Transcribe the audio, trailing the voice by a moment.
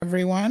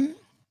everyone.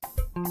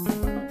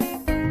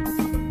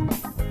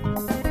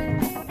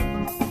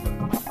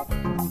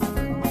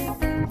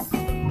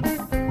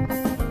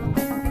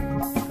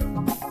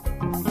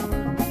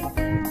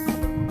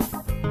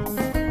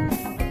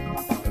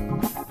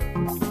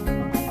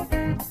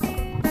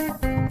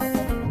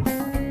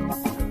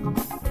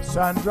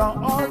 Sandra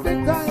all the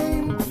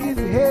time is here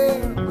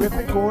with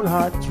the cold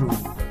heart true.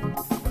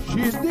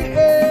 She's the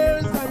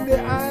ears and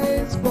the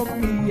eyes for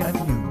me and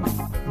you.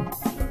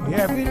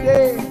 Every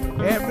day,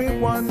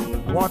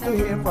 everyone want to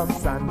hear from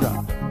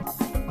Sandra.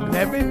 And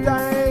every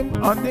time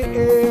on the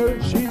air,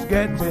 she's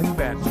getting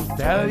better.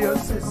 Tell your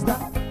sister,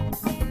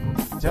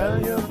 tell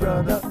your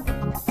brother,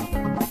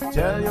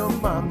 tell your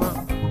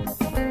mama,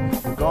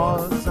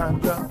 call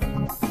Sandra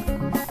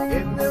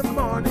in the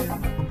morning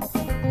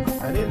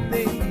and in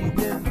the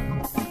evening.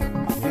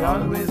 They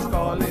always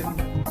calling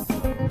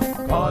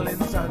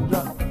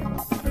Sandra.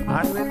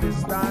 And when they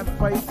start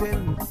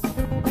fighting,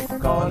 they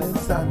calling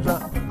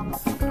Sandra.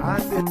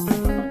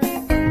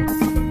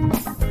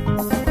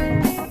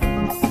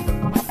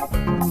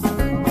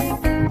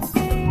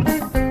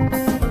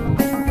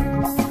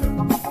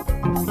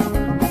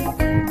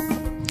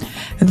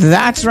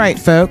 That's right,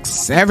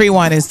 folks.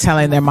 Everyone is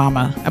telling their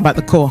mama about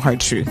the cold hard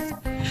truth.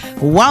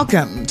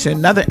 Welcome to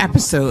another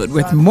episode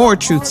with more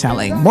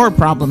truth-telling, more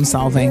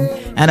problem-solving,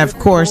 and of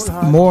course,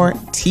 more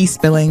tea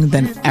spilling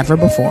than ever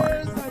before.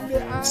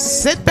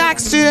 Sit back,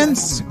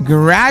 students,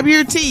 grab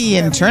your tea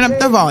and turn up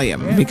the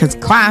volume because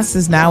class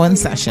is now in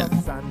session.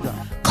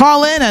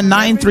 Call in at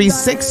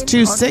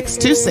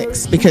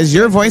 936-2626 because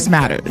your voice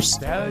matters.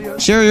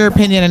 Share your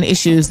opinion on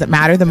issues that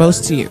matter the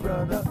most to you.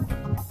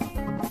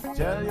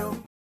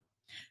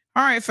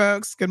 All right,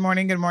 folks. Good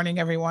morning,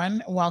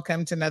 everyone.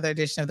 Welcome to another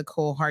edition of the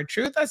Cold Hard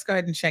Truth. Let's go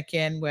ahead and check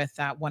in with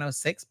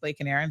 106, Blake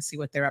and Aaron, see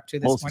what they're up to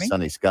this morning. Mostly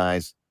sunny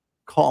skies,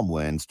 calm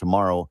winds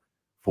tomorrow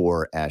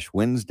for Ash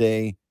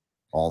Wednesday,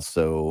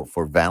 also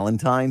for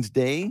Valentine's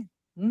Day,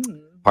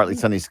 partly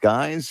sunny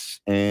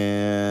skies,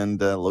 and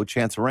low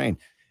chance of rain.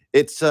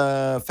 It's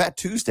Fat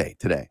Tuesday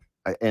today,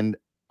 and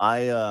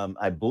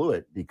I blew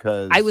it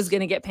because I was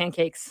gonna get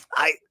pancakes.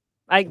 I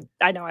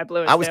know I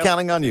blew it. I was too.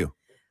 counting on you.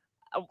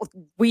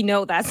 We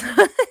know that's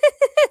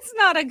it's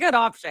not a good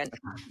option.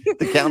 To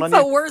count on it's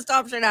you? the worst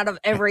option out of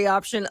every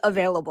option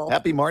available.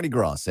 Happy Mardi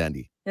Gras,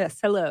 Sandy. Yes,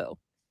 hello.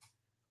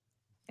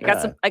 I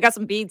got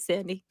some beads,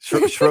 Sandy.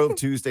 Shrove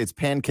Tuesday. It's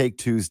Pancake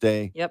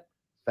Tuesday. Yep.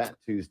 Fat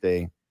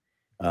Tuesday.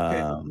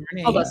 All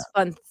those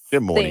fun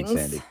Good morning, things.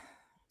 Sandy.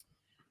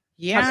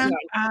 Yeah,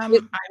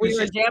 we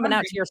were jamming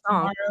out to your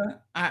song.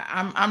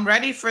 I'm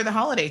ready for the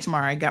holiday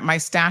tomorrow. I got my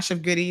stash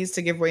of goodies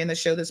to give away in the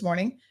show this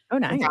morning. Oh,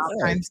 nice.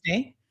 Valentine's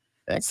Day.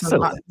 Excellent. So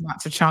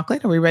lots of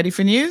chocolate. Are we ready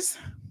for news?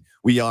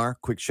 We are.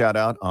 Quick shout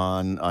out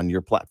on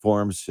your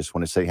platforms. Just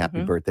want to say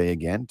happy birthday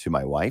again to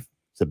my wife.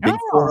 It's a big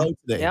 4-0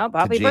 today. Yeah,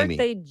 happy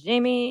birthday,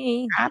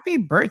 Jamie. Happy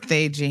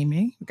birthday,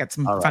 Jamie. We got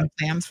some fun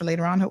plans for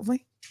later on,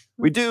 hopefully.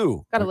 We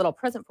do. Got a little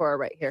present for her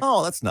right here.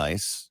 Oh, that's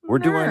nice. We're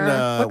doing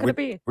what could it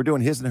be? We're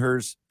doing his and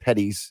hers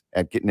petties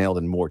at Get Nailed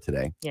and More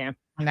today. Yeah.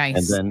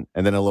 Nice. And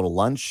then a little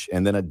lunch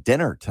and then a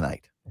dinner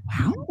tonight.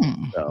 Wow.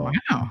 So,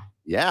 wow.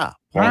 Yeah.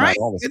 All right.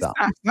 All the stuff.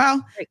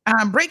 Well,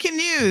 breaking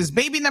news.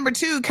 Baby number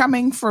 2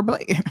 coming for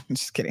Blake. I'm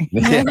just kidding.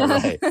 Yeah,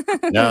 right.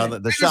 No,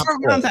 the shop's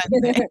closed.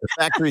 The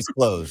factory's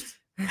closed.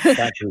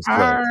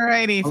 All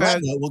righty,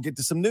 folks. We'll get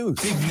to some news.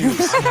 Big news.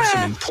 I have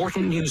some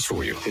important news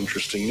for you.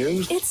 Interesting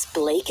news. It's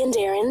Blake and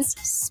Aaron's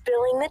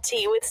Spilling the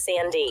Tea with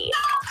Sandy.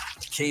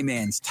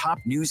 K-Man's top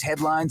news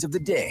headlines of the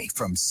day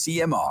from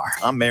CMR.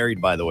 I'm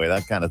married, by the way.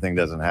 That kind of thing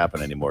doesn't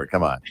happen anymore.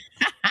 Come on.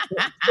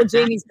 For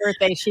Jamie's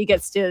birthday, she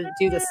gets to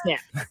do the snip.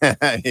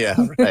 Yeah,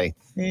 right.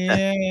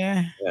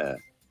 Yeah.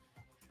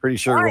 Pretty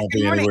sure we won't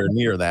be anywhere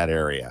near that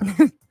area.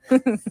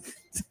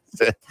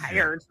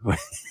 Tired.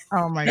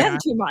 Oh my And God.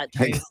 too much.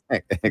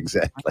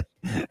 Exactly.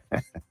 All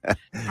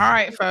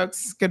right,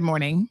 folks. Good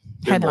morning.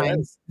 Good Headlines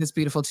morning. this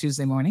beautiful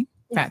Tuesday morning.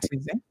 Fat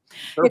Tuesday.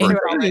 Her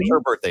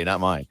birthday, not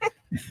mine.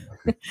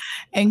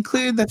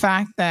 Include the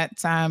fact that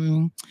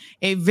a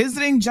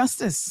visiting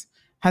justice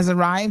has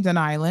arrived on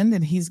island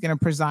and he's going to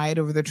preside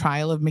over the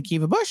trial of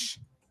McKeeva Bush.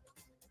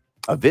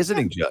 A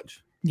visiting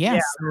judge.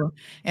 Yes. So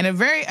in a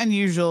very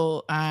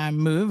unusual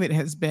move, it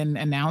has been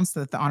announced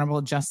that the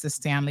Honorable Justice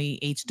Stanley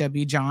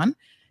H.W. John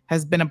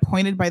has been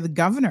appointed by the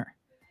governor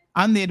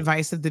on the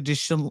advice of the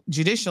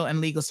Judicial and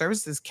Legal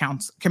Services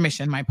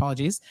Commission,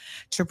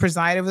 to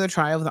preside over the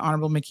trial of the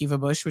Honorable McKeeva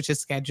Bush, which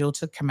is scheduled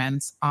to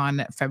commence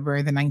on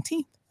February the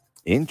 19th.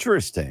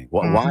 Interesting.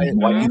 Why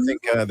do you think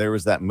there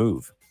was that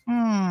move?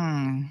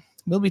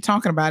 We'll be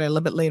talking about it a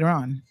little bit later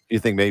on. You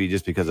think maybe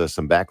just because of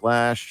some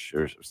backlash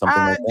or something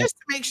like that? Just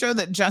to make sure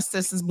that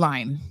justice is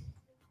blind.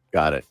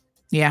 Got it.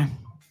 Yeah.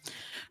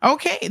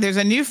 Okay. There's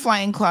a new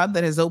flying club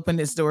that has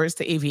opened its doors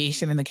to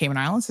aviation in the Cayman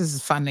Islands. This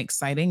is fun and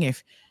exciting.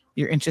 If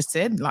you're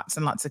interested, lots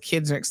and lots of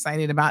kids are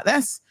excited about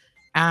this.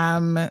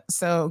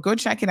 So go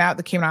check it out.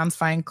 The Cayman Islands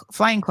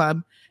Flying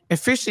Club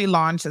officially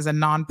launched as a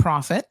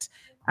nonprofit.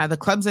 The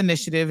club's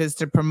initiative is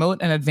to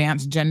promote and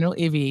advance general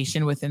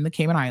aviation within the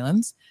Cayman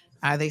Islands.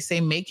 They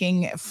say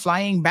making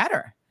flying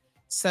better.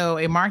 So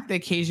it marked the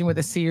occasion with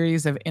a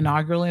series of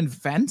inaugural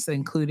events that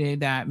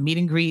included meet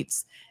and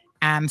greets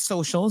and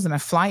socials and a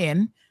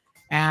fly-in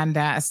and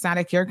a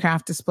static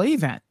aircraft display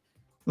event.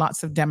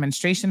 Lots of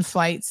demonstration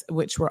flights,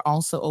 which were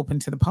also open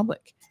to the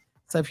public.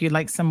 So if you'd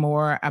like some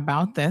more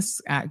about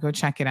this, go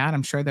check it out.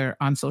 I'm sure they're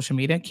on social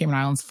media, Cayman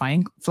Islands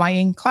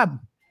Flying Club.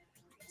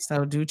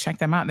 So do check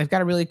them out. They've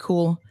got a really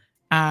cool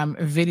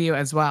video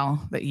as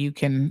well that you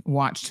can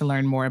watch to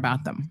learn more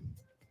about them.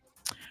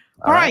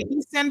 All right.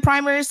 East End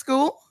Primary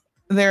School.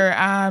 Their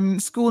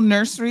school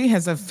nursery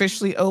has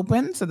officially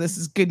opened. So this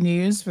is good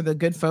news for the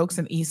good folks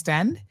in East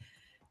End.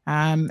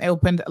 It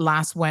opened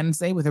last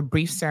Wednesday with a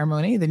brief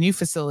ceremony. The new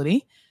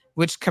facility,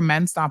 which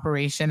commenced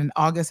operation in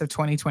August of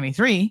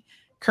 2023,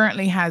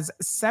 currently has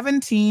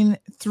 17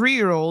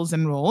 3-year-olds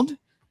enrolled,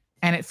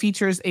 and it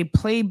features a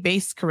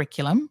play-based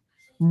curriculum,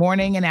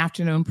 morning and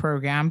afternoon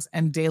programs,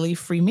 and daily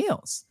free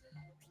meals.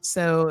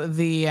 So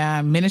the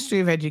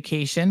Ministry of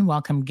Education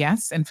welcomed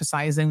guests,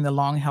 emphasizing the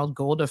long-held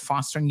goal of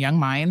fostering young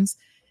minds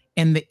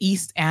in the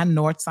East and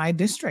North Side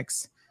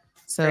districts.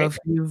 So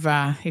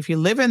if you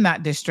live in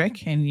that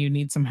district and you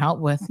need some help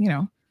with,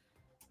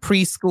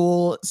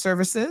 preschool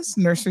services,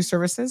 nursery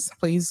services,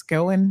 please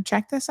go and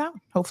check this out.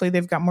 Hopefully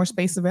they've got more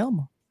space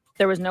available.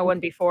 There was no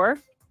one before?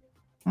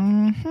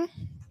 Mm-hmm.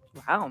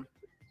 Wow.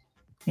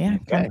 Yeah,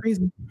 kind of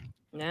crazy.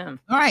 Yeah.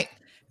 All right.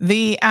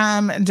 The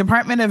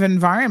Department of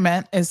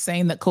Environment is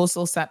saying that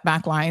coastal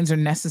setback lines are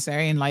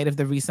necessary in light of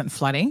the recent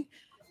flooding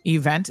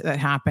event that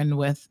happened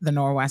with the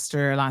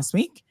Nor'wester last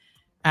week.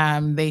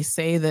 They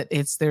say that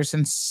it's their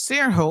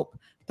sincere hope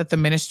that the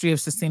Ministry of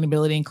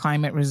Sustainability and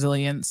Climate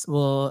Resilience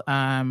will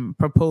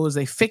propose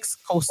a fixed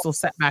coastal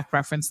setback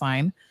reference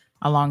line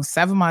along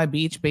 7 Mile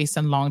Beach based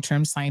on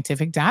long-term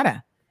scientific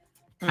data.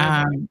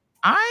 Mm-hmm.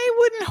 I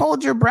wouldn't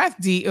hold your breath,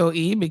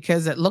 DOE,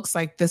 because it looks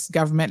like this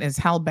government is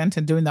hell-bent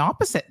on doing the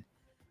opposite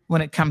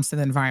when it comes to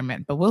the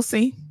environment, but we'll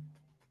see.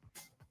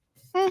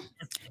 All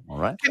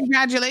right.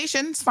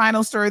 Congratulations.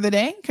 Final story of the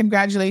day.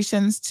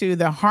 Congratulations to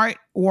the Heart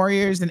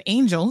Warriors and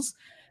Angels.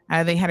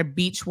 They had a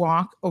beach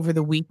walk over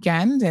the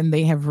weekend, and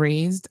they have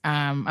raised,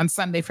 on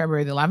Sunday,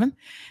 February the 11th,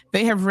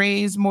 they have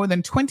raised more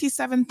than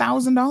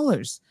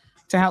 $27,000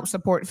 to help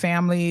support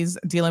families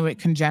dealing with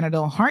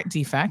congenital heart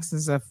defects.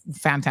 This is a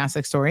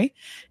fantastic story.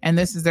 And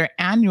this is their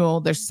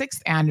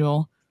 6th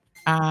annual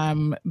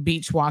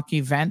beach walk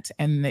event,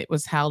 and it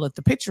was held at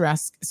the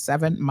picturesque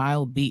 7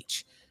 Mile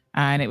Beach.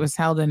 And it was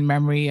held in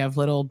memory of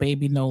little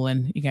baby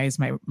Nolan. You guys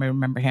might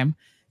remember him.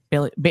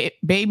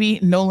 Baby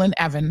Nolan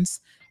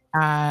Evans,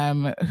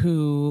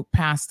 who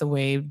passed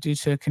away due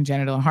to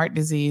congenital heart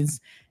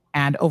disease.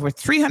 And over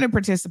 300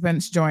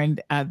 participants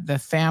joined the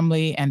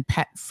family and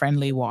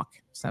pet-friendly walk.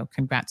 So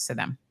congrats to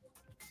them.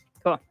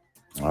 Cool.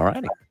 All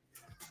righty.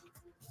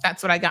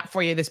 That's what I got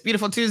for you this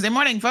beautiful Tuesday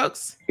morning,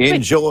 folks.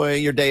 Enjoy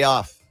your day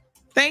off.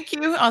 Thank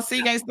you. I'll see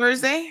you guys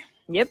Thursday.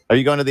 Yep. Are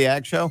you going to the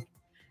ag show?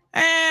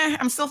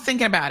 I'm still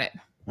thinking about it.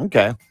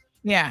 Okay.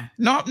 Yeah.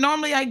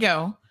 Normally I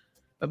go,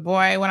 but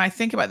boy, when I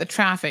think about the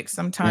traffic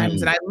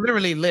sometimes, and I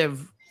literally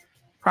live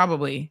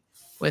probably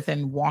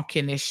within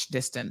walk-in-ish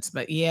distance,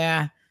 but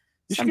yeah,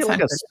 you should get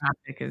like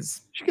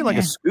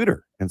a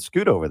scooter and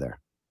scoot over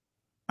there.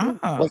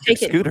 Oh,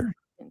 scooter.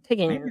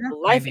 Taking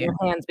your life in your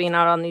hands, being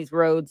out on these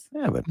roads.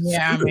 Yeah, but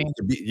yeah,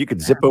 you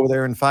could zip over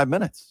there in 5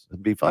 minutes.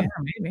 It'd be fun. Yeah,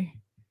 maybe.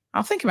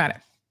 I'll think about it.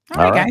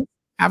 All right, guys.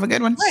 Have a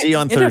good one. See you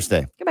on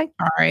Thursday. Goodbye.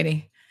 All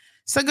righty.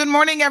 So good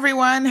morning,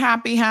 everyone.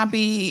 Happy,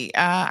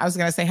 I was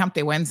going to say Hump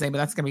Day Wednesday, but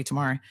that's going to be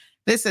tomorrow.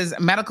 This is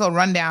Medical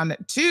Rundown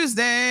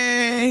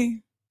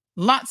Tuesday.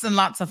 Lots and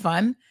lots of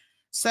fun.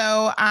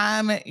 So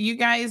you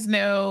guys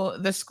know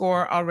the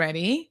score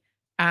already.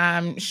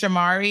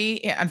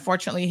 Shamari,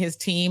 unfortunately, his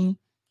team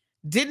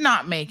did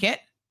not make it.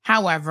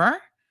 However,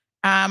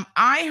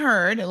 I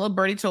heard, a little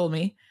birdie told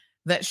me,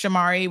 that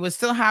Shamari was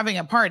still having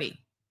a party.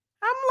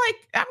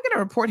 I'm going to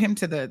report him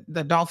to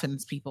the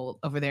Dolphins people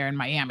over there in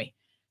Miami.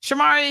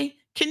 Shamari,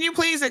 can you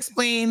please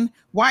explain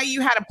why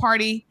you had a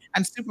party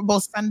on Super Bowl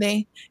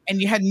Sunday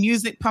and you had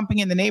music pumping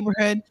in the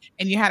neighborhood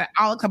and you had an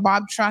al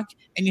kebab truck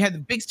and you had the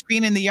big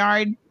screen in the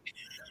yard?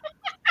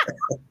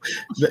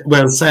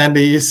 Well,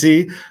 Sandy, you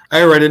see,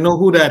 I already know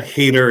who that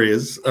hater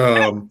is.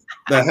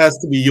 That has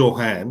to be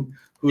Johan,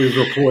 who is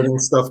reporting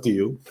stuff to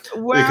you.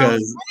 Well,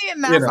 funny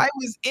enough, I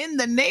was in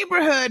the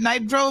neighborhood and I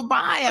drove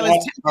by. I was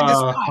tempted to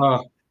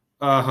stop.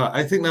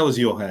 I think that was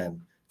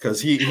Johan, because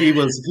he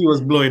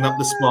was blowing up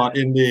the spot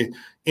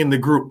in the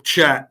group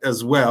chat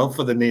as well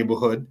for the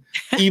neighborhood,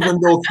 even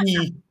though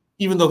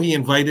he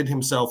invited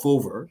himself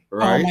over.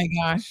 Right? Oh my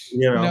gosh!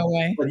 No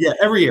way. But yeah,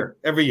 every year,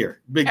 every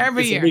year. Yeah,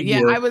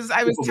 deal. I was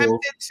tempted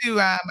to.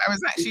 I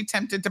was actually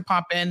tempted to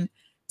pop in.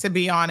 To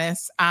be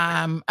honest,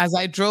 as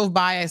I drove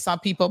by, I saw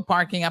people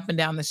parking up and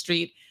down the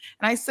street,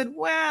 and I said,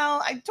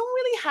 "Well, I don't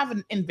really have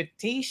an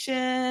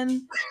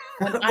invitation.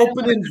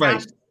 Open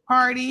invite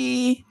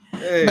party."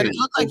 Hey, but it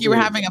looked like you were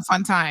having a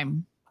fun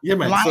time. Yeah,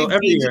 man. So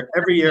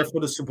every year for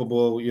the Super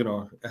Bowl,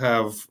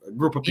 have a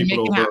group of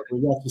people over. We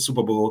watch the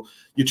Super Bowl.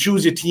 You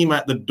choose your team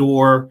at the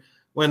door.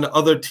 when the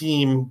other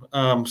team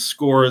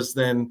scores,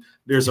 then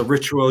there's a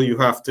ritual you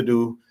have to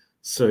do.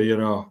 So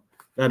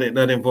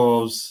that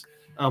involves.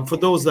 For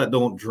those that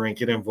don't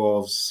drink, it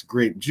involves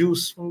grape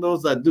juice. For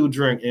those that do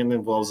drink, it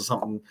involves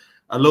something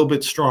a little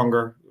bit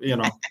stronger,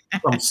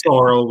 some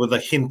sorrel with a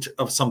hint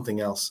of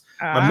something else.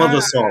 My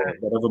mother's sorrel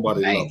that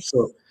everybody loves.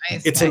 So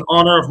it's in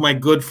honor of my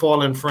good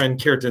fallen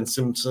friend, Kirtan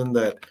Simpson,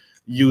 that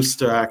used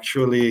to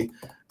actually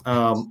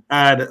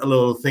add a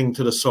little thing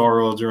to the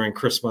sorrel during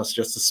Christmas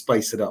just to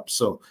spice it up.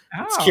 So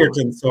it's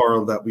Kirtan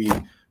sorrel that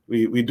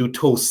we do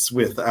toasts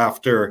with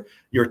after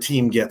your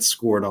team gets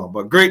scored on.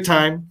 But great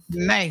time.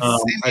 Nice.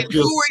 And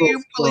who were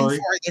you pulling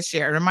for this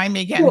year? Remind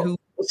me again who.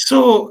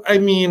 So, I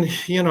mean,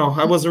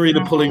 I wasn't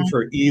really pulling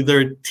for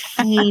either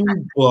team,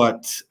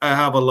 but I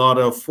have a lot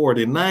of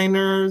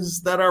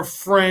 49ers that are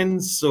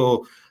friends.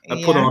 So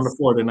I put on the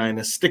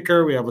 49ers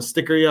sticker. We have a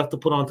sticker you have to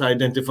put on to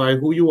identify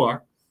who you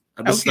are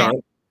at the start.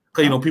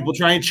 Because, people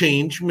try and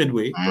change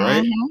midway,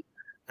 right?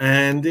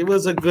 And it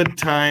was a good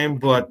time,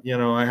 but,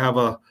 I have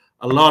a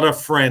lot of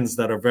friends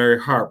that are very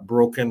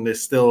heartbroken. They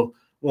still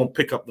won't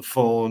pick up the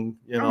phone.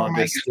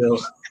 They're still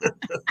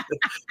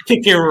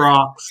kicking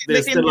rocks.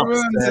 They're still in the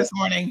rooms this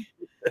morning.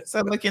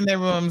 So look in their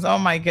rooms. Oh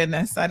my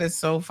goodness, that is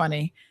so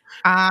funny.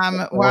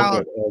 All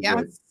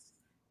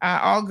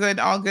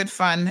good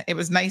fun. It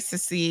was nice to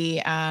see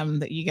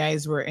that you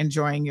guys were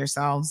enjoying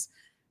yourselves.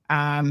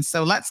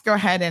 So let's go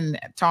ahead and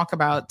talk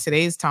about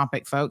today's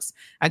topic, folks.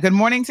 Good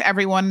morning to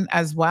everyone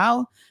as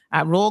well.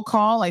 Roll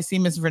call. I see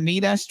Miss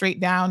Vernita straight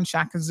down,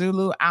 Shaka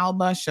Zulu,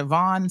 Alba,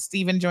 Siobhan,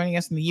 Stephen joining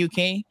us in the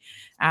UK.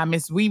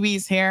 Miss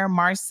Weewee's here,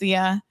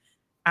 Marcia.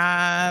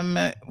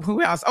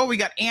 Who else? Oh, we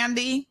got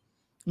Andy,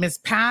 Miss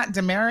Pat,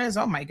 Damaris.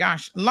 Oh my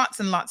gosh, lots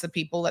and lots of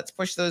people. Let's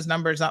push those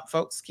numbers up,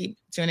 folks. Keep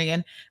tuning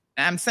in.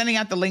 I'm sending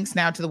out the links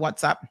now to the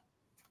WhatsApp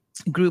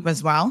group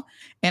as well.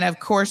 And of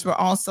course, we're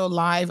also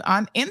live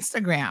on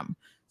Instagram.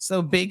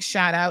 So big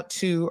shout out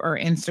to our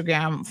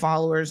Instagram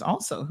followers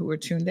also who are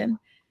tuned in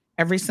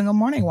every single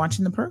morning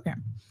watching the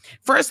program.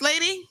 First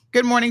Lady,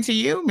 good morning to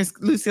you. Miss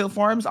Lucille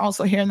Forbes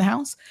also here in the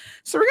house.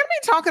 So we're going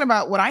to be talking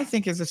about what I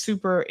think is a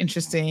super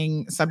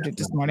interesting subject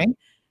this morning,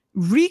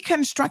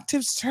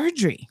 reconstructive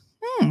surgery.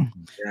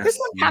 This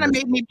one kind of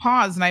made me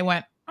pause and I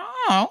went,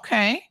 oh,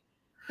 okay.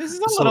 This is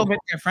a little bit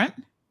different.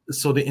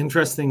 So the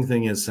interesting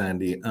thing is,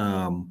 Sandy,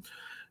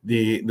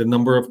 the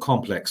number of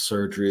complex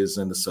surgeries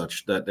and the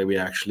such that we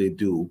actually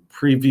do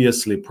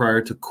previously, prior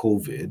to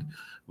COVID,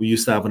 we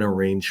used to have an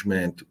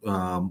arrangement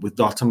with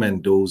Dr.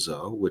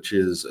 Mendoza, which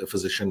is a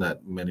physician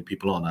that many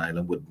people on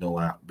island would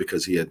know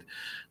because he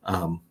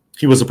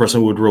was a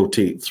person who would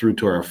rotate through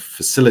to our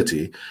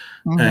facility.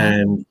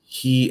 And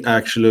he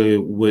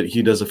actually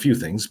he does a few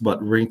things,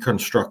 but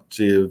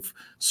reconstructive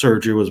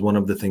surgery was one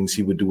of the things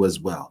he would do as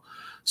well.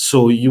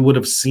 So you would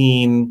have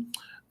seen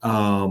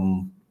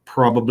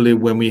probably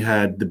when we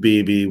had the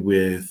baby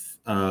with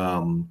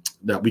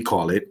that we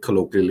call it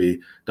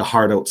colloquially the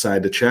heart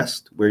outside the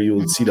chest, where you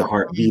would see the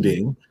heart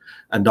beating,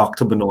 and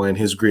Dr. Benoit and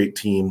his great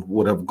team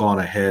would have gone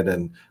ahead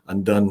and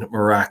done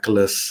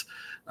miraculous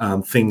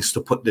things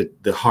to put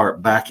the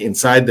heart back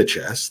inside the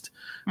chest.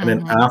 And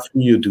then after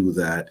you do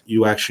that,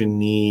 you actually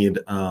need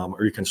a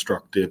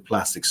reconstructive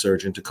plastic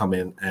surgeon to come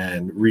in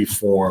and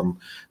reform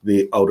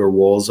the outer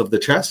walls of the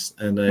chest.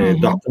 And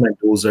Dr.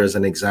 Mendoza, as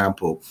an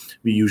example,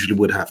 we usually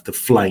would have to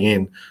fly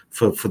in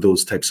for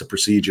those types of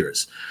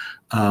procedures.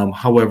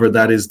 However,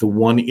 that is the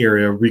one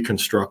area of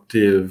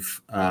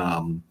reconstructive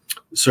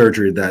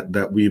surgery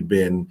that we've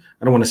been,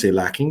 I don't want to say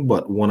lacking,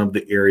 but one of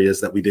the areas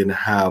that we didn't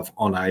have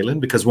on island,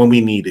 because when we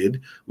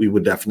needed, we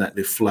would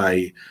definitely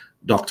fly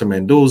Dr.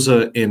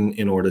 Mendoza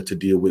in order to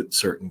deal with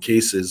certain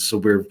cases. So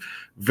we're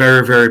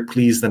very, very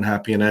pleased and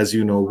happy. And as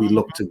you know, we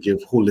look to give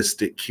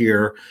holistic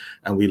care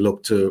and we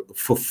look to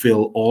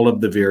fulfill all of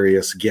the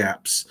various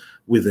gaps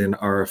within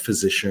our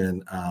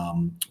physician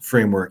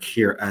framework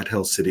here at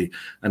Health City.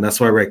 And that's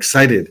why we're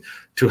excited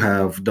to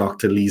have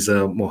Dr.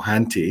 Lisa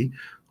Mohanty,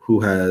 who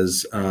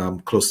has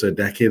close to a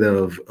decade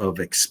of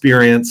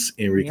experience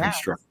in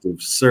reconstructive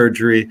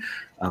surgery.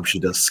 She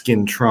does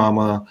skin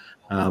trauma,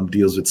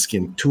 deals with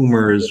skin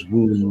tumors,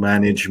 wound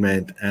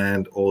management,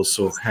 and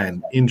also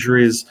hand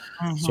injuries.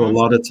 So a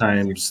lot of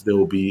times there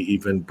will be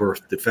even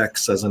birth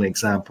defects as an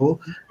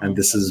example. And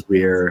this is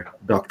where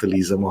Dr.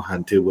 Lisa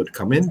Mohanty would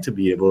come in to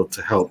be able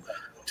to help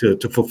to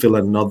fulfill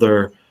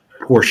another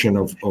portion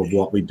of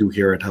what we do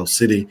here at Health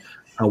City.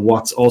 And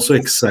what's also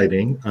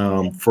exciting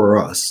for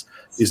us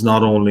is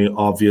not only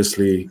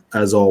obviously,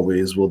 as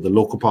always, will the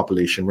local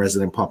population,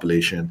 resident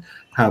population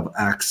have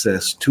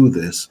access to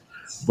this,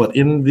 but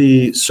in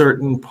the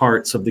certain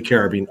parts of the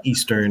Caribbean,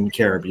 Eastern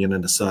Caribbean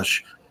and the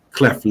such,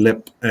 cleft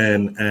lip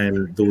and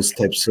those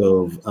types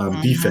of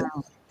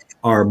defects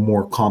are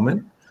more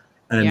common.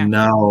 And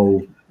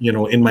now,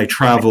 in my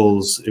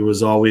travels, it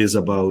was always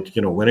about,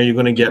 when are you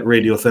going to get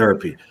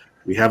radiotherapy?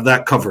 We have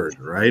that covered,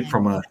 right,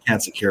 from a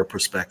cancer care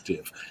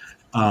perspective.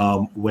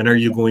 When are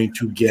you going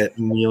to get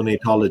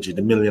neonatology,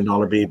 the $1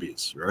 million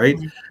babies, right?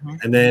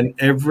 Mhm. And then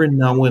every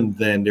now and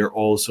then there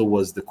also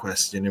was the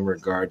question in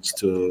regards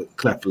to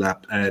cleft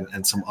lip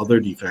and some other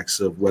defects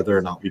of whether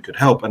or not we could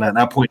help. And at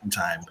that point in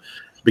time,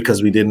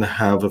 because we didn't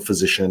have a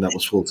physician that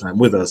was full time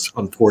with us,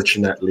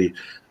 unfortunately,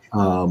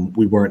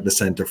 we weren't the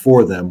center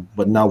for them,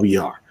 but now we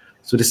are.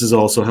 So this is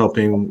also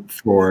helping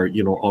for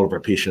all of our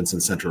patients in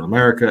Central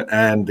America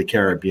and the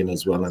Caribbean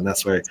as well, and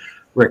that's why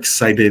we're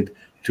excited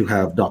to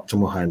have Dr.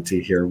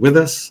 Mohanty here with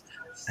us.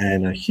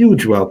 And a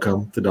huge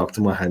welcome to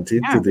Dr. Mohanty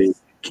to the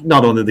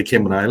not only the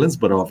Cayman Islands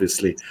but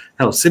obviously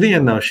Health City,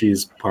 and now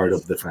she's part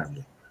of the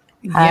family.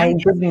 Yeah. Hi,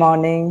 good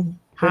morning.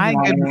 Hi,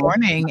 good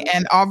morning.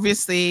 And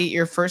obviously,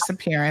 your first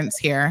appearance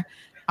here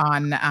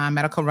on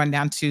Medical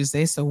Rundown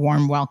Tuesday. So,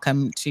 warm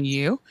welcome to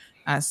you.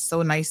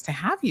 So nice to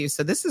have you.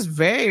 So, this is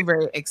very,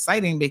 very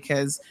exciting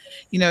because,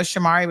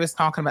 Shamari was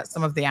talking about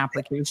some of the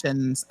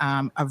applications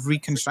of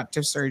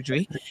reconstructive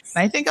surgery. And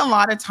I think a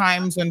lot of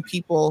times when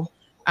people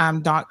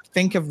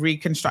think of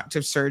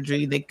reconstructive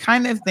surgery, they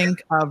kind of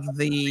think of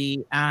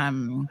the,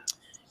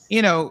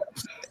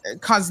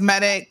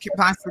 cosmetic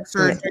plastic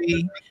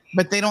surgery,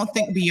 but they don't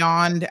think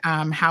beyond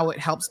how it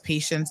helps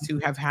patients who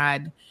have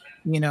had,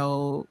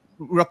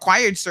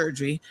 required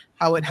surgery,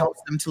 how it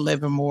helps them to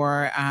live a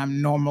more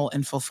normal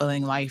and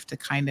fulfilling life, to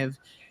kind of,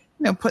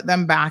 put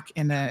them back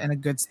in a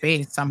good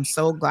space. I'm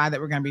so glad that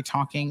we're going to be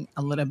talking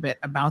a little bit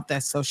about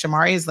this. So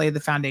Shamari has laid the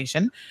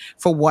foundation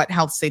for what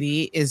Health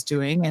City is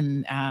doing.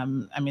 And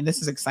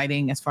this is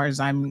exciting as far as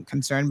I'm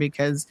concerned,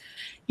 because,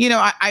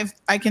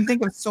 I can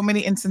think of so many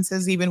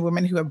instances, even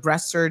women who have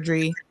breast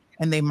surgery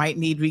and they might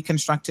need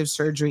reconstructive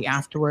surgery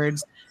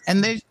afterwards.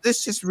 And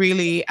this just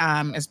really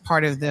is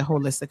part of the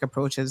holistic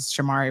approach, as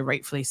Shamari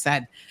rightfully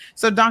said.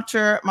 So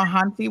Dr.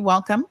 Mohanty,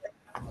 welcome.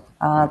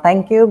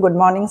 Thank you. Good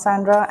morning,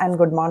 Sandra, and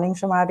good morning,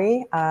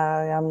 Shamari.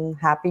 I am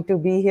happy to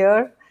be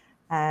here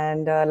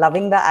and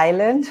loving the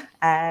island,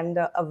 and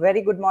a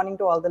very good morning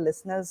to all the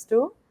listeners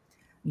too.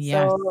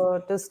 Yes.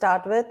 So to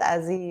start with,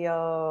 as he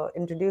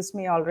introduced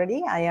me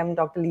already, I am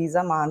Dr. Lisa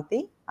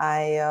Mohanty.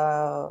 I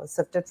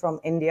shifted from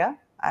India.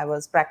 I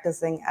was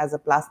practicing as a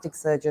plastic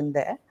surgeon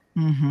there.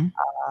 Mm-hmm.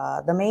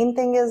 The main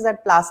thing is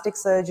that plastic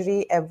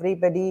surgery,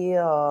 everybody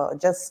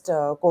just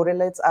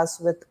correlates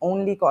us with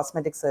only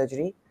cosmetic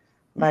surgery.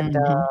 But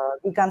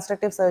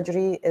reconstructive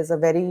surgery is a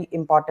very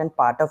important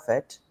part of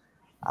it.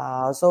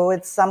 So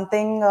it's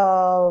something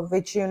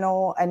which,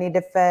 any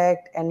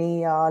defect,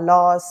 any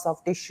loss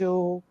of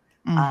tissue,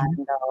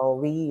 and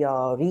we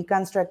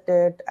reconstruct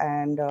it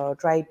and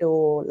try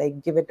to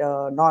give it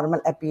a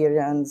normal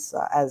appearance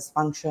as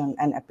function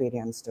and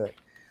appearance to it.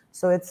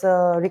 So it's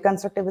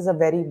reconstructive is a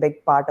very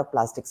big part of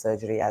plastic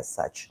surgery as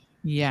such.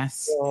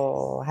 Yes.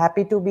 So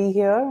happy to be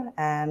here,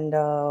 and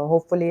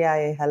hopefully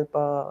I help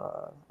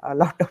a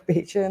lot of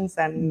patients,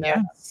 and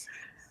Yes.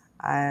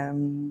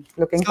 I'm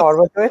looking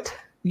forward to it.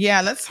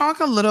 Yeah, let's talk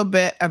a little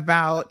bit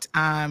about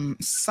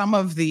some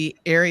of the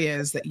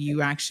areas that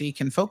you actually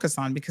can focus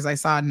on, because I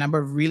saw a number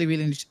of really,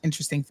 really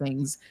interesting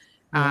things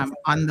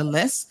on the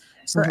list.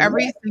 So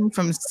everything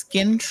from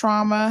skin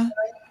trauma,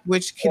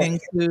 which can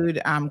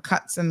include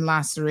cuts and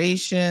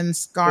lacerations,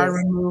 scar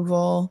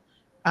removal,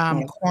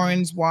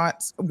 corns,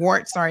 warts,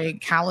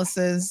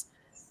 calluses.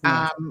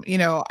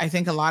 I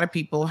think a lot of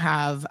people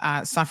have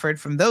suffered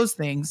from those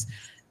things.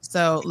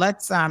 So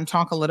let's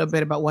talk a little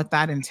bit about what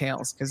that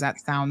entails, because that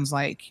sounds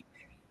like,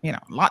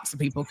 lots of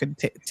people could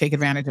take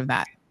advantage of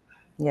that.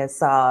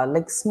 Yes,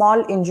 like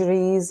small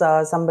injuries,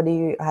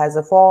 somebody has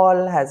a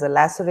fall, has a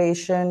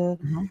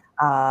laceration,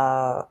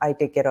 I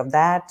take care of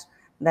that.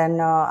 Then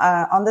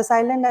on this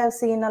island, I've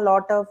seen a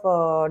lot of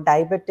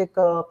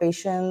diabetic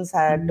patients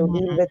had to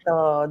deal with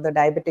the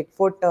diabetic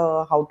foot,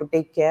 how to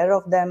take care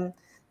of them,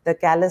 the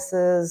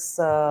calluses,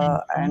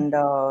 and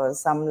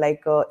some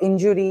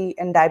injury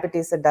in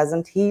diabetes that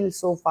doesn't heal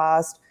so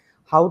fast,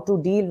 how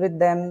to deal with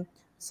them.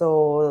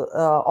 So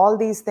all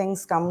these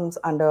things comes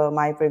under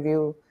my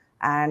purview.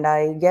 And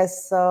I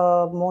guess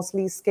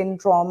mostly skin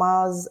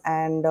traumas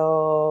and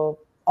all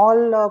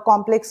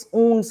complex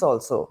wounds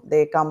also.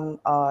 They come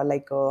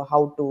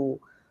how to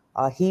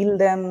heal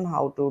them,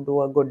 how to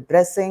do a good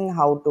dressing,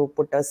 how to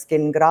put a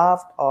skin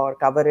graft or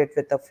cover it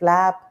with a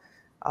flap.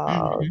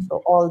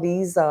 So all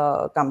these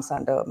comes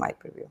under my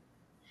purview.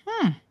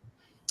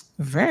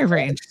 Very,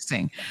 very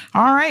interesting.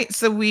 All right.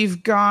 So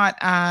we've got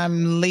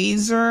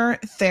laser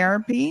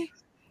therapy.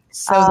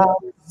 So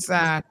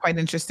that's quite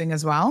interesting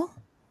as well.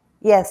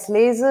 Yes,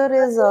 laser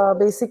is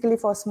basically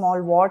for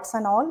small warts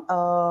and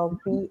all.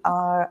 We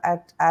are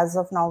as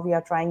of now, we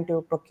are trying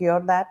to procure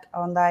that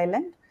on the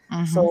island.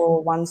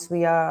 So once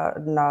we are,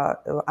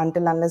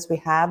 unless we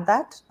have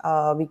that,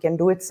 we can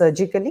do it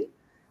surgically.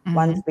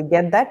 Once we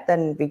get that,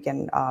 then we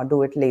can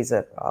do it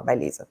by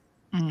laser.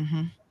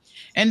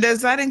 And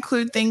does that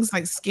include things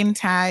like skin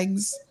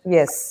tags?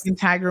 Yes. Skin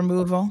tag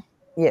removal?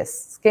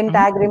 Yes. Skin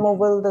tag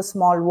removal, the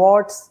small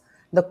warts,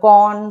 the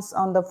corns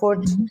on the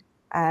foot,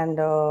 and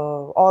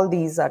all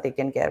these are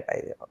taken care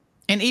by.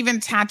 And even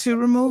tattoo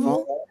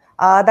removal?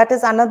 That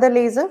is another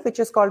laser, which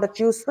is called a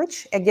Q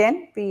switch.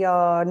 Again, we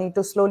need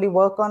to slowly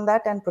work on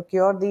that and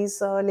procure these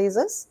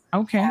lasers.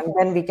 Okay. And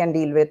then we can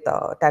deal with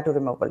tattoo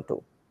removal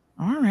too.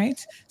 All right.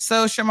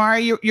 So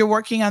Shamari, you're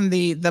working on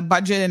the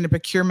budget and the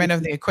procurement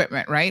of the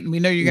equipment, right? And we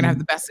know you're going to have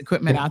the best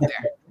equipment out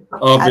there.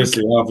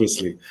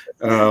 Obviously.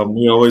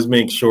 We always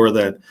make sure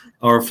that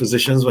our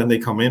physicians, when they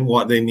come in,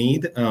 what they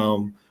need,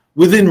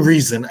 within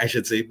reason, I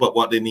should say, but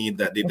what they need,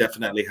 that they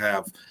definitely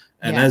have.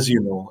 And as you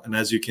know, and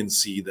as you can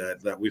see,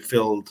 that we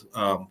filled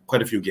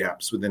quite a few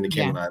gaps within the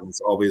Cayman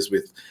Islands, always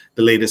with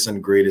the latest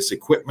and greatest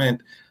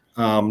equipment,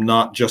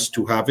 not just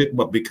to have it,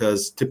 but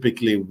because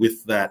typically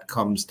with that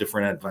comes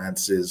different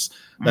advances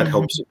that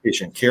helps the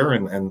patient care.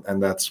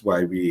 And that's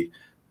why we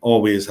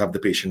always have the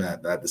patient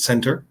at the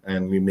center,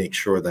 and we make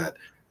sure that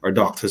our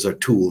doctors are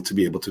tooled to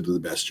be able to do the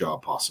best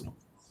job possible.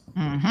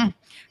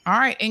 All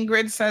right.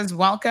 Ingrid says,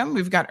 welcome.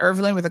 We've got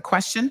Irvelin with a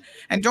question.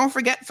 And don't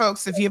forget,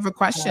 folks, if you have a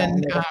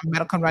question,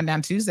 Medical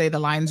Rundown Tuesday, the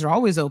lines are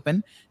always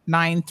open,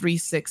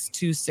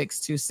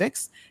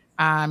 936-2626.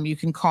 You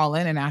can call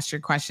in and ask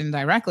your question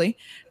directly.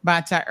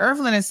 But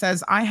Irvelin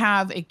says, I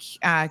have a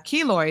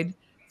keloid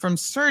from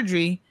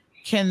surgery.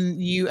 Can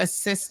you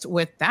assist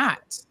with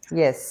that?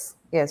 Yes,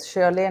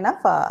 surely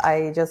enough.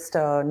 I just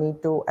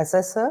need to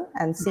assess her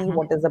and see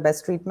what is the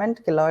best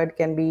treatment. Keloid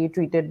can be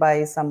treated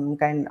by some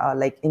kind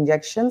like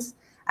injections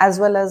as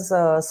well as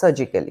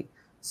surgically.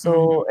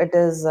 So it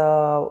is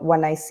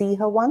when I see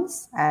her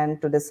once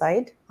and to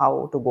decide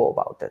how to go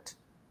about it.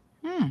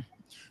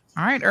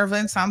 All right,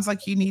 Irvelin, sounds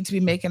like you need to be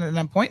making an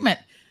appointment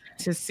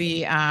to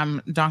see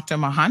Dr.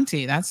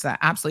 Mohanty. That's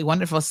absolutely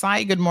wonderful.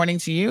 Sai, good morning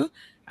to you.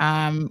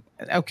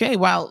 Okay,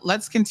 well,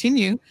 let's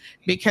continue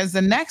because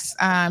the next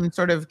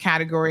sort of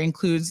category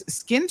includes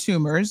skin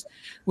tumors,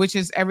 which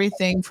is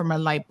everything from a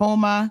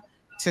lipoma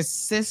to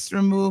cyst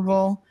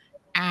removal.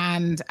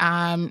 And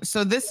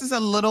so this is a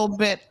little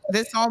bit,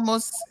 this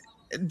almost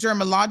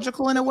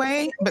dermatological in a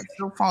way, but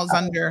still falls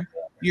under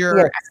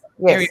your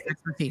area of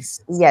expertise.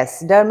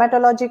 Yes,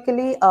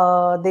 dermatologically,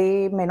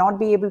 they may not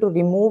be able to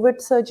remove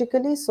it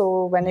surgically.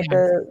 So when it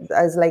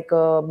is like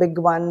big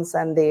ones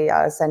and they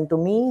are sent to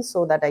me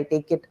so that I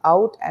take it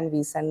out and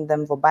we send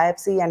them for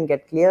biopsy and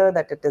get clear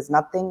that it is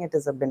nothing, it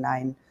is a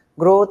benign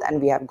growth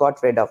and we have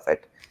got rid of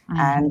it.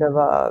 And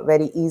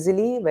very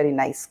easily, very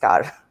nice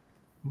scar.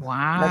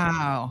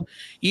 Wow.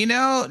 You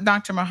know,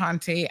 Dr.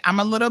 Mohanty, I'm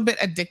a little bit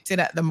addicted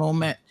at the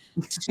moment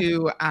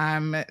to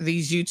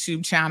these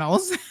YouTube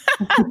channels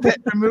that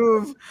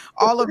remove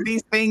all of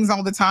these things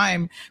all the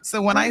time.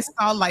 So when I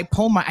saw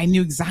lipoma, I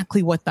knew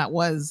exactly what that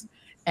was.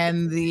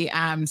 And the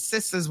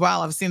cysts as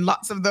well. I've seen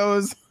lots of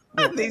those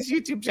on these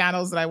YouTube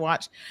channels that I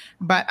watch.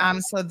 But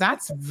so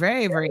that's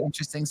very, very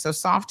interesting. So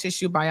soft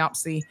tissue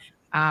biopsy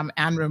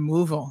and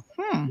removal.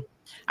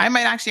 I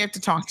might actually have to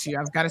talk to you.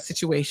 I've got a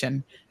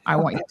situation I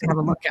want you to have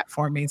a look at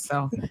for me.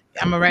 So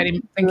I'm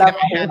already thinking in my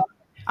head,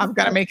 I've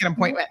got to make an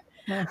appointment.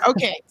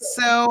 Okay,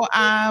 so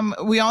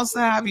we also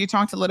have, you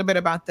talked a little bit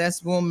about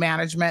this, wound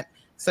management.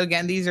 So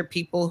again, these are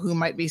people who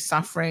might be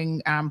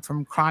suffering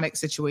from chronic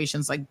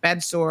situations like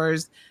bed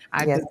sores,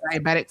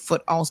 diabetic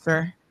foot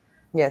ulcer.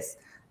 Yes.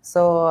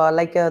 So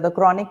like the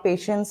chronic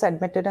patients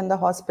admitted in the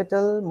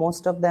hospital,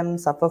 most of them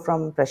suffer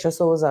from pressure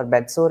sores or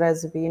bed sore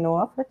as we know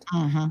of it.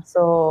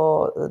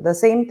 So the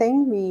same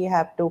thing, we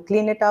have to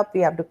clean it up,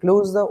 we have to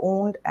close the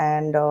wound,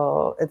 and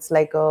it's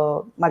like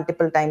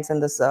multiple times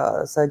in this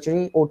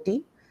surgery,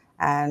 OT.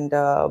 And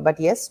but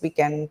yes, we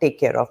can take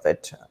care of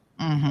it.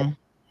 All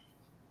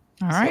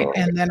right.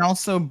 And then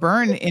also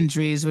burn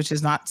injuries, which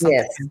is not something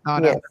I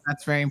thought of.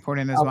 That's very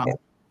important as well.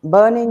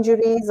 Burn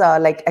injuries are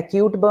like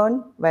acute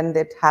burn when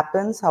it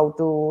happens, how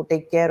to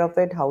take care of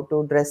it, how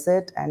to dress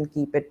it and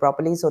keep it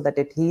properly so that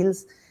it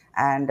heals.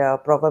 And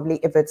probably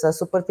if it's a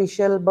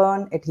superficial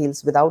burn, it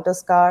heals without a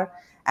scar.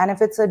 And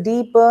if it's a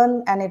deep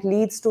burn and it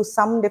leads to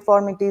some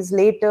deformities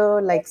later,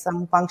 like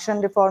some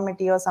function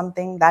deformity or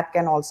something, that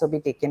can also be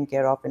taken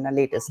care of in a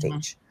later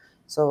stage.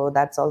 So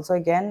that's also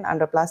again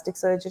under plastic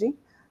surgery.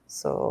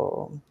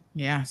 So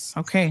yes.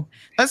 Okay.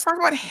 Let's talk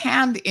about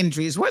hand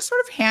injuries. What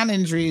sort of hand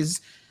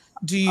injuries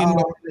do you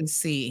normally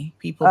see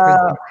people?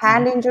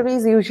 Hand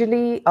injuries,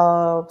 usually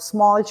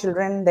small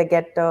children, they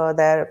get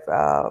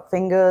their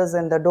fingers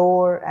in the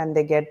door and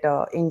they get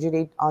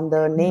injury on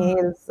the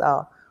nails,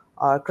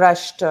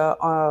 crushed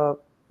the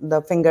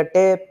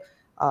fingertip.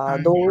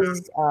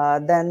 Those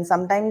then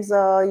sometimes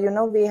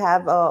we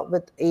have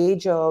with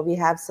age we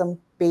have some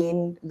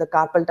pain, the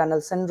carpal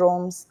tunnel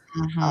syndromes.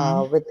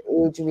 With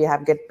age we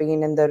get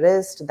pain in the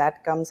wrist,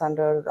 that comes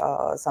under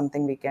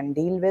something we can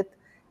deal with.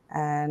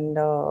 And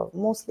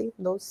mostly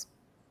those.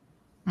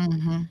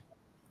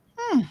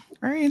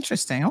 Very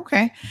interesting.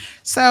 Okay.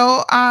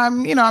 So,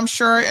 I'm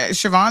sure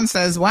Siobhan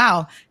says,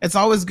 wow, it's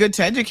always good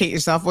to educate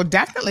yourself. Well,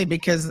 definitely,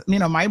 because,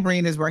 my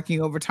brain is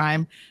working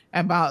overtime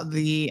about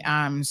the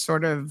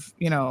sort of,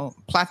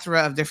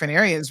 plethora of different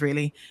areas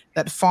really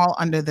that fall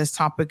under this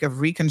topic of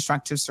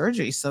reconstructive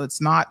surgery. So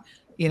it's not,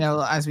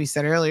 as we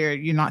said earlier,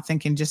 you're not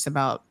thinking just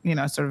about,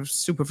 sort of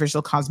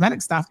superficial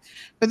cosmetic stuff,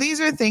 but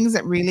these are things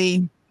that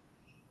really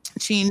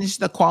change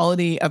the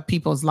quality of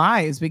people's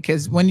lives.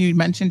 Because when you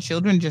mentioned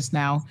children just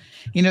now,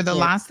 the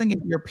last thing if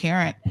you're a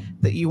parent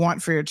that you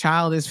want for your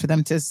child is for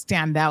them to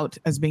stand out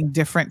as being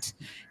different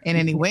in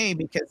any way,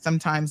 because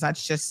sometimes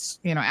that's just,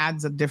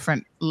 adds a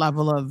different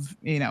level of,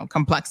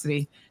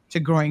 complexity to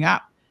growing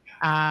up.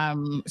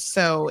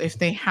 So if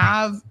they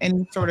have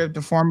any sort of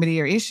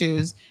deformity or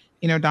issues,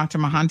 Dr.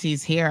 Mohanty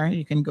is here.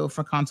 You can go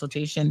for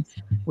consultation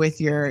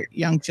with your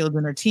young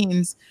children or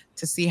teens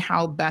to see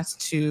how best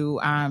to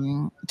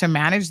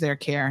manage their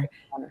care.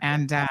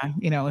 And,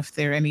 if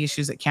there are any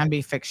issues that can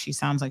be fixed, she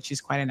sounds like she's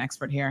quite an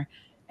expert here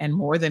and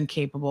more than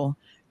capable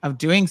of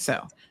doing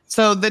so.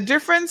 So the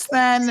difference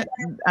then,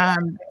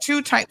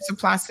 two types of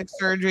plastic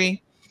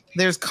surgery.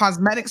 There's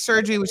cosmetic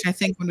surgery, which I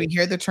think when we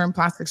hear the term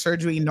plastic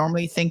surgery, we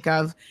normally think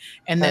of,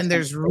 and then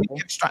there's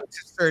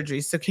reconstructive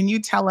surgery. So can you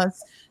tell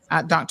us,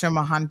 Dr.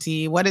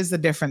 Mohanty, what is the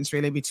difference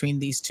really between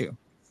these two?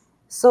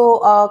 So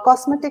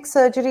cosmetic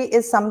surgery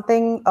is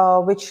something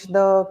which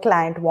the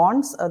client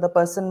wants, the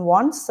person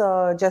wants,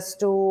 just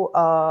to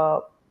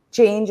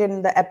change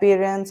in the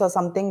appearance or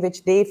something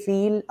which they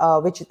feel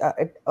which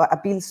it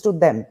appeals to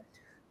them.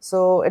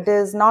 So it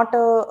is not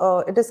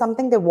it is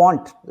something they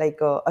want, like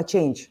a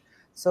change.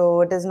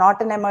 So it is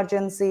not an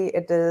emergency.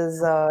 It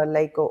is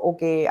like,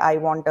 okay, I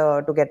want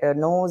to get a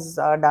nose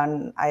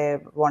done. I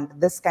want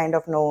this kind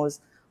of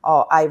nose,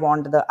 or I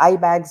want the eye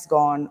bags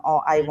gone,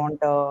 or I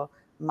want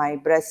my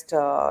breast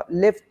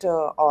lift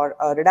or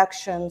a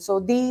reduction. So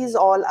these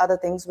all are the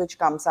things which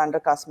comes under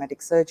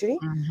cosmetic surgery.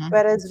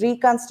 Whereas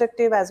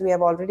reconstructive, as we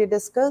have already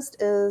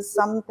discussed, is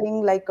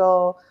something like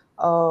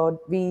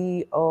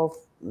we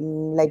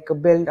like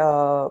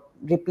build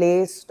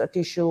replace a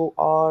tissue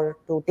or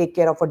to take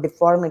care of a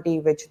deformity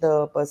which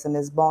the person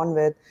is born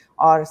with,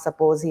 or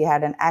suppose he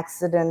had an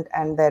accident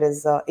and there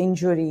is an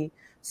injury.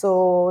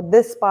 So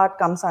this part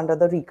comes under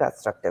the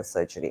reconstructive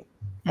surgery.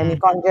 Any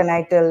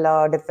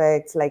congenital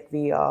defects like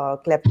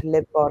cleft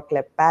lip or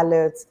cleft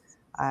palates,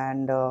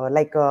 and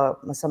like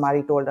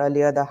Samari told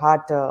earlier, the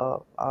heart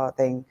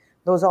thing,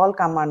 those all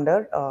come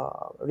under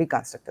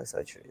reconstructive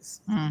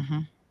surgeries.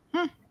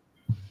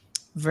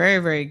 Very,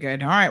 very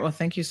good. All right. Well,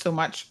 thank you so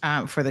much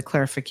for the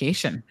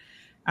clarification.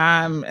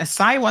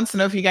 Sai wants to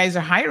know if you guys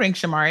are hiring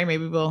Shamari.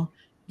 Maybe we'll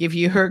give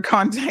you her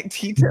contact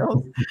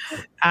details.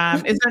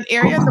 Is there an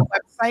area on the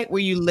website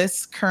where you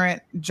list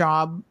current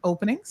job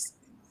openings?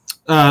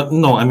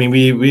 No, I mean,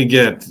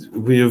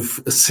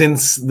 we've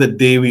since the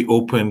day we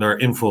opened, our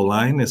info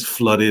line is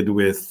flooded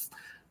with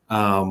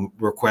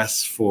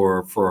requests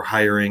for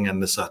hiring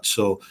and the such.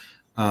 So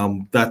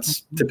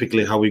that's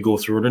typically how we go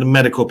through the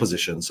medical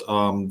positions.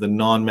 The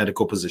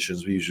non-medical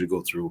positions, we usually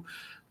go through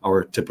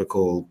our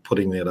typical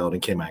putting it out in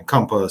Cayman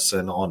Compass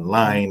and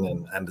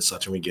online and the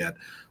such, and we get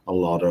a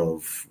lot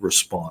of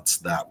response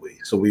that way.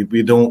 So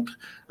we don't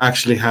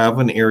actually have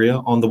an area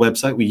on the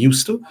website. We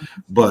used to,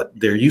 but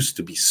there used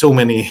to be so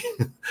many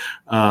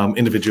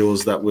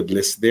individuals that would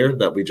list there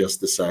that we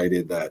just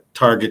decided that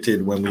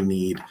targeted when we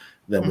need,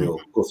 then we'll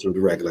go through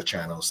the regular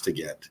channels to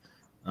get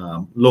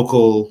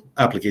local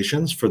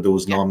applications for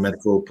those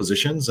non-medical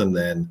positions. And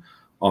then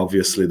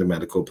obviously the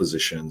medical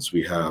positions,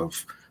 we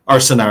have our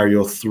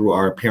scenario through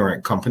our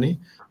parent company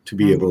to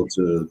be able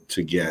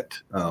to get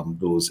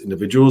those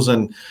individuals.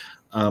 And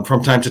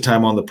from time to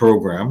time on the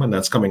program, and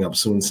that's coming up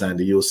soon,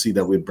 Sandy, you'll see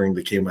that we bring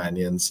the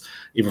Caymanians,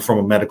 even from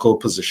a medical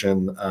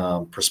position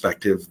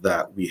perspective,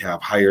 that we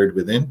have hired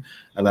within.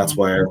 And that's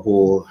why our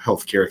whole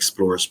Healthcare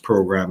Explorers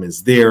program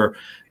is there.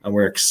 And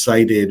we're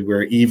excited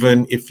where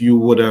even if you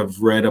would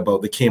have read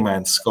about the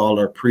Cayman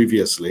Scholar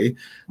previously,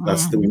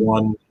 that's the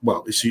one,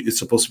 well, it's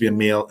supposed to be a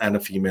male and a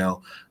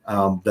female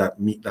that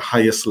meet the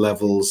highest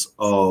levels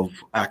of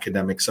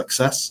academic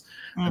success.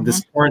 And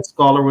this current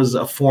scholar was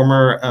a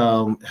former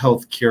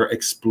Healthcare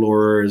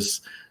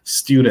Explorers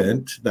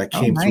student that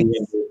came through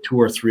in 2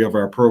 or 3 of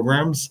our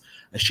programs.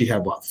 And she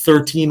had,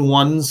 13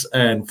 ones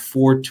and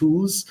 4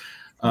 twos.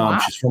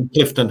 She's from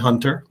Clifton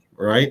Hunter,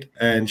 right?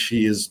 And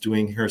she is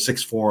doing her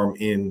 6th form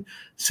in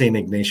St.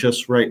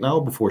 Ignatius right now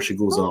before she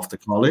goes off to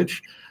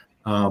college.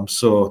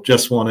 So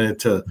just wanted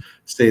to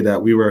say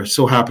that we were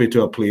so happy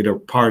to have played a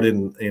part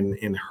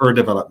in her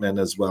development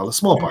as well, a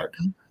small part.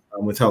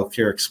 With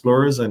Healthcare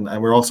Explorers, and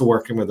we're also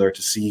working with her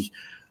to see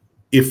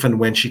if and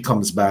when she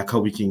comes back, how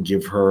we can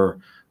give her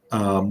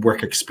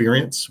work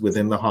experience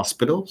within the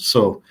hospital.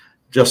 So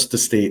just to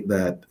state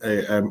that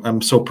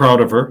I'm so proud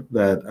of her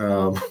that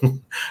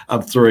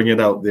I'm throwing it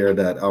out there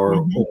that our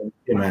own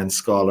Cayman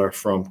scholar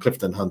from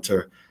Clifton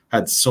Hunter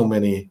had so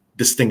many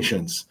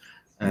distinctions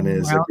and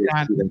is a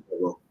great student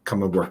that will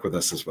come and work with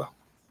us as well.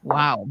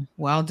 Wow.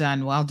 Well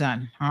done. Well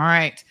done. All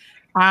right.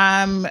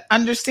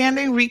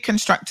 Understanding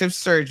reconstructive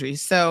surgery.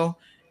 So,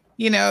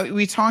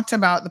 we talked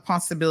about the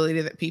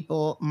possibility that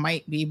people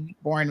might be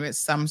born with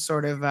some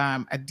sort of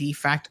a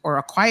defect or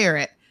acquire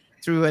it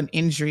through an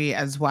injury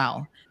as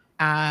well.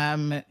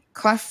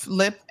 Cleft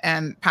lip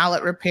and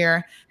palate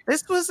repair.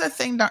 This was a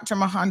thing, Dr.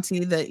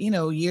 Mohanty, that,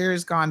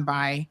 years gone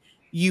by,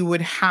 you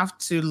would have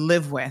to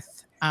live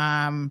with.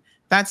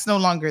 That's no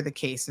longer the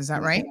case. Is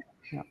that right?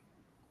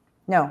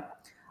 No.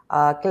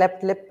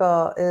 Cleft lip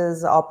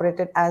is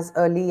operated as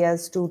early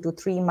as 2 to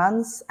 3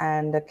 months,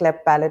 and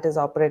cleft palate is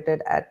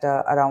operated at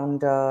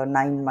around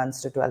 9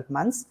 months to 12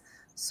 months.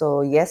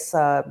 So yes,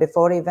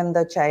 before even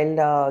the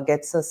child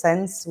gets a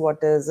sense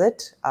what is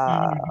it,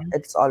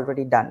 it's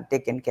already done,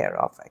 taken care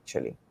of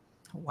actually.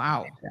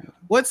 Wow.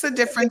 What's the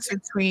difference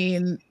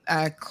between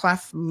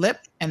cleft lip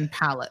and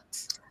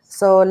palate?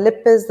 So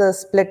lip is the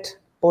split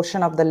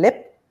portion of the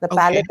lip. The Okay.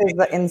 palate is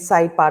the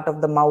inside part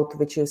of the mouth,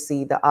 which you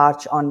see the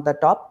arch on the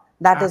top.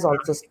 That is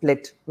also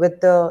split.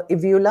 With the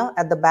uvula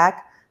at the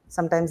back,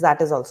 sometimes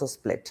that is also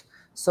split.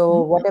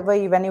 So whatever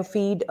when you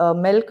feed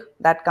milk,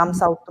 that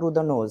comes out through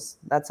the nose.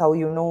 That's how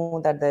you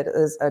know that there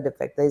is a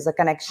defect. There is a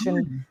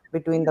connection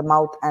between the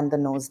mouth and the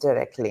nose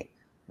directly,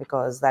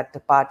 because that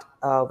part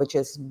which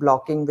was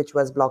blocking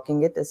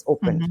it is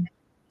opened.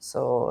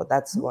 So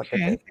that's what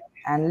it is.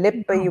 And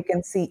lip, you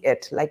can see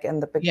it, like in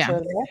the picture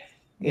there.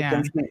 You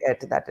can see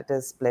it, that it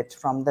is split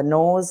from the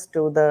nose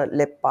to the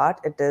lip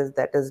part.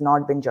 That is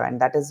not been joined.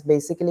 That is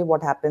basically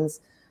what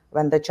happens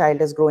when the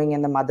child is growing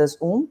in the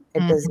mother's womb.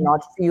 It is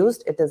not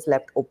fused. It is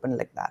left open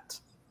like that.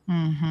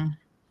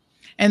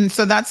 And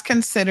so that's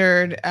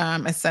considered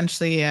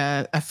essentially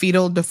a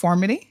fetal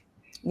deformity?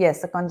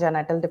 Yes, a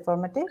congenital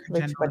deformity,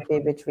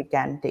 which we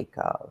can take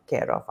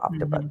care of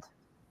after birth.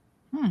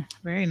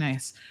 Very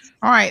nice.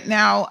 All right.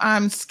 Now,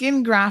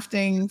 skin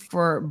grafting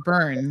for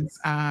burns.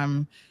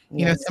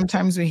 You know,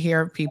 sometimes we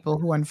hear of people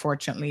who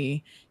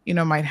unfortunately, you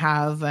know, might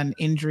have an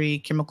injury,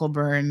 chemical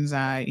burns,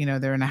 you know,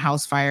 they're in a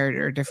house fire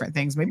or different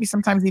things, maybe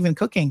sometimes even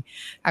cooking.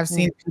 I've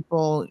seen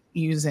people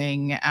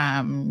using,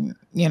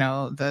 you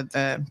know,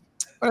 the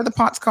what are the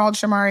pots called,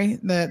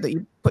 Shamari? That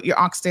you put your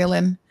oxtail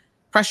in?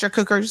 Pressure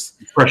cookers?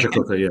 Pressure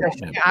cooker, yeah.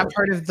 I've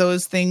heard of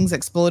those things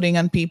exploding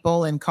on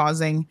people and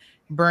causing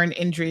burn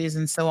injuries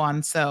and so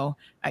on. So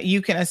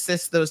you can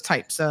assist those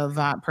types of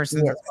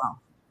persons as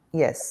well.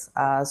 Yes.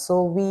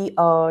 So we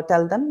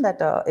tell them that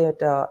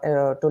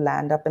to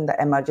land up in the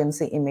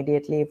emergency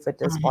immediately if it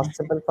is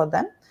possible for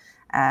them.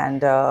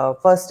 And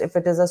first, if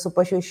it is a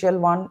superficial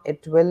one,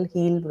 it will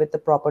heal with the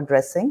proper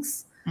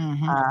dressings.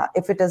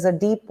 If it is a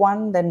deep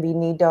one, then we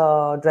need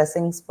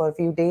dressings for a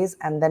few days,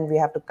 and then we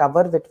have to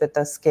cover it with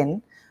the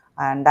skin.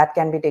 And that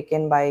can be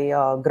taken by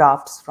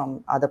grafts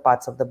from other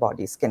parts of the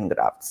body, skin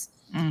grafts.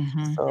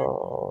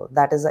 So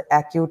that is the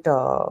acute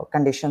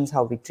conditions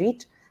how we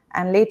treat.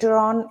 And later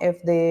on,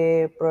 if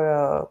they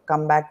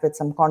come back with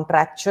some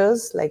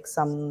contractures, like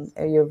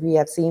we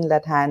have seen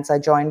that hands are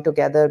joined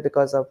together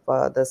because of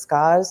the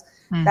scars,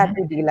 that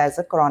we deal as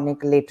a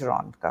chronic later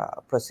on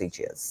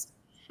procedures.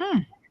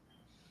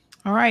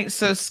 All right.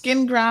 So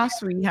skin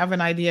grafts, we have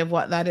an idea of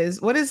what that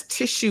is. What is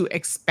tissue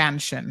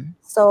expansion?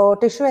 So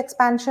tissue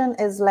expansion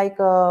is like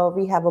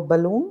we have a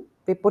balloon.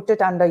 We put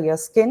it under your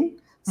skin.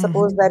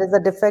 Suppose there is a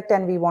defect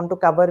and we want to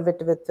cover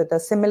it with a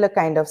similar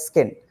kind of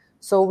skin.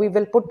 So we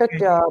will put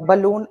a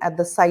balloon at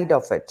the side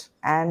of it,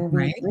 and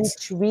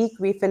each week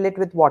we fill it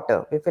with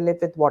water.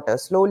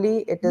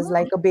 Slowly, it is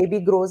like a baby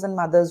grows in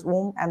mother's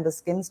womb and the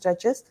skin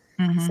stretches.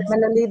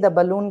 Similarly, the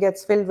balloon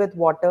gets filled with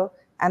water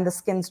and the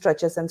skin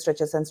stretches and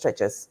stretches and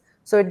stretches.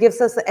 So it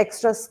gives us the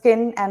extra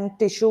skin and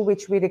tissue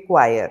which we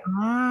require.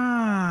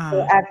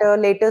 So at a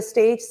later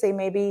stage, say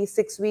maybe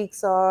 6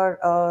 weeks or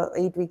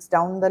 8 weeks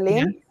down the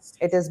lane,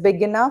 it is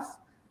big enough.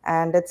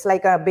 And it's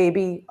like a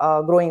baby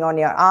growing on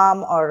your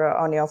arm or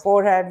on your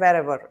forehead,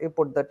 wherever you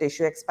put the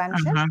tissue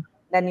expansion.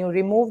 Then you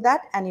remove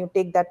that and you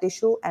take that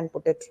tissue and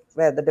put it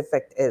where the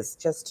defect is.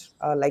 Just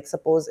like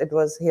suppose it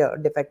was here,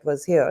 defect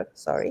was here,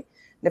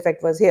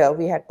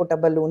 we had put a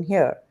balloon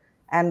here.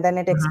 And then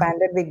it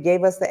expanded, we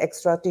gave us the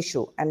extra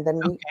tissue, and then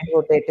we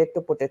rotated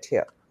to put it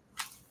here.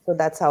 So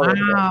that's how it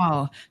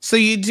works. So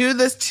you do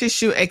this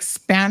tissue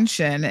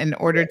expansion in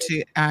order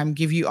to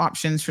give you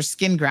options for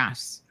skin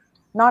grafts.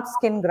 Not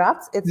skin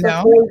grafts, it's the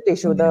whole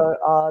tissue.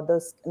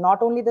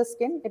 Not only the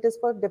skin, it is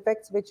for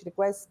defects which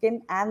require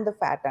skin and the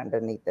fat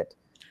underneath it,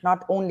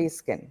 not only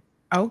skin.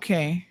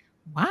 Okay.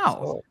 Wow.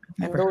 So, I've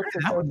never heard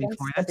of that one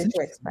before. That's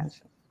interesting.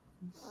 Expansion.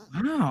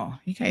 Wow.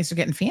 You guys are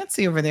getting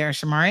fancy over there,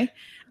 Shamari.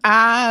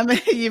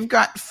 You've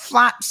got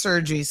flap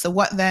surgery. So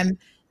what then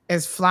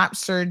is flap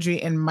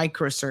surgery and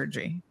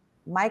microsurgery?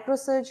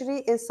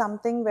 Microsurgery is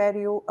something where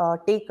you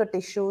take a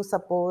tissue,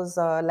 suppose,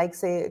 like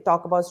say,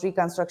 talk about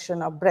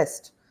reconstruction of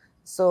breast.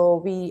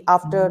 So we,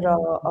 after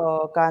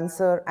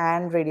cancer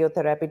and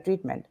radiotherapy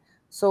treatment,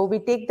 so we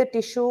take the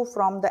tissue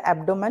from the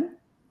abdomen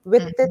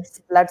with its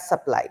blood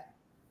supply,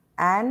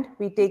 and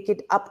we take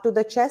it up to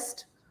the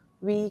chest.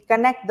 We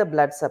connect the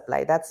blood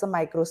supply. That's the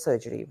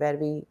microsurgery, where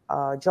we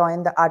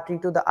join the artery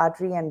to the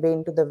artery and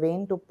vein to the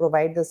vein to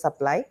provide the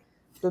supply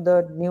to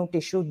the new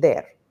tissue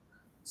there.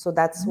 So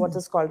that's what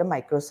is called a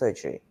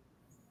microsurgery.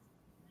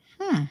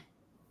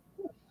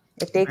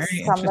 It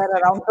takes somewhere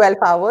around 12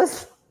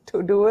 hours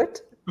to do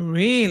it.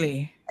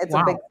 Really? It's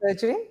a big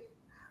surgery.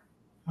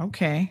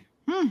 Okay.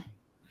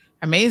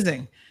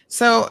 Amazing.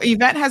 So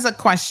Yvette has a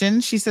question.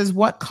 She says,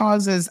 what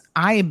causes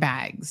eye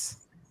bags?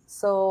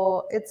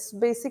 So it's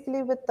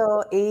basically with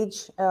the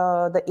age,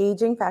 the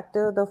aging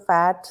factor, the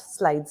fat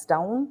slides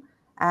down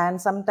and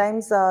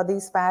sometimes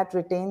these fat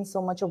retain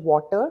so much of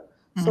water.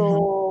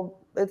 So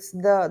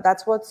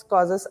that's what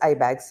causes eye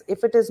bags.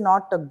 If it is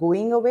not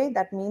going away,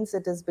 that means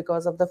it is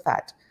because of the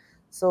fat.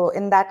 So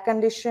in that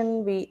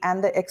condition,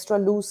 and the extra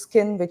loose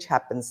skin which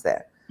happens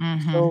there.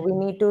 So we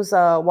need to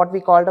what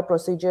we called a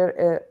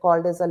procedure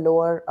called as a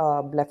lower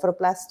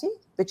blepharoplasty,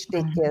 which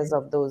take care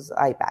of those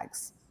eye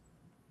bags.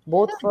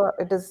 Both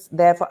it is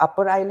there for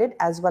upper eyelid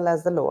as well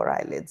as the lower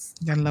eyelids.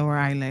 The lower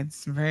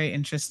eyelids. Very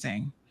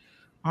interesting.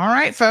 All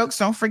right, folks,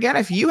 don't forget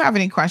if you have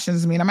any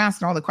questions. I mean, I'm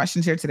asking all the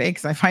questions here today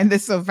because I find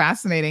this so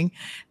fascinating.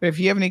 But if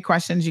you have any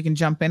questions, you can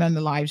jump in on the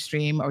live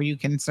stream, or you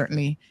can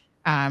certainly,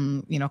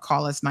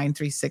 call us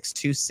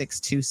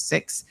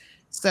 936-2626.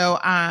 So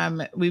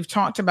we've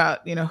talked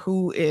about,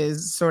 who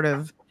is sort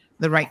of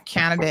the right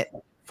candidate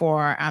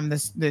for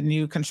the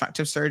new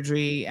constructive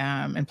surgery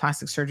and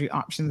plastic surgery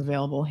options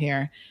available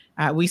here.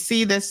 We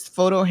see this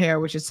photo here,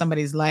 which is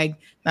somebody's leg.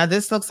 Now,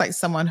 this looks like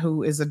someone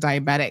who is a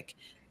diabetic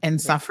and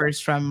suffers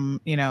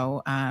from,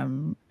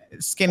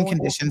 skin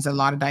conditions a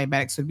lot of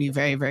diabetics would be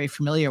very, very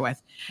familiar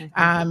with.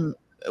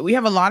 We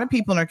have a lot of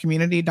people in our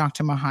community,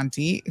 Dr.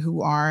 Mohanty,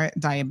 who are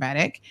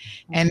diabetic.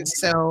 And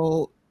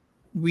so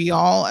we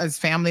all, as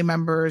family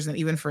members and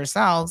even for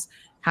ourselves,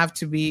 have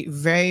to be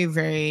very,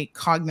 very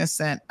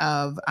cognizant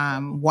of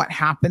what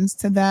happens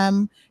to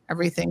them,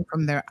 everything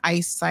from their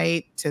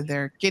eyesight to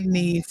their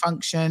kidney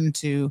function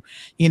to,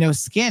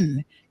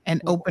 skin and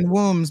open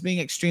wounds, being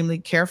extremely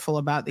careful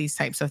about these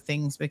types of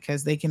things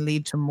because they can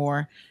lead to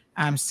more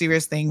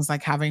serious things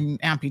like having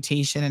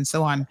amputation and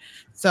so on.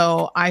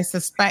 So I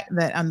suspect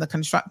that on the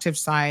constructive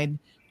side,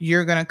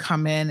 you're going to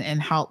come in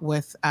and help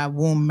with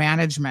wound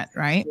management,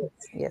 right?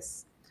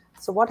 Yes.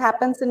 So what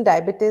happens in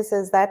diabetes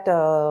is that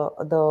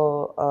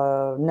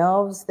the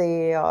nerves,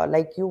 they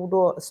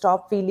you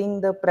stop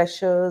feeling the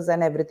pressures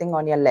and everything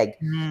on your leg.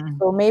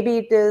 So maybe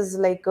it is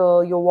like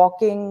you're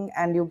walking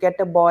and you get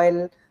a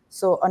boil.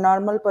 So a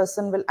normal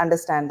person will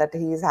understand that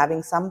he is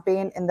having some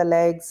pain in the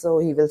legs, so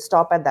he will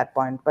stop at that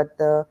point. But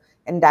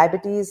in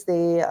diabetes,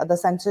 the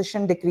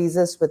sensation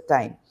decreases with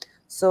time.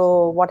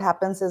 So what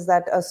happens is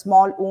that a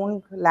small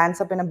wound lands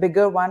up in a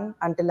bigger one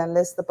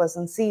unless the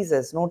person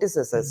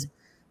notices it.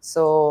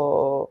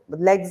 So the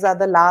legs are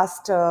the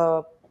last,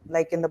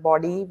 like in the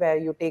body, where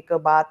you take a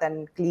bath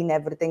and clean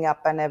everything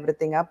up.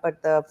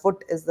 But the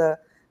foot is the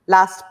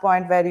last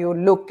point where you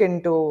look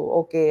into,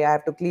 okay, I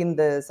have to clean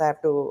this. I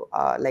have to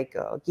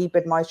keep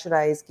it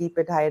moisturized, keep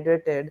it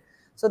hydrated.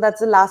 So that's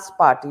the last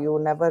part. You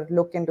never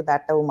look into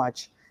that too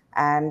much.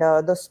 And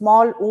the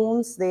small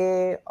wounds,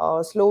 they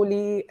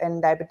slowly,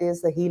 in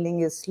diabetes, the healing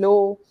is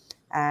slow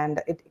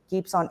and it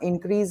keeps on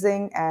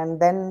increasing. And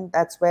then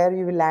that's where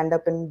you will land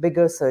up in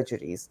bigger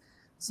surgeries.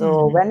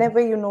 So whenever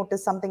you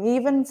notice something,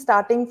 even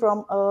starting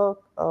from a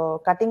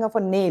cutting of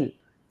a nail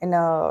in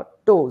a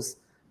toes,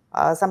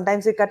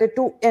 sometimes we cut it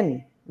too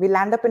in. We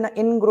land up in an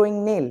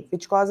ingrowing nail,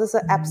 which causes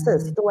an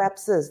abscess, toe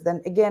abscess.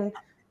 Then again,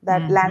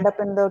 that land up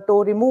in the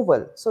toe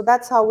removal. So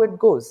that's how it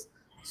goes.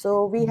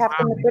 So we have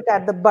to nip it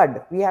at the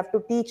bud. We have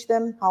to teach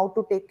them how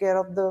to take care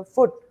of the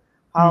foot,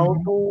 how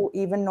to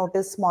even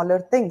notice smaller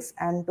things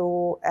and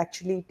to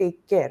actually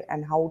take care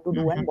and how to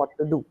do and what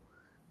to do.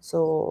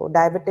 So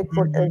diabetic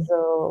foot is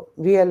a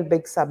real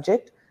big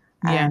subject.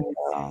 And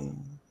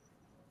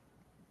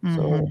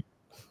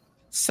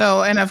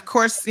so, and of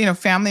course,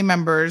 family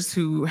members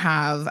who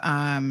have,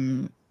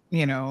 an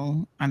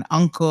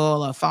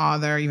uncle, a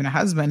father, even a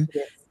husband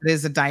that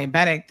is a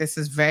diabetic, this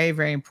is very,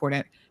 very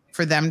important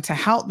for them to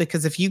help,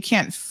 because if you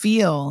can't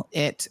feel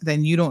it,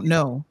 then you don't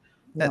know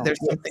that there's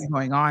something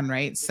going on,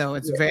 right? So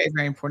it's very,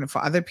 very important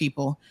for other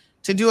people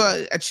to do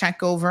a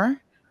check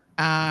over,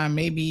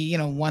 maybe,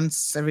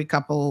 once every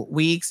couple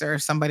weeks, or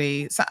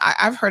somebody. So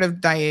I've heard of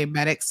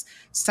diabetics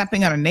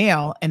stepping on a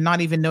nail and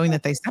not even knowing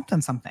that they stepped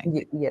on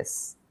something.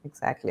 Yes,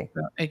 exactly.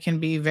 So it can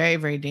be very,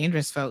 very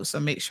dangerous, folks. So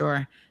make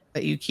sure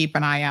that you keep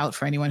an eye out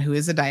for anyone who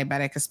is a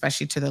diabetic,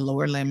 especially to the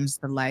lower limbs,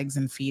 the legs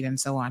and feet and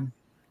so on.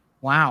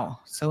 Wow.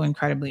 So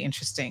incredibly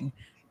interesting.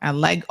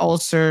 Leg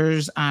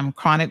ulcers,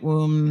 chronic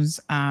wounds,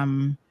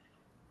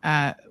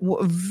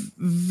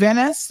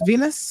 venous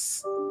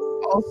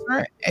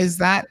ulcer, is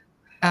that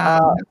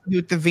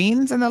with the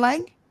veins in the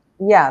leg?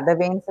 Yeah, the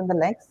veins in the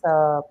legs.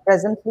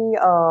 Presently,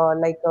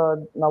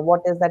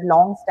 what is that?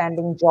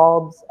 Long-standing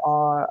jobs,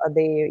 or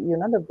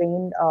the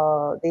vein,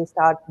 they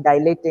start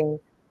dilating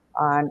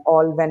and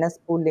all venous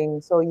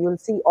pooling. So you'll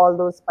see all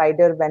those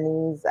spider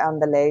veins on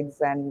the legs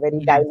and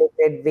very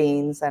dilated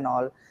veins and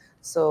all.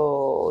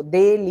 So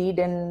they lead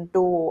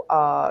into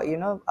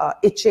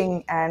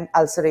itching and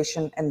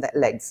ulceration in the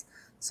legs.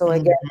 So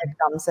again, it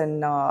comes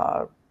in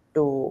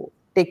to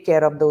take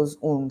care of those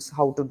wounds,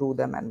 how to do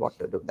them and what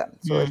to do them.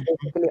 So it's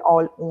basically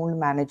all wound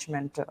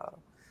management,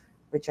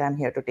 which I'm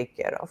here to take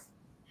care of.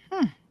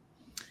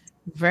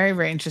 Very,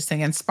 very interesting.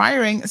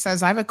 Inspiring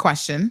says, I have a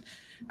question.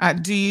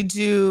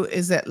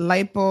 Is it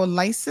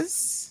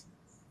lipolysis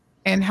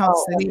in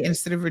Health City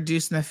instead of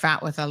reducing the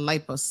fat with a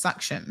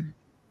liposuction?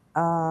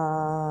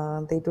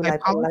 They do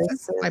lipolysis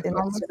instead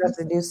of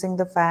reducing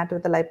the fat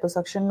with the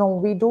liposuction. No,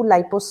 we do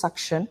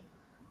liposuction.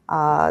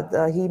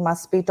 He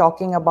must be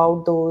talking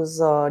about those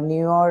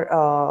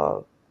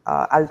newer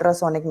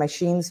ultrasonic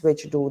machines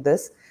which do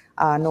this.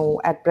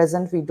 No, at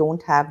present, we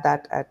don't have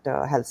that at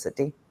Health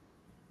City.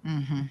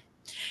 Mm-hmm.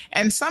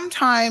 And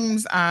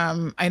sometimes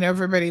I know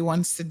everybody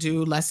wants to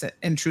do less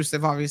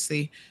intrusive,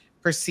 obviously,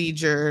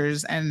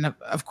 procedures. And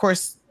of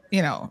course,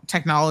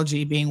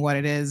 technology being what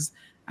it is,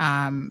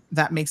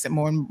 that makes it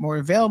more and more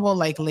available,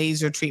 like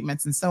laser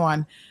treatments and so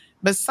on.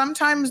 But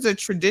sometimes the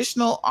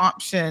traditional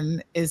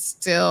option is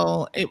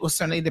still, it will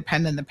certainly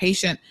depend on the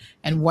patient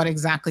and what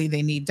exactly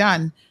they need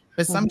done.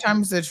 But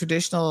sometimes the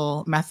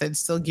traditional methods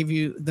still give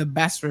you the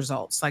best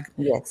results. Like,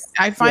 yes,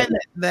 I find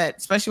that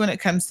especially when it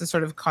comes to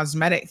sort of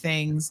cosmetic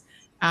things,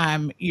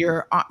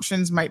 your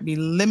options might be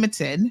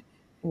limited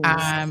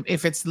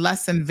if it's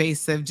less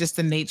invasive, just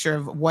the nature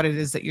of what it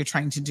is that you're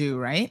trying to do,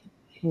 right?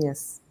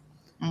 Yes.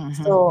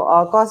 Mm-hmm.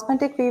 So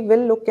cosmetic we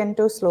will look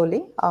into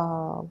slowly.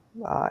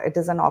 It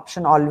is an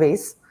option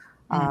always.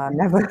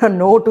 Never a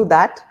no to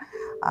that.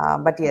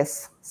 But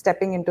yes,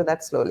 stepping into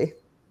that slowly.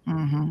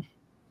 Mm-hmm.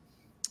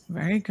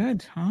 Very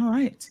good. All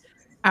right.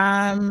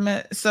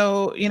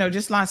 So,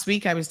 just last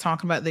week I was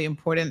talking about the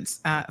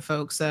importance,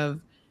 folks,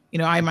 of,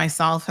 I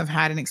myself have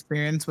had an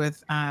experience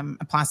with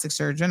a plastic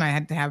surgeon. I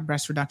had to have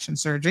breast reduction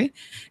surgery.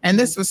 And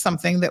this was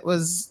something that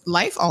was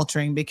life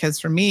altering, because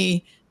for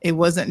me, it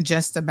wasn't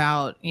just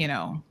about,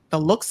 the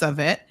looks of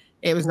it.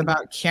 It was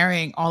about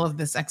carrying all of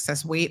this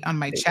excess weight on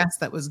my chest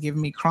that was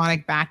giving me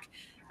chronic back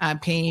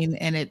pain,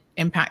 and it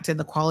impacted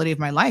the quality of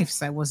my life.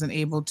 So I wasn't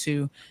able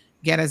to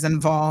get as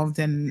involved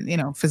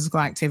in, physical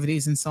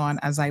activities and so on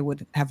as I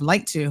would have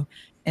liked to.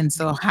 And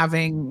so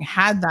having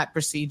had that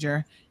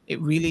procedure,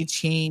 it really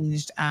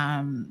changed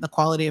the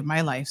quality of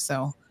my life.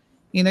 So,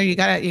 you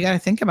gotta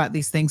think about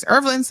these things.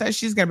 Evelyn says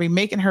she's gonna be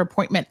making her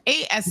appointment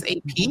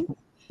ASAP.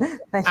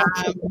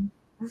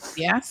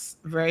 Yes,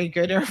 very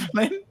good,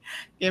 Evelyn.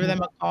 Give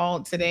them a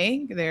call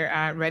today.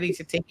 They're ready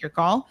to take your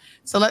call.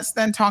 So let's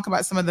then talk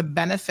about some of the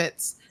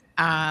benefits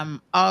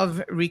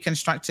of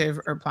reconstructive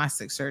or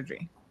plastic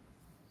surgery.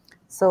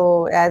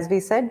 So as we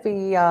said,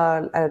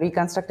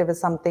 reconstructive is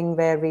something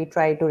where we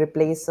try to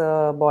replace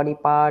a body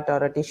part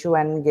or a tissue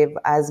and give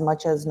as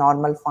much as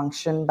normal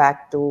function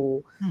back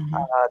to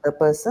the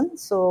person.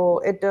 So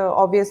it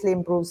obviously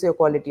improves your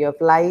quality of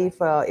life.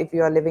 If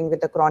you are living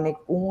with a chronic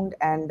wound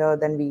and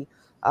then we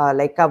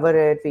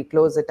cover it, we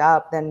close it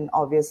up, then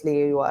obviously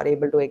you are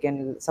able to,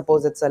 again,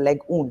 suppose it's a leg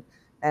wound,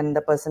 and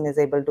the person is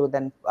able to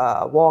then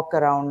walk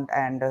around,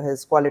 and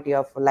his quality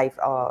of life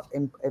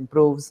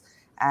improves.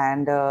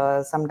 And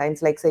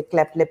sometimes, like say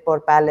cleft lip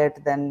or palate,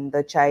 then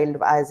the child,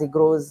 as he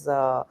grows,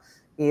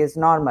 he is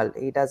normal.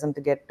 He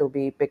doesn't get to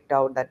be picked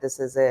out that this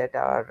is it,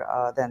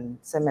 or then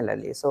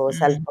similarly. So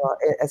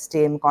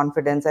self-esteem,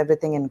 confidence,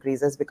 everything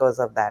increases because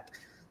of that.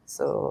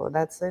 So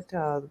that's it.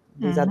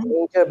 These are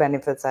the major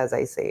benefits, as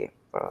I say,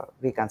 for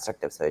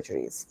reconstructive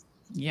surgeries.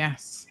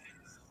 Yes.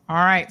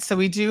 All right. So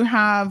we do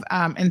have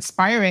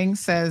Inspiring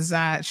says,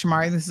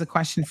 Shamari, this is a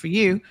question for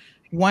you.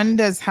 When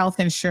does health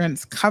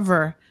insurance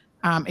cover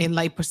a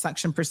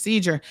liposuction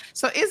procedure?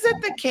 So is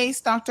it the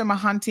case, Dr.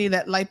 Mohanty,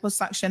 that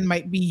liposuction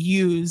might be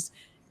used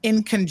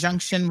in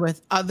conjunction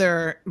with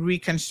other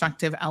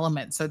reconstructive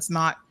elements? So it's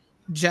not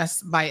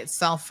just by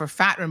itself for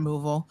fat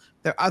removal.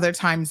 There are other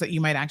times that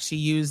you might actually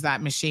use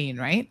that machine,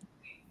 right?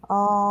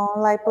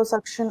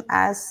 Liposuction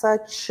as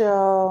such,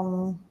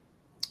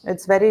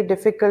 it's very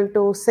difficult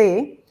to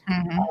say.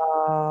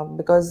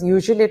 Because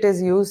usually it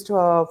is used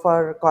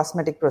for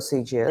cosmetic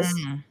procedures.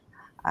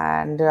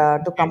 And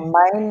to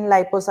combine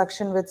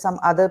liposuction with some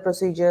other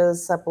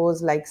procedures,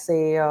 suppose like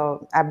say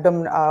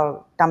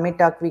tummy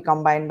tuck we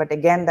combine, but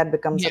again that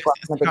becomes a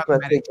cosmetic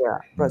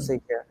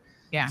procedure.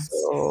 Yeah.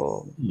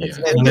 So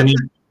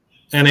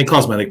and a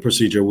cosmetic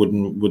procedure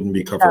wouldn't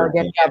be covered.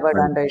 Get covered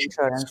under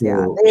insurance.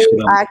 So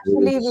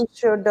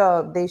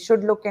they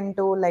should look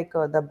into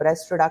the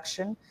breast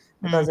reduction,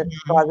 because it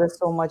causes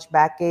so much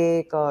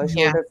backache,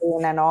 shoulder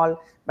pain and all,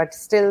 but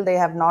still they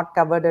have not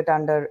covered it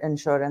under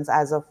insurance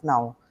as of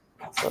now.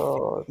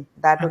 So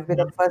that would be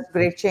the first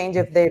great change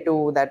if they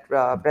do that.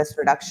 Breast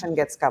reduction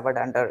gets covered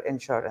under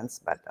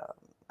insurance, but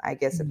I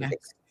guess it will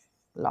take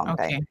a long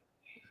time.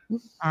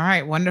 All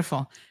right,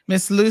 wonderful.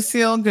 Miss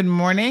Lucille, good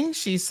morning.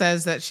 She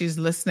says that she's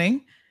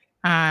listening.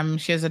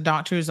 She has a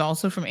doctor who's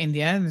also from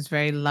India and is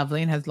very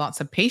lovely and has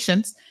lots of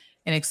patience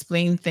and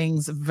explain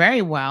things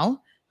very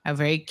well.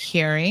 Very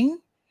caring.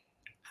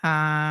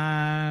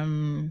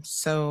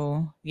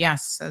 So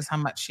yes, says how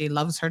much she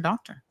loves her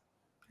doctor,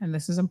 and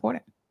this is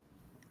important.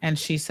 And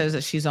she says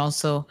that she's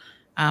also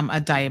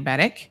a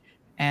diabetic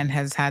and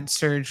has had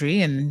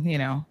surgery, and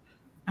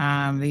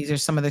these are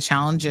some of the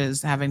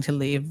challenges having to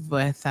live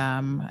with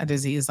a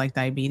disease like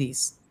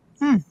diabetes.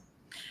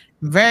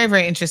 Very,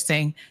 very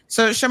interesting.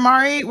 So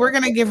Shamari, we're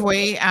going to give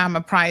away a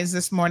prize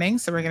this morning.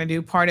 So we're going to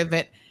do part of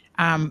it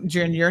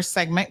during your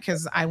segment,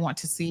 because I want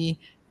to see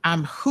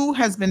who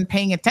has been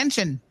paying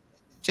attention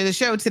to the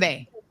show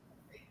today.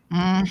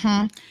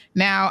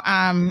 Now,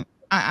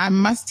 I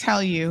must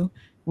tell you,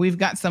 we've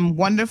got some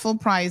wonderful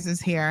prizes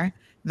here.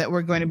 that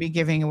we're going to be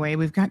giving away.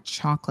 We've got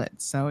chocolate.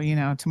 So,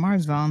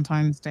 tomorrow's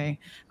Valentine's Day.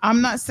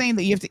 I'm not saying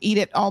that you have to eat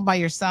it all by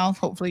yourself.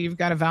 Hopefully you've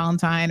got a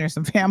Valentine or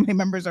some family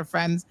members or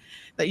friends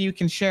that you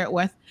can share it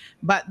with.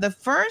 But the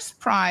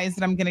first prize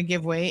that I'm going to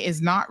give away is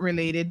not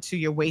related to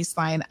your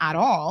waistline at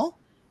all.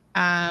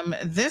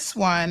 This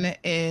one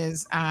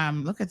is,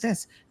 look at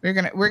this. We're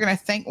going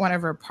to thank one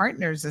of our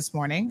partners this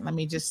morning. Let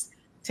me just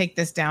take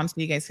this down so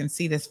you guys can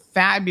see this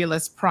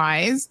fabulous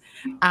prize.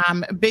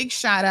 Big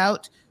shout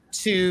out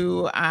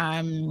to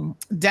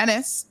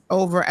Dennis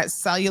over at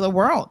Cellular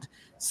World.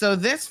 So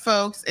this,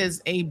 folks,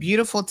 is a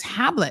beautiful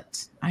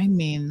tablet. I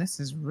mean, this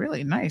is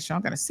really nice.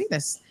 Y'all gotta see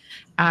this.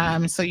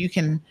 So you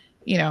can,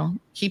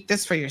 keep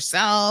this for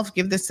yourself,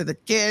 give this to the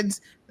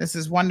kids. This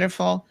is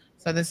wonderful.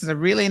 So this is a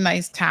really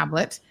nice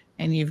tablet,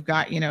 and you've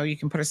got, you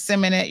can put a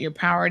SIM in it, your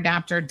power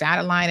adapter,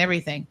 data line,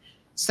 everything.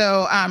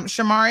 So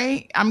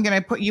Shamari, I'm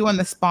gonna put you on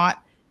the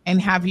spot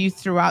and have you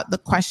throughout the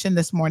question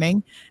this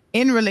morning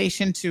in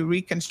relation to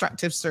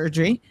reconstructive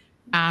surgery.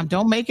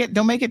 Don't make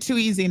it too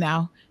easy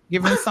now.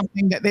 Give them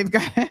something that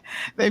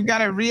they've got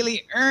to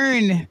really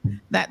earn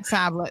that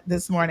tablet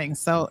this morning.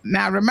 So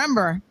now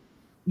remember,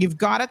 you've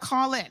got to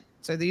call in.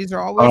 So these are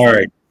always all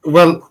right.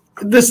 Well,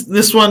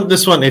 this one,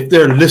 if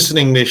they're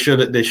listening, they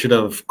should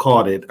have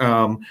caught it.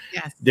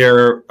 Yes.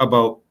 They're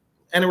about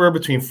anywhere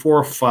between 4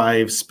 or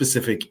 5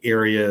 specific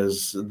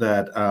areas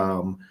that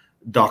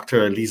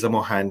Dr. Lisa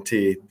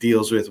Mohanty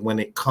deals with when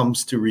it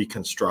comes to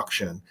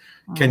reconstruction.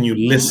 Can you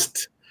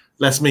list,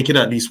 let's make it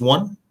at least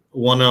one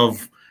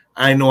of,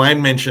 I know I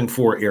mentioned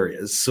 4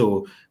 areas.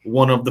 So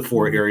one of the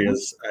 4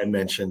 areas I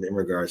mentioned in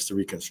regards to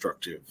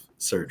reconstructive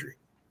surgery.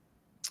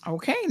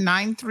 Okay.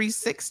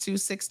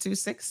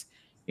 936-2626.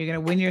 You're going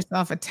to win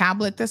yourself a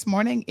tablet this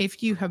morning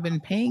if you have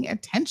been paying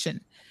attention.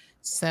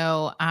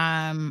 So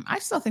I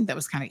still think that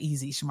was kind of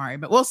easy, Shamari,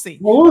 but we'll see.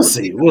 We'll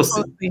see.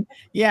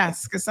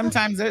 Yes, because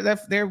sometimes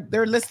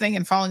they're listening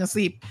and falling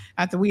asleep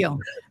at the wheel.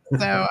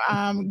 So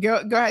go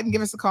ahead and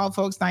give us a call,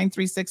 folks.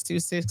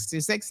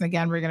 936-2626. And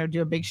again, we're going to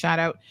do a big shout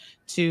out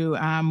to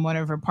one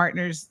of our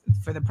partners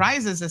for the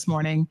prizes this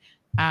morning,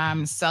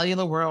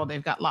 Cellular World.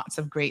 They've got lots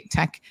of great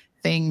tech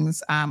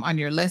things on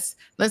your list.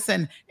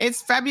 Listen,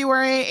 it's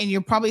February, and you're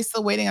probably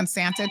still waiting on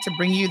Santa to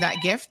bring you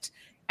that gift.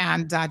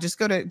 And just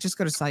go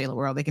to Cellular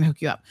World. They can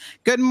hook you up.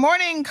 Good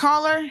morning,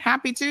 caller.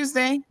 Happy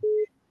Tuesday.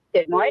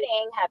 Good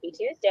morning. Happy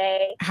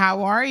Tuesday.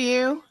 How are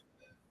you?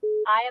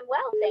 I am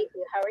well, thank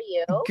you. How are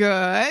you?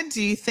 Good.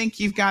 Do you think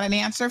you've got an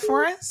answer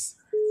for us?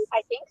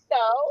 I think so.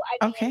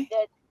 I mean, okay.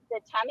 The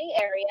tummy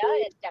area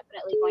is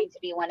definitely going to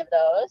be one of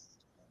those.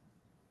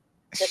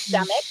 The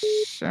stomach.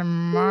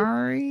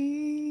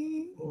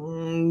 Shamari?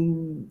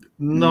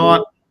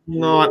 Not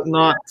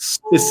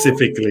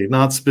specifically.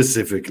 Not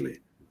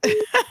specifically.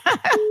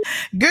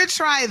 Good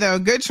try, though.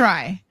 Good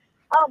try.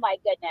 Oh, my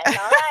goodness. All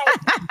right.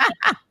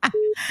 Can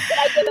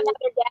I give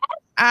another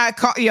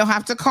guess? You'll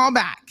have to call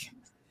back.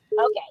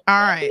 Okay.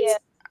 All right.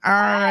 All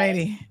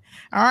righty.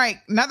 All right.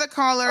 Another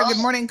caller. Good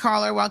morning,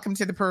 caller. Welcome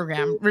to the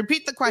program.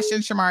 Repeat the question,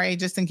 Shamari,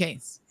 just in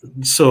case.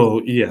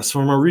 So, yes,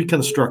 from a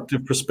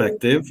reconstructive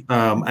perspective,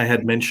 I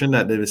had mentioned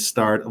at the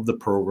start of the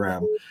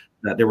program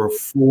that there were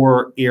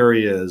 4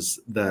 areas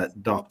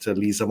that Dr.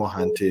 Lisa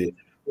Mohanty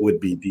would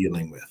be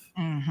dealing with.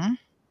 Mm-hmm.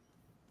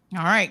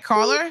 All right,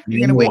 caller,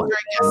 you're going to wait for a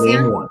guess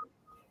here? One.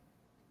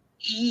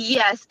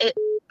 Yes, it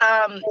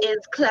is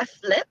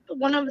cleft lip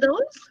one of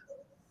those?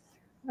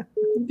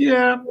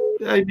 Yeah,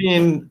 I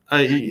mean,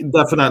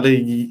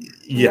 definitely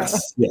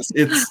yes.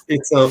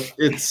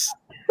 It's.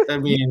 I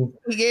mean,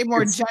 he gave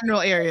more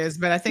general areas,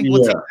 but I think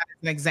we'll take that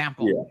as an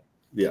example.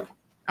 Yeah.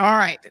 All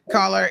right,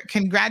 caller,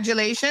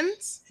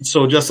 congratulations.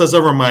 So, just as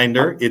a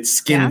reminder, it's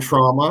skin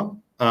trauma,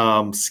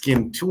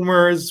 skin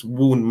tumors,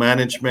 wound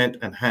management,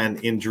 and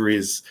hand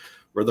injuries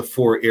were the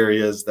 4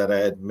 areas that I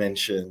had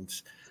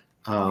mentioned.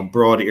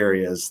 Broad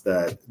areas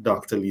that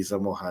Dr. Lisa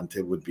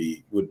Mohanty would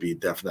be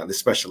definitely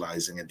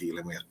specializing and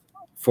dealing with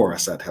for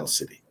us at Health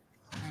City.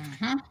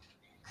 Mm-hmm.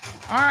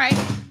 All right.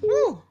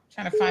 Woo.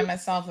 Trying to find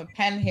myself a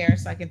pen here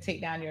so I can take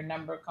down your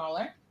number,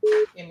 caller.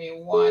 Give me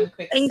one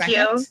quick second. Thank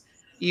you.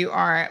 You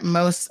are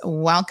most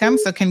welcome.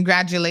 So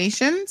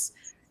congratulations.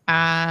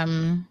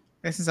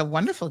 This is a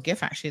wonderful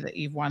gift, actually, that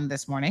you've won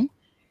this morning.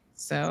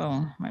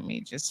 So let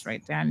me just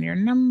write down your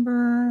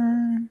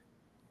number.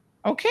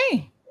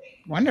 Okay.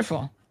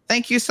 Wonderful.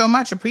 Thank you so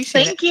much.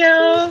 Appreciate it. Thank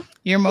you.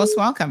 You're most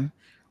welcome.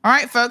 All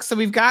right, folks. So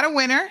we've got a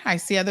winner. I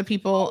see other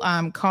people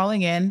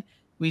calling in.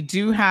 We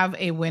do have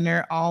a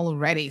winner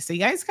already. So you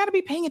guys got to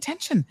be paying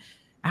attention.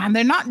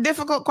 They're not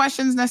difficult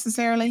questions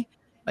necessarily,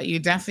 but you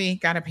definitely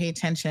got to pay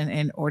attention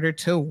in order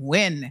to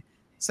win.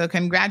 So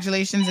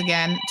congratulations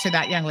again to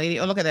that young lady.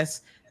 Oh, look at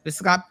this. We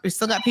still got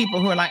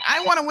people who are like,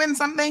 I want to win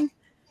something.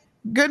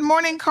 Good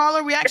morning,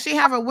 caller. We actually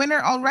have a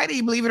winner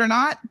already, believe it or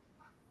not.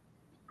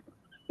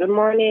 Good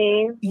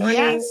morning.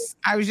 Yes,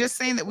 I was just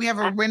saying that we have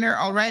a winner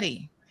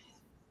already.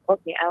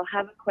 Okay, I'll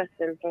have a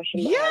question for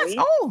Shamari. Yes.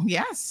 Oh,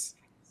 yes.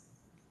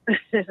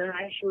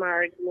 Hi,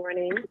 Shamari. Good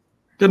morning.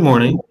 Good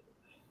morning.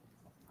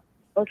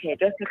 Okay,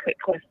 just a quick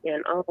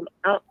question.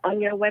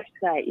 On your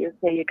website, you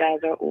say you guys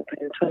are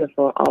open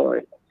 24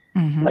 hours.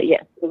 Mm-hmm. But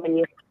yes, when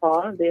you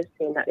call, they're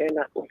saying that they're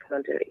not open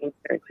until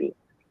 8:30.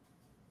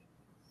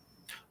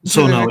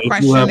 So there's now, a if you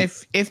question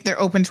have, if they're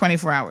open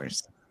 24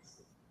 hours.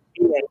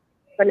 Yeah,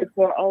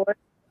 24 hours.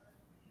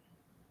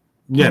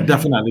 yeah, Mhm.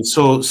 definitely.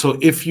 So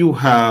if you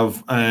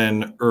have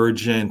an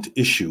urgent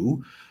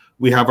issue,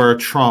 we have our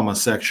trauma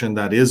section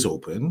that is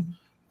open.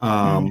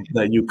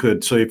 That you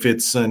could. So if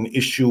it's an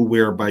issue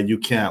whereby you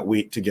can't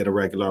wait to get a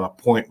regular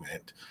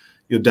appointment,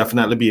 you'll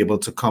definitely be able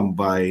to come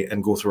by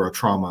and go through our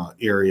trauma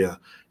area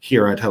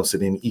here at Health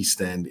City in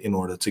East End in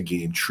order to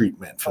gain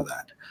treatment for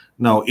that.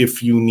 Now,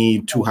 if you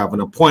need to have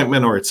an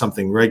appointment or it's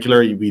something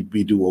regular,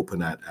 we do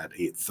open at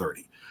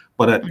 8:30.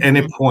 But at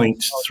any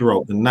point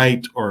throughout the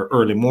night or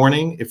early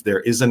morning, if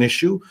there is an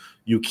issue,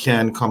 you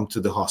can come to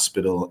the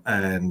hospital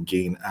and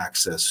gain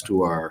access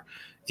to our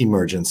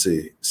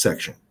emergency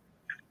section.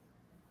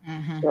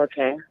 Mhm.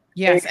 Okay.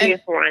 Yes, Thank you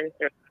and for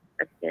answering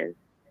the question.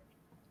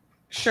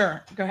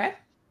 sure. Go ahead.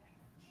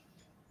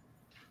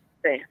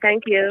 Okay,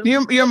 thank you.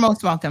 You're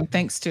most welcome.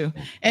 Thanks too.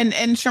 And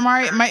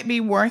Shamari, it might be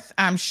worth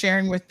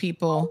sharing with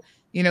people,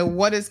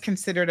 what is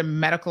considered a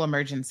medical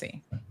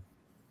emergency.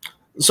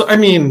 So, I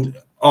mean,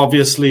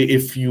 obviously,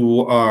 if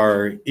you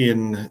are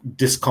in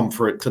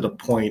discomfort to the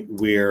point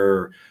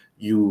where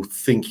you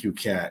think you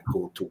can't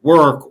go to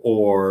work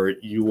or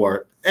you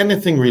are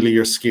anything really,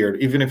 you're scared,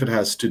 even if it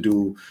has to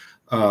do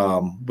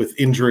with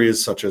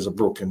injuries such as a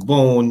broken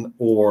bone,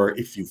 or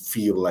if you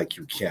feel like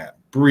you can't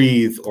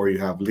breathe or you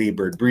have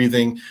labored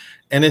breathing,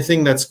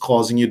 anything that's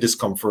causing you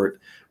discomfort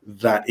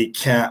that it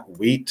can't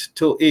wait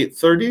till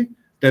 8:30,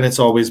 then it's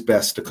always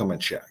best to come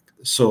and check.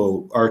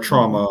 So our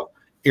trauma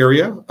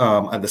area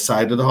at the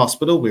side of the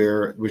hospital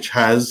which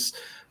has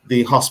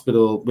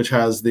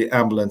the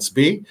ambulance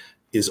bay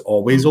is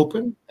always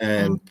open,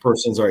 and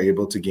persons are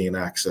able to gain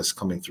access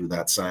coming through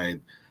that side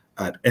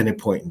at any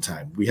point in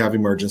time. We have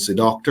emergency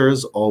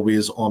doctors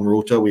always on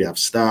rota. We have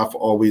staff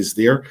always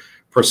there.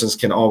 Persons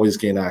can always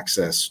gain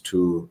access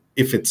to,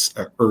 if it's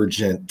an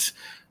urgent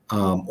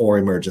or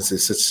emergency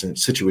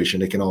situation,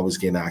 they can always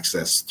gain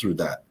access through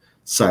that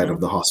side of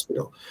the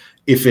hospital.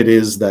 If it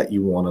is that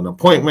you want an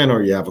appointment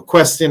or you have a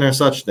question or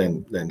such,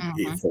 then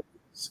 8:30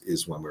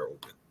 is when we're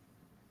open.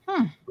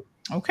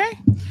 Okay.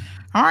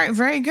 All right.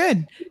 Very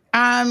good.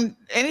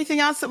 Anything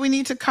else that we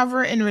need to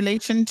cover in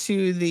relation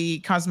to the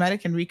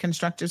cosmetic and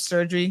reconstructive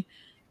surgery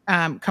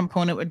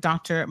component with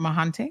Dr.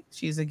 Mahante?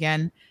 She's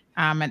again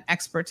an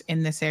expert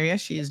in this area.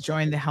 She has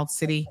joined the Health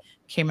City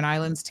Cayman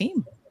Islands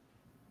team.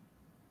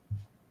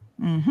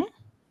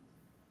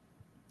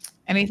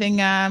 Anything,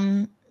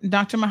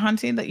 Dr.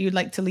 Mahante, that you'd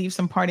like to leave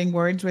some parting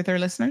words with our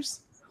listeners?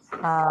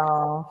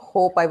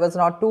 Hope I was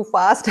not too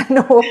fast and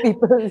hope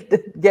people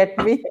did get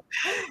me.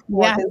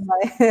 What is my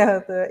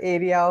the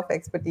area of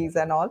expertise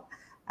and all,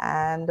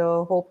 and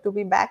hope to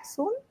be back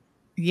soon.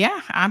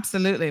 Yeah,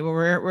 absolutely. Well,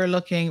 we're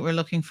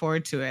looking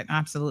forward to it.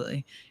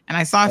 Absolutely. And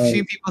I saw a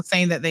few people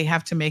saying that they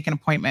have to make an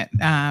appointment.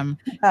 That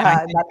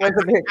was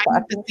a great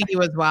part. To see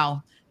you as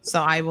well.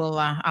 So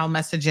I'll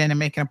message in and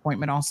make an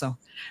appointment also.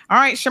 All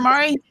right,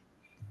 Shamari.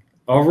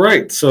 All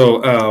right.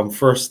 So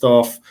first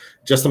off,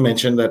 just to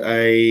mention that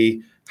I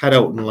had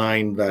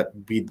outlined that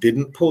we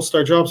didn't post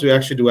our jobs. We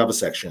actually do have a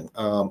section.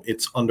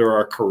 It's under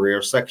our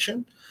career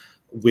section,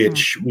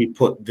 which we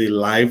put the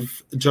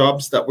live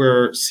jobs that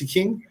we're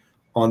seeking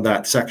on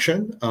that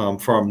section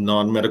from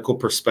non-medical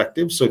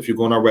perspective. So if you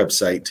go on our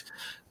website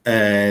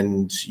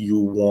and you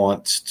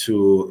want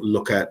to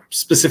look at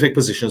specific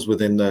positions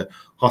within the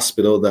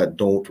hospital that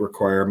don't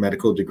require a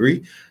medical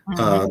degree,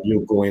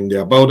 you'll go in the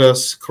About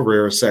Us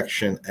career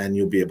section and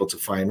you'll be able to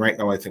find, right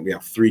now I think we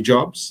have 3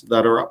 jobs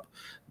that are up,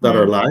 that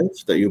are live,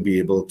 that you'll be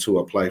able to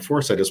apply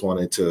for. So I just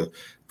wanted to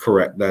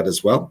correct that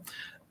as well.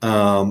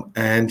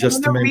 And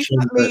just to mention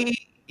recently,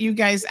 you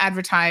guys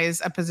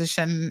advertise a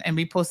position and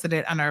we posted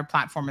it on our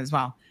platform as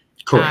well.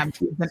 Correct.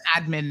 An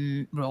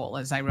admin role,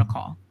 as I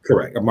recall.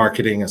 Correct. A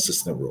marketing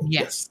assistant role.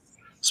 Yes.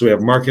 So we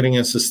have marketing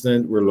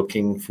assistant. We're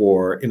looking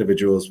for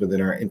individuals within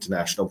our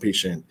international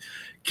patient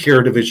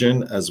care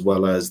division, as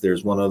well as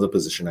there's one other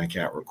position I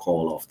can't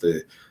recall off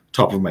the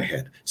top of my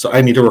head. So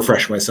I need to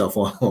refresh myself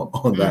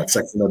on that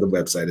section of the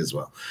website as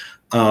well.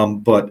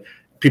 But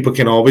people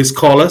can always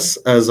call us,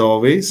 as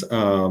always,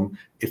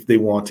 if they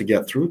want to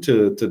get through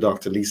to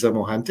Dr. Lisa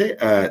Mohante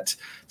at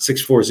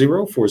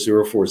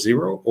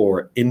 640-4040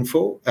 or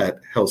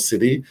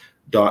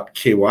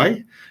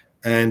info@healthcity.ky.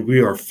 And we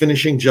are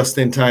finishing just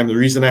in time. The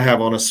reason I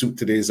have on a suit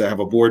today is I have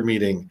a board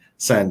meeting,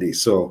 Sandy.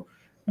 So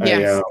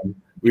we're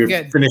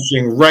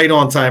finishing right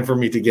on time for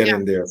me to get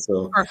in there.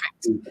 So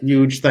perfect.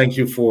 Huge thank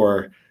you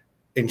for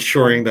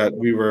ensuring that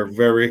we were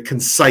very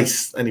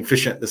concise and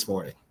efficient this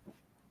morning.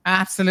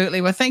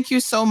 Absolutely. Well, thank you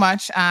so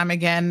much.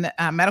 Again,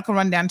 Medical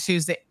Rundown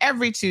Tuesday,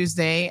 every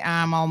Tuesday,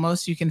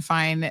 almost you can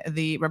find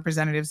the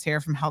representatives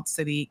here from Health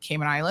City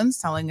Cayman Islands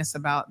telling us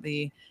about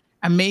the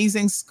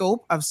amazing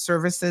scope of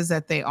services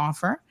that they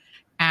offer.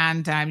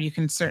 And you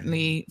can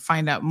certainly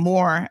find out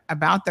more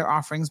about their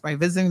offerings by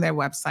visiting their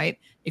website.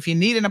 If you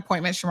need an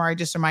appointment, Shamari,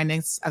 just remind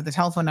us of the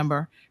telephone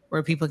number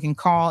where people can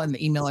call and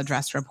the email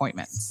address for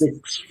appointments.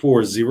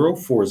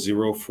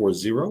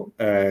 640-4040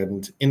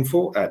 and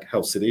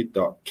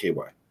info@healthcity.ky.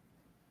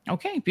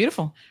 Okay,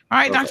 beautiful. All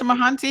right, Dr.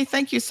 Mohanty,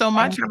 thank you so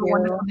much. Have a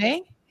wonderful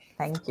day.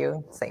 Thank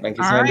you. Thank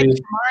you, All Sandy. right,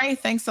 Shamari,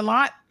 thanks a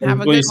lot.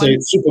 Have a What do you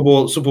good say?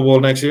 one. Super Bowl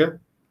next year?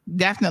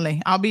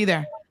 Definitely. I'll be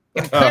there.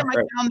 Clear my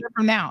calendar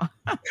from now.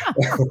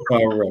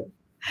 All right.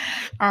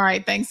 All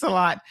right. Thanks a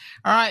lot.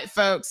 All right,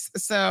 folks.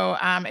 So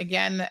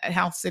again, at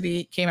Health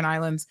City, Cayman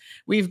Islands,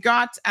 we've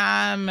got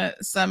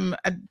some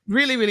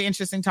really, really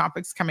interesting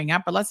topics coming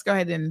up, but let's go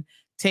ahead and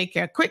take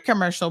a quick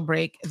commercial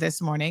break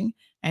this morning,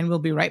 and we'll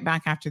be right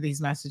back after these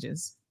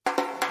messages.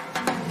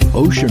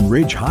 Ocean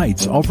Ridge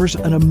Heights offers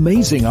an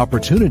amazing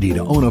opportunity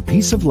to own a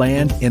piece of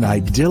land in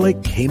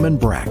idyllic Cayman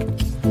Brac,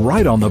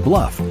 right on the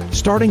bluff,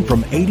 starting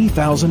from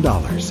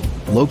 $80,000.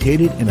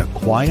 Located in a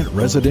quiet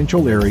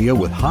residential area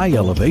with high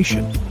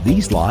elevation,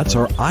 these lots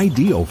are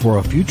ideal for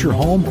a future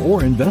home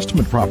or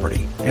investment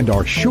property and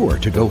are sure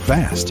to go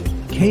fast.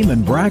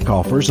 Cayman Brac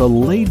offers a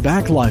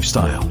laid-back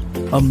lifestyle,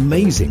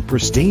 amazing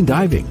pristine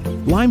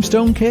diving,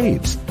 limestone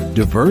caves,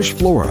 diverse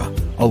flora,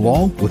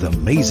 along with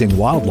amazing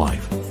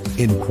wildlife.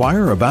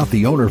 Inquire about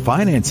the owner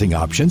financing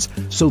options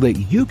so that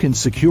you can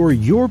secure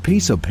your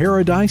piece of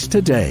paradise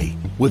today.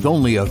 With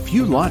only a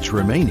few lots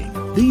remaining,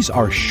 these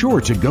are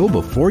sure to go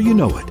before you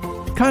know it.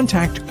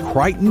 Contact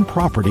Crichton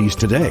Properties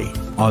today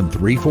on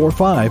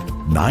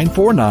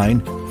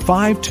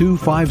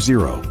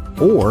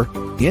 345-949-5250 or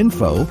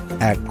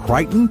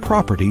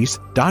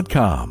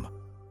info@crichtonproperties.com.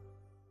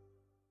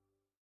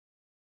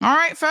 All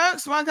right,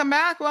 folks, welcome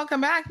back.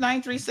 Welcome back.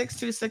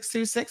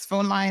 936-2626.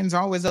 Phone lines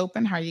are always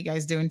open. How are you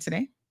guys doing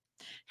today?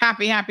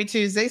 Happy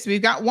Tuesday. So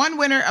we've got one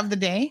winner of the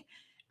day.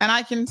 And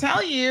I can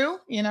tell you,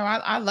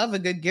 I love a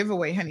good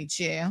giveaway, honey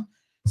chill.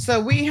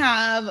 So we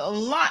have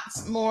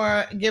lots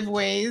more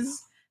giveaways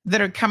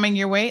that are coming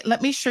your way.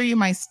 Let me show you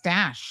my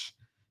stash.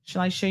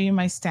 Shall I show you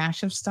my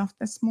stash of stuff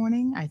this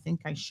morning? I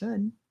think I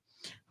should.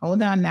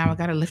 Hold on now. I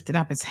got to lift it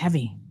up. It's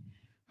heavy.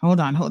 Hold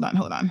on.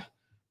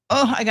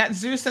 Oh, I got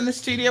Zeus in the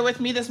studio with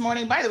me this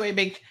morning. By the way,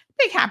 big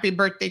happy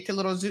birthday to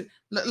little Zeus.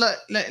 Look.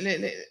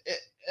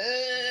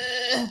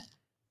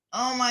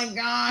 Oh my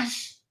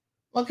gosh.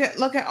 Look at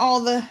all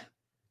the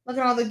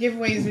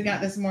giveaways we got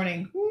this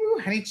morning. Woo,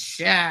 honey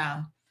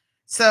chow.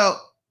 So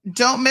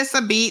don't miss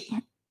a beat.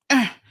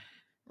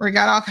 We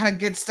got all kind of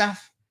good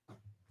stuff.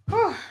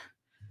 Whew.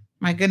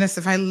 My goodness,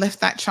 if I lift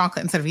that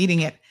chocolate instead of eating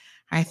it,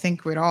 I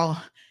think we'd all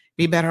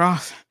be better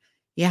off.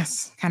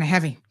 Yes, kind of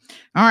heavy.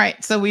 All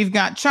right, so we've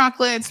got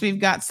chocolates. We've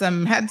got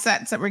some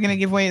headsets that we're going to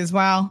give away as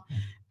well.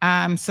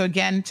 So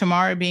again,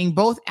 tomorrow being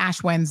both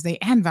Ash Wednesday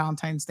and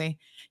Valentine's Day,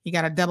 you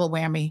got a double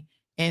whammy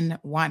in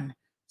one.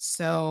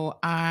 So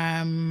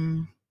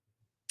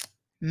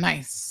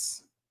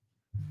nice.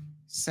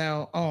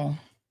 So,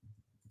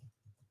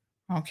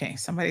 okay.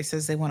 Somebody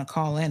says they want to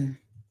call in.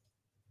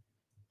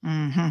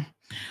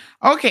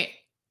 Okay.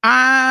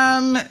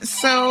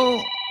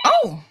 So,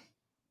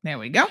 there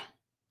we go.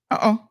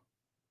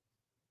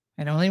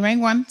 It only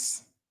rang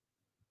once.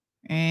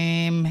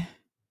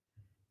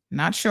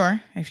 Not sure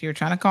if you were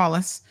trying to call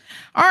us.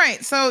 All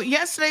right. So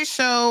yesterday's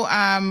show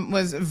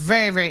was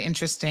very, very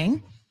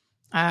interesting.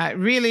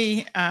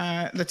 Really,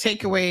 the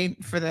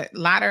takeaway for the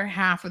latter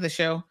half of the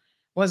show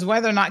was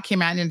whether or not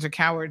Caymanians are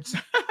cowards.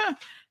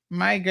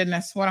 My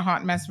goodness, what a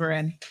hot mess we're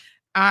in.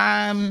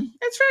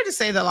 It's fair to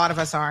say that a lot of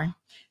us are,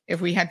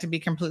 if we had to be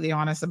completely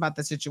honest about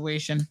the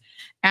situation.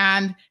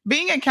 And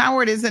being a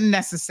coward isn't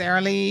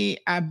necessarily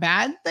a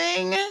bad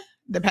thing.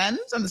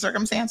 Depends on the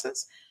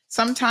circumstances.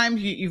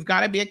 Sometimes you've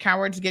got to be a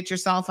coward to get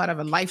yourself out of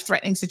a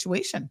life-threatening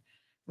situation,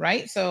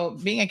 right? So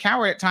being a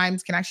coward at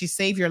times can actually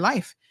save your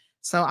life.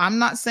 So I'm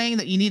not saying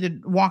that you need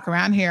to walk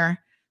around here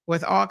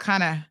with all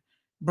kind of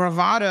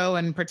bravado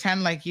and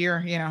pretend like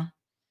you're going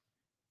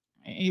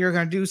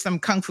to do some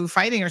kung fu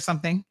fighting or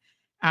something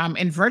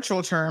in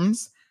virtual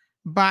terms.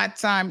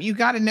 But you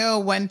got to know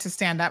when to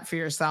stand up for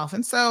yourself.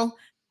 And so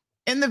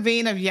in the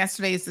vein of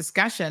yesterday's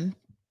discussion,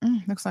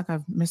 looks like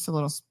I've missed a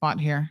little spot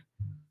here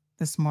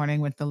this morning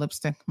with the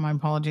lipstick. My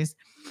apologies.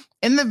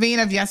 In the vein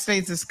of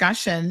yesterday's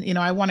discussion,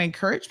 I want to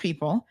encourage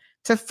people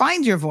to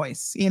find your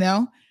voice.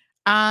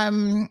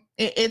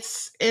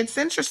 It's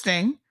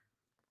interesting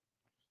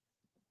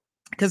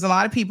because a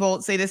lot of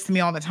people say this to me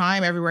all the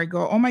time everywhere I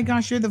go. Oh my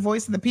gosh, you're the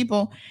voice of the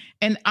people.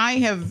 And I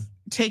have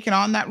taken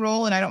on that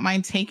role, and I don't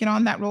mind taking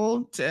on that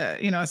role to,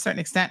 a certain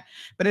extent.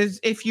 But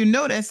if you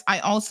notice, I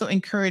also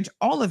encourage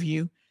all of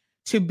you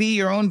to be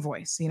your own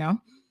voice,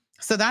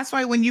 So that's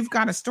why when you've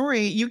got a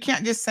story, you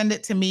can't just send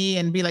it to me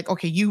and be like,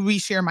 okay, you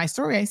reshare my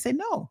story. I say,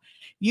 no,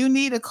 you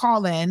need to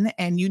call in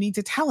and you need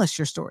to tell us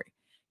your story.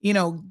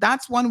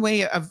 That's one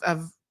way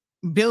of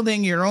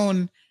building your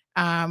own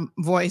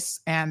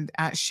voice and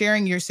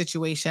sharing your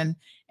situation.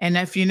 And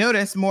if you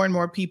notice, more and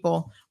more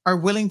people are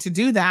willing to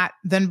do that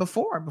than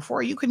before.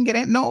 Before you couldn't get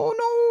it. No,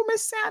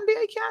 Miss Sandy,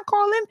 I can't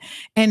call in.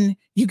 And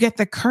you get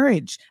the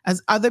courage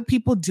as other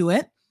people do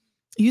it.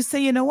 You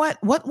say, you know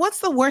what's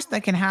the worst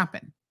that can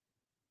happen?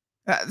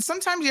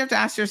 Sometimes you have to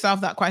ask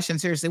yourself that question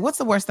seriously. What's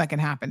the worst that can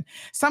happen?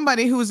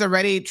 Somebody who's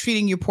already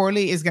treating you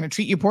poorly is going to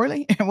treat you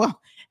poorly. Well,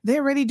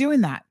 they're already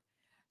doing that.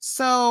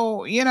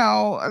 So,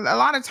 a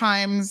lot of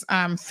times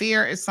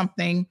fear is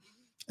something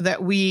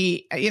that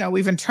we've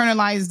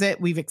internalized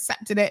it. We've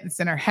accepted it. It's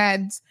in our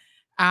heads.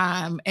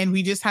 And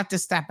we just have to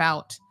step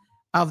out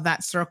of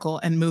that circle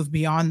and move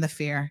beyond the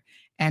fear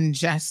and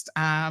just,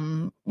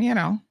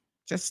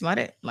 just let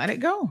it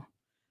go.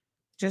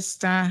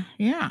 Just,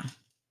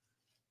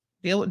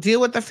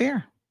 deal with the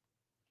fear.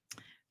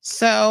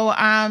 So,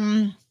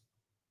 I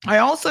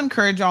also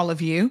encourage all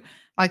of you,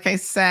 like I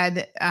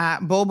said,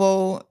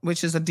 Bobo,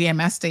 which is a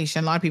DMS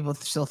station. A lot of people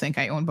still think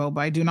I own Bobo.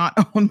 I do not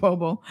own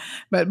Bobo,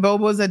 but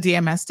Bobo is a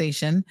DMS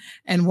station.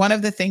 And one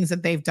of the things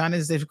that they've done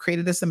is they've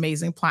created this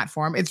amazing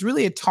platform. It's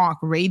really a talk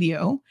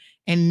radio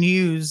and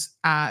news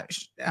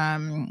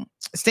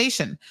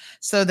station.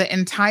 So the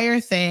entire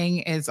thing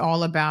is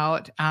all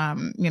about,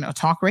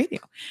 talk radio.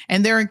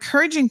 And they're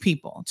encouraging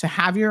people to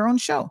have your own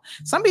show.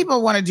 Some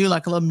people want to do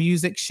like a little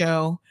music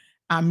show,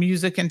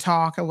 music and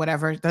talk or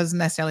whatever. It doesn't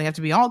necessarily have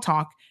to be all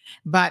talk,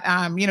 but,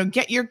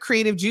 get your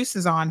creative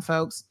juices on,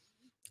 folks,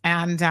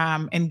 and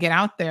get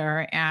out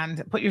there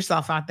and put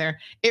yourself out there.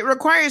 It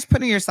requires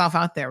putting yourself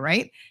out there,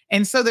 right?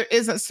 And so there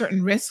is a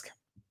certain risk,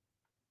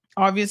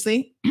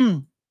 obviously,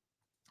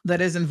 that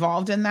is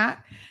involved in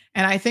that.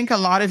 And I think a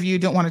lot of you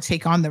don't want to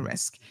take on the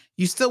risk.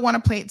 You still want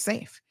to play it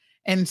safe.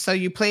 And so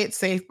you play it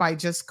safe by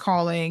just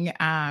calling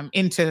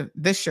into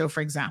this show, for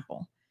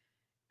example.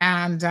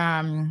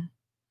 And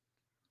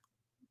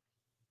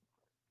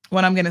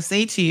what I'm going to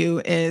say to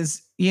you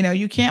is,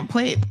 you can't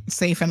play it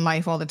safe in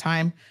life all the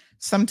time.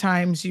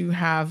 Sometimes you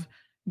have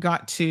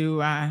got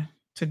to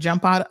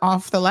jump out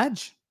off the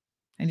ledge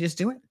and just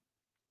do it.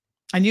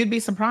 And you'd be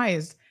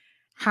surprised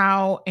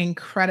how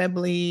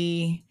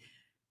incredibly,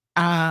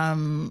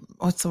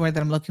 what's the word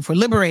that I'm looking for?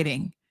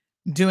 Liberating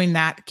doing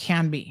that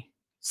can be.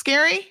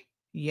 Scary?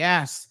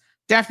 Yes.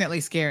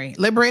 Definitely scary.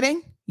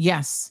 Liberating?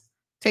 Yes.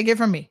 Take it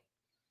from me.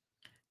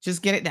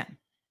 Just get it done.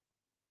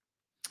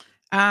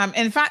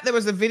 In fact, there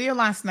was a video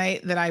last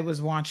night that I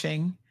was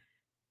watching,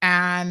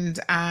 and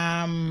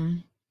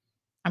I'm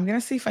going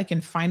to see if I can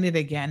find it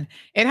again.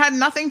 It had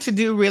nothing to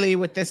do really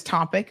with this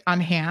topic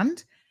on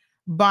hand,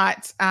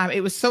 but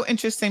it was so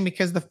interesting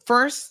because the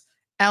first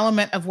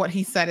element of what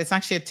he said, it's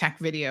actually a tech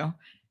video,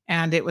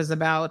 and it was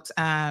about,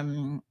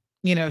 shooting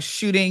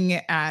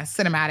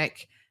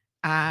cinematic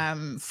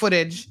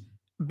footage,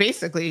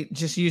 basically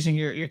just using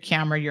your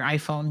camera, your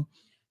iPhone.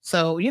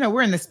 So,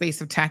 we're in the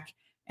space of tech,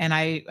 and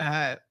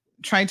I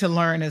try to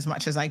learn as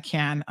much as I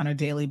can on a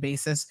daily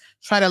basis,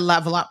 try to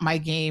level up my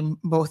game,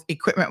 both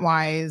equipment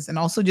wise and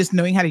also just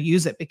knowing how to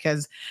use it,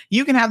 because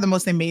you can have the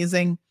most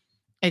amazing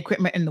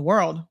equipment in the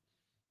world.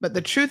 But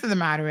the truth of the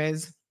matter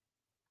is,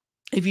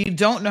 if you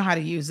don't know how to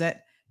use it,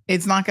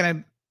 it's not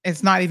even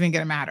going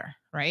to matter,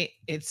 right?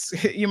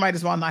 You might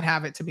as well not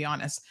have it, to be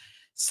honest.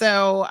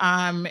 So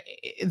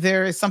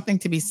there is something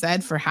to be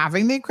said for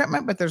having the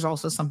equipment, but there's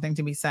also something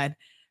to be said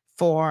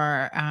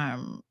for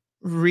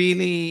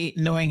really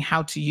knowing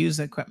how to use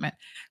equipment.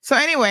 So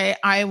anyway,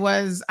 I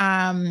was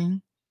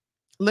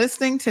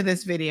listening to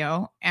this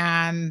video,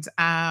 and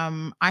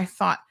I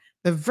thought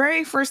the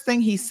very first thing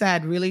he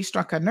said really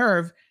struck a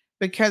nerve,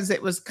 because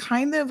it was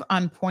kind of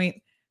on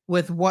point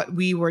with what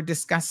we were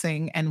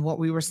discussing and what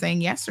we were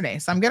saying yesterday.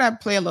 So I'm going to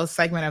play a little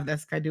segment of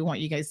this, because I do want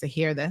you guys to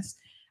hear this.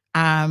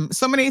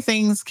 So many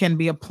things can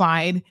be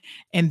applied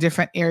in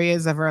different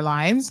areas of our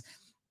lives.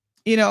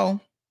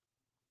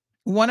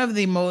 One of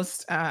the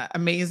most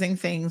amazing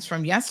things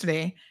from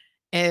yesterday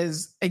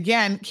is,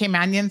 again,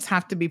 Caymanians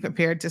have to be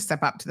prepared to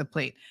step up to the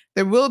plate.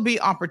 There will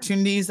be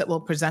opportunities that will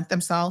present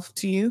themselves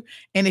to you.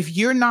 And if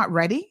you're not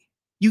ready,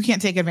 you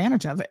can't take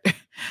advantage of it.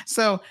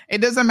 So it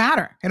doesn't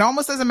matter. It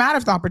almost doesn't matter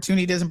if the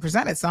opportunity doesn't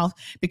present itself,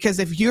 because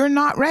if you're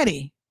not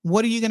ready,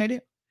 what are you going to do?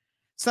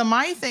 So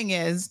my thing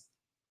is,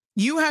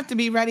 you have to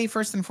be ready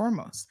first and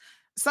foremost.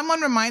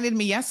 Someone reminded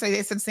me yesterday,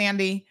 they said,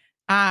 Sandy,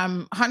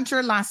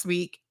 Hunter last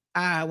week,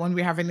 when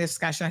we were having this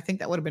discussion, I think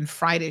that would have been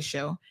Friday's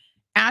show,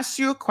 asked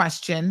you a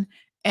question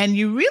and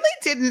you really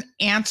didn't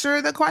answer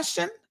the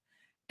question.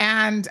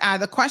 And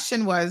the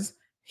question was,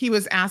 he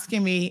was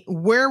asking me,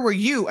 where were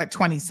you at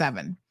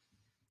 27?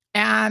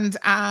 And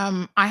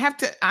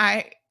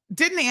I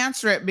didn't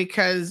answer it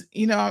because,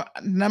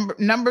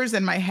 numbers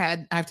in my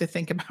head, I have to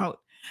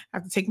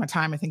take my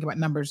time and think about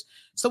numbers.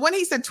 So when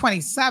he said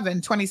 27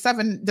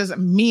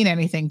 doesn't mean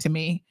anything to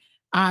me.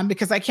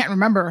 Because I can't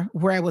remember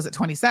where I was at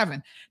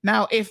 27.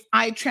 Now, if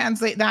I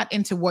translate that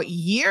into what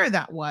year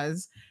that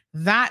was,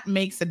 that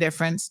makes a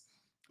difference,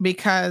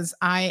 because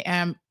I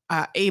am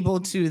able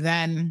to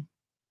then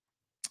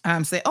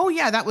say, oh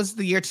yeah, that was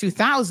the year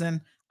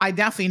 2000. I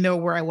definitely know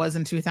where I was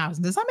in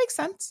 2000. Does that make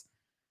sense?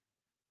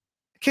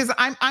 Because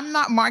I'm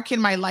not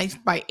marking my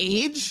life by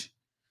age,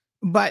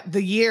 but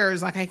the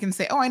years, like I can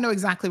say, oh, I know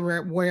exactly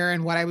where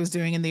and what I was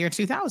doing in the year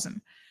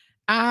 2000.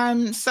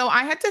 So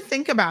I had to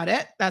think about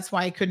it. That's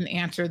why I couldn't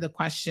answer the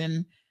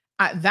question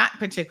at that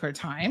particular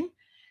time.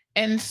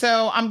 And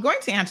so I'm going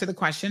to answer the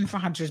question for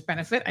Hunter's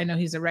benefit. I know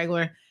he's a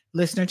regular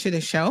listener to the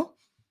show.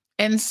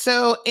 And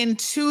so in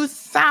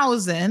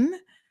 2000,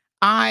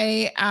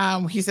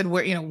 he said,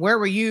 where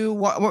were you?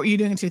 What were you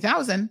doing in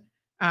 2000?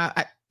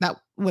 That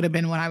would have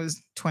been when I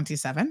was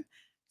 27.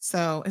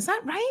 So is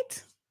that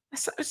right?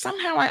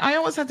 Somehow I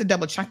always have to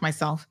double check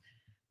myself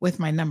with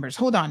my numbers.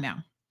 Hold on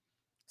now.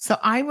 So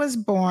I was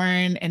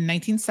born in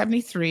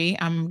 1973.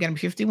 I'm going to be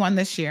 51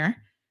 this year.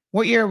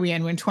 What year are we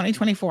in? We're in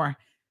 2024.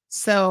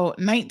 So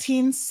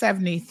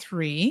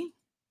 1973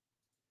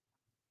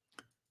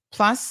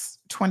 plus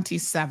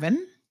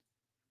 27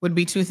 would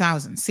be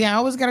 2000. See, I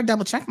always got to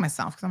double check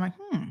myself because I'm like,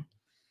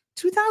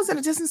 2000,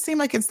 it doesn't seem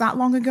like it's that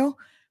long ago,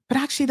 but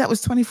actually that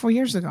was 24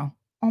 years ago.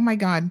 Oh my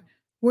God.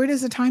 Where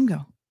does the time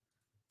go?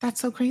 That's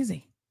so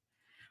crazy.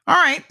 All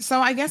right.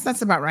 So I guess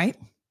that's about right.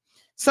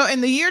 So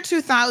in the year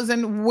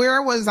 2000,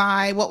 where was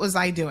I? What was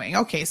I doing?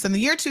 Okay. So in the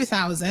year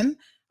 2000,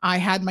 I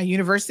had my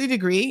university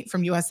degree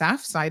from USF.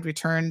 So I'd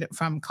returned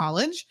from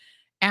college.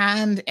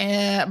 And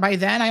by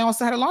then I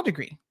also had a law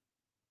degree.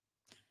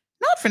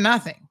 Not for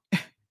nothing.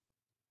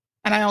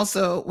 And I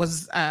also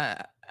was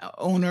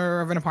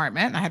owner of an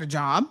apartment. I had a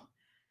job.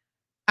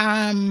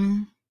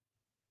 And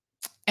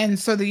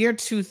so the year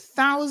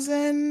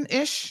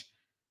 2000-ish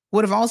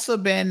would have also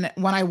been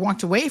when I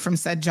walked away from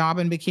said job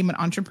and became an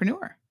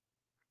entrepreneur.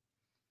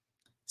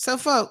 So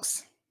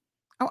folks,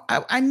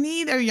 I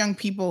need our young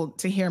people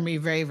to hear me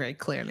very, very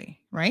clearly,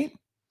 right?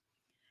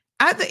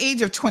 At the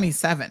age of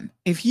 27,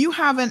 if you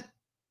haven't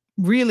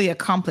really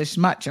accomplished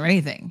much or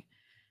anything,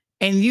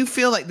 and you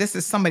feel like this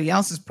is somebody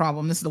else's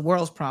problem, this is the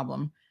world's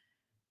problem,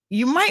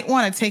 you might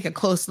want to take a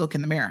close look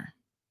in the mirror.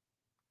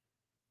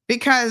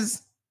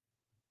 Because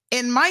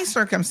in my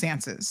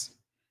circumstances,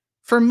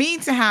 for me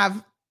to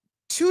have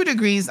 2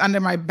 degrees under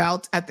my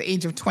belt at the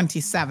age of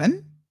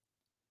 27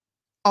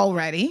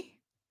 already,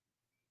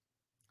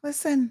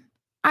 listen,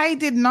 I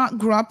did not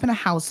grow up in a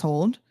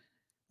household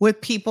with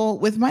people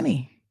with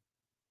money.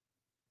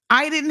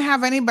 I didn't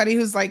have anybody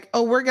who's like,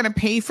 oh, we're going to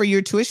pay for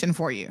your tuition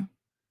for you.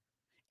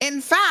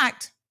 In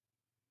fact,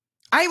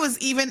 I was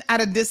even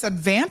at a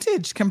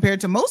disadvantage compared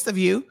to most of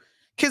you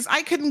because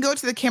I couldn't go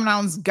to the Cayman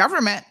Islands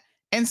government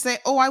and say,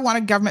 oh, I want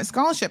a government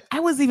scholarship. I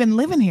was even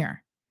living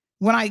here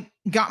when I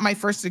got my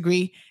first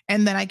degree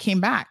and then I came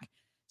back.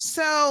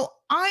 So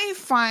I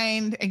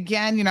find,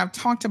 again, I've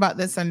talked about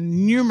this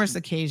on numerous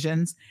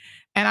occasions,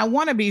 and I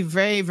want to be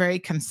very, very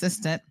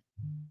consistent.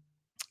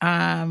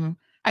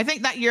 I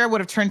think that year I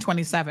would have turned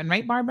 27,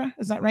 right, Barbara?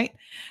 Is that right?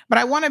 But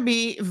I want to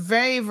be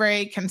very,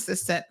 very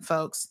consistent,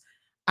 folks,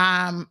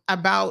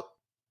 about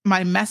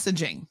my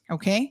messaging,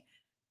 okay?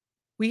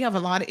 We have a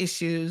lot of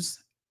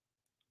issues,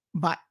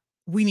 but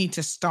we need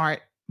to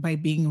start by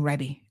being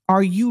ready.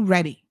 Are you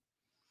ready?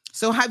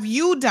 So have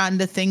you done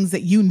the things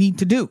that you need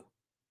to do?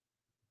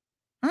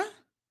 Huh?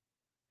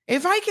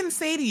 If I can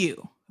say to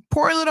you,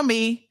 poor little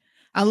me,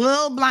 a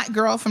little Black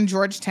girl from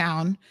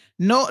Georgetown,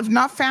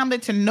 not family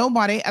to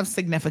nobody of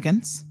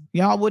significance.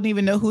 Y'all wouldn't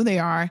even know who they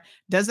are.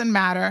 Doesn't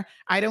matter.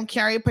 I don't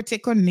carry a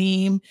particular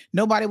name.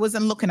 Nobody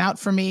wasn't looking out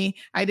for me.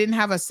 I didn't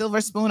have a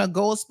silver spoon, a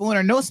gold spoon,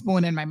 or no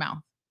spoon in my mouth,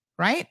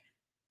 right?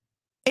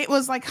 It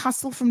was like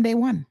hustle from day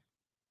one.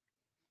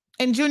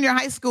 In junior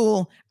high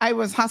school, I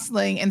was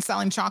hustling and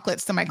selling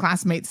chocolates to my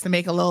classmates to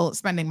make a little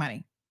spending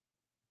money.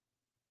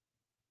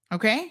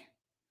 Okay?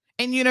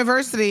 In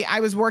university,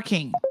 I was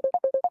working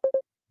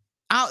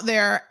out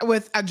there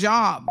with a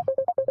job.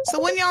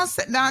 So when y'all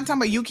sit down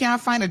talking about you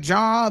can't find a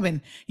job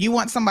and you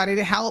want somebody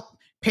to help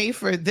pay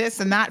for this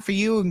and that for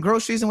you and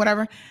groceries and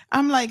whatever,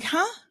 I'm like,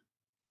 huh?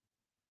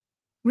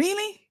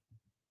 Really?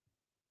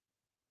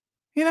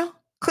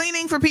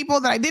 Cleaning for people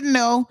that I didn't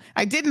know,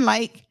 I didn't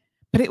like,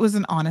 but it was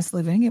an honest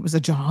living. It was a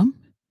job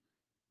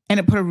and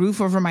it put a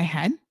roof over my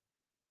head.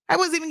 I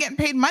wasn't even getting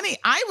paid money.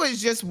 I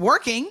was just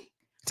working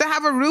to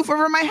have a roof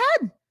over my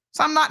head.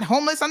 So I'm not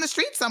homeless on the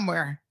street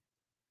somewhere.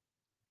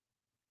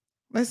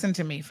 Listen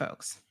to me,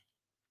 folks.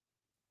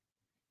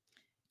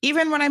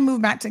 Even when I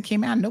moved back to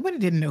Cayman, nobody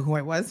didn't know who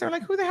I was. They're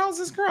like, who the hell is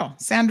this girl?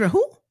 Sandra,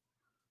 who?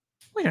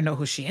 We don't know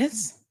who she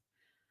is.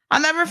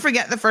 I'll never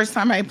forget the first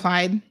time I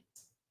applied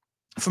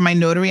for my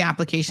notary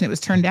application. It was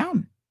turned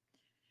down.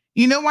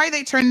 You know why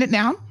they turned it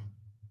down?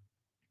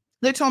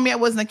 They told me I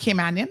wasn't a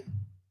Caymanian.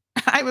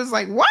 I was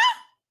like, what?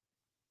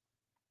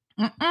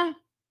 I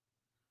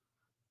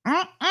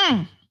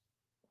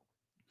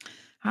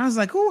was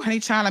like, oh,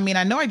 honey child,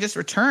 I know I just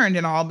returned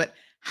and all, but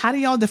how do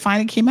y'all define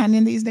a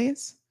Caymanian these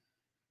days?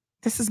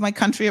 This is my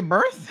country of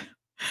birth.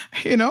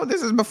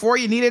 This is before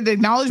you needed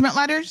acknowledgement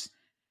letters.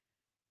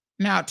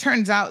 Now, it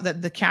turns out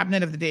that the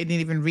cabinet of the day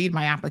didn't even read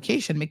my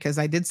application because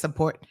I did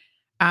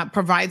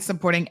provide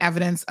supporting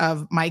evidence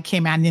of my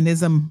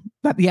Caymanianism.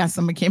 But yes,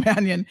 I'm a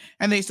Caymanian,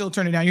 and they still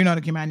turned it down. You're not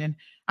a Caymanian.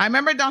 I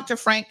remember Dr.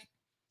 Frank.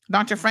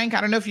 Dr. Frank,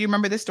 I don't know if you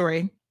remember this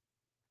story,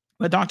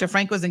 but Dr.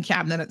 Frank was in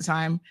cabinet at the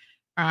time,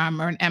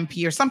 or an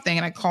MP or something,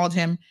 and I called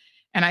him,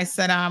 And I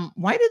said,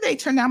 why did they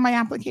turn down my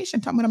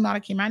application? Told me I'm not a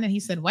Cayman. And he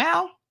said,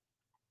 well,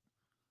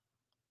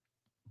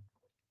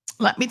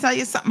 let me tell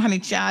you something, honey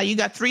child. You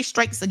got 3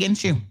 strikes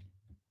against you.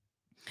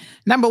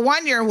 Number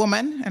 1, you're a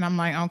woman. And I'm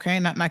like, okay,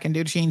 nothing I can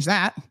do to change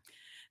that.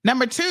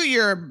 Number 2,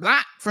 you're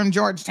Black from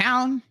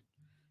Georgetown.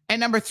 And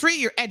number 3,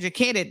 you're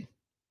educated.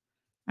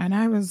 And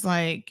I was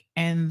like,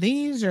 and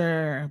these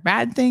are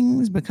bad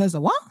things because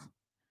of what?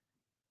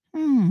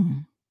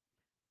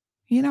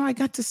 You know, I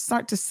got to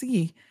start to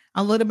see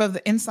a little bit of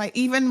the insight,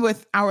 even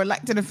with our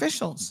elected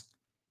officials.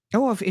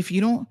 Oh, if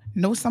you don't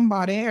know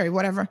somebody or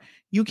whatever,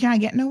 you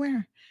can't get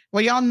nowhere.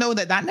 Well, y'all know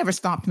that never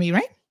stopped me,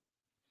 right?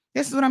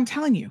 This is what I'm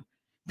telling you.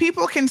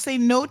 People can say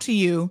no to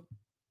you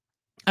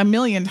a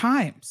million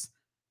times.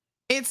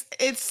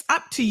 It's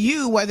up to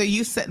you whether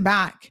you sit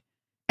back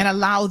and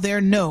allow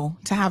their no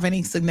to have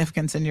any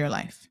significance in your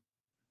life.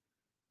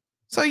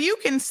 So you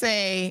can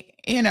say,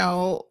 you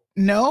know,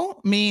 no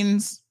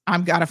means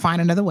I've got to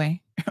find another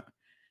way.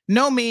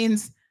 No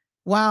means,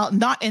 well,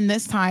 not in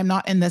this time,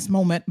 not in this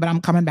moment, but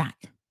I'm coming back.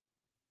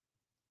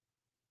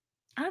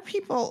 Our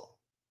people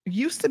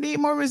used to be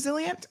more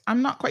resilient.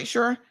 I'm not quite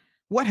sure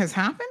what has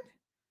happened.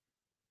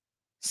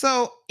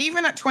 So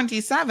even at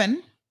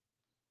 27,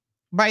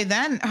 by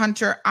then,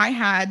 Hunter, I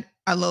had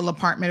a little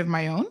apartment of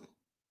my own.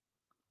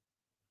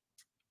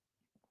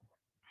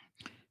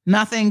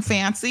 Nothing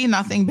fancy,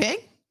 nothing big.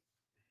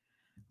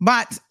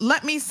 But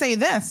let me say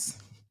this.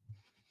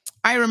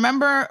 I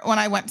remember when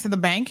I went to the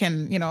bank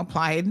and, you know,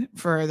 applied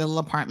for the little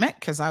apartment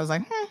because I was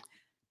like,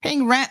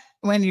 paying rent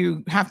when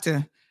you have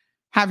to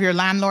have your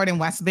landlord in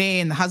West Bay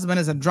and the husband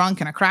is a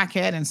drunk and a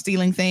crackhead and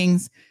stealing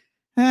things.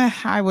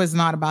 I was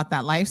not about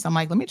that life. So I'm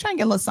like, let me try and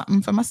get a little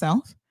something for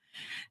myself.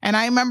 And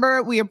I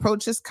remember we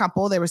approached this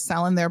couple. They were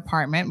selling their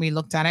apartment. We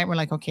looked at it. We're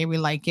like, okay, we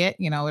like it.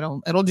 You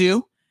know, it'll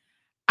do.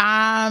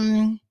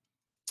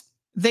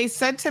 They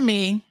said to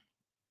me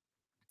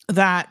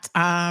that,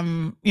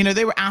 you know,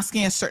 they were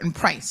asking a certain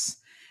price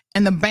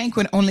and the bank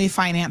would only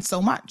finance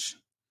so much.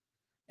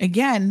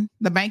 Again,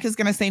 the bank is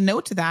going to say no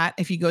to that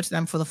if you go to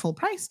them for the full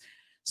price.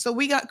 So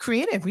we got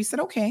creative. We said,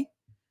 okay,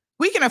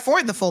 we can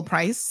afford the full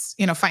price,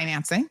 you know,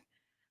 financing,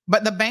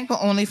 but the bank will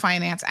only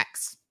finance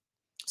X.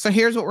 So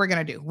here's what we're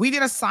going to do. We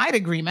did a side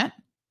agreement.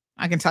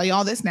 I can tell you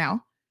all this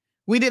now.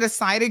 We did a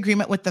side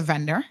agreement with the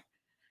vendor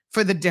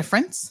for the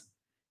difference.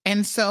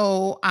 And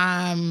so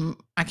I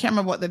can't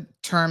remember what the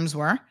terms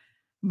were,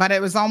 but it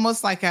was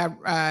almost like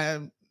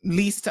a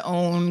lease to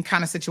own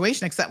kind of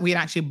situation, except we had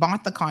actually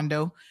bought the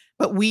condo,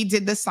 but we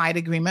did the side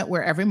agreement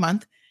where every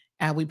month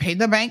we paid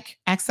the bank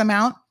X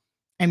amount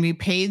and we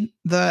paid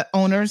the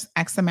owners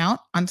X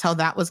amount until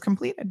that was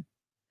completed.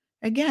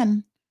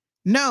 Again,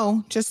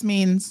 no just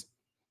means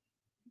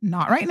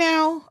not right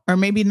now, or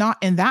maybe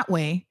not in that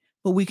way,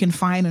 but we can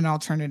find an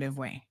alternative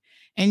way.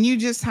 And you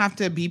just have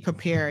to be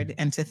prepared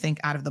and to think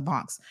out of the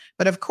box.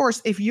 But of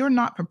course, if you're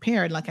not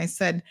prepared, like I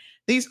said,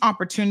 these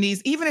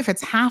opportunities, even if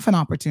it's half an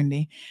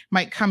opportunity,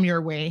 might come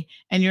your way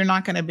and you're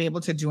not going to be able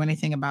to do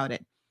anything about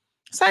it.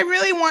 So I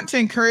really want to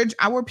encourage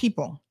our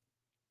people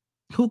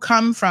who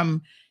come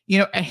from, you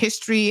know, a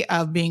history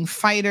of being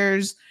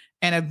fighters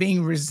and of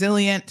being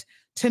resilient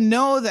to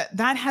know that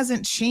that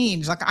hasn't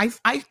changed. Like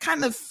I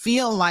kind of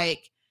feel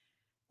like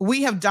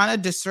we have done a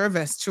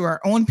disservice to our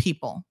own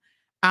people.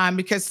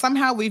 Because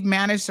somehow we've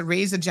managed to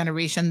raise a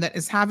generation that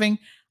is having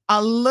a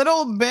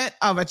little bit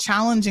of a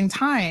challenging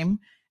time.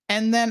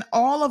 And then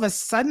all of a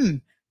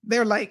sudden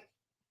they're like,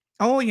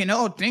 oh, you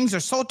know, things are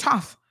so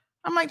tough.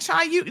 I'm like,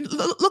 child, you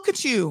look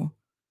at you.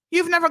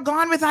 You've never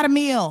gone without a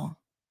meal.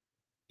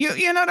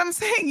 You know what I'm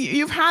saying?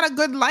 You've had a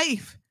good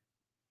life.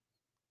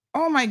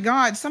 Oh my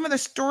God. Some of the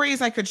stories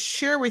I could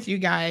share with you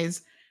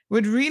guys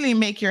would really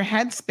make your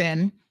head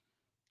spin.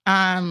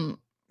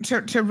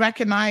 To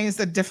recognize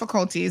the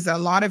difficulties a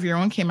lot of your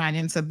own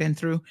Caymanians have been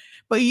through,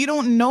 but you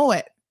don't know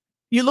it.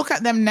 You look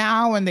at them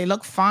now and they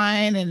look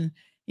fine and,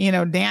 you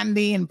know,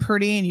 dandy and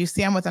pretty, and you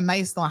see them with a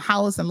nice little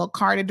house and little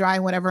car to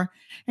drive, whatever.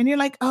 And you're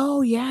like,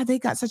 oh yeah, they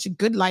got such a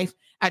good life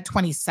at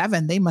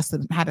 27. They must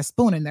have had a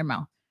spoon in their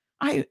mouth.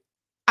 I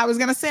was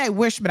going to say I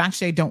wish, but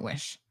actually I don't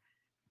wish.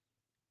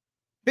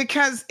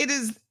 Because it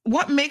is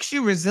what makes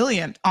you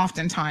resilient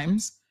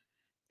oftentimes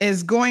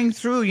is going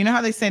through, you know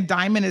how they say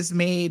diamond is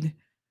made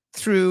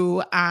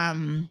through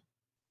the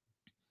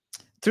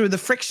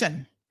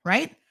friction,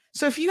 right?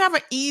 So if you have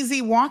an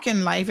easy walk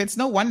in life, it's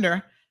no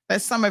wonder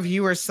that some of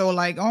you are so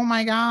like, oh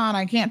my God,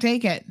 I can't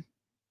take it.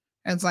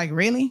 It's like,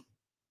 really?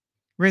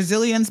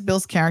 Resilience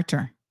builds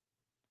character.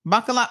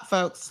 Buckle up,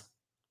 folks.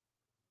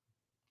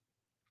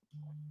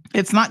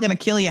 It's not going to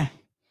kill you.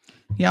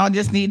 Y'all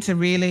just need to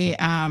really,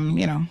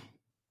 you know,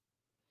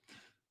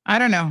 I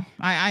don't know.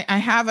 I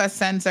have a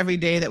sense every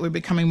day that we're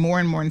becoming more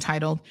and more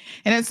entitled.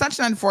 And it's such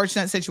an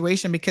unfortunate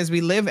situation because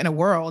we live in a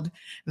world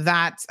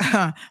that,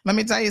 let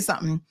me tell you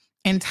something,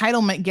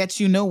 entitlement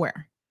gets you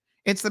nowhere.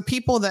 It's the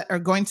people that are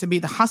going to be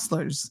the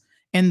hustlers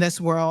in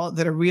this world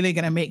that are really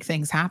going to make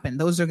things happen.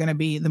 Those are going to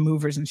be the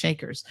movers and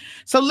shakers.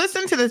 So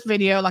listen to this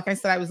video. Like I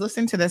said, I was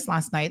listening to this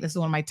last night. This is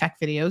one of my tech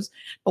videos.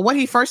 But what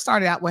he first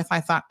started out with, I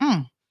thought,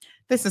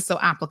 This is so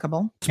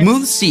applicable.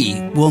 Smooth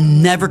sea will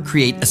never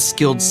create a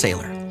skilled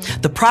sailor.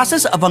 The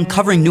process of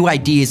uncovering new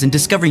ideas and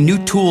discovering new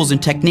tools and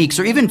techniques,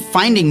 or even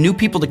finding new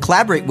people to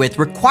collaborate with,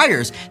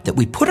 requires that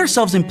we put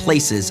ourselves in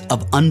places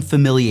of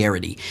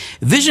unfamiliarity.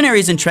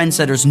 Visionaries and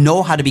trendsetters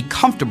know how to be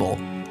comfortable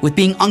with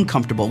being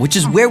uncomfortable, which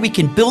is where we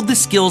can build the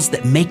skills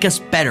that make us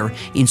better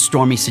in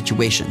stormy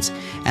situations.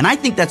 And I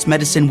think that's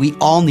medicine we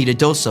all need a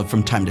dose of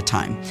from time to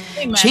time.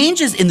 Amen.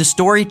 Changes in the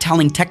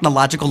storytelling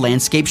technological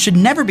landscape should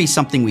never be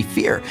something we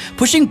fear.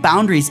 Pushing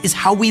boundaries is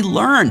how we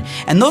learn.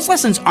 And those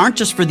lessons aren't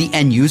just for the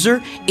end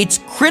user. It's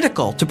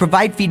critical to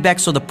provide feedback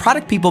so the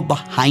product people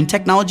behind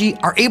technology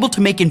are able to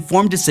make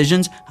informed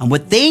decisions on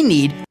what they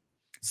need.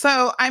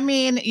 So, I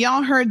mean,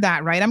 y'all heard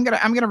that, right? I'm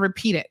gonna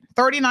repeat it.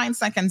 39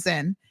 seconds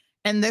in.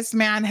 And this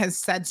man has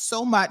said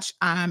so much.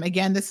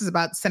 Again, this is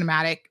about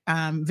cinematic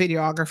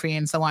videography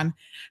and so on.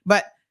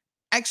 But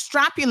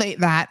extrapolate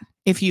that,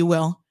 if you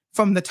will,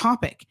 from the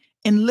topic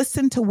and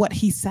listen to what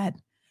he said.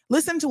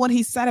 Listen to what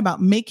he said about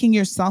making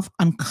yourself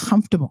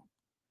uncomfortable,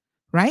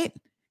 right?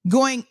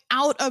 Going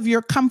out of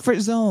your comfort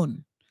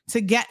zone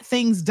to get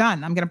things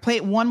done. I'm going to play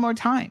it one more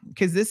time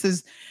because this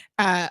is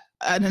an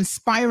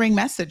inspiring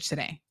message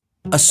today.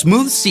 A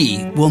smooth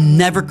sea will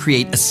never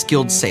create a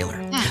skilled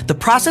sailor. The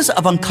process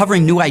of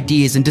uncovering new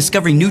ideas and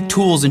discovering new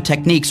tools and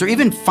techniques, or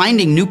even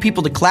finding new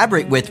people to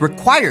collaborate with,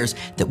 requires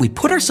that we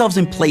put ourselves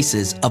in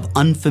places of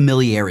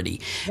unfamiliarity.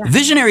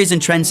 Visionaries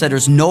and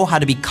trendsetters know how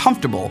to be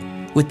comfortable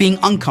with being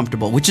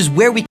uncomfortable, which is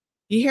where we...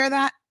 You hear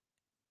that?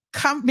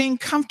 Being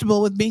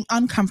comfortable with being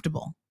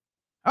uncomfortable.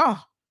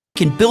 Oh.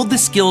 Can build the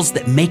skills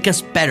that make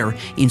us better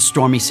in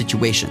stormy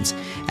situations.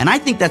 And I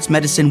think that's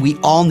medicine we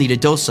all need a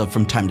dose of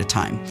from time to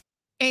time.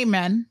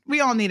 Amen. We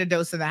all need a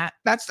dose of that.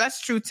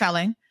 That's truth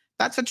telling.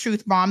 That's a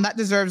truth bomb. That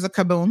deserves a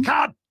kaboom.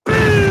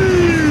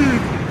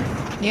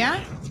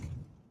 Yeah.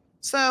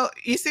 So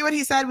you see what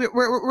he said?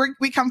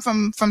 We come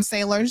from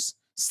sailors,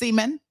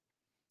 seamen.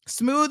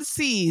 Smooth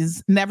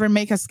seas never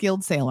make a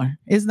skilled sailor.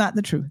 Is that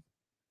the truth?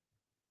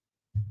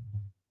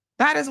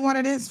 That is what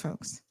it is,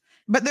 folks.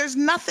 But there's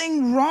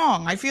nothing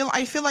wrong. I feel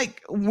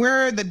like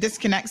where the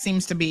disconnect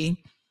seems to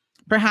be,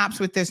 perhaps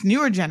with this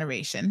newer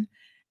generation,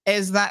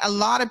 is that a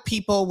lot of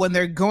people, when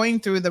they're going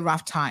through the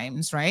rough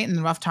times, right? And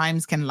the rough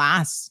times can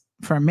last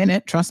for a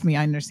minute. Trust me,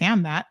 I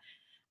understand that.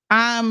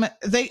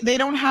 They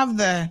don't have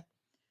the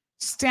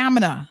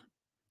stamina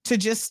to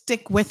just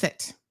stick with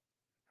it,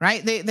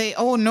 right? They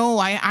oh no,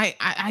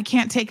 I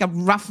can't take a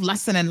rough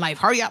lesson in life.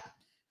 Hurry up.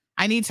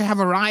 I need to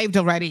have arrived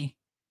already.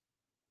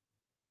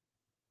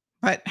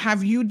 But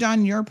have you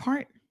done your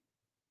part?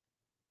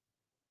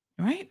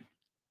 Right?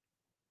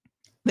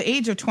 The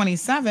age of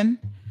 27,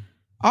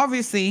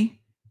 obviously,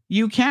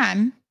 you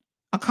can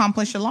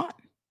accomplish a lot.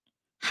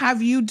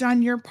 Have you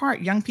done your part?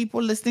 Young people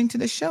listening to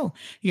the show,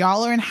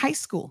 y'all are in high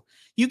school.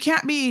 You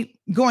can't be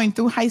going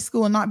through high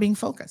school and not being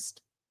focused.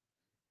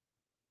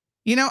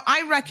 You know,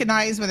 I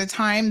recognize by the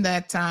time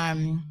that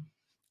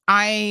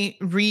I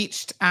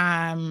reached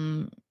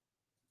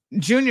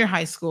junior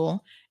high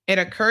school, it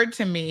occurred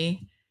to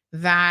me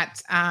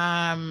that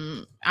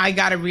I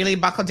got to really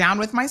buckle down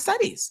with my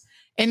studies.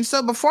 And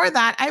so before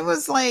that, I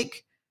was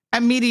like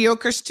a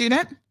mediocre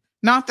student.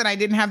 Not that I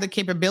didn't have the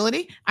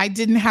capability. I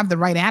didn't have the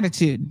right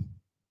attitude.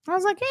 I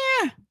was like,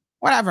 yeah,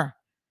 whatever.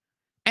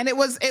 And it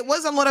was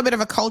a little bit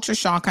of a culture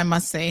shock, I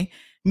must say,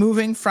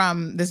 moving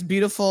from this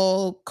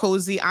beautiful,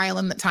 cozy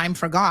island that time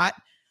forgot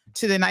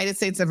to the United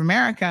States of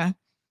America,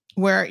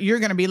 where you're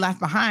going to be left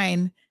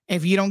behind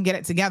if you don't get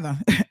it together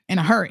in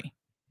a hurry.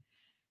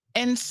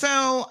 And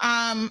so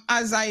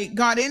as I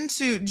got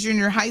into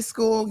junior high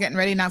school, getting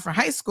ready now for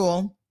high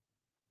school,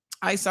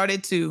 I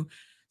started to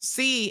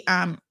see,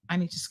 I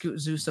need to scoot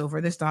Zeus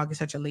over. This dog is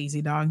such a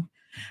lazy dog.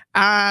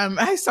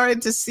 I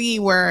started to see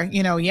where,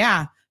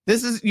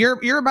 this is,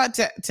 you're about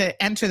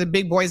to enter the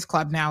big boys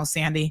club now,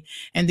 Sandy.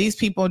 And these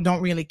people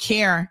don't really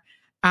care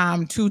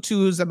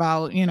tutus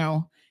about,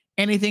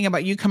 anything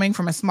about you coming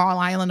from a small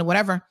island or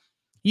whatever.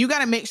 You got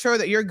to make sure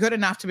that you're good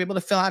enough to be able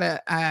to fill out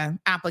a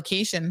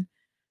application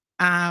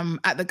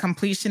at the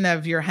completion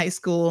of your high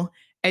school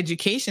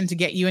education to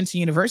get you into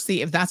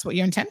university, if that's what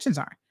your intentions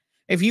are.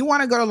 If you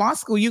want to go to law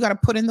school, you got to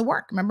put in the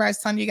work. Remember, I was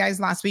telling you guys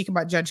last week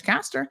about Judge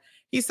Castor.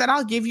 He said,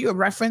 I'll give you a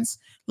reference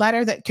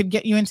letter that could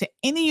get you into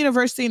any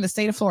university in the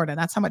state of Florida.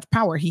 That's how much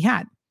power he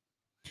had.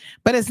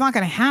 But it's not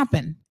going to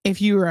happen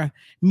if you're a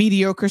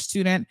mediocre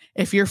student,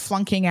 if you're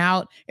flunking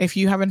out, if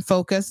you haven't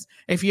focused,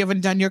 if you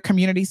haven't done your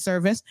community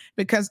service,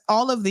 because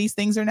all of these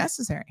things are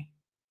necessary.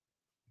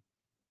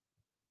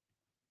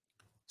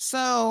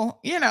 So,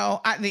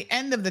 at the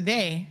end of the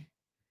day,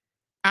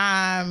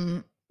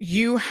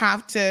 you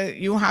have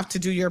to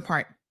do your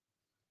part.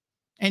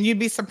 And you'd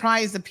be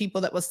surprised the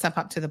people that will step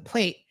up to the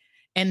plate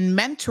and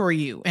mentor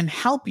you and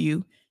help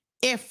you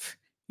if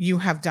you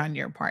have done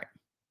your part.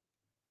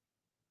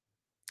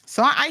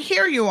 So I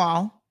hear you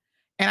all,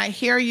 and I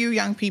hear you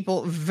young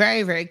people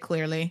very, very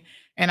clearly.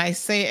 And I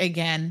say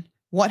again,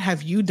 what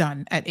have you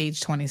done at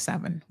age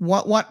 27?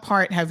 What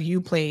part have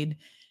you played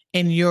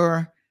in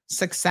your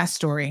success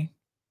story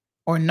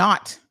or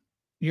not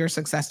your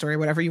success story,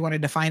 whatever you want to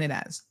define it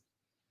as.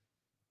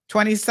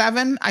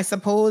 27, I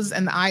suppose,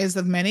 in the eyes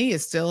of many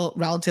is still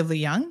relatively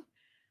young.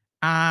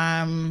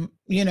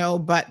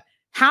 But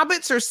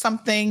habits are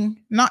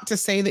something, not to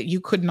say that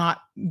you could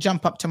not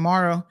jump up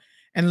tomorrow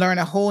and learn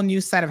a whole new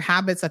set of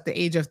habits at the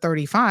age of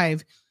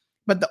 35.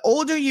 But the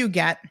older you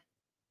get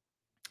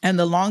and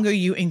the longer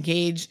you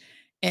engage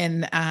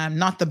in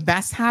not the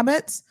best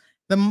habits,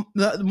 the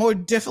more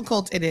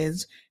difficult it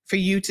is for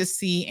you to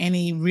see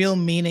any real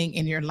meaning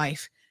in your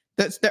life.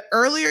 The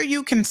earlier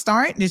you can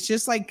start, it's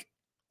just like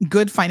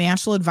good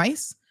financial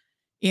advice,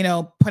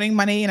 putting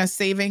money in a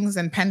savings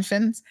and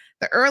pensions.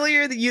 The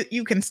earlier that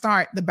you can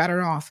start, the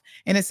better off.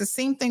 And it's the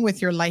same thing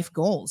with your life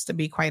goals, to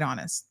be quite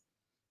honest.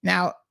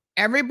 Now,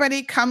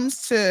 everybody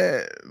comes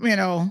to,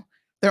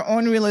 their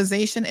own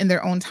realization in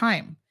their own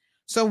time.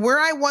 So where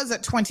I was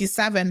at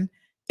 27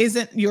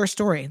 isn't your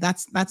story.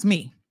 That's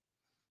me.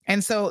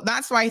 And so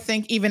that's why I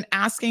think even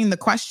asking the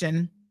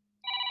question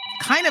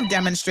kind of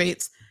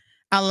demonstrates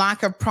a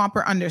lack of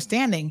proper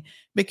understanding,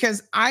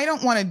 because I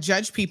don't want to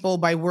judge people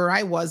by where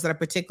I was at a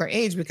particular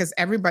age, because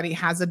everybody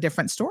has a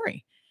different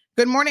story.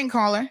 Good morning,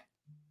 caller.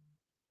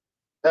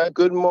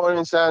 Good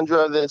morning,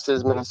 Sandra. This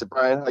is Minister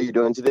Brian. How are you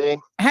doing today?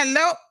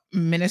 Hello,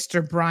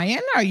 Minister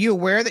Brian. Are you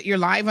aware that you're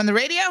live on the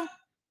radio?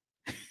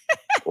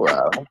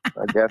 Well,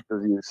 I guess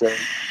as you said,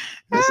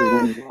 this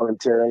is me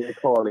voluntarily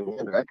calling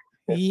in, right?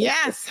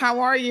 Yes. How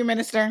are you,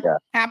 Minister? Yeah.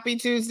 Happy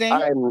Tuesday.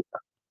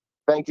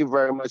 Thank you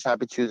very much.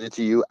 Happy Tuesday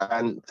to you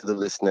and to the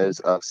listeners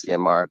of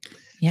CMR.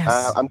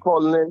 Yes. I'm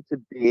calling in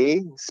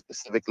today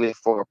specifically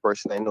for a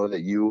person I know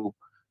that you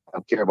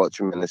care about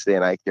tremendously,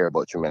 and I care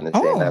about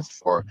tremendously, and that's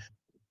for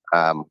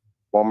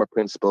former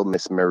principal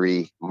Miss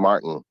Marie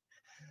Martin.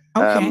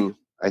 Okay.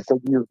 I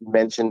think you've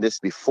mentioned this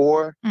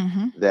before,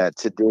 that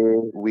today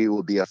we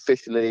will be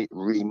officially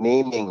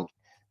renaming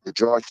the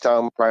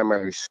Georgetown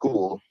Primary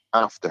School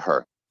after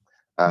her.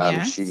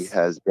 Yes. She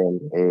has been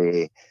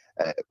a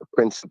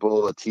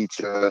principal, a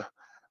teacher,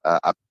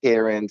 a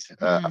parent,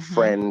 a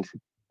friend,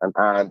 an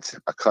aunt,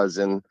 a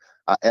cousin,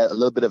 a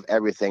little bit of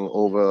everything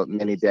over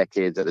many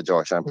decades at the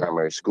Georgetown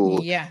Primary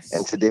School. Yes.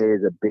 And today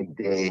is a big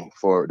day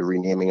for the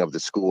renaming of the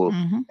school,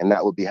 and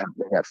that will be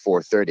happening at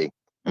 4:30.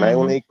 And I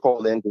only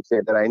called in to say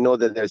that I know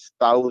that there's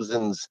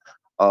thousands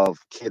of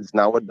kids,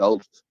 now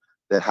adults,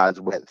 that has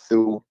went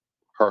through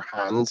her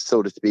hands,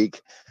 so to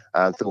speak,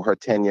 through her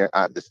tenure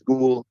at the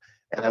school.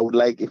 And I would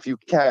like, if you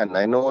can,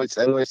 I know it's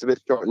a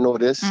bit short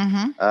notice,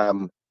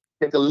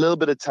 take a little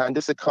bit of time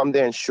just to come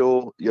there and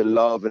show your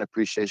love and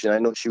appreciation. I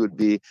know she would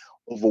be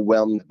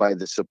overwhelmed by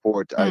the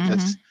support. I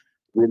just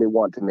really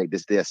want to make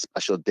this day a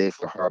special day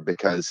for her,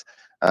 because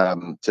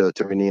to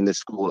rename the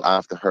school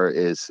after her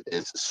is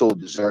so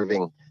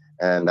deserving.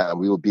 And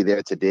we will be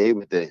there today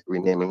with the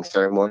renaming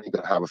ceremony. We're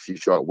going to have a few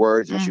short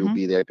words, and she will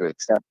be there to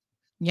accept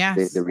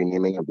the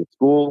renaming of the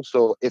school.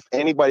 So if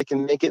anybody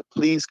can make it,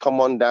 please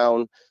come on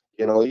down.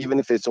 Even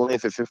if it's only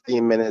for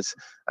 15 minutes,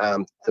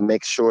 to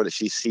make sure that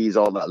she sees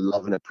all that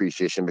love and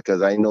appreciation,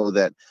 because I know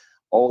that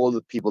all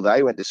the people that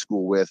I went to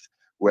school with,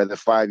 whether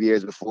 5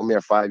 years before me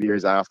or 5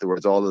 years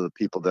afterwards, all of the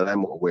people that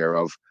I'm aware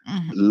of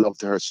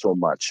loved her so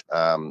much.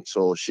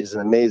 So she's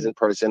an amazing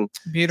person.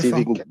 Beautiful. See if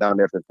you can get down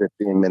there for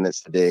 15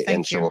 minutes today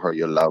and show her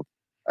your love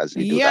as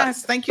we do that.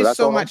 Yes, thank you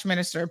so much,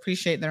 Minister.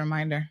 Appreciate the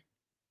reminder.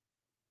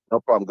 No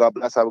problem. God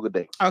bless. Have a good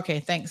day. Okay,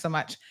 thanks so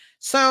much.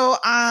 So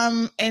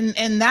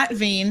in that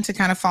vein, to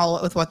kind of follow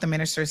up with what the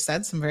minister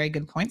said, some very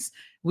good points.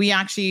 We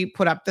actually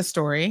put up the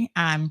story.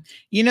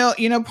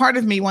 Part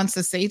of me wants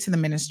to say to the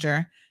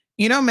minister,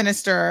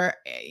 Minister,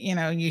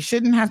 you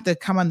shouldn't have to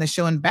come on the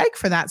show and beg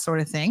for that sort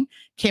of thing.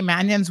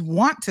 Caymanians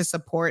want to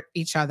support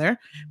each other.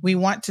 We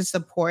want to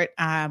support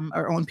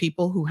our own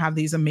people who have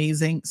these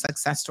amazing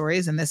success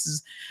stories. And this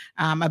is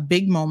a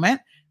big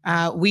moment.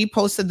 We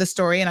posted the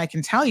story, and I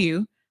can tell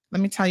you, let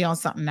me tell y'all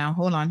something now.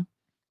 Hold on.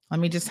 Let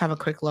me just have a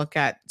quick look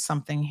at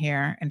something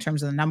here in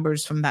terms of the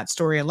numbers from that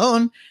story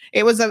alone.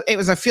 It was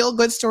a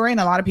feel-good story, and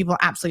a lot of people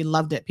absolutely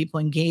loved it. People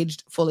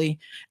engaged fully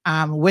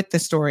with the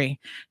story.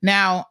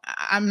 Now,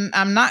 I'm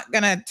not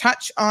going to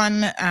touch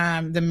on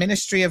the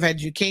Ministry of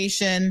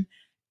Education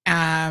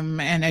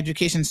and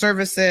Education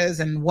Services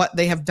and what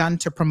they have done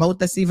to promote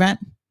this event,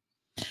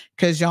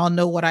 because y'all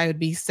know what I would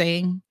be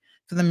saying.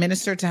 For the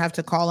minister to have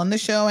to call on the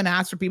show and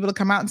ask for people to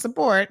come out and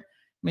support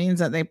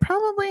means that they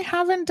probably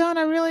haven't done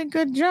a really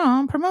good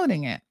job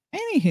promoting it.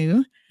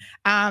 Anywho,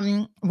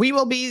 we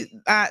will be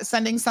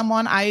sending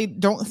someone. I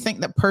don't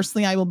think that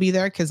personally I will be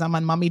there, because I'm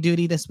on mommy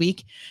duty this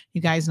week. You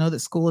guys know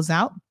that school is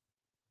out,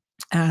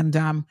 and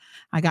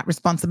I got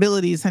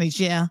responsibilities, honey.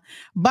 Yeah,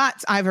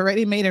 but I've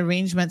already made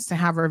arrangements to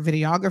have our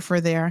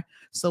videographer there.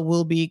 So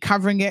we'll be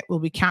covering it, we'll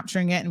be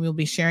capturing it, and we'll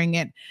be sharing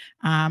it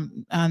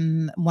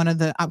on one of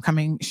the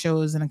upcoming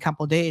shows in a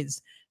couple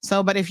days.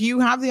 So, but if you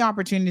have the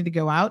opportunity to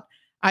go out,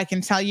 I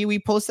can tell you, we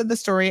posted the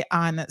story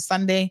on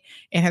Sunday.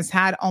 It has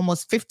had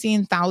almost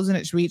 15,000.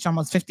 It's reached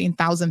almost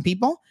 15,000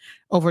 people.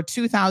 Over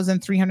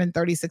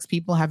 2,336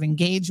 people have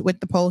engaged with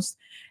the post,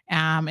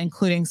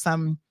 including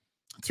some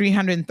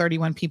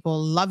 331 people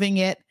loving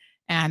it.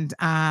 and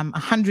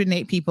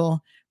 108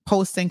 people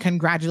posting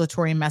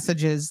congratulatory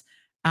messages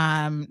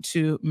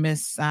to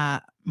Miss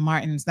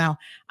Martins. Now,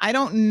 I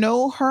don't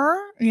know her,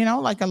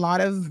 like a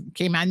lot of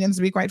Caymanians,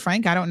 to be quite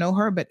frank. I don't know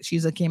her, but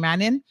she's a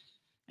Caymanian,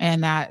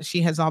 and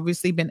she has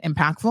obviously been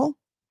impactful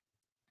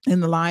in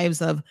the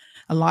lives of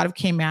a lot of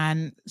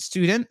Cayman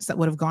students that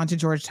would have gone to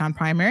Georgetown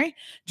Primary.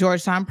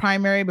 Georgetown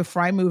Primary,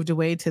 before I moved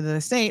away to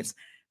the States,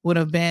 would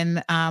have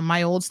been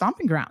my old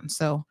stomping ground.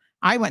 So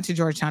I went to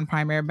Georgetown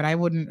Primary, but I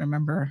wouldn't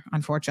remember,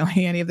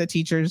 unfortunately, any of the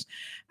teachers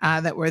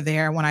that were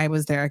there when I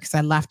was there, because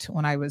I left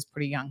when I was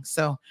pretty young.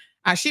 So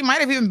she might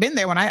have even been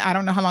there when I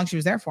don't know how long she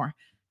was there for.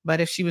 But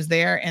if she was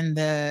there in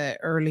the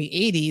early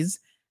 80s,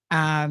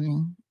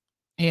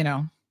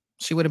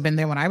 she would have been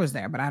there when I was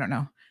there, but I don't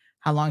know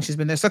how long she's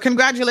been there. So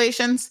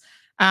congratulations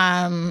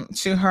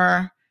to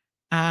her,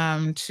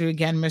 to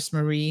again, Miss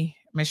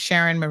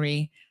Sharon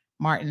Marie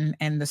Martin,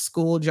 and the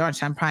school,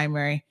 Georgetown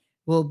Primary,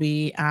 will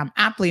be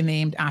aptly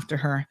named after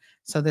her.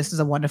 So this is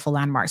a wonderful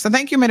landmark. So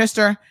thank you,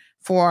 Minister,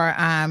 for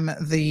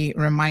the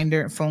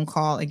reminder phone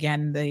call.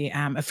 Again, the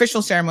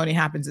official ceremony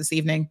happens this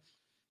evening.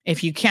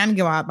 If you can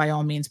go out, by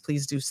all means,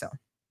 please do so.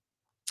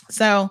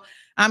 So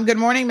good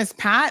morning, Miss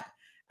Pat.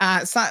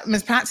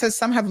 Ms. Pat says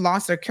some have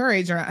lost their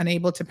courage or are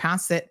unable to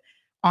pass it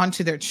on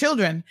to their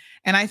children.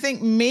 And I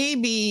think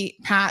maybe,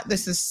 Pat,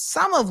 this is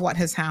some of what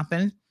has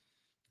happened.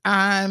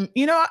 I've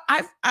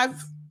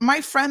my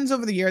friends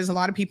over the years, a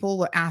lot of people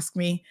will ask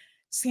me,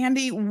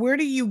 Sandy, where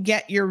do you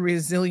get your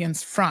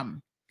resilience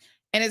from?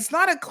 And it's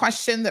not a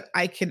question that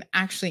I can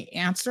actually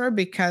answer,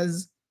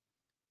 because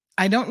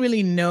I don't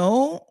really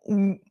know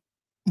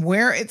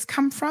where it's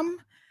come from.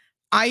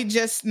 I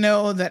just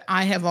know that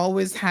I have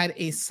always had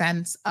a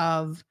sense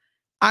of,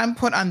 I'm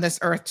put on this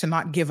earth to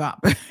not give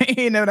up.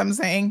 You know what I'm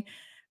saying?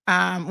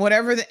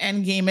 Whatever the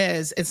end game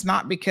is, it's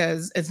not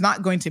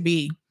going to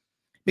be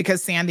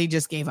because Sandy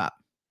just gave up.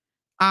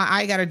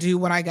 I got to do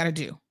what I got to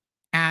do.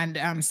 And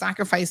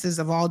sacrifices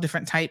of all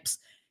different types,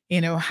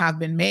 have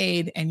been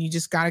made, and you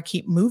just got to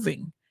keep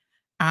moving,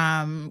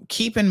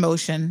 keep in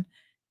motion,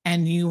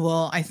 and you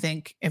will, I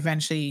think,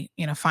 eventually,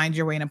 find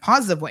your way in a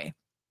positive way.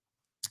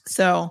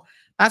 So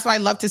that's why I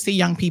love to see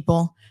young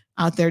people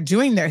out there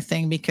doing their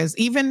thing, because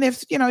even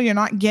if, you're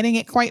not getting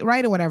it quite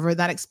right or whatever,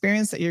 that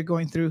experience that you're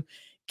going through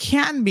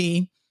can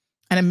be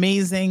an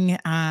amazing,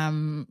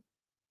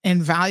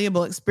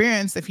 invaluable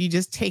experience if you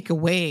just take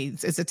away.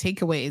 It's a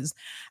takeaways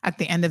at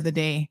the end of the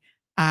day.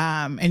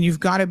 And you've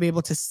got to be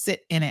able to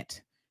sit in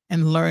it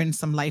and learn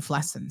some life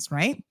lessons,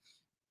 right?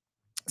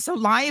 So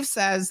Live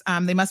says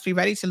they must be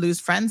ready to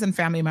lose friends and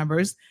family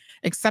members,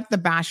 accept the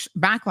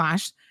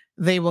backlash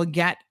they will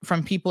get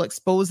from people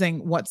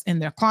exposing what's in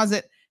their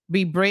closet,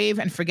 be brave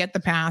and forget the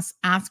past,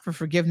 ask for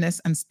forgiveness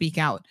and speak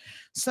out.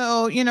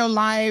 So,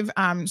 Live,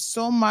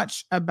 so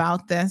much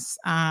about this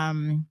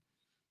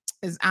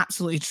is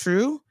absolutely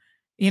true.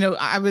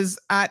 I was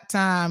at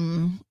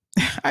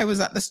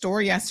the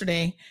store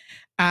yesterday,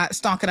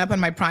 stocking up on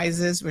my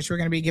prizes, which we're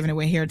going to be giving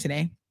away here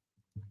today.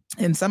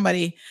 And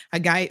a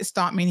guy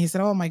stopped me and he said,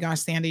 "Oh my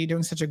gosh, Sandy, you're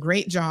doing such a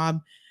great job."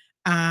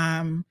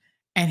 And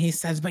he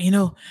says, "But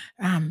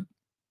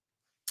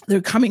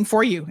they're coming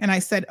for you." And I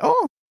said,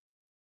 oh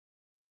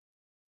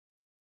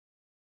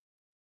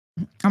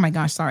my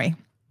gosh, sorry.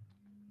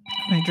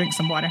 I'm going to drink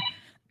some water.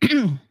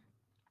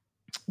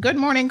 Good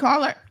morning,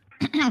 caller.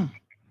 Good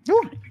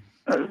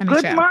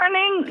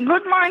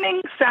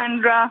morning,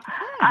 Sandra.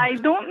 I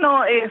don't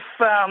know if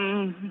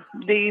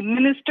the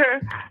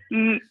minister,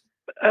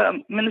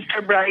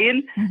 Minister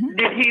Brian,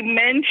 did he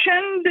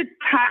mention the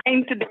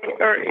time today,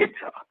 or it's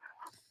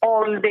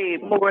all day,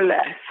 more or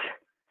less?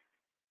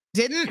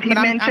 Didn't, but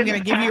I'm going to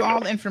give you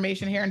all the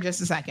information here in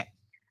just a second.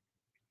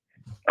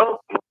 Oh.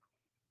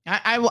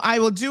 I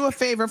will do a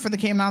favor for the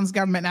Cayman Islands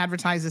government and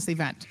advertise this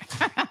event.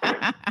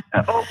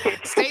 Okay.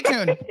 Stay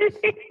tuned.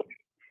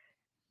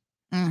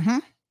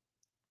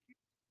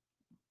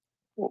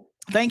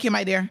 Thank you,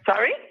 my dear.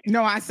 Sorry?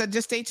 No, I said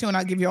just stay tuned.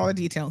 I'll give you all the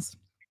details.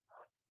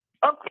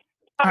 Okay.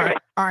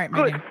 All right, my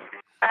good. dear.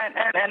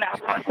 And I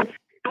want to say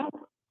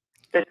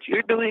that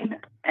you're doing an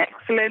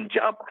excellent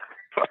job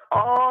for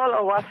all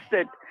of us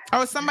that.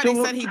 Oh, somebody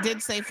said he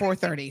did say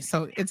 4:30,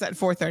 so it's at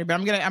 4:30. But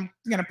I'm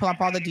gonna pull up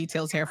all the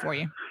details here for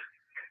you.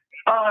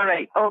 All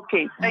right.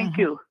 Okay. Thank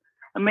you.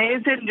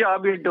 Amazing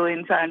job you're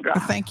doing, Sandra.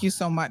 Thank you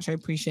so much. I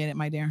appreciate it,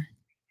 my dear.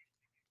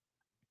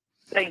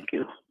 Thank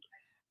you.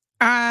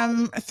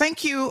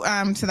 Thank you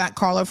to that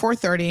caller,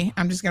 4:30.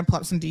 I'm just gonna pull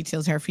up some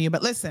details here for you.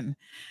 But listen,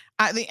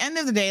 at the end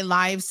of the day,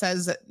 Live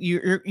says that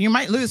you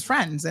might lose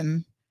friends,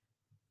 and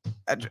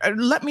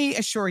let me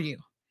assure you,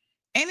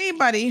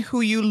 anybody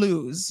who you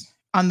lose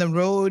on the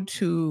road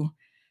to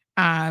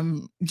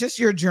just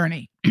your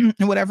journey,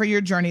 whatever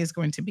your journey is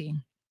going to be,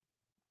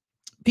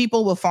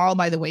 people will fall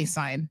by the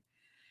wayside.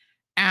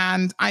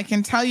 And I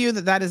can tell you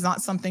that is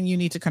not something you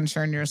need to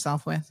concern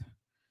yourself with.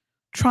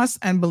 Trust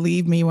and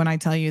believe me when I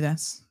tell you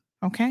this,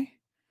 okay?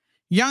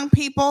 Young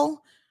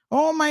people,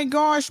 oh my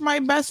gosh, my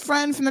best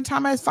friend from the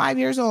time I was 5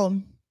 years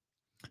old.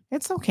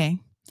 It's okay.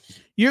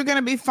 You're going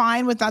to be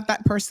fine without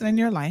that person in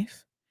your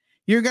life.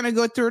 You're going to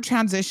go through a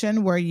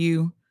transition where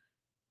you,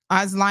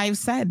 as Live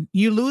said,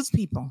 you lose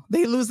people.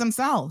 They lose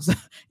themselves.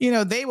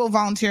 They will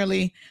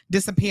voluntarily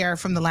disappear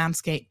from the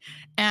landscape.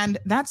 And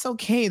that's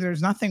okay.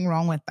 There's nothing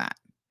wrong with that.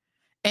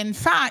 In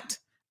fact,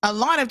 a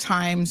lot of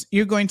times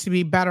you're going to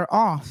be better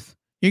off.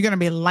 You're going to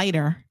be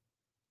lighter,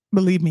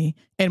 believe me,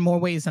 in more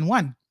ways than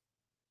one.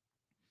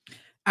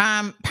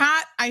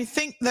 Pat, I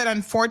think that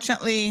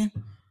unfortunately,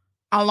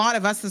 a lot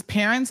of us as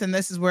parents, and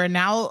this is where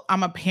now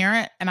I'm a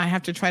parent and I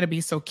have to try to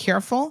be so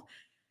careful.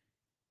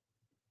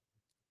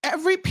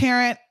 Every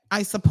parent,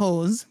 I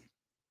suppose,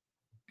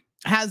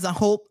 has a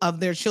hope of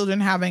their children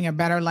having a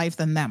better life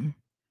than them.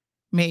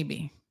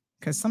 Maybe.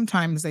 Because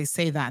sometimes they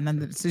say that and then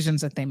the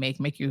decisions that they make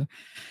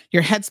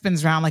your head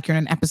spins around like you're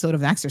in an episode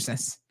of The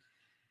Exorcist.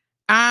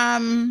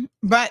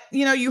 But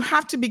you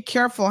have to be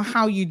careful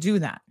how you do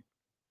that.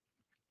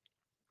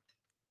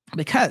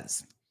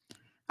 Because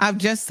I've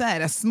just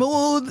said a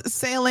smooth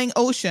sailing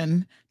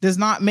ocean does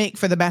not make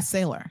for the best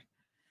sailor.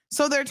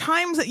 So there are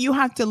times that you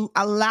have to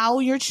allow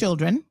your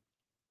children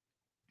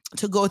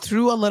to go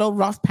through a little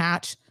rough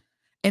patch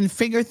and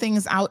figure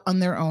things out on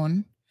their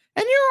own.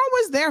 And you're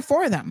always there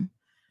for them.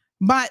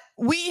 But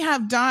we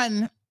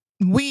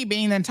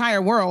being the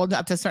entire world,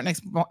 up to a certain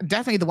extent,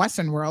 definitely the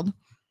Western world,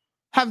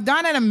 have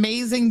done an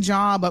amazing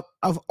job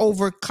of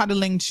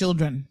over-cuddling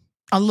children.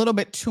 A little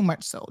bit too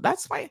much so.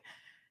 That's why,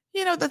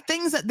 the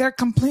things that they're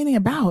complaining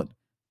about,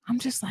 I'm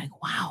just like,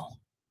 wow.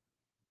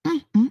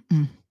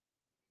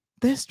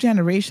 This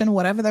generation,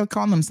 whatever they're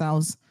calling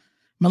themselves,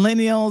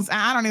 millennials,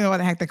 I don't even know what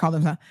the heck they call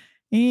themselves.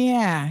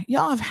 Yeah,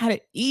 y'all have had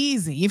it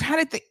easy. You've had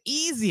it the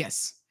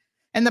easiest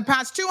in the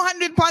past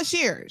 200 plus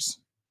years.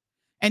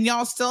 And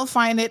y'all still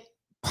find it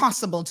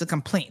possible to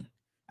complain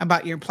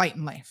about your plight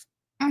in life.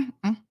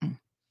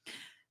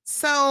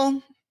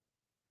 So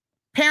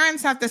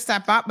parents have to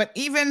step up. But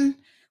even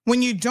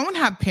when you don't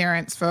have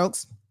parents,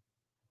 folks,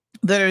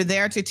 that are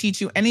there to teach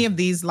you any of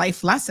these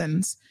life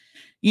lessons,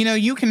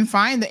 you can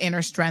find the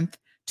inner strength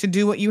to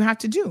do what you have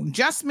to do.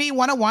 Just Me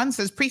 101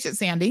 says, preach it,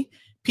 Sandy.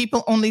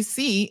 People only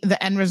see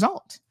the end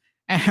result.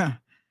 And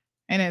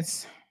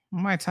it's,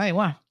 I'm going to tell you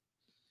what.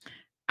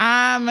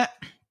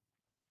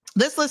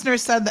 This listener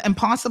said the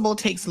impossible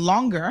takes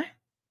longer.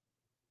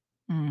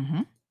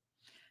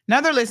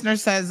 Another listener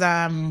says,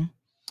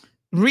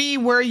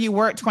 where you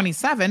were at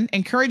 27,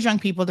 encourage young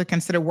people to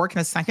consider working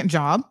a second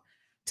job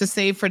to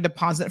save for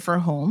deposit for a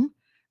home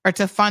or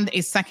to fund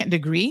a second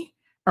degree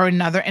or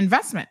another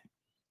investment.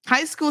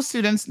 High school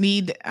students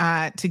need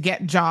to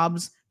get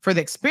jobs for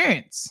the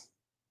experience.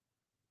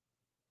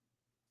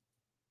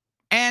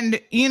 And,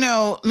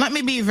 let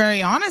me be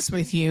very honest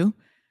with you.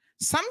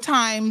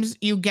 Sometimes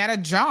you get a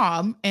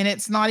job and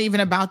it's not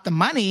even about the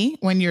money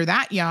when you're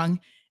that young.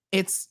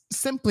 It's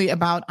simply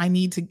about, I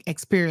need to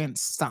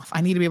experience stuff. I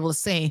need to be able to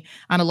say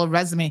on a little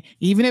resume,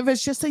 even if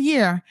it's just a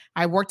year,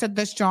 I worked at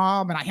this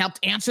job and I helped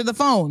answer the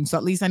phone. So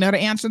at least I know how to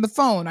answer the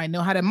phone. I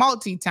know how to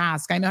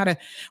multitask. I know how to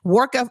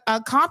work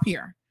a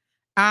copier.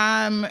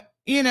 I'll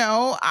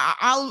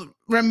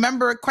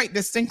remember quite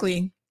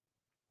distinctly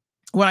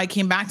when I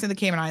came back to the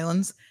Cayman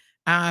Islands.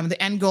 The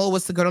end goal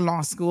was to go to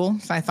law school.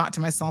 So I thought to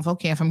myself,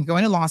 okay, if I'm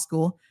going to law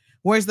school,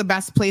 where's the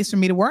best place for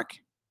me to work?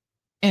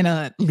 In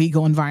a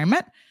legal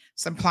environment.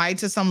 So applied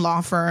to some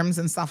law firms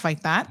and stuff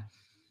like that.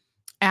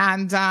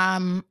 And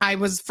I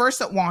was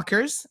first at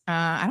Walker's.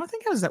 I don't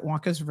think I was at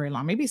Walker's for very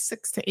long, maybe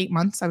 6 to 8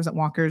 months I was at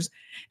Walker's.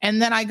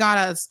 And then I got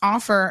an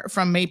offer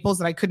from Maples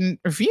that I couldn't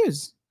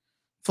refuse.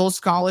 Full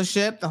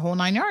scholarship, the whole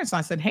 9 yards. So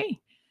I said, hey,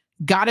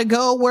 gotta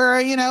go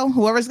where,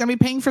 whoever's going to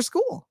be paying for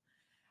school.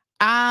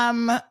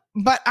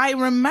 But I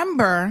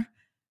remember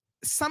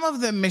some of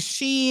the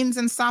machines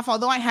and stuff,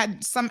 although I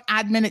had some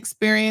admin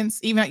experience,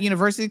 even at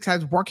university, because I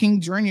was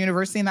working during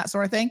university and that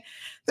sort of thing,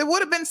 there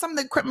would have been some of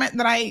the equipment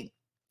that I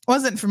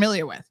wasn't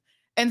familiar with.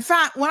 In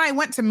fact, when I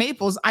went to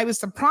Maples, I was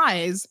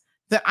surprised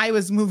that I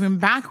was moving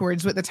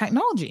backwards with the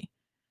technology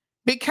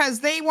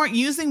because they weren't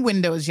using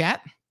Windows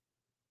yet.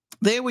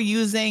 They were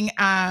using,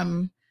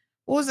 what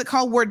was it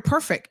called?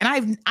 WordPerfect.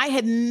 And I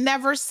had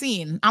never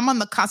seen, I'm on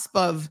the cusp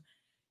of,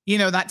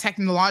 that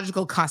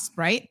technological cusp,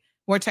 right?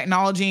 Where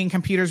technology and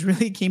computers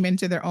really came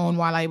into their own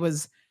while I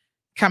was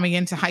coming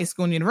into high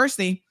school and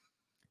university.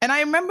 And I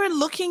remember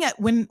looking at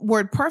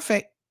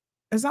WordPerfect,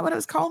 is that what it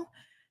was called?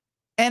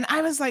 And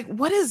I was like,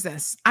 what is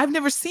this? I've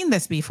never seen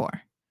this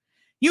before.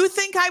 You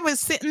think I was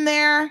sitting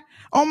there,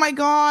 oh my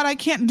God, I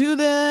can't do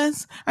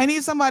this. I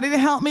need somebody to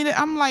help me.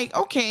 I'm like,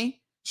 okay,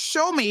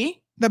 show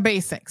me the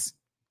basics.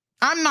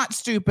 I'm not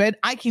stupid.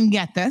 I can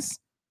get this.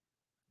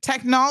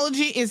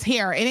 Technology is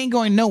here. It ain't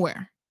going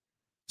nowhere.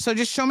 So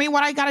just show me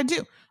what I got to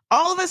do.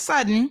 All of a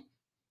sudden,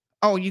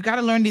 oh, you got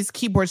to learn these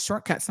keyboard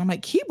shortcuts. I'm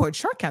like, keyboard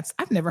shortcuts?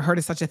 I've never heard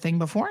of such a thing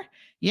before.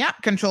 Yeah,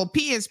 Control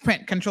P is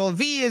print. Control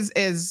V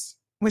is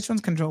which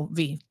one's Control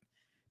V?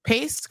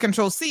 Paste.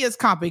 Control C is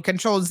copy.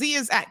 Control Z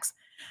is X.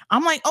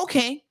 I'm like,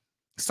 okay,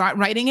 start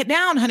writing it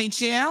down, honey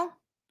chill.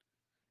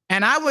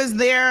 And I was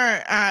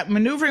there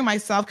maneuvering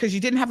myself because you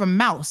didn't have a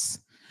mouse.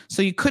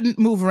 So you couldn't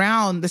move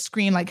around the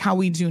screen like how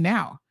we do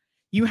now.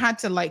 You had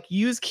to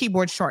use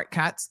keyboard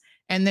shortcuts.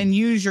 and then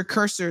use your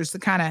cursors to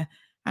kind of,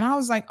 and I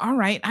was like, all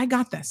right, I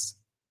got this.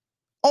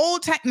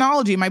 Old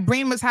technology. My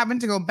brain was having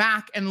to go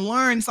back and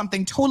learn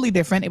something totally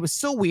different. It was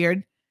so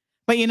weird.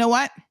 But you know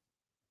what?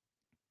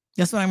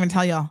 That's what I'm going to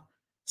tell y'all.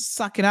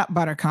 Suck it up,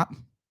 Buttercup.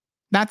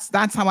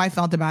 That's how I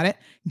felt about it.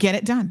 Get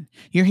it done.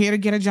 You're here to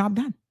get a job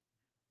done.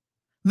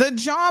 The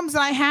jobs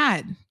I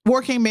had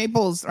working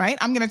Maples, right?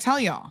 I'm going to tell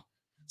y'all.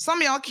 Some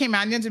of y'all came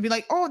out and to be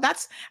like, oh,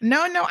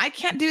 no, I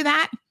can't do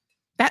that.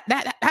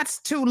 That's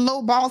too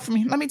low ball for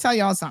me. Let me tell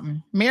y'all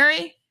something.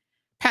 Mary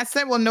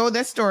Petsett will know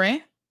this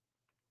story.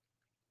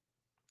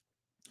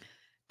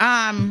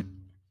 When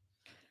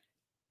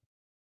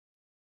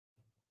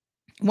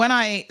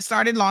I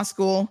started law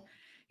school,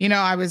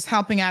 I was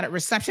helping out at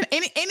reception.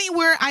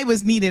 Anywhere I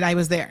was needed, I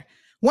was there.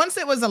 Once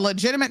it was a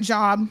legitimate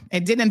job,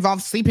 it didn't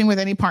involve sleeping with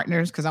any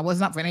partners because I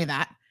wasn't up for any of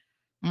that.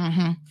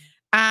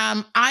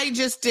 I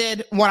just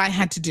did what I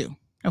had to do.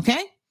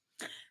 Okay.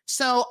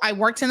 So I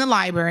worked in the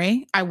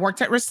library. I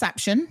worked at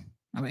reception.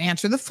 I would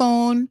answer the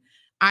phone.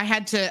 I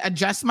had to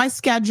adjust my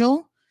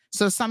schedule.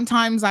 So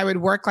sometimes I would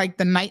work like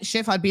the night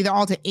shift. I'd be there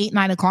all to 8,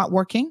 9 o'clock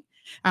working.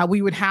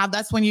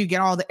 That's when you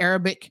get all the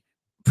Arabic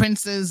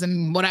princes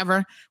and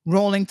whatever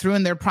rolling through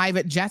in their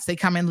private jets. They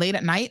come in late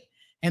at night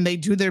and they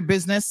do their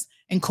business,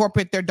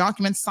 incorporate their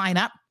documents, sign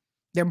up.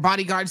 Their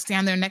bodyguards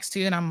stand there next to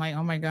you. And I'm like,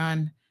 oh my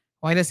God,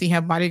 why does he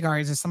have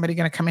bodyguards? Is somebody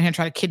going to come in here and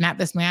try to kidnap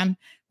this man?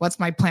 What's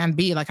my plan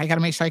B? Like, I got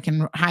to make sure I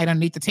can hide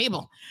underneath the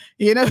table.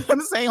 You know what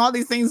I'm saying? All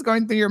these things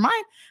going through your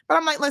mind. But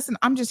I'm like, listen,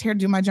 I'm just here to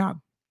do my job.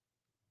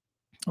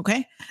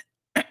 Okay.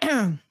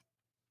 I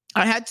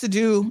had to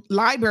do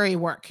library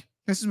work.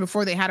 This is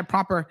before they had a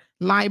proper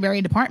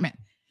library department.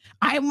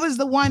 I was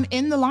the one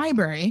in the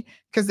library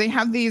because they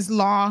have these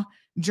law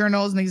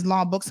journals and these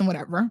law books and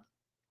whatever.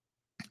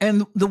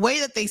 And the way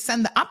that they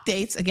send the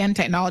updates, again,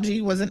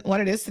 technology wasn't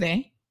what it is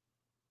today.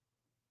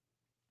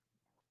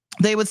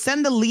 They would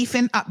send the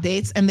leaf-in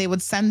updates and they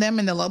would send them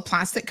in the little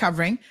plastic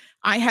covering.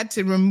 I had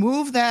to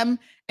remove them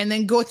and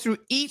then go through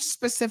each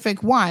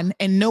specific one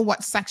and know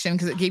what section,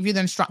 because it gave you the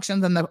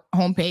instructions on the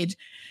homepage,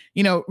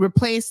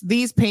 replace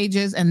these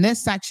pages in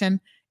this section.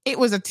 It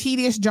was a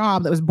tedious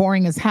job that was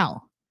boring as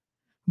hell.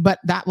 But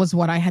that was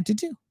what I had to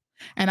do.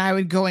 And I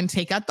would go and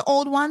take out the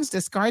old ones,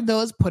 discard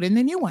those, put in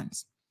the new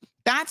ones.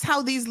 That's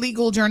how these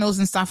legal journals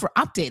and stuff were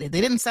updated. They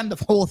didn't send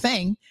the whole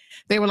thing.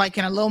 They were like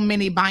in a little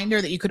mini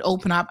binder that you could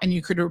open up and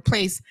you could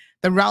replace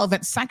the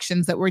relevant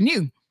sections that were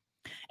new.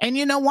 And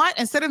you know what?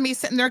 Instead of me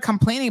sitting there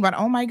complaining about,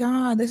 oh my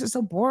God, this is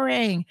so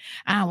boring.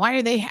 Why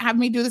are they having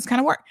me do this kind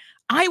of work?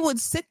 I would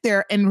sit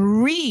there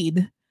and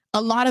read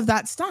a lot of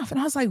that stuff. And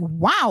I was like,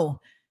 wow,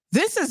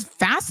 this is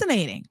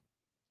fascinating.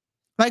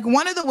 Like,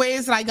 one of the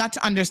ways that I got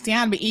to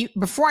understand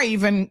before I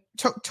even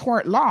took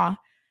tort law,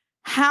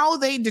 how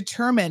they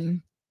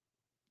determine,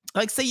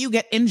 like, say you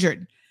get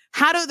injured,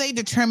 how do they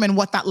determine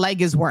what that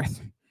leg is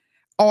worth?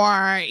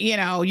 Or, you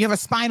have a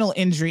spinal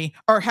injury,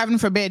 or heaven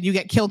forbid, you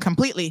get killed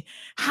completely.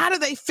 How do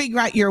they figure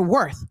out your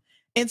worth?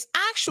 It's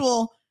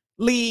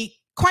actually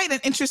quite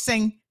an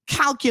interesting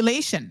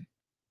calculation.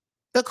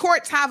 The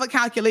courts have a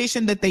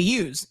calculation that they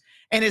use,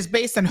 and it's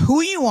based on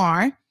who you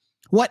are,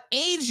 what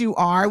age you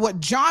are, what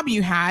job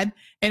you had,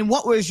 and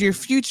what was your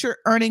future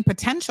earning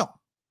potential.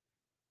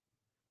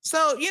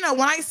 So, when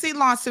I see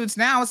lawsuits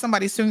now,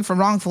 somebody suing for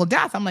wrongful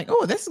death, I'm like,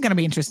 oh, this is going to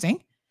be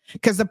interesting,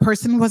 because the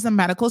person was a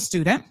medical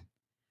student,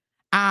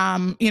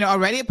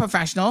 already a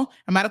professional,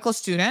 a medical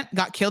student,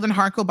 got killed in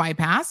Harco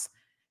bypass,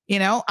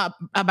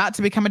 about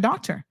to become a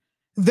doctor.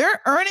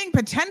 Their earning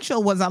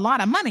potential was a lot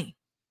of money.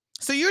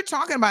 So you're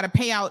talking about a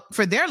payout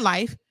for their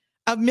life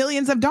of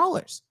millions of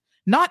dollars.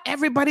 Not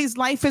everybody's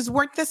life is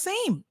worth the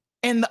same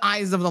in the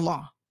eyes of the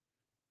law.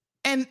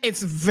 And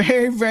it's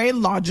very, very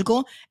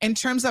logical in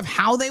terms of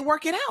how they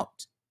work it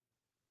out.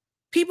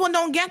 People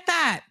don't get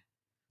that.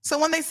 So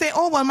when they say,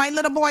 oh, well, my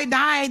little boy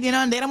died,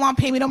 and they don't want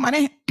to pay me no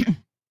money.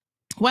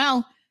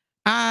 Well,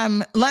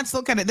 let's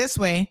look at it this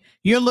way.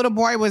 Your little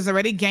boy was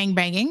already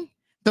gangbanging.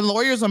 The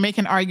lawyers will make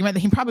an argument that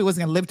he probably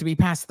wasn't going to live to be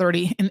past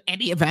 30 in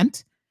any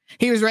event.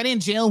 He was already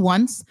in jail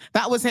once.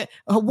 That was it.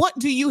 What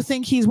do you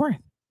think he's worth?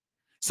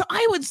 So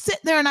I would sit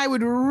there and I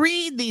would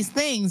read these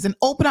things and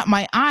open up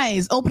my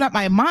eyes, open up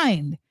my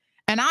mind.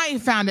 And I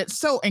found it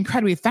so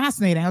incredibly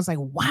fascinating. I was like,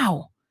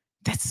 wow,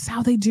 that's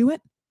how they do it?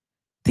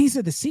 These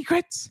are the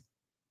secrets?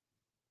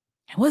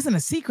 It wasn't a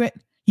secret.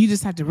 You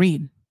just have to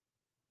read.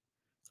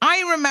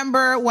 I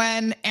remember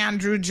when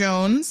Andrew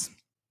Jones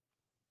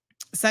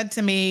said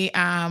to me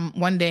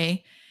one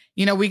day,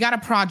 we got a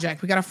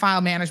project. We got a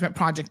file management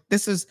project.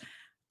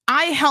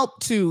 I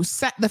helped to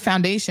set the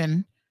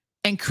foundation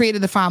and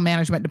created the file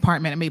management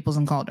department at Maples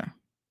and Calder.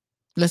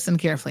 Listen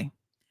carefully.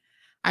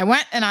 I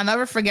went, and I'll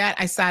never forget,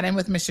 I sat in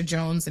with Mr.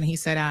 Jones and he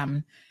said,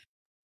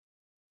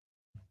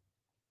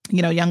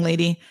 young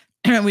lady,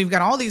 we've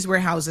got all these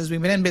warehouses.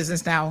 We've been in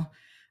business now,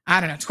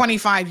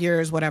 25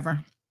 years,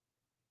 whatever.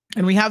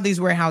 And we have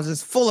these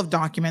warehouses full of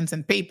documents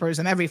and papers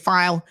and every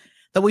file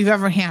that we've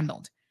ever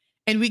handled.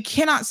 And we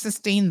cannot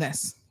sustain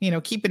this,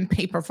 keeping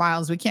paper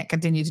files. We can't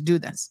continue to do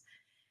this.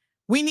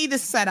 we need to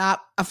set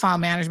up a file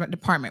management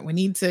department. We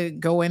need to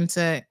go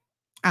into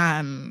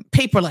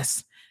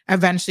paperless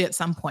eventually at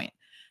some point.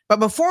 But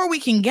before we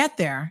can get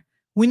there,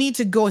 we need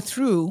to go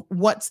through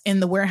what's in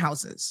the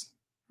warehouses.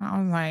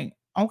 I was like,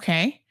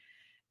 okay.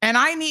 And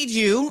I need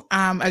you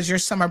as your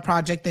summer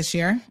project this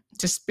year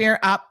to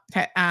spearhead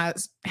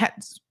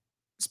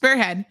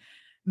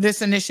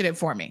this initiative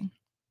for me.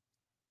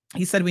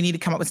 He said, we need to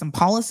come up with some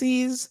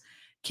policies.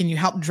 Can you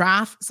help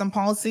draft some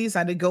policies?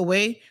 I had to go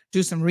away,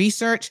 do some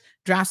research,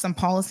 draft some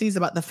policies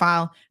about the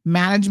file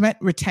management,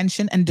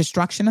 retention, and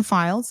destruction of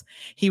files.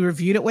 He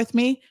reviewed it with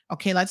me.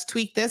 Okay, let's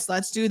tweak this.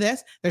 Let's do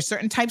this. There's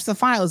certain types of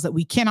files that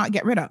we cannot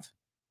get rid of,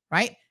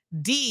 right?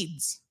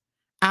 Deeds,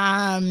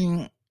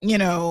 a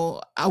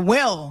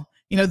will,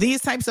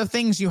 these types of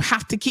things you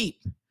have to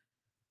keep.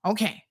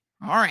 Okay,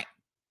 all right.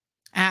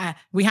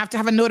 We have to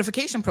have a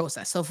notification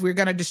process. So if we're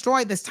going to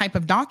destroy this type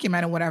of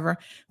document or whatever,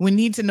 we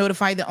need to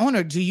notify the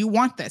owner. Do you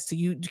want this?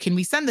 Can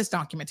we send this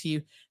document to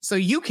you so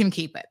you can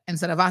keep it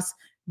instead of us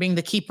being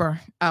the keeper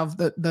of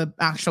the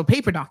actual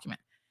paper document?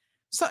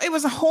 So it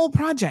was a whole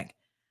project.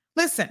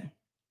 Listen,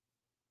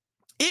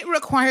 it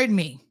required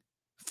me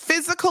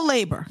physical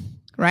labor,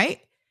 right?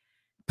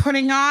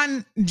 Putting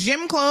on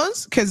gym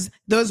clothes because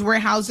those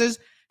warehouses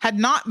had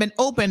not been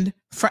opened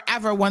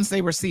forever once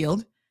they were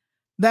sealed.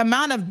 The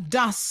amount of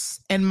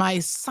dust in my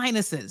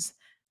sinuses,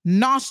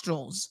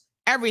 nostrils,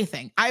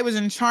 everything. I was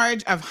in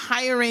charge of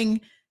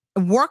hiring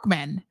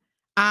workmen.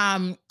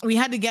 We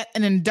had to get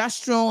an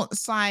industrial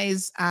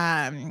size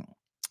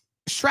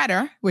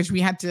shredder, which we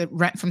had to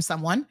rent from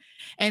someone.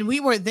 And we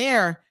were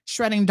there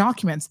shredding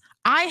documents.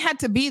 I had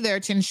to be there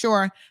to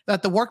ensure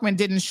that the workmen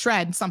didn't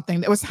shred something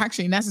that was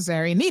actually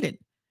necessary and needed.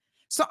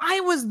 So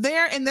I was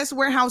there in this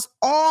warehouse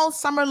all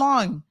summer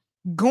long,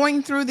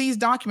 going through these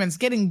documents,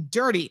 getting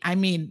dirty. I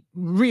mean,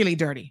 really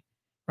dirty,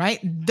 right?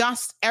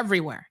 Dust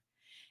everywhere.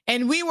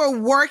 And we were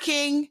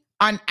working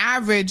on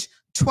average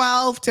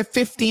 12 to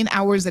 15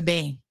 hours a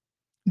day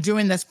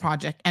doing this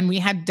project. And we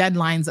had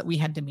deadlines that we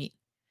had to meet.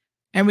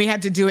 And we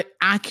had to do it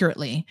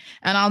accurately.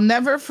 And I'll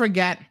never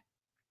forget,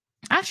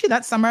 actually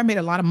that summer I made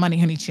a lot of money,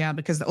 honey child,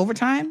 because the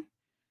overtime,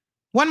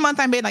 1 month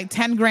I made like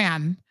 10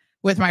 grand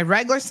with my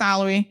regular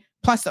salary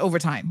plus the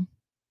overtime.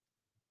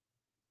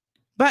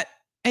 But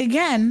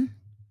again,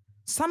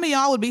 some of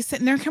y'all would be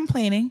sitting there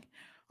complaining,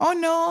 oh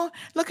no,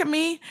 look at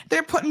me.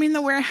 They're putting me in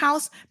the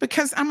warehouse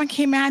because I'm a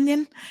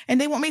Caymanian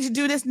and they want me to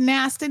do this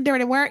nasty,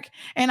 dirty work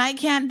and I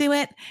can't do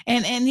it.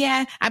 And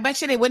yeah, I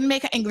bet you they wouldn't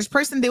make an English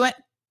person do it.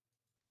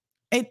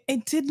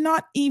 It did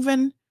not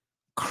even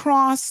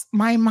cross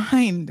my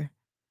mind.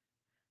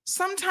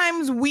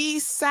 Sometimes we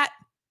set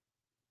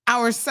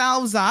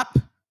ourselves up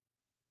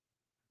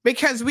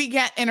because we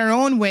get in our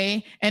own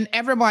way and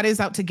everybody's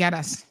out to get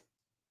us.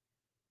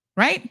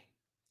 Right?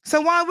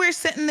 So while we're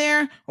sitting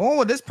there,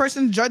 oh, this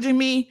person's judging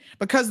me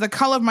because of the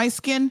color of my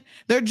skin.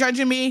 They're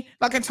judging me.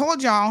 Like I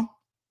told y'all,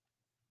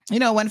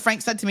 when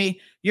Frank said to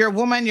me, you're a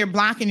woman, you're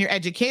Black, and you're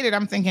educated,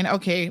 I'm thinking,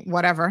 okay,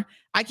 whatever.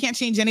 I can't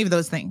change any of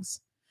those things.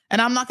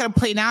 And I'm not going to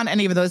play down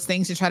any of those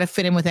things to try to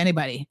fit in with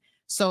anybody.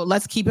 So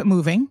let's keep it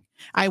moving.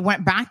 I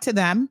went back to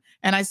them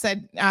and I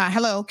said,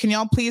 hello, can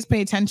y'all please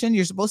pay attention?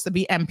 You're supposed to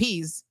be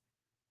MPs.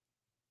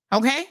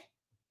 Okay?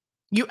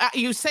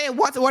 You say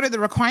what are the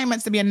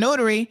requirements to be a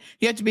notary?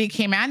 You have to be a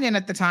Caymanian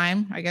at the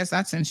time. I guess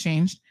that's since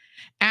changed.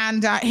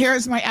 And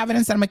here's my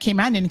evidence that I'm a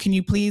Caymanian. Can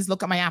you please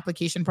look at my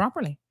application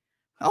properly?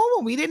 Oh,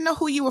 well, we didn't know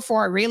who you were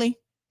for, really.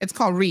 It's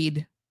called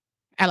READ,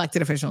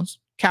 elected officials,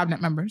 cabinet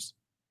members.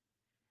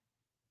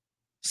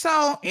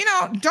 So,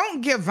 don't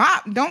give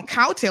up. Don't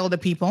cowtail to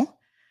people.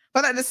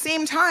 But at the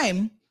same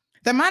time,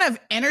 the amount of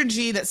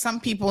energy that some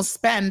people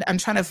spend on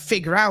trying to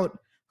figure out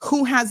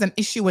who has an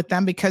issue with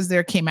them because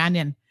they're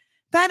Caymanian,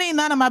 that ain't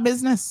none of my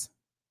business.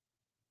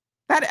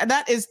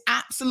 That is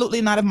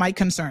absolutely none of my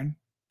concern.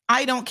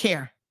 I don't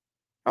care.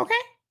 Okay?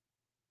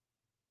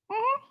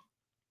 Mm-hmm.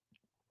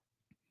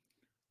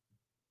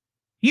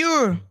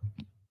 You're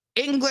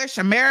English,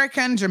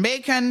 American,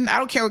 Jamaican, I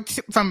don't care,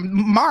 from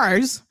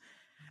Mars,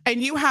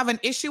 and you have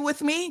an issue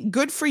with me,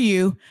 good for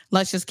you.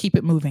 Let's just keep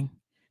it moving.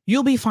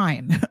 You'll be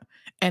fine.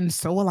 And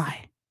so will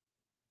I.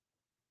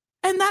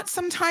 And that's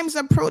sometimes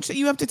the approach that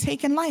you have to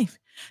take in life.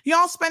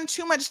 Y'all spend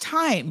too much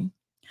time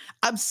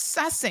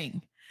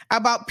obsessing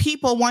about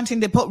people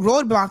wanting to put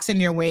roadblocks in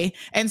your way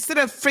instead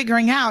of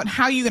figuring out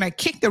how you're going to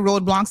kick the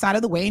roadblocks out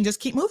of the way and just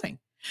keep moving.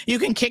 You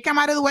can kick them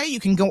out of the way. You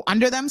can go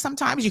under them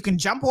sometimes. You can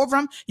jump over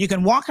them. You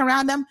can walk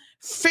around them.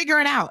 Figure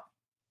it out.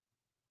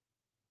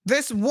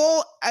 This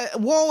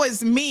woe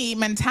is me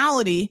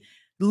mentality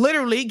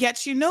literally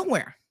gets you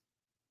nowhere.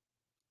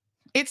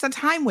 It's a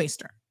time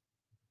waster.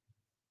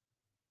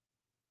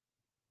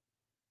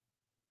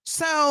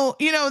 So,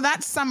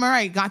 that summer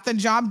I got the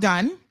job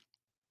done.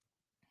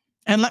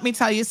 And let me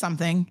tell you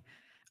something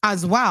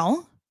as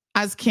well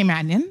as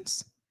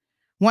Caymanians.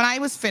 When I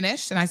was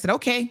finished and I said,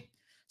 okay,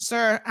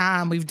 sir,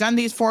 we've done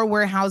these 4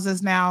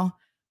 warehouses now.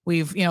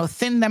 We've,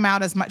 thinned them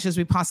out as much as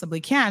we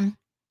possibly can.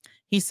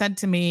 He said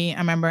to me, I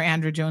remember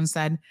Andrew Jones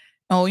said,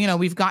 oh,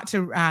 we've got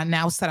to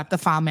now set up the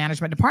file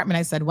management department.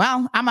 I said,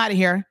 well, I'm out of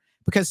here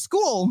because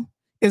school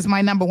is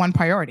my number one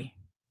priority.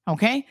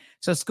 Okay.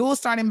 So school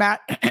starting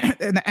back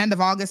in the end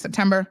of August,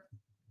 September.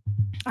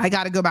 I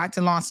got to go back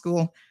to law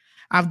school.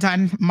 I've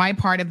done my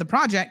part of the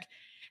project.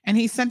 And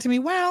he said to me,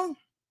 well,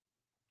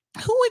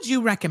 who would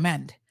you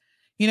recommend?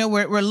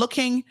 We're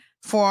looking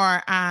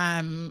for,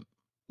 a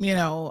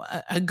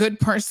good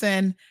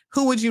person.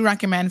 Who would you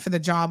recommend for the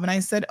job? And I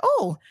said,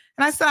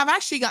 I've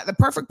actually got the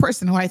perfect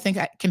person who I think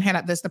I can head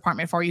up this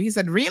department for you. He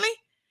said, really?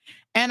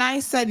 And I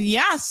said,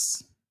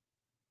 yes.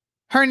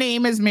 Her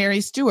name is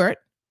Mary Stewart.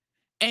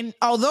 And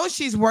although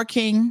she's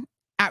working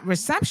at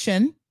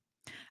reception,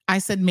 I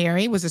said,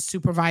 Mary was a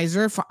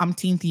supervisor for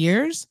umpteenth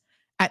years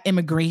at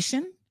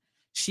immigration.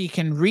 She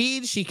can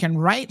read, she can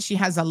write, she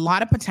has a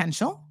lot of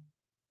potential.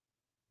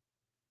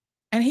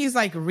 And he's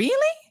like, really?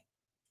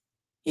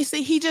 You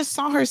see, he just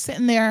saw her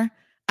sitting there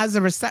as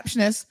a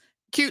receptionist,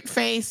 cute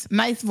face,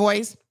 nice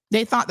voice.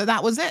 They thought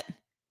that was it.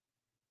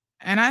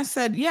 And I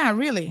said, yeah,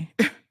 really?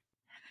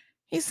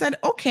 He said,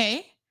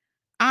 okay,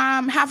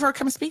 have her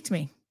come speak to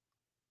me.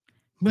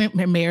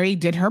 Mary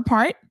did her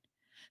part.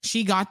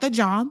 She got the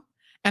job.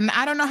 And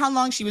I don't know how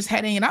long she was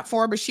heading it up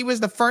for, but she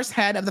was the first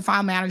head of the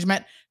file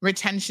management,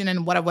 retention,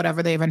 and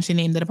whatever they eventually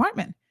named the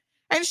department.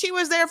 And she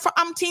was there for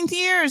umpteenth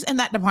years in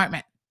that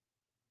department.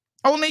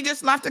 Only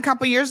just left a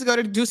couple years ago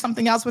to do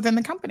something else within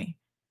the company.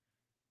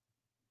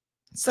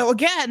 So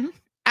again,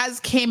 as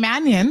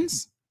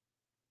Caymanians,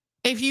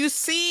 if you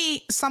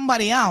see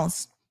somebody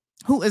else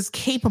who is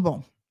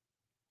capable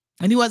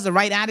and who has the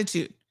right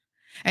attitude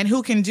and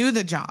who can do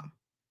the job,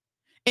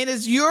 it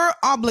is your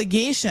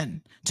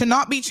obligation to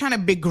not be trying to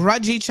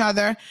begrudge each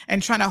other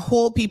and trying to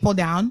hold people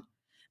down,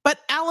 but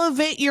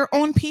elevate your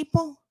own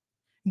people.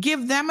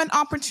 Give them an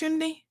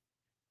opportunity.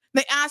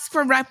 They ask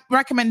for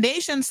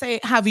recommendations, say,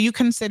 have you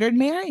considered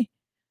Mary?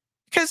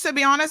 Because to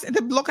be honest,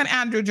 the look on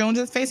Andrew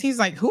Jones's face, he's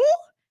like, who?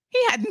 He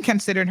hadn't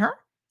considered her.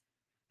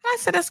 And I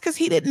said, that's because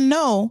he didn't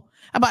know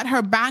about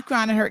her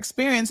background and her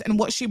experience and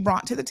what she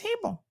brought to the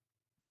table.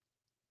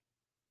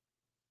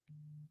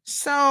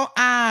 So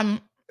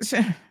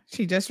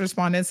she just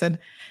responded and said,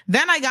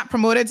 then I got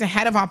promoted to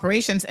head of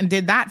operations and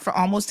did that for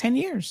almost 10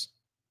 years.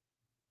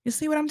 You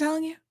see what I'm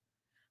telling you?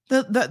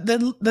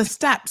 The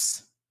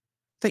steps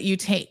that you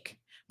take.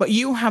 But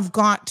you have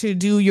got to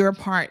do your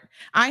part.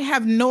 I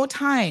have no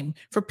time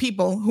for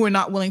people who are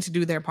not willing to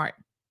do their part.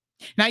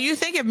 Now, you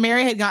think if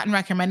Mary had gotten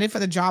recommended for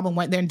the job and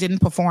went there and didn't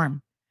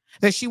perform,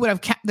 that she would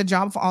have kept the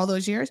job for all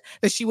those years?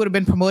 That she would have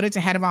been promoted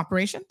to head of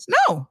operations?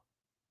 No.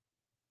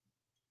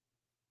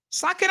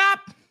 Suck it up.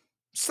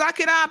 Suck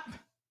it up.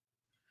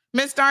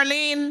 Miss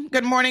Darlene,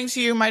 good morning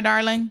to you, my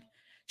darling.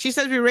 She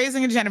says we're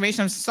raising a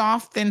generation of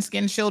soft,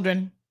 thin-skinned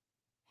children.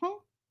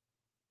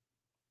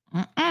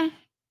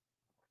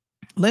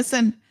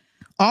 Listen,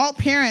 all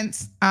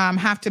parents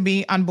have to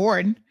be on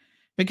board,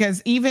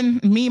 because even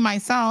me,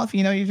 myself,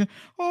 you just,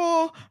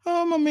 oh,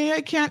 mommy,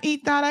 I can't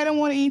eat that. I don't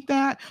want to eat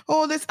that.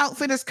 Oh, this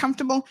outfit is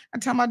comfortable. I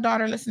tell my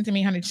daughter, listen to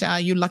me, honey,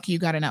 child, you're lucky you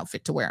got an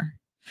outfit to wear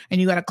and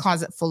you got a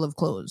closet full of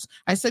clothes.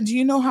 I said, do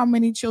you know how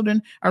many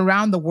children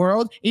around the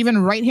world,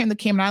 even right here in the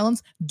Cayman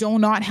Islands, do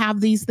not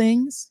have these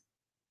things?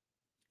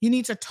 You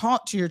need to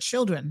talk to your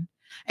children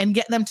and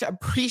get them to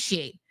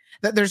appreciate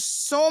that there's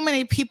so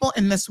many people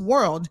in this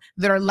world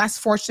that are less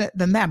fortunate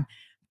than them,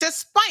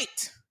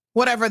 despite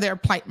whatever their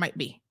plight might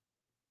be.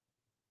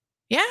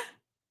 Yeah?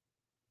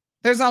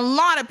 There's a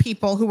lot of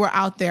people who are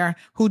out there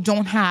who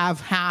don't have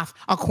half,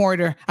 a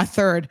quarter, a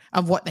third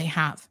of what they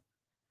have.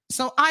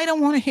 So I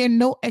don't want to hear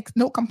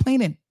no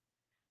complaining.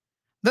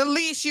 The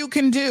least you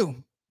can do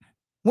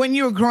when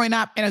you're growing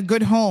up in a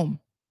good home,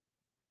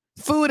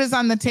 food is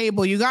on the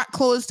table. You got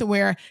clothes to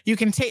wear. You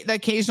can take the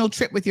occasional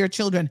trip with your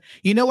children.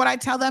 You know what I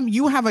tell them?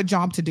 You have a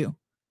job to do.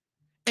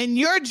 And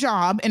your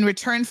job in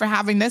return for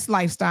having this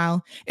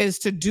lifestyle is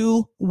to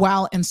do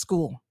well in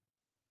school.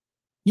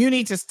 You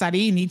need to study.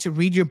 You need to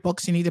read your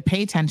books. You need to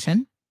pay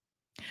attention.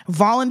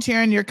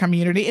 Volunteer in your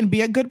community and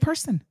be a good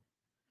person.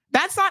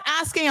 That's not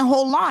asking a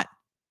whole lot.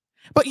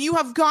 But you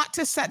have got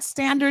to set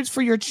standards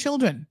for your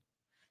children.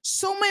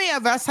 So many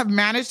of us have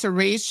managed to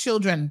raise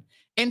children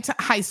into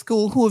high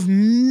school who have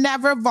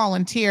never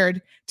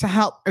volunteered to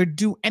help or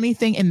do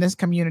anything in this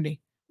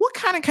community. What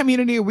kind of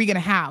community are we going to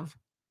have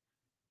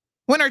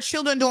when our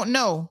children don't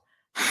know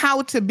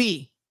how to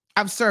be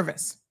of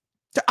service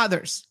to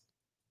others?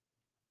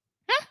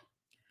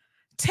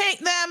 Take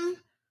them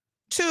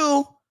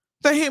to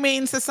the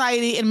Humane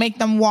Society and make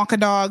them walk a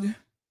dog.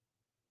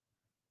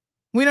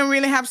 We don't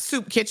really have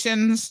soup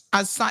kitchens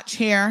as such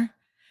here,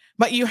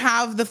 but you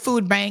have the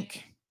food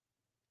bank.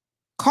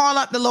 Call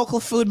up the local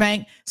food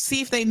bank,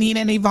 see if they need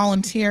any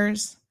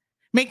volunteers.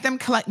 Make them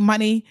collect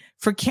money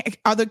for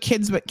other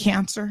kids with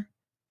cancer,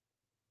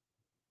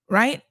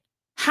 right?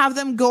 Have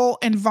them go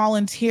and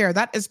volunteer.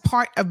 That is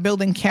part of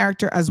building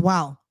character as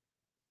well.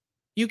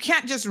 You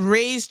can't just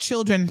raise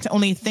children to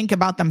only think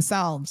about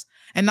themselves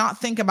and not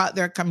think about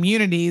their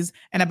communities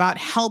and about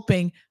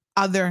helping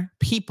other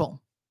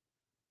people.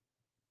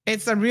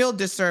 It's a real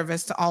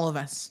disservice to all of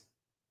us.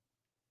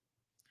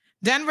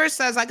 Denver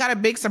says, I got a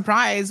big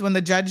surprise when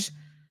the judge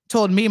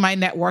told me my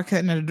net worth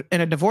in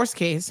a divorce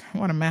case.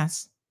 What a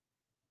mess.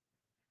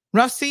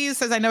 Rough Seas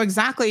says, I know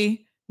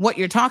exactly what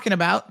you're talking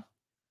about.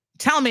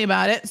 Tell me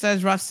about it,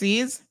 says Rough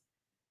Seas.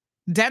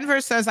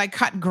 Denver says, I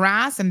cut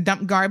grass and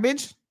dumped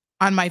garbage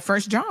on my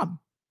first job.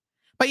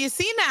 But you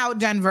see now,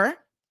 Denver,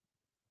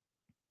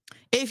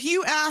 if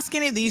you ask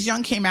any of these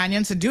young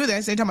Caymanians to do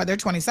this, they're talking about they're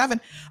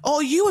 27,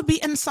 you would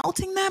be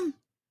insulting them.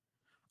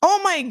 Oh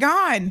my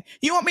God,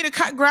 you want me to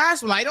cut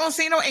grass? Well, I don't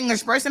see no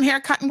English person here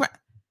cutting grass.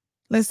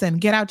 Listen,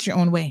 get out your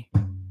own way.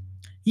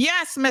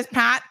 Yes, Miss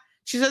Pat.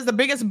 She says the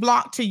biggest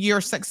block to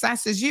your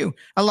success is you.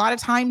 A lot of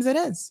times it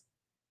is.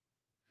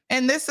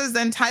 And this is the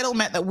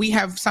entitlement that we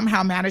have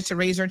somehow managed to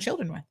raise our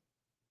children with.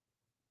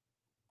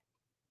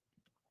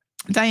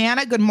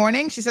 Diana, good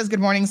morning. She says, good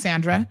morning,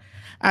 Sandra.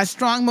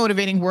 Strong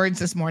motivating words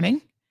this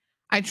morning.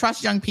 I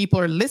trust young people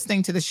are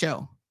listening to the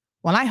show.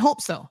 Well, I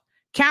hope so.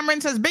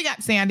 Cameron says, big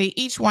up, Sandy.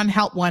 Each one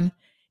help one.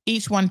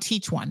 Each one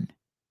teach one.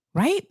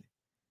 Right?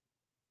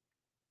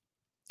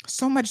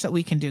 So much that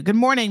we can do. Good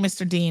morning,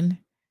 Mr. Dean.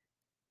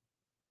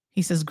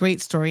 He says,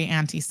 great story,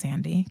 Auntie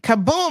Sandy.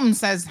 Kaboom,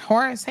 says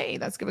Horace. Hey,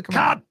 let's give a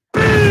kaboom.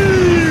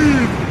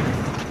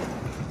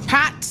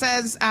 Pat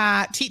says,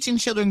 teaching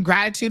children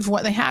gratitude for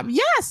what they have.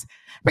 Yes,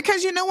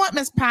 because you know what,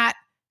 Miss Pat?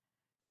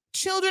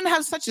 Children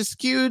have such a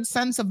skewed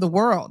sense of the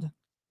world,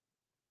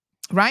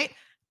 right?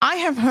 I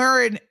have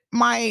heard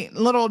my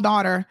little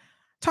daughter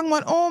talking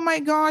about, oh my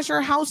gosh,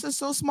 our house is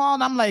so small.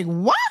 And I'm like,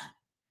 what?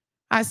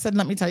 I said,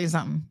 let me tell you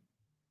something.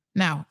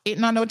 Now, it's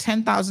not no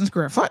 10,000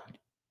 square foot.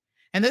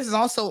 And this is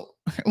also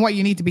why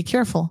you need to be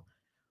careful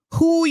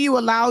who you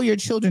allow your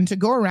children to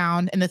go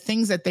around and the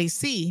things that they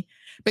see,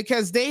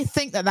 because they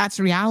think that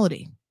that's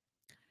reality,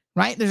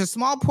 right? There's a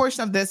small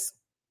portion of this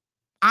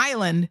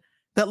island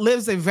that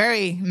lives a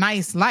very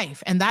nice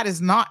life, and that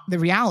is not the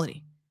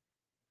reality.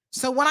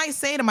 So when I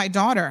say to my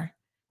daughter,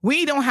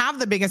 we don't have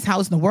the biggest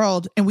house in the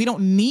world, and we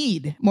don't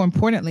need, more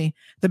importantly,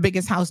 the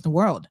biggest house in the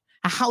world.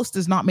 A house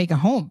does not make a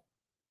home.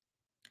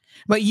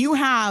 But you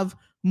have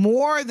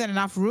more than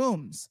enough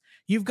rooms.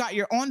 You've got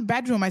your own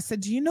bedroom. I said,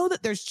 do you know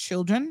that there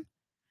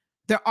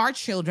are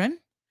children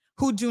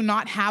who do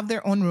not have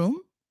their own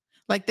room?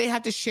 Like they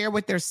have to share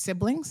with their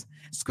siblings,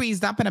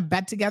 squeezed up in a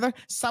bed together.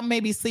 Some may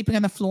be sleeping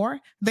on the floor.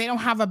 They don't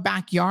have a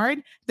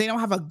backyard. They don't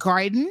have a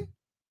garden.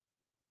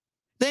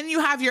 Then you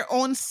have your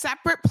own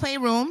separate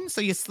playroom.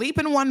 So you sleep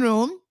in one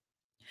room.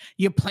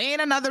 You play in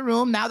another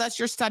room. Now that's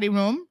your study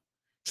room,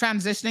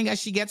 transitioning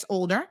as she gets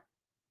older.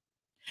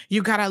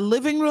 You got a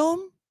living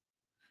room.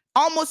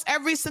 Almost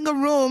every single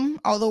room,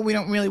 although we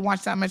don't really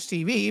watch that much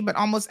TV, but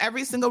almost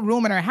every single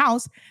room in our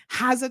house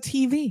has a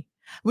TV.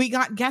 We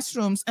got guest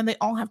rooms and they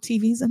all have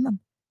TVs in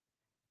them.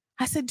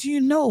 I said, do you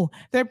know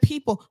there are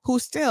people who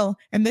still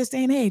in this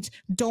day and age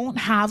don't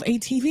have a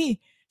TV?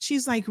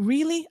 She's like,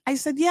 really? I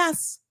said,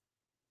 yes.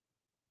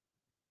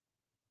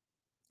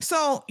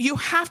 So you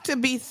have to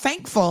be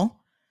thankful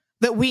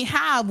that we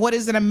have what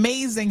is an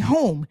amazing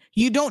home.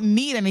 You don't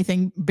need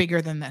anything bigger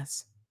than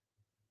this.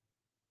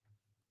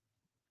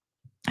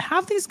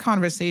 Have these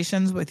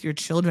conversations with your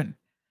children.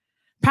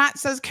 Pat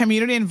says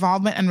community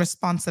involvement and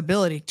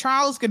responsibility.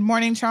 Charles, good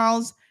morning,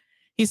 Charles.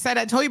 He said,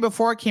 I told you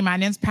before,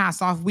 Caymanians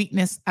pass off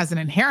weakness as an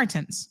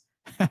inheritance.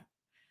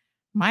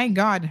 My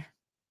God.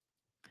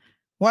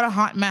 What a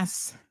hot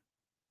mess.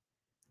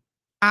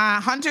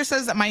 Hunter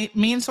says that my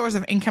main source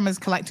of income is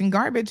collecting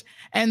garbage,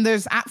 and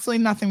there's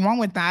absolutely nothing wrong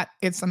with that.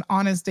 It's an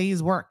honest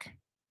day's work.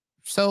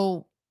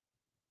 So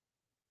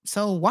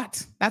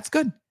what? That's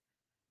good.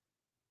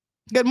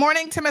 Good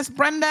morning to Miss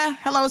Brenda.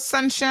 Hello,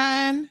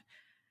 sunshine.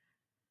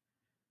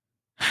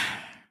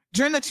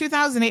 During the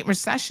 2008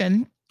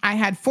 recession, I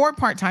had 4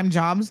 part-time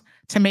jobs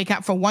to make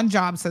up for 1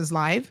 job, says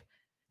Live.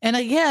 And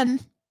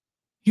again,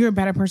 you're a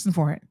better person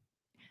for it.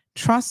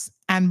 Trust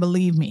and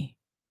believe me,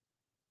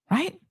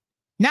 right?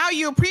 Now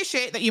you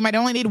appreciate that you might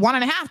only need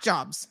 1.5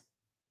 jobs.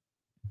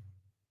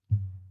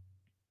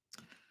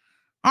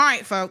 All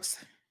right,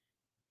 folks.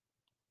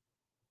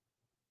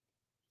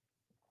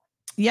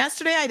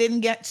 Yesterday, I didn't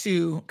get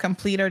to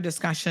complete our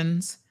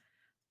discussions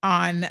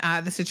on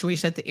the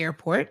situation at the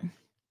airport.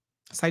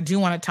 So I do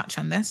want to touch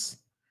on this.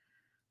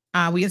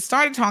 We had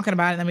started talking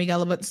about it, and then we got a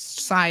little bit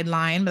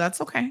sidelined, but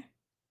that's okay.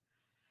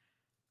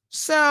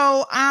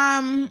 So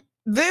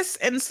this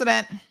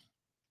incident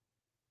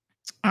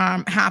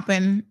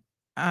happened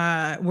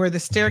where the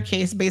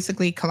staircase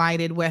basically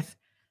collided with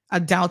a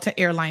Delta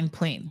airline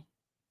plane.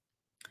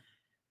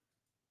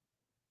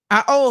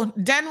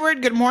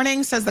 Denward, good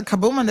morning, says the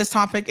kaboom on this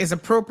topic is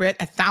appropriate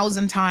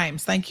 1,000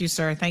 times. Thank you,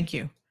 sir. Thank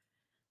you.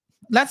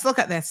 Let's look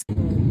at this.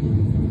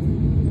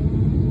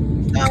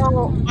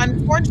 So,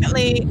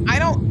 unfortunately, I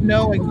don't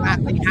know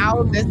exactly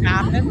how this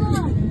happened.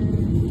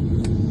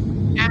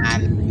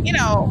 And, you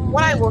know,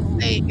 what I will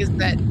say is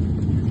that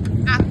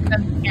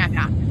accidents can't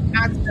happen.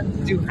 Accidents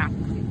do happen.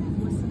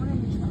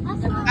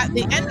 At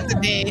the end of the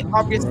day,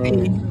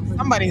 obviously,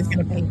 somebody's going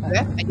to pay for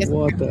this. I guess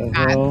what the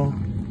hell?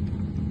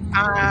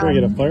 We're gonna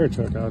get a fire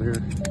truck out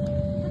here.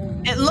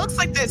 It looks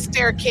like the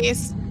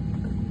staircase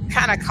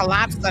kind of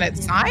collapsed on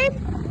its side.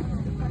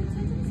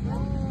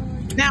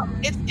 Now,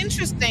 it's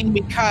interesting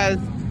because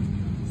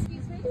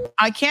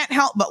I can't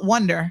help but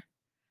wonder.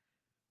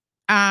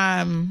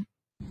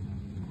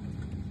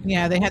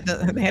 Yeah, they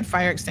had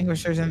fire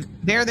extinguishers, and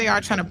there they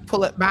are trying to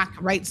pull it back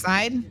right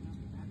side.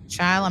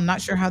 Child, I'm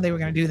not sure how they were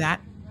going to do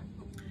that.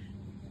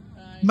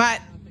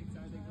 But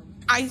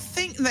I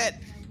think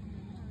that,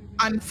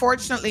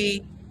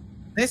 unfortunately,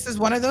 this is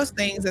one of those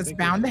things that's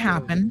bound to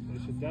happen.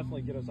 They should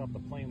definitely get us off the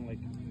plane like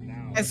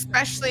now.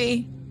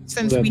 Especially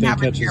since That we thing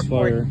have an catches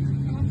airport. fire.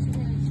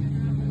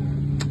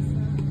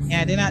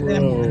 Yeah, they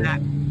didn't move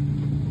that.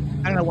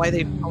 I don't know why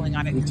they're pulling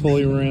on it. We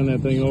totally ran that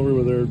thing over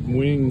with our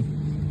wing.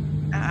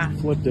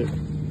 Flipped it.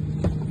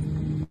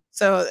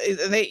 So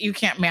you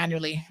can't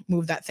manually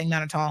move that thing,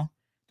 not at all.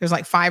 There's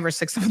like 5 or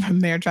 6 of them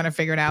there trying to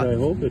figure it out. I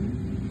hope it.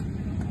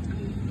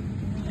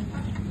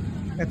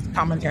 That's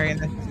commentary in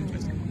this.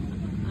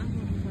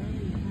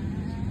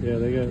 Yeah,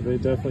 they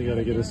definitely got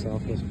to get us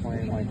off this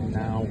plane like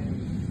now.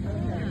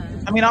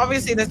 I mean,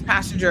 obviously, this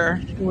passenger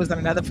who was on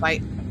another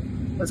flight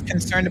was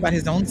concerned about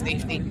his own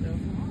safety,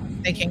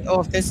 thinking,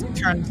 "Oh, if this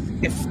turns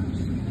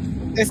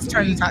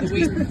out to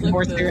be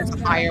more serious, a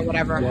fire,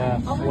 whatever." Yeah,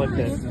 flipped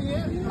it.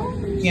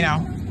 You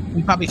know,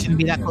 we probably shouldn't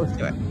be that close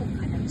to it.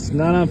 It's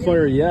not on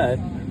fire yet.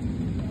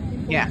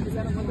 Yeah.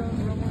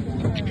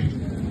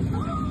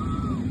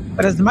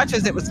 But as much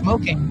as it was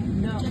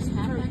smoking,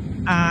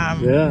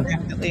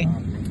 definitely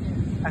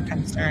a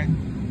concern.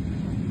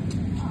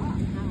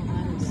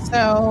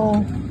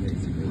 So,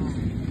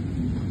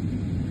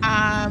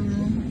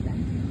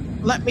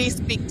 let me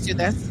speak to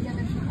this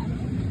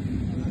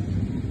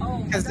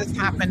because this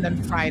happened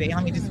on Friday.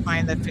 Let me just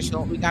find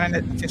we got an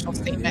official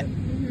statement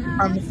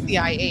from the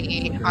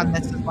CIA on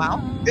this as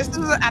well. This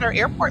is at our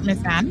airport,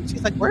 Miss Anne.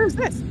 She's like, where is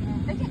this?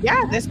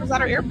 Yeah, this was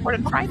at our airport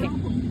on Friday.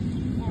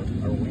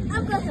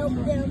 I'll go help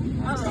them.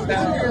 So,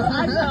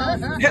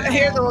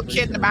 here's a little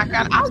kid in the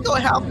background. I'll go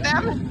help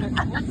them.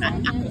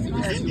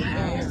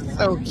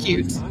 So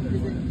cute.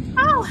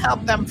 I'll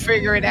help them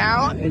figure it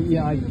out.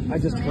 Yeah, I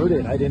just heard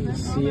it. I didn't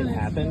see it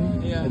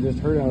happen. Yeah. I just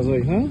heard it. I was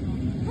like, huh?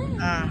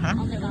 Uh-huh.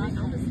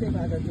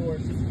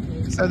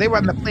 So they were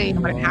on the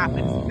plane when it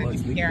happened.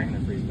 Here.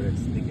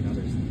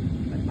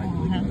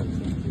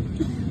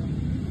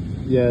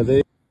 Yeah,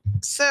 they.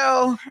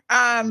 So,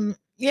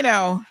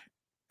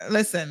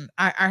 listen,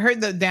 I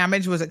heard the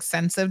damage was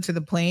extensive to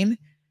the plane.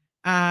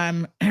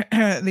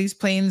 These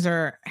planes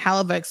are hell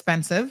of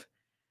expensive.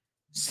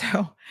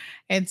 So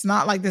it's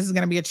not like this is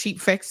going to be a cheap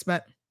fix,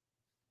 but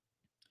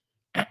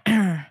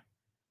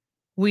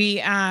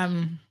we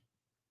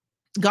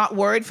got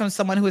word from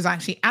someone who was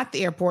actually at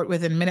the airport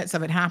within minutes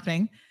of it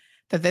happening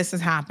that this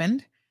has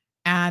happened.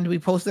 And we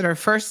posted our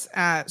first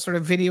sort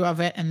of video of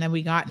it. And then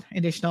we got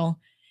additional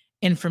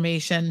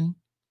information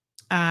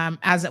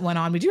as it went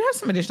on. We do have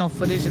some additional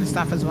footage and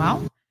stuff as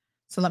well.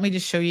 So let me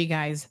just show you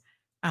guys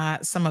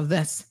some of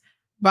this.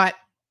 But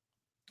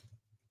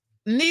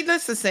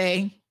needless to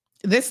say,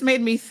 this made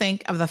me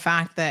think of the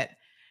fact that,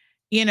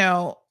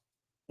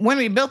 when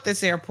we built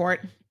this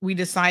airport, we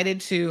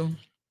decided to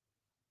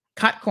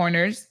cut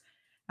corners.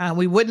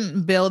 We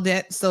wouldn't build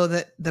it so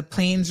that the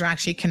planes are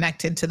actually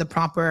connected to the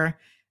proper,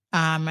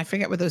 I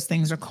forget what those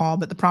things are called,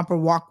 but the proper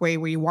walkway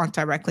where you walk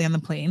directly on the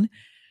plane.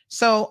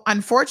 So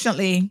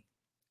unfortunately,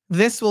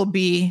 this will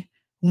be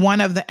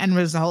one of the end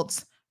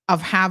results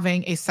of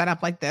having a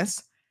setup like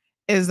this,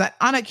 is that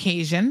on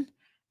occasion,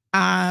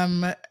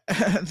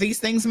 these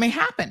things may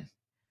happen.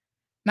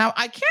 Now,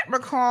 I can't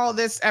recall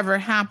this ever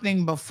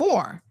happening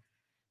before.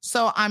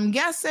 So I'm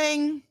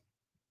guessing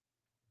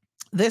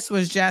this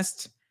was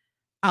just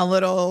a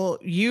little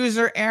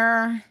user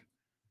error.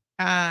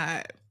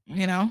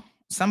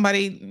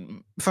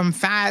 Somebody from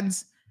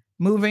FADS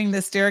moving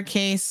the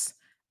staircase.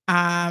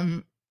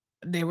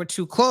 They were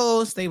too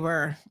close. I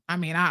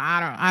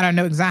don't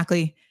know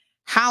exactly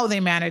how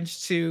they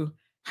managed to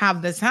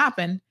have this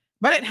happen,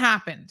 but it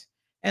happened.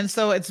 And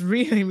so it's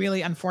really,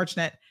 really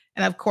unfortunate.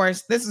 And of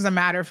course, this is a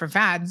matter for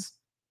FADS,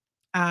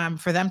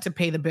 for them to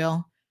pay the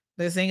bill.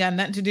 This ain't got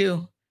nothing to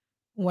do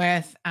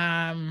with,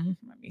 let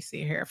me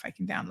see here if I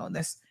can download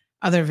this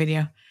other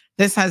video.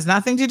 This has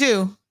nothing to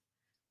do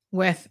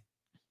with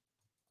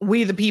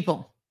we the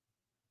people.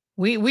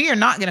 We are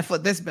not going to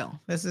foot this bill.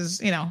 This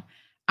is,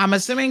 I'm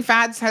assuming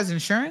FADS has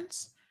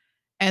insurance.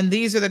 And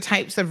these are the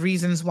types of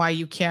reasons why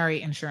you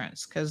carry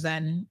insurance, because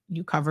then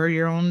you cover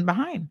your own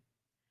behind.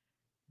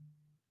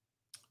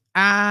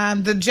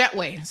 The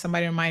Jetway.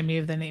 Somebody remind me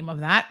of the name of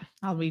that.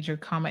 I'll read your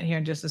comment here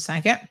in just a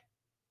second.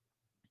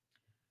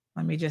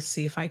 Let me just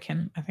see if I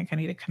think I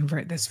need to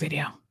convert this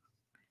video.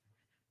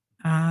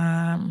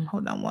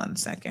 Hold on one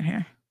second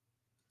here.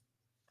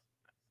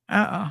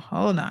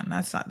 Hold on.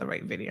 That's not the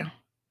right video.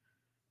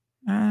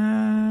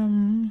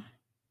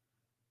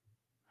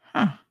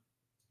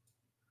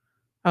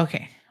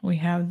 Okay, we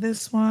have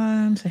this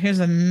one. So here's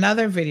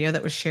another video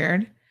that was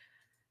shared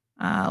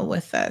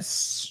with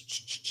us.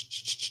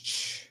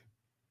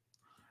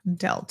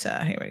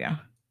 Delta. Here we go.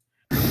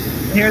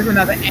 Here's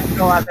another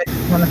angle of it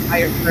on the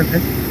fire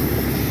service.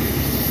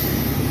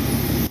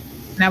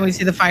 Now we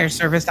see the fire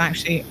service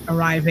actually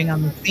arriving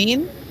on the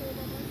scene.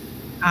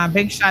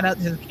 Big shout out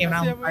to the Cayman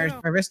Islands Fire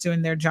Service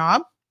doing their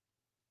job.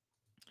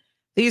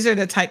 These are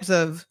the types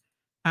of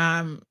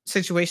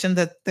situations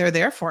that they're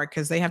there for,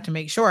 because they have to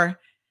make sure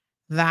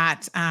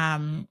that,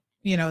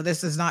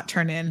 this does not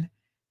turn into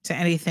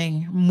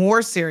anything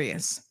more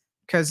serious.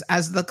 Because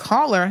as the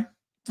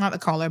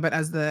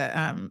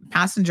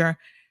passenger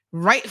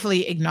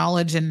rightfully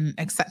acknowledged and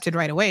accepted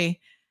right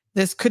away,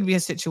 this could be a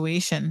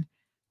situation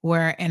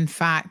where, in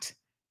fact,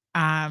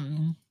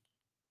 that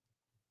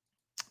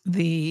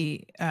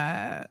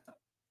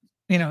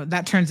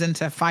turns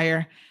into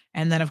fire.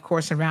 And then, of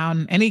course,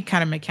 around any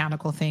kind of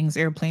mechanical things,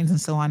 airplanes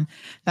and so on,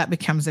 that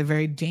becomes a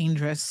very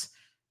dangerous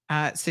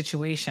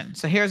situation.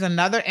 So here's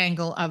another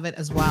angle of it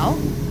as well.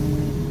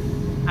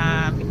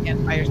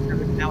 Again, fire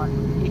service now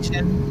on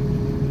location.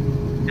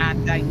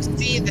 And you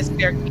see the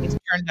staircase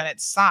turned on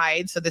its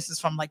side. So this is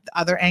from like the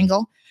other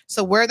angle.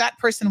 So where that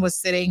person was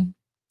sitting,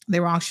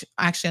 they were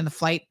actually on the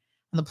flight,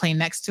 on the plane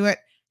next to it.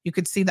 You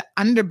could see the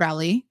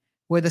underbelly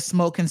where the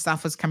smoke and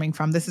stuff was coming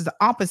from. This is the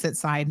opposite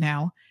side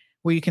now,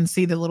 where you can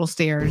see the little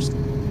stairs.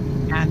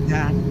 And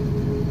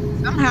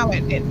somehow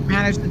it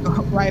managed to go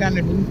right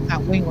underneath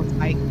that wing, looks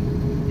like,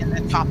 and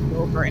then topped it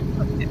over and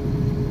flipped it.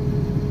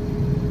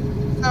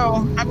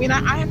 So, I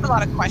have a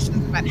lot of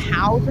questions about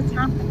how this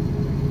happened.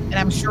 And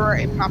I'm sure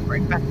a proper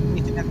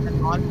investigation has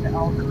been launched by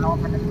all the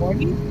relevant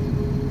authorities.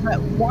 But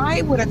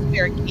why would a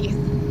staircase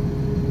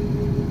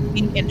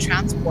be in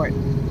transport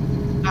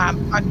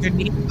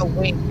underneath the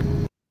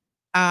wing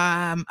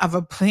of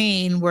a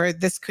plane where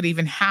this could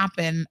even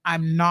happen?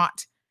 I'm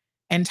not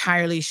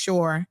entirely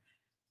sure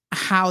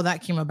how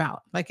that came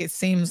about. Like, it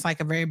seems like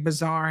a very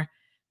bizarre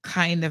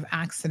kind of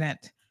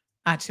accident,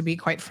 to be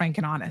quite frank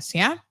and honest.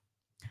 Yeah.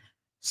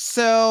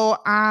 So,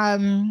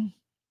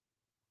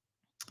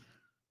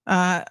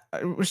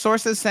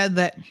 sources said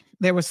that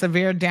there was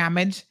severe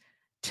damage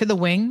to the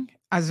wing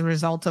as a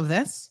result of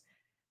this.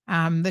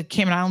 The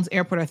Cayman Islands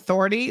Airport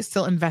Authority is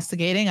still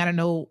investigating. I don't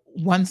know,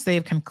 once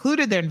they've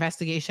concluded their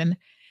investigation,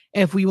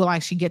 if we will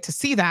actually get to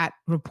see that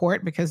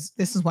report, because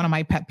this is one of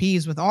my pet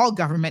peeves with all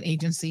government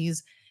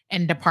agencies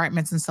and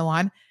departments and so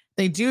on.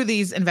 They do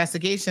these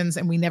investigations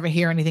and we never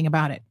hear anything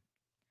about it.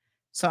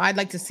 So I'd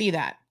like to see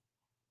that.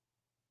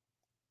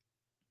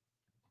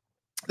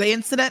 The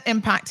incident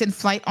impacted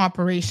flight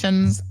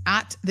operations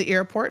at the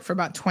airport for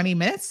about 20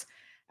 minutes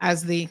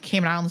as the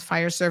Cayman Islands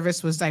Fire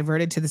Service was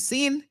diverted to the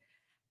scene.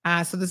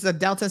 So this is a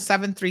Delta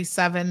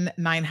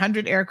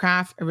 737-900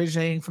 aircraft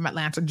originating from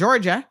Atlanta,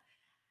 Georgia.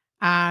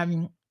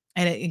 And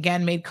it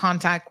again made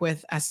contact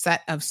with a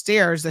set of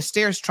stairs, the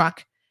stairs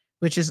truck,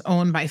 which is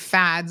owned by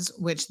FADS,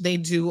 which they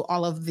do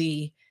all of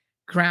the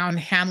ground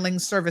handling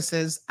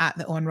services at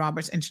the Owen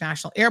Roberts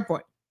International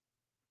Airport.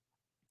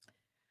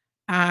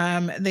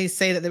 They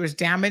say that there was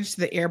damage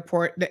to the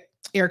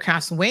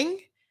aircraft's wing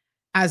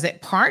as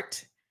it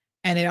parked,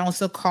 and it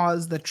also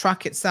caused the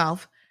truck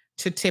itself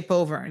to tip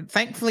over.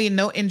 Thankfully,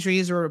 no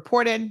injuries were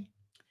reported,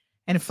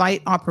 and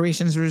flight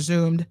operations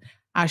resumed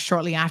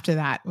shortly after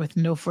that with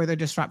no further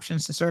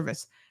disruptions to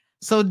service.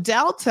 So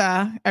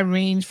Delta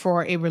arranged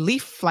for a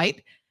relief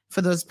flight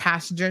for those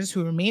passengers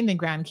who remained in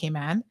Grand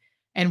Cayman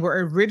and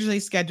were originally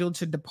scheduled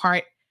to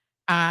depart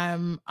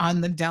on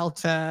the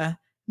Delta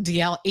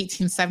DL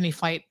 1870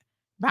 flight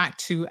back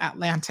to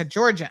Atlanta,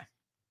 Georgia.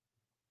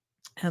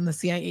 And the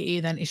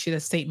CIAA then issued a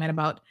statement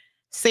about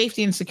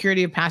safety and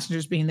security of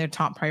passengers being their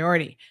top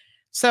priority.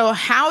 So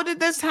how did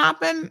this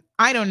happen?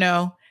 I don't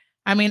know.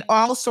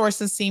 All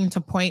sources seem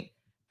to point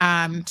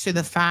to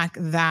the fact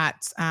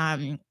that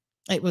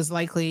it was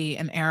likely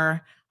an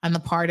error on the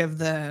part of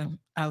the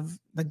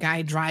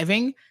guy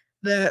driving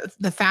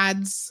the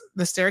FADS,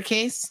 the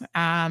staircase.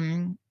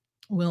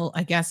 We'll,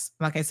 I guess,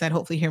 like I said,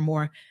 hopefully hear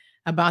more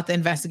about the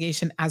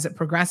investigation as it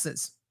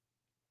progresses.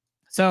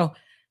 So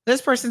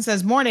this person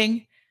says,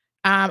 morning,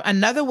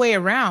 other way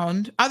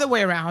around,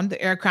 the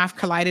aircraft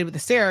collided with the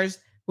stairs,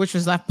 which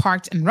was left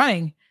parked and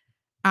running.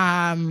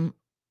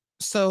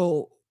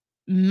 So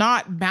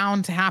not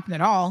bound to happen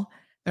at all.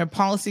 There are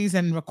policies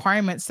and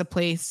requirements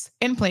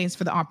in place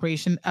for the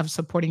operation of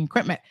supporting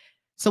equipment.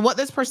 So what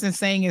this person is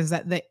saying is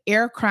that the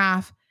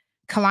aircraft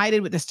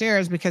collided with the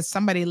stairs because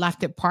somebody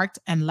left it parked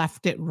and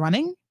left it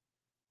running.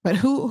 But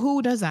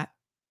who does that?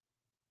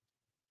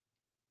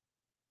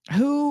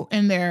 Who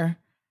in their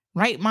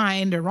right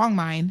mind or wrong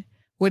mind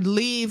would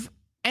leave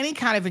any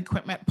kind of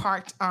equipment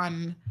parked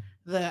on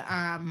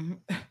the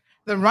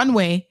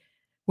runway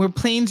where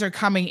planes are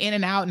coming in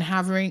and out and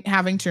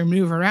having to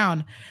move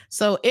around?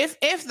 So if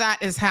that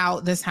is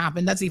how this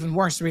happened, that's even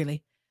worse,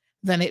 really,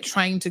 than it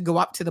trying to go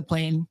up to the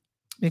plane,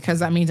 because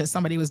that means that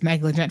somebody was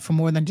negligent for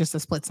more than just a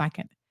split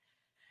second.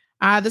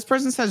 This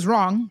person says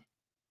wrong.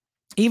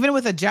 Even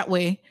with a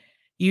jetway,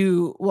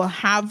 you will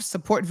have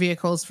support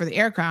vehicles for the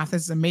aircraft.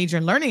 This is a major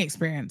learning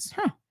experience.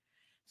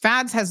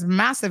 FADS has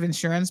massive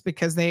insurance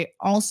because they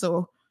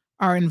also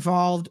are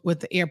involved with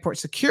the airport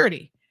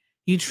security.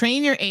 You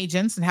train your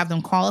agents and have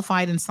them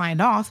qualified and signed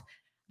off,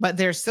 but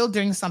they're still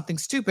doing something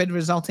stupid,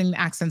 resulting in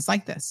accidents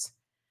like this.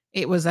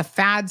 It was a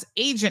FADS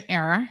agent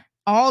error.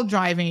 All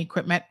driving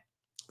equipment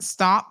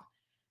stop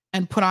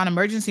and put on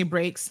emergency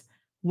brakes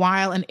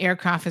while an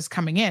aircraft is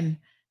coming in.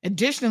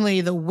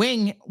 Additionally, the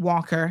wing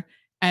walker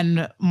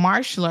and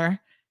marshaller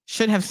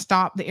should have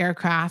stopped the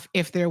aircraft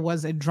if there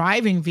was a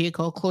driving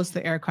vehicle close to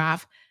the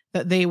aircraft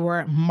that they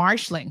were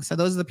marshalling. So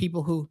those are the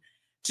people who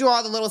do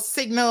all the little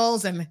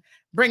signals and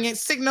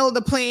signal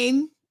the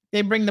plane.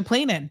 They bring the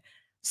plane in.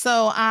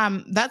 So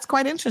that's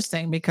quite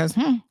interesting because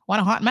what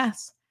a hot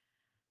mess.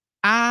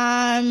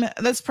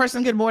 This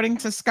person, good morning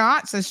to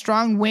Scott, says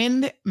strong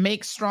wind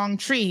makes strong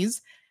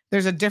trees.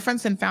 There's a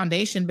difference in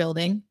foundation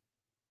building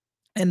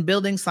and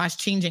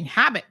building/changing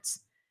habits.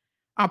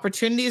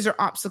 Opportunities or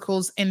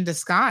obstacles in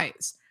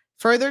disguise.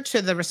 Further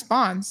to the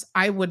response,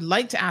 I would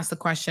like to ask the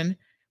question,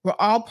 were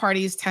all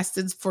parties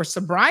tested for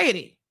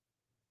sobriety?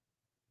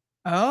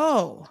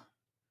 Oh,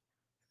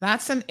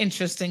 that's an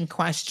interesting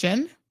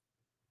question.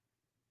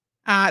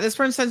 This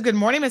person says, good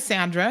morning, Miss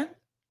Sandra.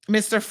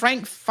 Mr.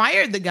 Frank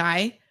fired the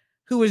guy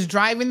who was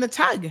driving the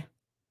tug.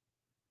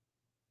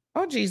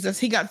 Oh, Jesus,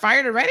 he got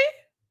fired already?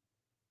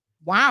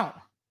 Wow.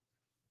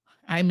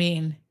 I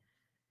mean,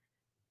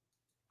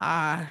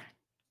 I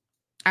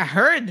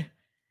heard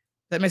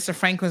that Mr.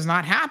 Frank was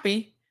not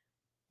happy,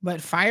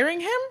 but firing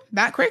him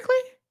that quickly?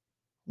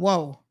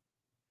 Whoa.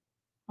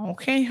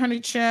 Okay, honey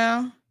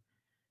child.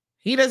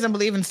 He doesn't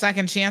believe in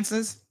second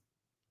chances.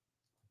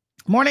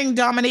 Morning,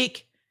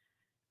 Dominique.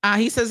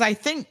 He says, I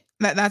think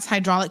that's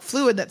hydraulic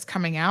fluid that's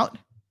coming out.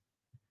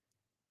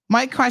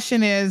 My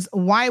question is,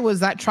 why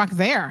was that truck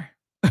there?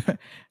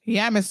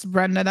 Yeah, Mr.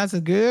 Brenda, that's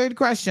a good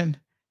question.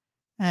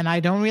 And I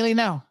don't really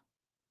know.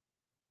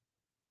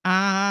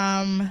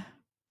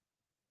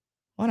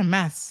 What a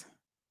mess.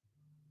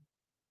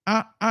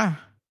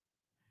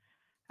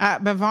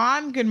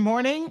 Bavon, good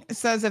morning,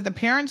 says if the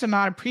parents are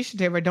not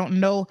appreciative or don't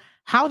know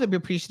how to be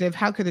appreciative,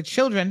 how could the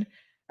children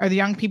or the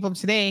young people of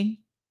today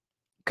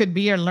could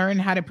be or learn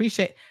how to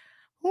appreciate?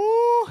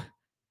 Ooh,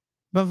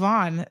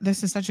 Bavon,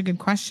 this is such a good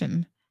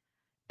question.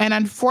 And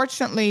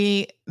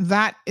unfortunately,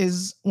 that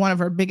is one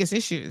of our biggest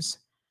issues.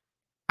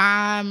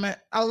 A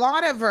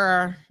lot of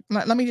our,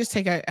 let me just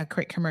take a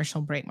quick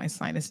commercial break. My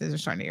sinuses are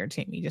starting to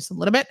irritate me just a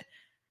little bit.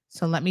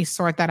 So let me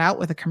sort that out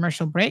with a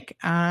commercial break.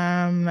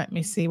 Let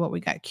me see what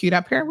we got queued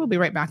up here. We'll be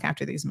right back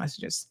after these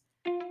messages.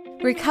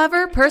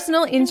 Recover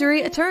Personal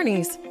Injury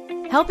Attorneys,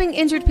 helping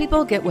injured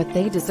people get what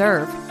they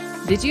deserve.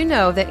 Did you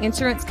know that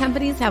insurance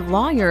companies have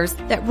lawyers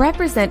that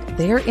represent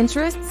their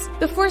interests?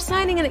 Before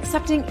signing and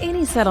accepting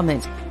any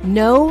settlement,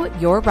 know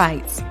your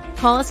rights.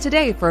 Call us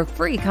today for a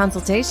free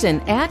consultation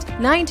at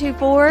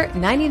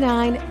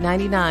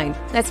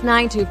 924-9999. That's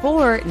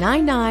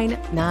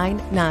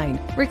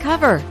 924-9999.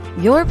 Recover.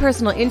 Your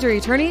personal injury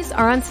attorneys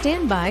are on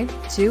standby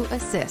to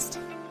assist.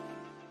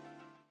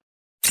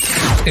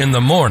 In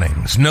the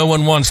mornings, no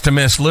one wants to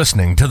miss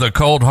listening to the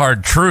Cold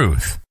Hard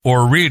Truth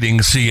or reading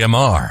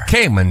CMR.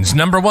 Cayman's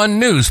 #1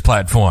 news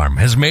platform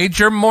has made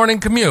your morning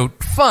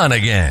commute fun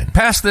again.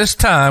 Pass this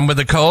time with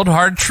the Cold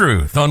Hard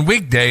Truth on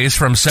weekdays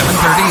from 7:30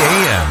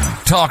 a.m.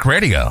 Talk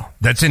radio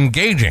that's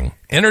engaging,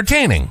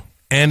 entertaining,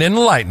 and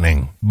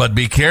enlightening. But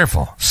be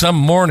careful. Some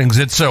mornings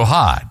it's so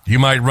hot, you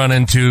might run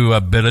into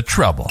a bit of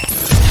trouble.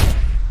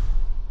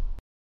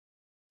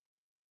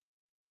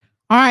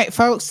 All right,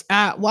 folks,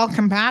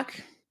 welcome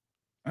back.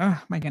 Oh,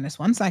 my goodness.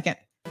 1 second.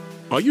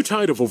 Are you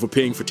tired of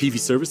overpaying for TV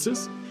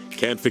services?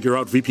 Can't figure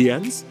out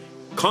VPNs?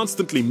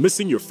 Constantly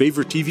missing your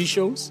favorite TV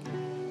shows?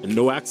 And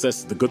no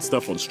access to the good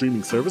stuff on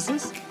streaming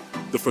services?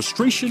 The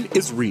frustration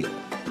is real,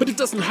 but it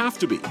doesn't have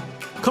to be.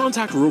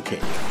 Contact Roke,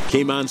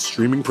 Cayman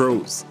Streaming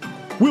Pros.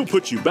 We'll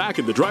put you back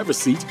in the driver's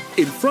seat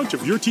in front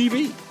of your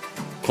TV.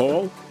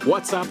 Call,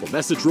 WhatsApp, or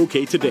message Roke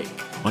today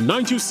on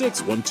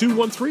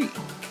 926-1213.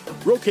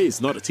 Roke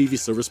is not a TV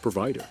service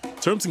provider.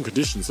 Terms and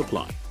conditions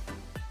apply.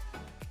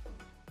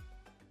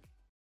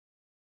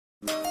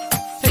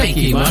 Hey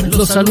Cayman,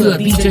 los saluda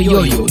DJ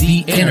Yoyo,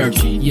 The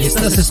Energy, y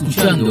estás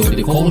escuchando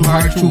The Cold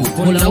Hard Truth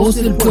con la voz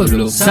del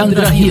pueblo,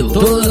 Sandra Hill,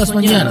 todas las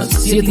mañanas,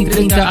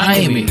 7:30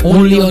 AM,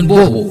 only on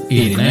Bobo,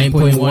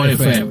 89.1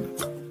 FM.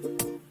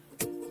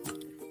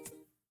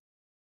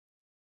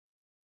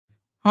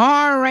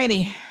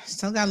 Alrighty,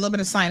 still got a little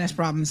bit of sinus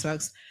problems,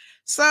 folks.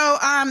 So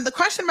the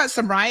question about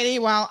sobriety,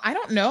 well, I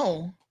don't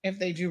know if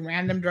they do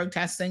random drug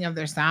testing of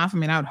their staff. I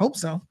mean, I would hope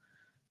so.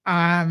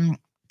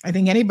 I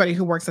think anybody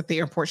who works at the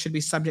airport should be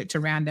subject to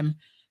random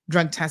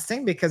drug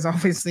testing because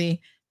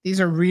obviously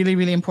these are really,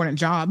 really important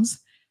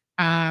jobs.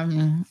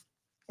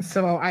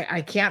 So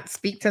I can't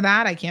speak to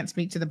that. I can't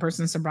speak to the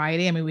person's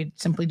sobriety. I mean, we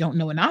simply don't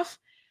know enough.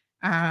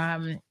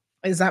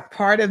 Is that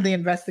part of the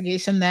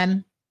investigation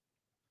then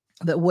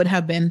that would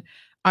have been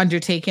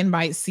undertaken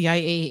by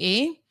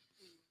CIAA?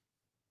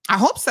 I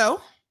hope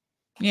so.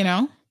 You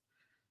know,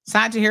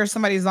 sad to hear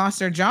somebody's lost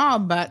their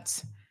job,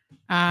 but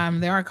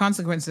there are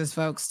consequences,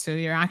 folks, to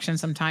your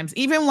actions sometimes.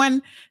 Even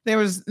when there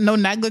was no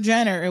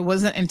negligent or it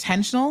wasn't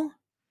intentional.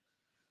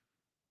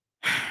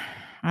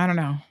 I don't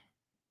know.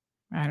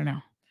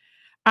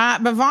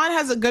 Bhavon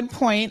has a good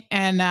point.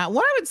 And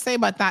what I would say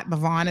about that,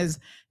 Bhavon, is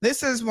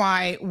this is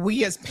why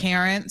we as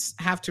parents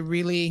have to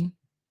really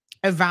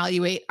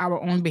evaluate our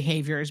own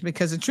behaviors,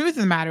 because the truth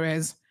of the matter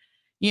is,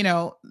 you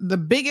know, the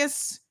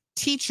biggest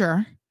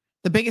teacher,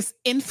 the biggest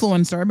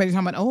influencer, everybody's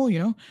talking about, oh, you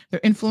know, their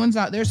influence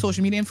out there,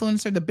 social media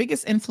influencer, the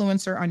biggest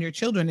influencer on your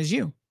children is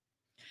you.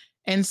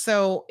 And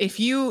so if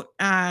you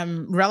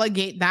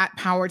relegate that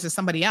power to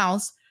somebody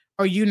else,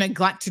 or you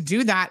neglect to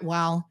do that,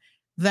 well,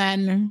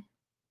 then,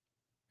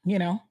 you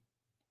know,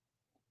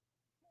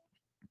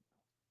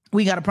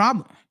 we got a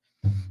problem.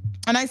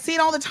 And I see it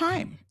all the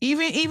time.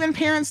 Even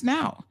parents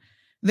now,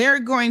 they're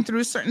going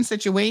through certain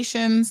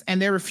situations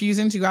and they're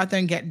refusing to go out there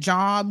and get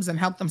jobs and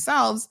help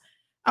themselves.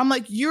 I'm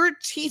like, you're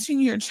teaching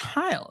your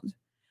child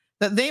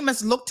that they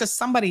must look to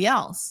somebody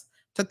else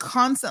to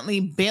constantly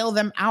bail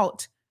them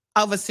out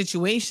of a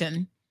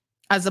situation,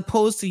 as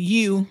opposed to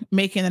you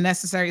making the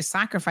necessary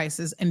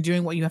sacrifices and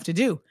doing what you have to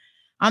do.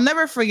 I'll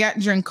never forget,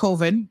 during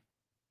COVID,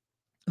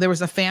 there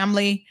was a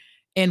family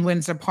in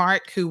Windsor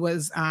Park who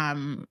was,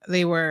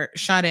 they were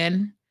shut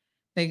in.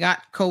 They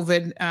got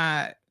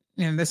COVID,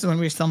 this is when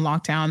we were still in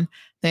lockdown.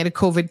 They had a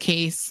COVID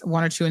case,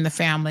 1 or 2 in the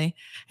family.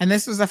 And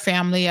this was a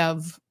family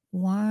of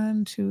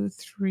 1, 2,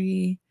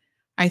 3,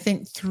 I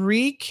think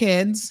 3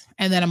 kids,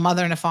 and then a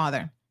mother and a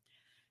father.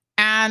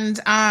 And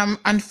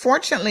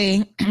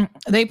unfortunately,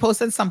 they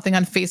posted something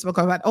on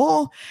Facebook about,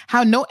 oh,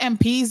 how no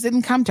MPs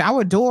didn't come to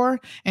our door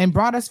and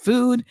brought us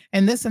food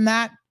and this and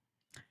that.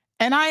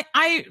 And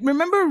I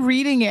remember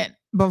reading it,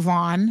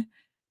 Bhavon,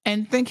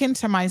 and thinking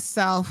to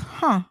myself,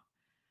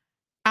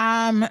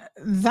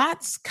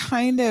 that's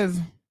kind of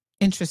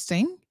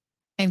interesting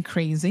and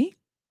crazy.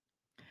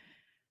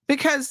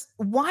 Because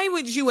why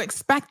would you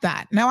expect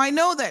that? Now, I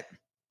know that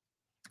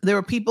there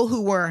were people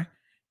who were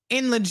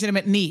in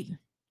legitimate need,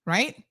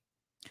 right?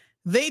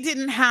 They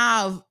didn't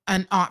have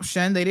an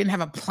option. They didn't have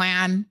a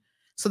plan.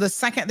 So the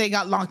second they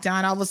got locked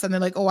down, all of a sudden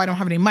they're like, oh, I don't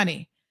have any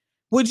money.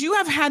 Would you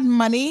have had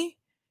money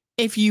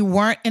if you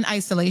weren't in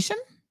isolation?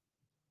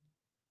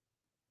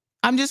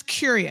 I'm just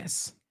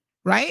curious,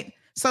 right?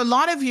 So a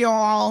lot of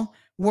y'all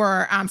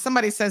were,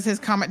 somebody says his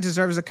comment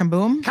deserves a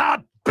kaboom.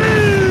 Kaboom!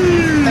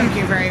 Thank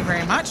you very,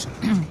 very much.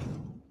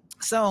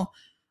 So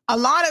a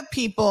lot of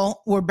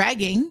people were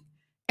begging,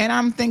 and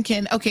I'm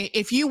thinking, okay,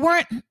 if you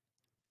weren't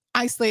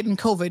isolated in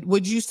COVID,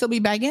 would you still be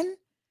begging?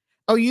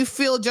 Or you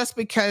feel just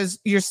because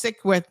you're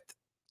sick with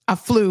a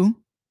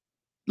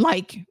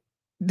flu-like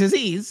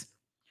disease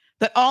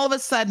that all of a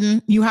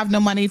sudden you have no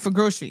money for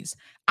groceries?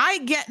 I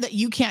get that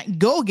you can't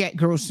go get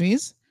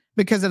groceries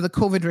because of the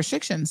COVID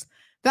restrictions.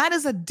 That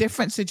is a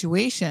different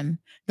situation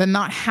than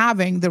not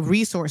having the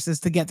resources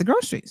to get the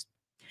groceries.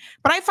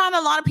 But I found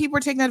a lot of people were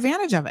taking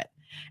advantage of it.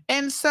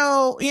 And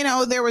so, you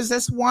know, there was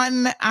this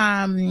one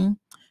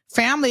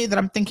family that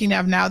I'm thinking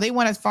of now. They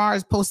went as far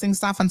as posting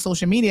stuff on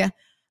social media,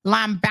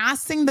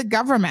 lambasting the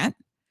government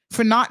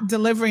for not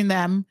delivering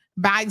them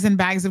bags and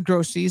bags of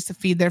groceries to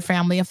feed their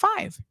family of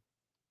 5.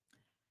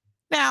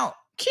 Now,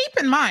 keep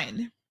in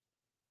mind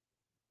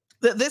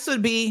that this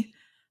would be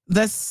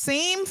the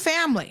same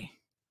family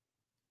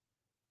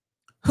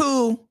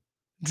who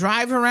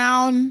drive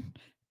around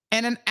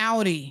in an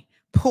Audi,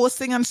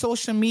 posting on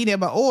social media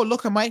about, oh,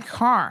 look at my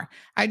car.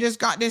 I just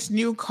got this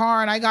new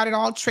car and I got it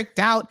all tricked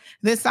out,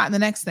 this, that, and the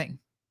next thing.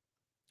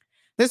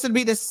 This would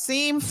be the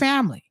same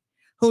family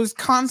who's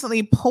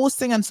constantly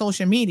posting on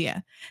social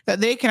media that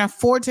they can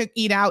afford to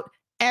eat out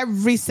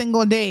every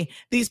single day.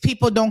 These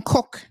people don't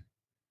cook.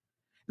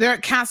 They're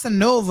at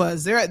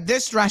Casanova's. They're at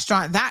this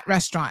restaurant, that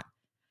restaurant.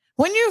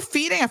 When you're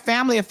feeding a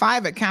family of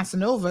 5 at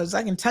Casanova's,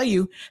 I can tell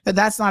you that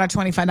that's not a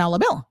 $25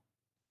 bill.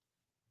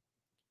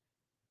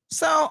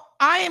 So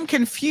I am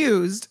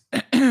confused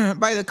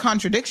by the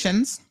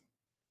contradictions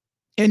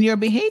in your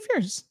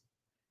behaviors,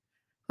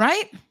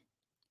 right?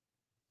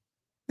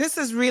 This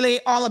is really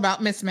all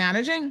about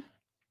mismanaging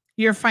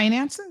your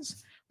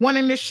finances,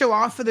 wanting to show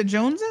off for the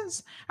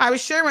Joneses. I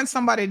was sharing with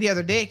somebody the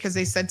other day because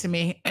they said to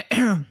me,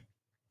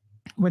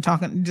 we're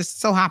talking, just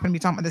so happen to be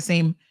talking about the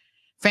same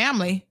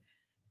family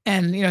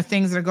and, you know,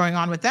 things that are going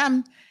on with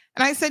them.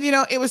 And I said, you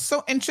know, it was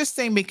so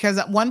interesting because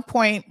at one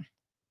point,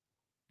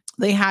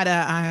 they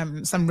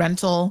had some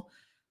rental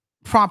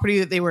property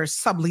that they were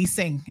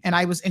subleasing, and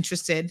I was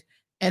interested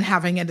in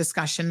having a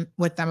discussion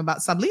with them about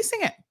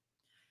subleasing it.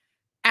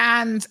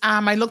 And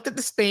I looked at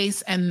the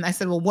space and I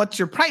said, well, what's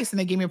your price? And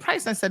they gave me a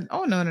price. And I said,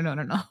 oh, no.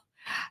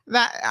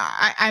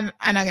 That I'm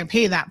not going to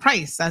pay that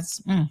price.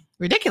 That's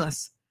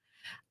ridiculous.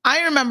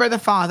 I remember the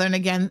father, and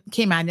again,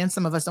 Caymanian,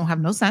 some of us don't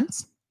have no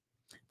sense,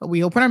 but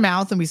we open our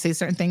mouth and we say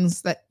certain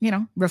things that, you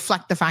know,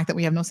 reflect the fact that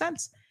we have no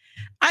sense.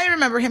 I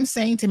remember him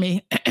saying to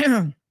me,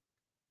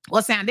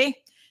 well, Sandy,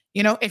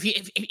 you know, if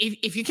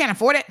you can't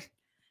afford it,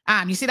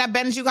 you see that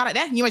Benz you got it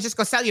there? You might just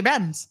go sell your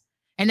Benz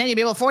and then you'll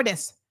be able to afford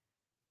this.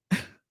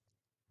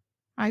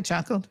 I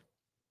chuckled.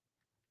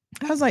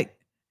 I was like,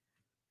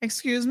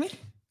 excuse me?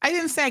 I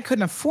didn't say I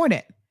couldn't afford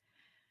it.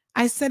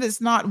 I said it's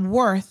not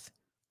worth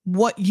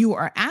what you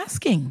are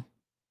asking.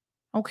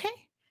 Okay?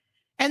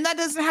 And that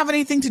doesn't have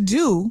anything to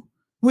do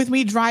with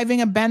me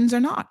driving a Benz or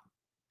not.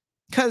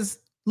 Because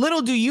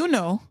little do you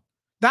know,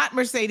 that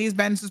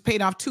Mercedes-Benz was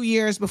paid off 2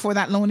 years before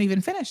that loan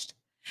even finished.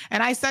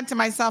 And I said to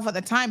myself at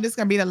the time, this is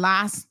going to be the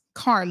last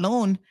car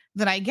loan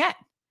that I get.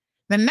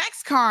 The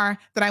next car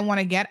that I want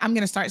to get, I'm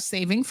going to start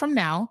saving from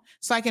now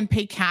so I can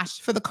pay cash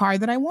for the car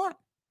that I want.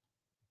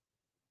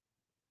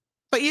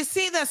 But you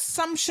see the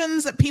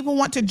assumptions that people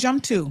want to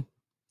jump to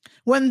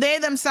when they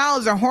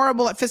themselves are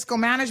horrible at fiscal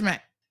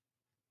management.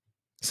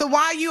 So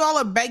while you all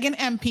are begging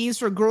MPs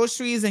for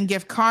groceries and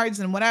gift cards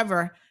and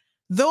whatever,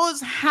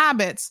 those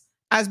habits,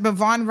 as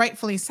Bhavon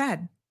rightfully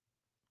said,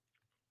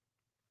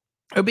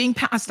 are being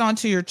passed on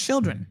to your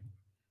children.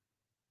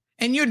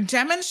 And you're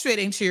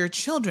demonstrating to your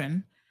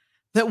children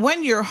that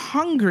when you're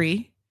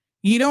hungry,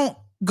 you don't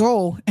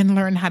go and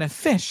learn how to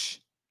fish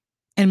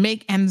and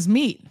make ends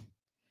meet.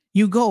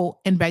 You go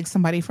and beg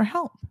somebody for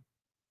help.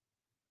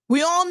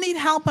 We all need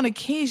help on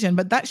occasion,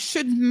 but that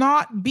should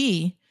not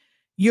be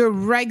your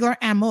regular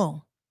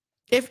MO.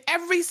 If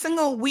every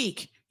single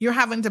week you're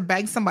having to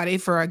beg somebody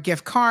for a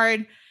gift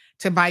card,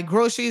 to buy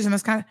groceries and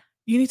this kind of,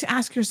 you need to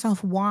ask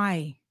yourself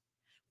why.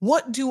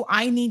 What do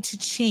I need to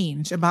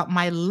change about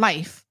my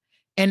life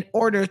in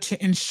order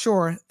to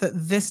ensure that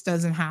this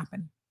doesn't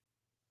happen?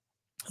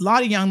 A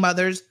lot of young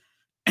mothers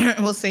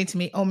will say to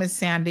me, oh, Miss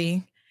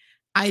Sandy,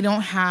 I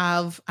don't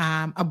have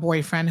a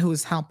boyfriend who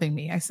is helping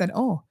me. I said,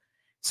 oh,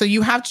 so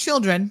you have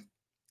children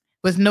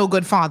with no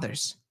good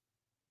fathers.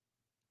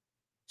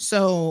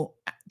 So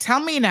tell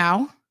me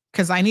now,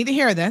 because I need to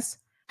hear this,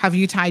 have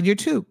you tied your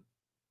tube?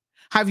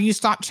 Have you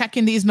stopped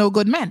checking these no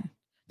good men?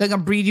 They're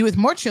going to breed you with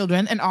more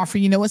children and offer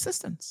you no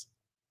assistance.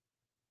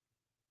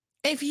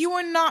 If you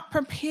are not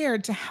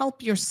prepared to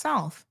help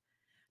yourself,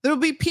 there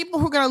will be people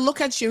who are going to look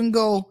at you and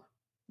go,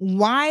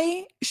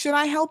 why should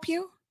I help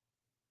you?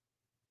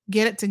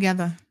 Get it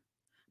together.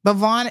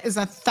 Bhavon is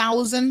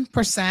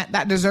 1,000%.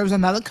 That deserves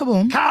another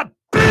kaboom.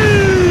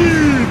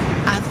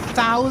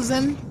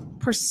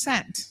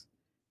 1,000%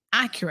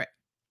 accurate.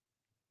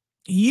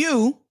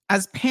 You,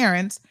 as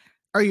parents,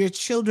 are your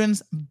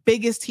children's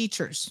biggest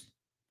teachers.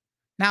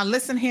 Now,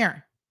 listen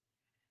here.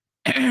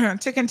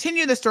 To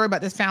continue the story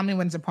about this family in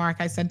Windsor Park,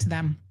 I said to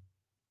them,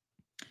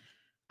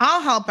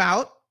 I'll help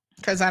out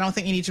because I don't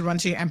think you need to run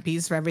to your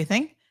MPs for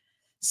everything.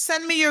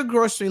 Send me your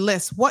grocery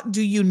list. What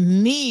do you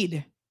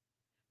need?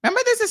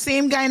 Remember, there's the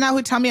same guy now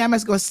who told me I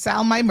must go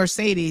sell my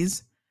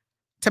Mercedes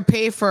to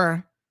pay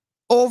for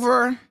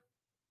overrated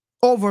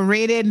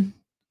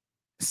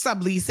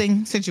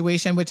subleasing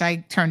situation, which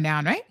I turned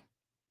down, right?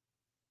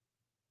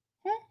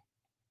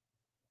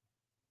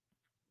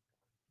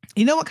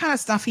 You know what kind of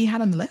stuff he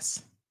had on the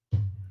list?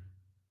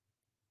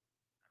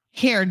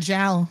 Hair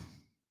gel,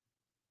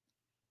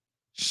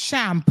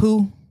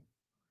 shampoo,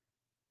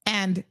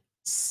 and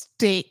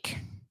steak.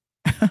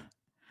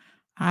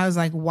 I was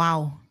like,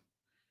 wow,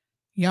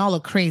 y'all are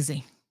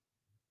crazy.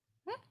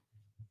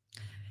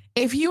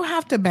 If you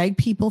have to beg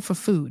people for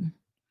food,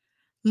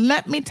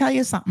 let me tell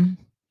you something.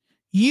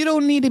 You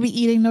don't need to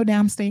be eating no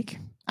damn steak.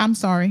 I'm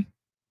sorry.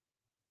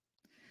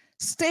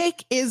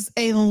 Steak is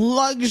a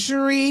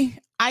luxury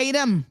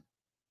item.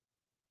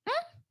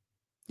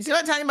 You see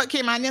what I'm talking about,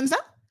 Caymanians?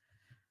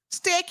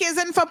 Steak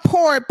isn't for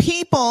poor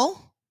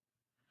people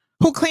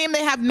who claim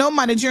they have no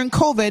money during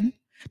COVID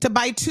to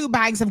buy 2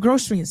 bags of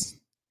groceries.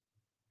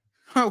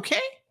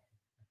 Okay?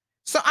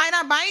 So I'm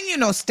not buying you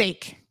no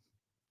steak.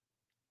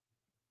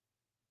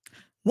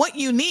 What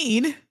you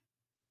need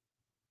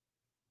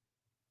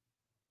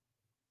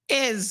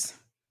is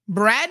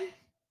bread,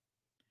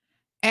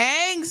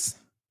 eggs,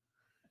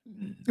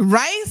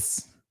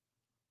 rice,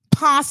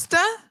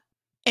 pasta,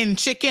 and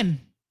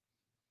chicken.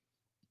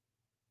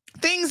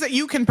 Things that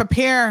you can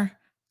prepare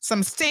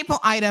some staple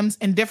items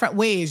in different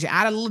ways. You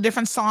add a little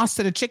different sauce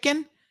to the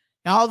chicken,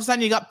 and all of a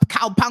sudden you got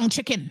cow pound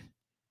chicken.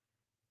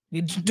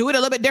 You do it a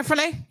little bit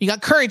differently, you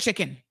got curry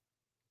chicken.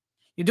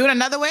 You do it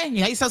another way,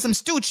 you got yourself some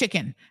stewed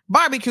chicken,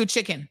 barbecue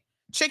chicken.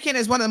 Chicken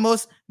is one of the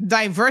most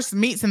diverse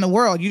meats in the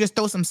world. You just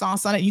throw some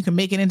sauce on it, you can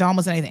make it into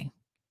almost anything.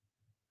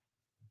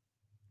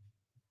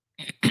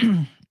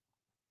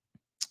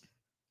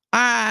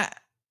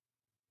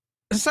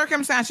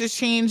 Circumstances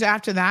changed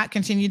after that,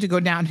 continued to go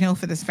downhill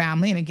for this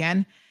family. And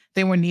again,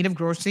 they were in need of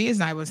groceries,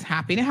 and I was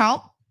happy to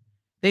help.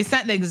 They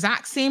sent the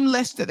exact same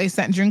list that they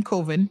sent during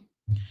COVID.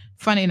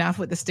 Funny enough,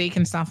 with the steak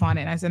and stuff on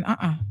it. And I said,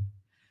 I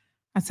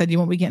said, you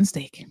won't be getting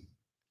steak.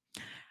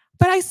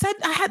 But I said,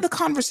 I had the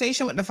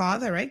conversation with the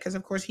father, right? Because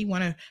of course he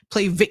want to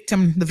play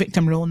the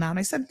victim role now. And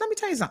I said, let me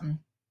tell you something.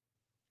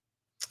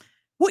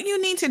 What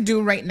you need to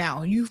do right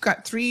now, you've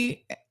got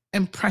 3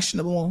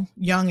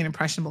 young and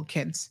impressionable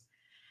kids.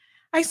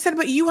 I said,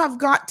 but you have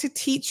got to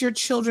teach your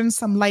children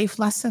some life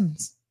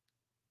lessons,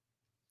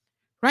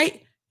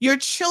 right? Your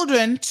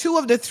children, 2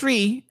 of the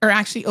 3 are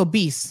actually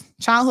obese.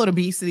 Childhood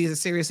obesity is a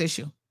serious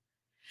issue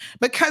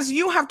because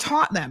you have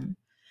taught them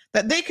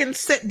that they can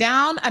sit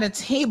down at a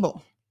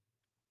table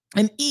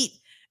and eat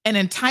an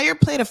entire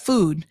plate of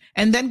food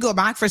and then go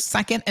back for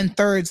second and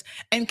thirds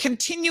and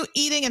continue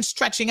eating and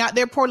stretching out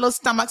their poor little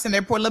stomachs and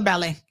their poor little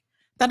belly.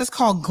 That is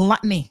called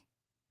gluttony.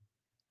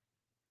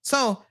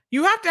 So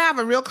you have to have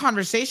a real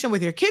conversation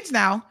with your kids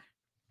now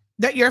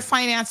that your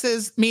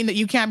finances mean that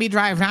you can't be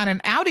driving around an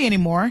Audi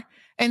anymore,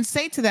 and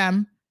say to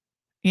them,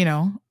 you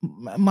know,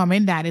 mom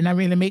and dad are not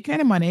really making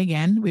any money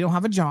again. We don't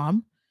have a job.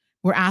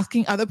 We're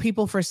asking other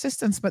people for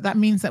assistance, but that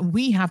means that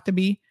we have to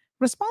be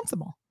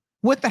responsible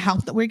with the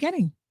help that we're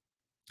getting.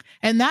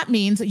 And that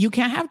means that you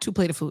can't have 2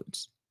 plates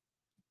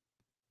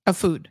of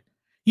food.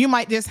 You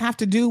might just have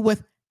to do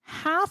with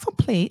half a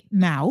plate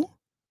now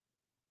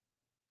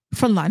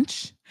for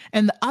lunch,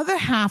 and the other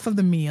half of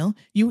the meal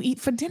you eat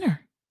for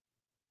dinner.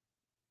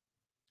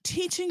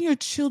 Teaching your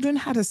children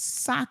how to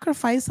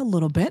sacrifice a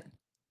little bit,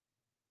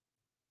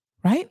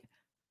 right?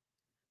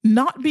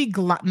 Not be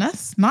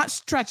gluttonous, not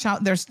stretch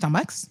out their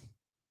stomachs.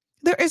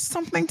 There is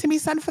something to be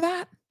said for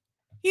that.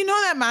 You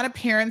know the amount of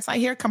parents I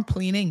hear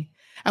complaining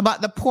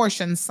about the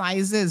portion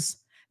sizes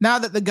now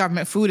that the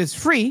government food is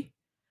free,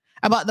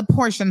 about the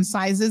portion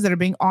sizes that are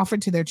being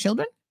offered to their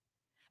children.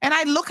 And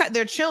I look at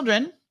their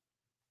children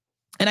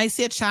and I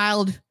see a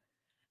child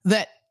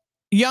that,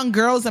 young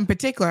girls in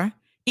particular,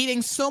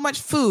 eating so much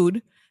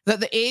food that at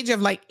the age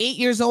of like 8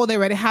 years old, they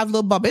already have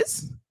little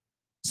bubbies.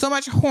 So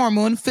much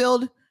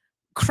hormone-filled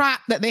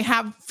crap that they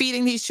have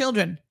feeding these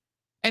children,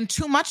 and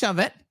too much of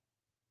it,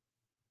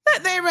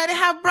 that they already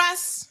have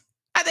breasts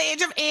at the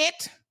age of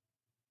 8.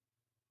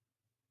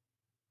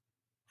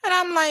 And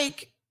I'm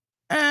like,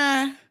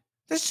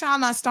 this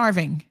child not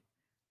starving.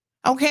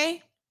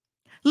 Okay?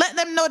 Let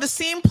them know the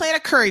same plate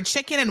of curry,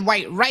 chicken, and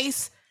white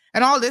rice,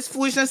 and all this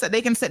foolishness that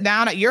they can sit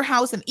down at your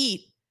house and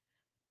eat.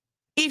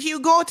 If you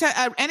go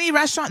to any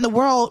restaurant in the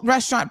world,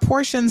 restaurant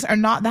portions are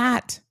not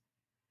that.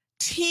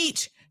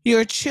 Teach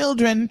your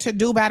children to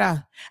do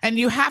better. And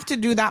you have to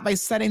do that by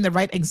setting the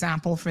right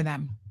example for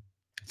them.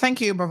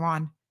 Thank you,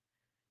 Bravon.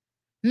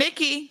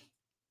 Nikki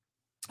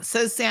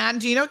says,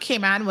 San Gino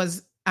Cayman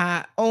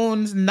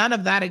owns none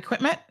of that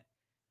equipment.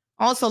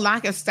 Also,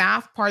 lack of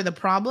staff, part of the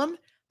problem.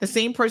 The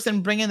same person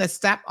bringing the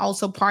step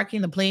also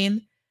parking the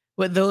plane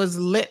with those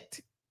lit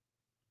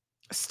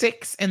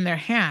sticks in their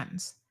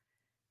hands.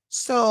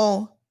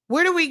 So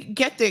where do we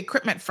get the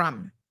equipment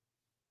from?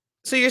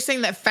 So you're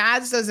saying that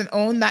FADS doesn't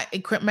own that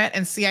equipment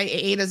and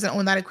CIAA doesn't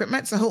own that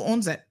equipment? So who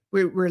owns it?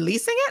 We're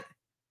leasing it?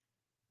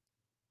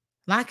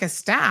 Lack of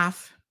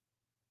staff?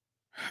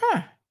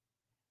 Huh.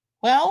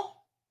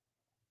 Well,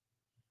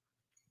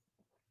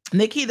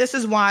 Nikki, this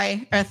is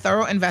why a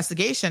thorough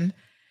investigation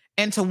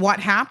into what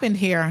happened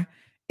here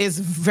is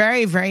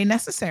very, very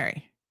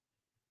necessary.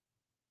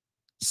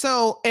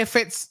 So if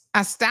it's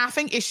a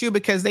staffing issue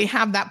because they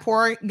have that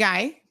poor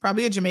guy,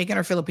 probably a Jamaican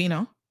or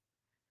Filipino,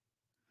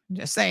 I'm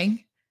just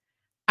saying,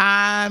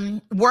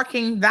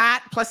 working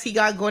that, plus he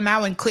got to go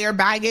now and clear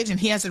baggage and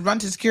he has to run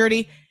to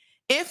security.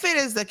 If it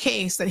is the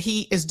case that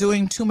he is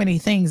doing too many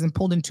things and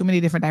pulled in too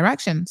many different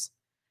directions,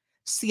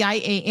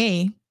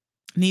 CIAA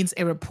needs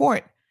a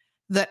report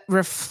that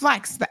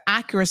reflects the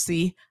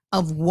accuracy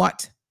of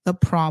what the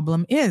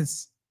problem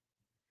is.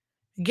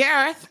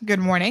 Gareth, good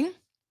morning,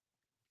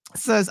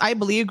 says, I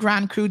believe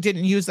Ground Crew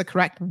didn't use the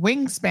correct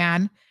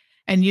wingspan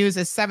and use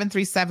a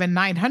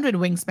 737-900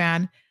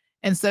 wingspan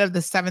instead of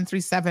the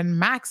 737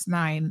 MAX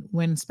 9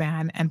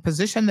 wingspan and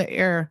position the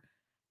air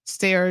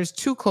stairs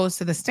too close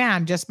to the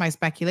stand. Just my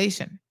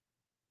speculation.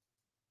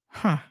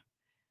 The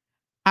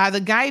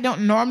guy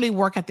don't normally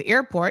work at the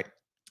airport.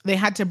 They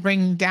had to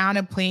bring down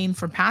a plane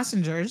for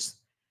passengers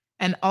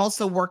and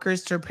also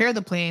workers to repair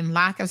the plane.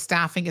 Lack of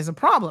staffing is a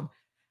problem.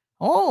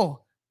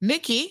 Oh,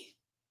 Nikki,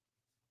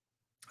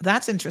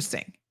 that's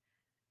interesting.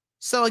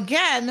 So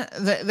again,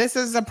 this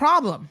is a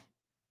problem.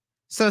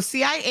 So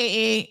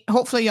CIAA,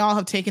 hopefully y'all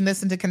have taken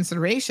this into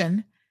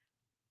consideration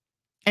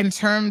in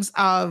terms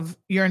of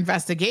your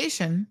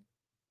investigation,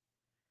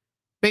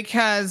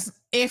 because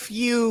if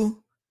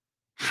you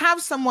have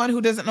someone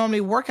who doesn't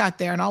normally work out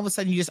there and all of a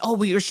sudden you just,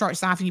 you're short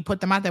staffed and you put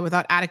them out there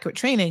without adequate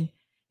training,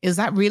 is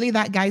that really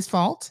that guy's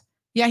fault?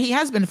 Yeah, he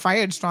has been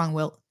fired,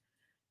 strong-willed,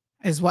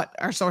 is what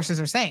our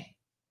sources are saying.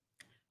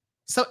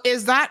 So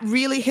is that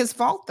really his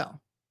fault, though?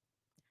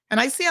 And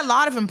I see a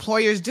lot of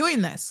employers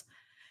doing this.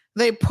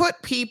 They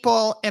put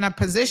people in a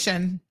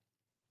position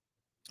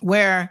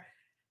where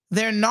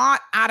they're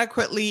not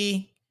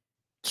adequately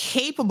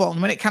capable.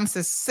 And when it comes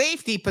to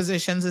safety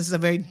positions, this is a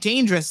very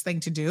dangerous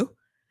thing to do,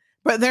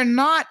 but they're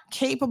not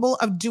capable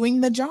of doing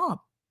the job.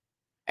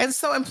 And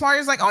so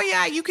employers are like, oh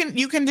yeah, you can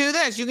do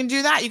this, you can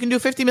do that, you can do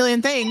 50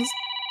 million things.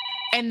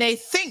 And they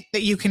think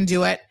that you can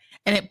do it.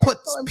 And it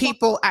puts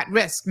people at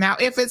risk. Now,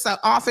 if it's an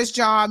office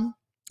job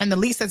and the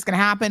least that's going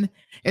to happen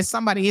is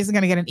somebody isn't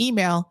going to get an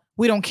email,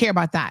 we don't care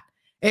about that.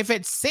 If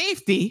it's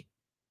safety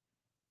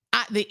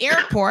at the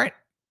airport,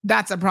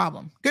 that's a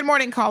problem. Good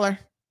morning, caller.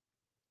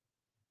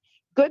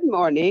 Good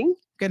morning.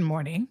 Good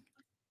morning.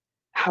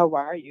 How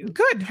are you?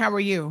 Good. How are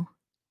you?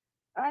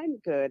 I'm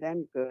good.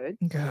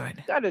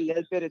 Good. Got a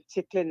little bit of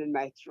tickling in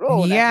my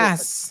throat.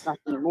 Yes.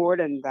 Nothing more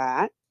than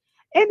that.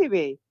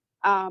 Anyway,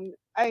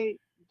 I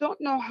don't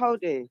know how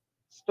the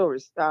story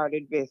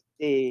started with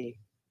the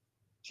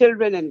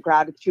children and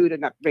gratitude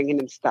and not bringing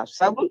them stuff.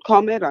 So I won't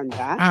comment on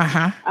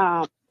that.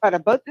 But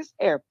about this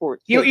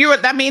airport,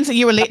 that means that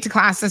you were late to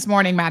class this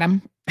morning,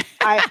 madam.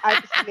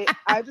 I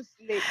was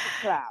late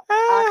to class.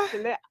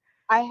 Actually,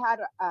 I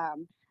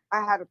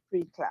had a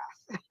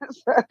pre-class.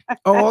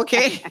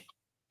 Okay.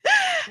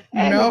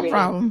 No Anyway,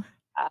 problem.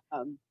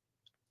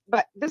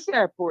 But this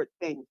airport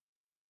thing,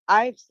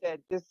 I've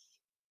said this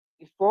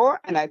before,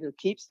 and I will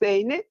keep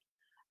saying it.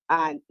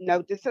 And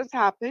now this has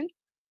happened,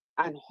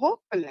 and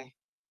hopefully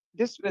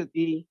this will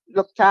be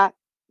looked at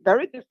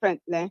very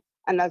differently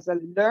and as a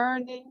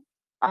learning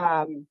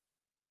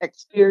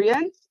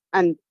experience,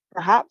 and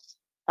perhaps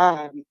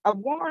a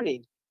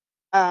warning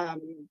to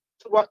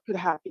what could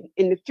happen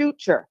in the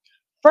future.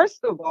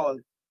 First of all,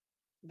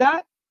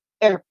 that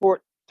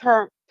airport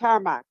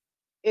tarmac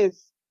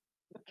is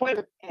the point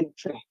of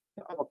entry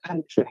to our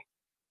country.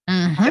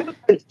 I would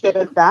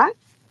consider that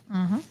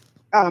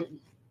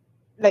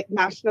like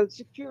national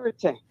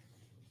security.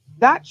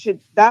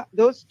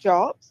 Those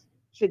jobs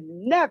should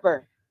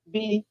never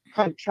be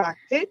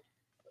contracted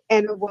to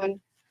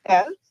anyone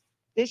else.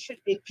 They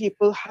should be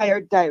people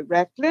hired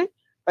directly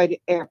by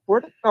the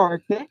airport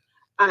authority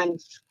and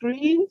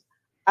screened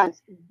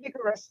as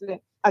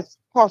vigorously as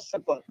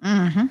possible.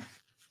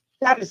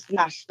 That is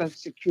national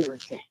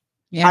security.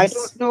 Yes. I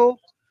don't know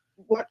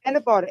what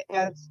anybody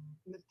else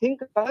would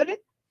think about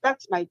it.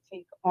 That's my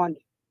take on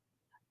it.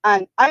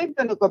 And I'm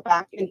going to go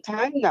back in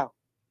time now,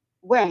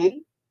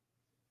 when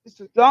this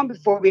was long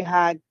before we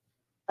had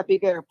a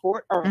big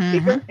airport or a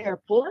bigger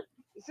airport.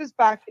 This is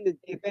back in the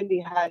day when we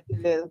had the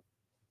little,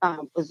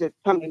 was it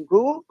Tongue and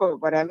Groove or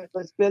whatever it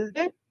was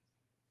building?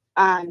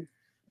 And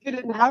you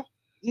didn't have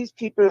these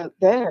people out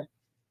there.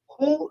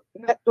 Who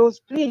met those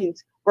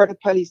planes were the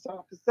police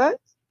officers,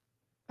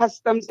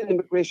 customs and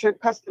immigration,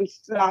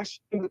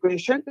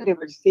 customs/immigration, they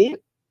were the same.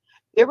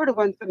 They were the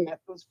ones that met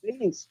those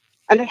planes.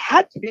 And it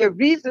had to be a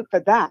reason for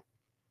that.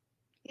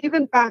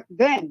 Even back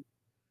then,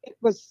 it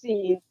was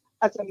seen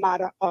as a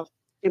matter of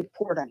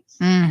importance.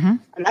 And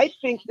I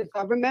think the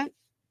government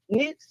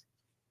needs,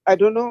 I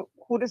don't know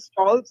who the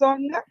stalls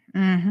on there,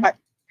 but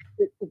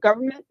the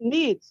government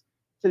needs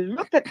to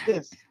look at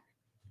this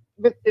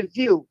with the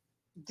view,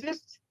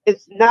 this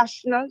is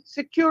national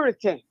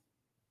security.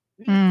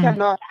 We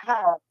cannot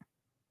have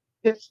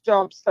this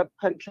job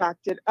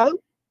subcontracted out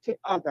to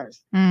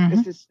others.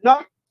 This is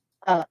not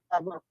a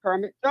work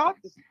permit job.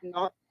 This is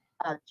not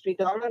a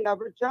 $3 an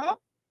hour job.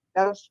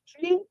 Let us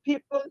train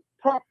people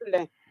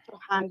properly to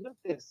handle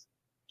this.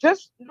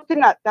 Just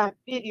looking at that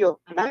video,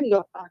 and I'm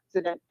no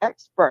accident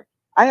expert,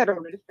 I had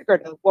already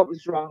figured out what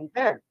was wrong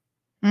there.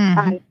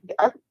 And the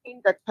other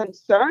thing that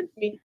concerned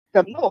me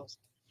the most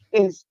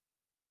is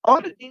all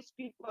of these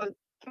people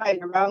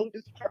flying around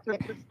this truck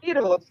like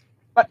mosquitoes,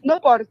 but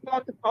nobody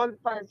thought to call the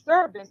fire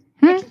service,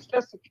 which is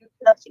just a few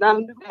steps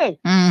down the way.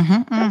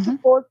 I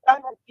suppose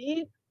that had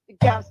been the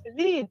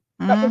gasoline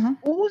that was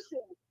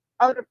oozing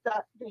out of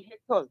that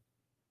vehicle.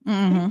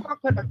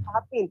 What could have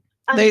happened?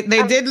 They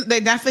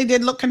definitely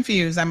did look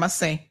confused, I must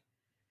say.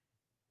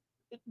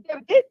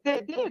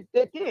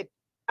 They did.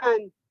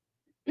 And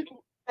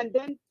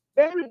then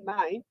bear in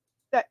mind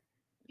that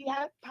we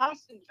had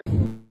passengers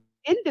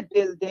in the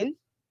building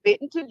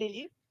waiting to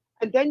leave,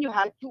 and then you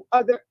had two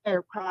other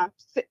aircraft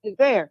sitting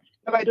there.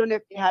 Now I don't know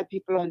if they had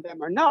people on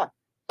them or not.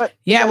 But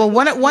yeah, well,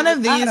 one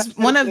of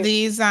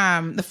these,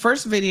 the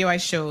first video I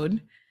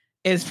showed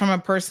is from a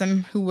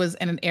person who was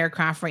in an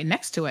aircraft right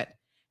next to it,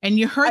 and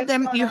you heard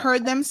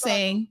them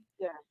saying,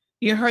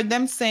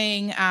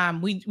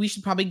 we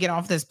should probably get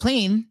off this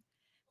plane.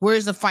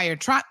 Where's the fire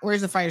truck?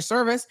 Where's the fire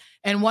service?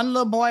 And one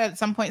little boy at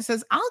some point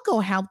says, I'll go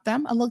help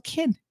them, a little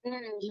kid.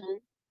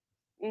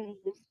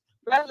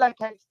 Well, like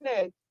I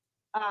said,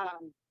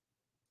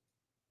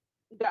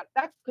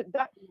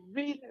 that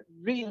really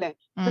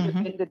could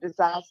have been the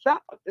disaster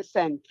of the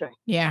century.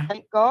 Yeah.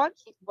 Thank God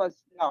it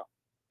was not.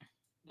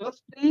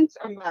 Those planes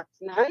are MAX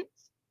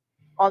 9s.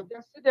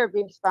 Obviously, their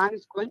wingspan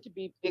is going to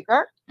be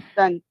bigger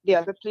than the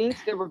other planes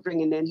they were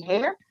bringing in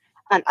here.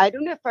 And I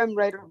don't know if I'm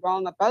right or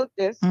wrong about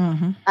this.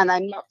 And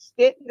I'm not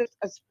stating this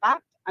as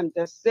fact. I'm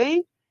just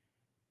saying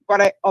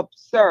what I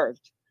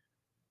observed.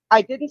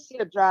 I didn't see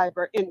a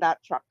driver in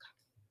that truck.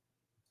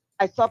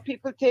 I saw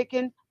people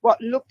taking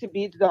what looked to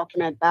be the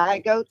document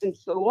bag out and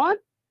so on.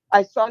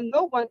 I saw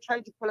no one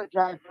trying to pull a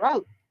driver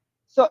out.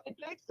 So it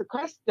begs the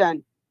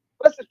question,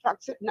 was the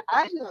truck sitting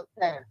idle out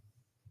there?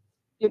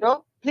 You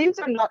know, planes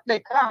are not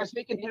like cars.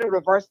 We can hit a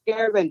reverse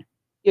gear and,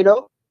 you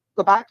know,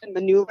 go back and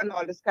maneuver and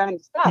all this kind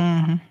of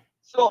stuff.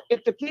 So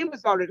if the plane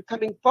was already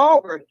coming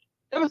forward,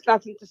 there was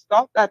nothing to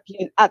stop that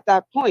plane at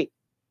that point.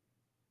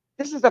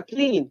 This is a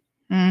plane.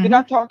 You're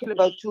not talking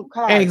about two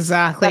cars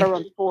exactly that are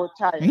on four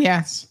tires.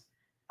 Yes.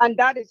 And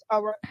that is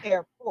our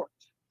airport.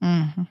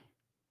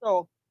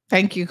 So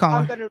thank you, Colin.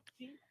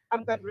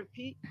 I'm going to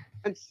repeat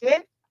and say,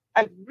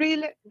 I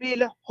really,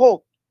 really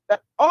hope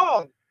that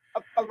all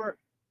of our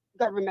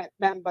government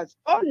members,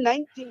 all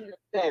 19 of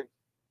them,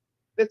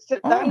 will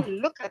sit down and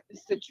look at the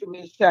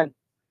situation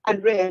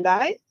and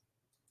realize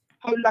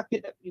how lucky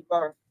that we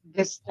were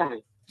this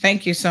time.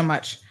 Thank you so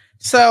much.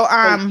 So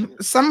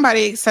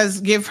somebody says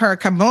give her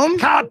kaboom.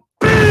 Kaboom!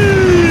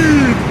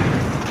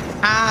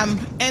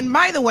 And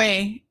by the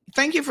way,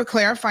 thank you for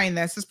clarifying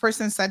this. This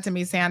person said to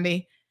me,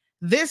 Sandy,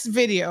 this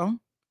video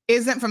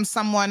isn't from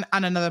someone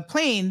on another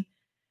plane.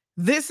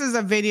 This is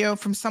a video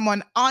from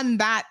someone on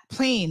that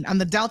plane, on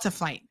the Delta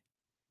flight.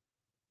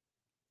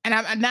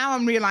 And now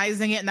I'm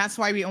realizing it, and that's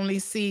why we only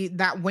see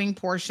that wing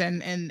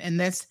portion in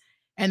this.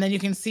 And then you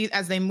can see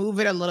as they move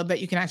it a little bit,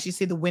 you can actually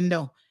see the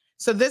window.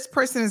 So this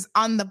person is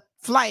on the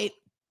flight,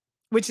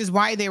 which is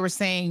why they were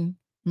saying,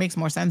 makes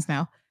more sense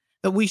now,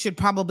 that we should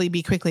probably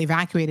be quickly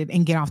evacuated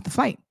and get off the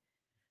flight.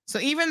 So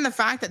even the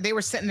fact that they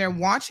were sitting there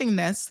watching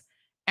this,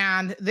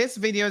 and this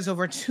video is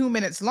over 2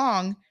 minutes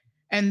long,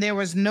 and there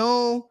was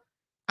no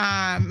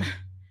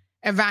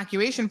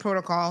evacuation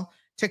protocol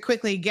to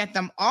quickly get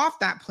them off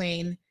that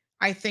plane,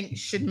 I think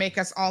should make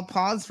us all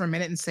pause for a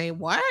minute and say,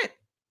 what?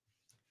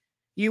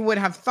 You would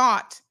have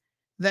thought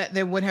that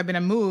there would have been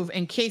a move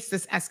in case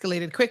this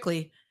escalated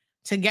quickly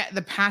to get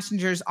the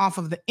passengers off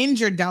of the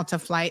injured Delta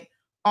flight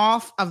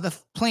off of the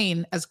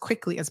plane as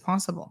quickly as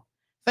possible.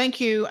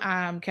 Thank you,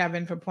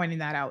 Kevin, for pointing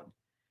that out.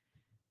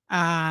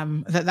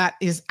 That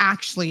is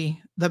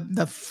actually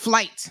the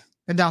flight,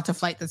 the Delta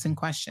flight that's in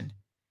question.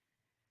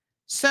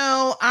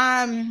 So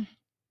I'm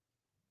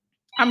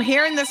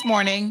hearing this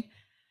morning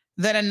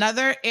that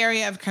another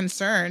area of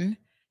concern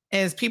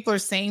is people are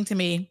saying to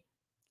me,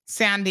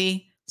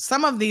 Sandy,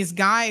 some of these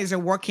guys are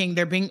working,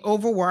 they're being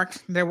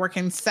overworked. They're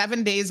working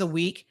 7 days a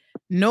week,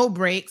 no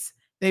breaks.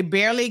 They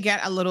barely get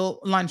a little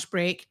lunch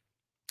break.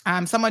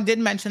 Someone did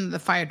mention that the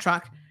fire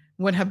truck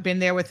would have been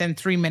there within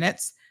 3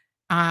 minutes.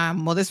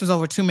 Well, this was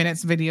over 2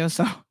 minutes video,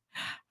 so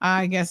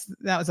I guess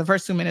that was the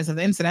first 2 minutes of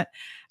the incident.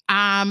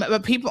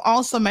 But people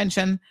also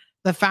mentioned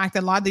the fact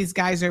that a lot of these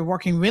guys are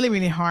working really,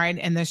 really hard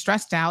and they're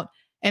stressed out.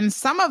 And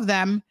some of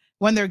them,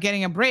 when they're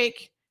getting a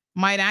break,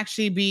 might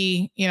actually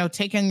be,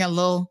 taking a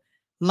little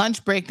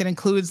lunch break that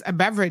includes a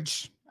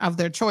beverage of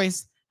their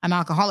choice, an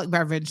alcoholic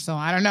beverage. So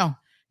I don't know.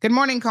 Good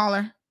morning,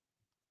 caller.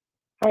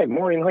 Hi,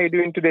 morning. How are you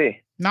doing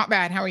today? Not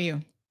bad. How are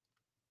you?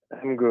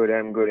 I'm good.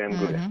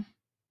 Good.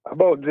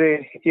 About the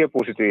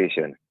airport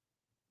situation,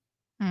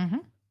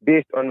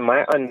 based on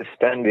my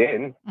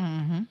understanding,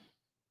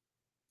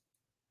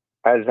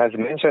 as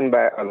mentioned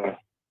by other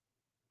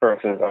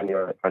persons on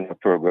your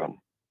program,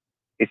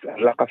 it's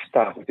a lack of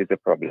staff which is the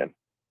problem.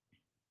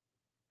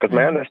 Because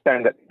my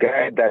understanding that the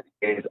guy that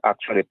is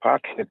actually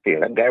parking the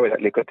plane, that guy with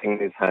that little thing in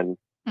his hand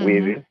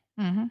waving,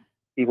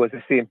 he was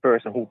the same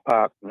person who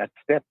parked that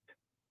step.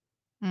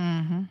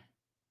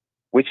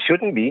 Which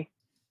shouldn't be.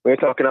 We're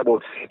talking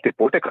about safety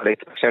protocol,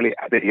 especially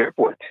at the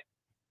airport.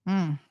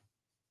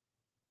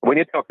 When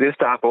you talk to the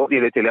staff out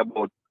there, they tell you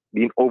about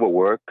being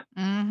overworked.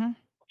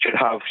 Should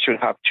have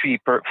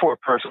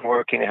 4-person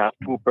working, have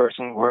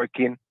 2-person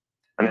working.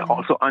 And I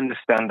also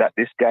understand that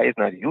this guy is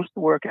not used to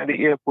working at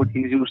the airport.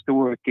 He's used to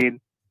working,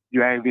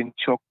 driving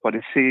truck for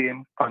the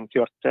same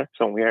contractor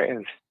somewhere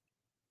else.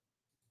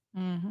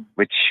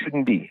 Which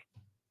shouldn't be.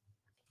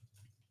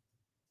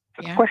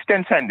 Yeah.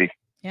 Question, Sandy.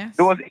 Yes.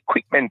 Those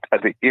equipment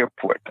at the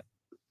airport,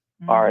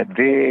 are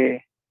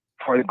they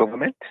for the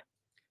government?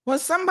 Well,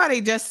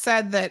 somebody just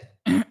said that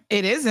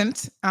it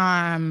isn't,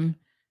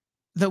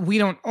 that we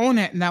don't own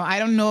it. Now, I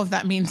don't know if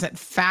that means that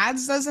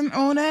FADS doesn't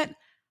own it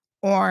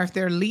or if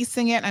they're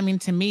leasing it. I mean,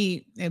 to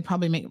me, it'd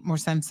probably make more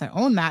sense to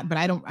own that, but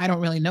I don't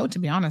really know, to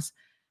be honest.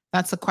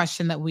 That's a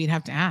question that we'd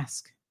have to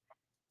ask.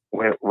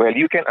 Well,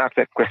 you can ask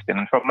that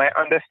question. From my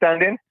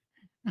understanding,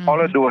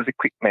 all of those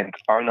equipment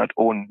are not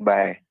owned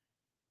by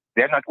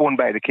they're not owned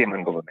by the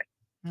Cayman government.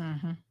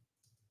 Well,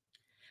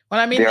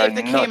 I mean, if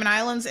the Cayman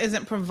Islands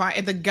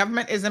if the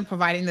government isn't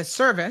providing the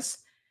service,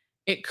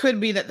 it could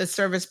be that the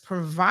service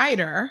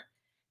provider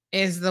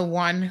is the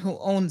one who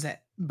owns it.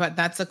 But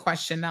that's a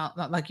question now.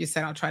 Like you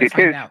said, I'll try to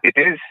find out. It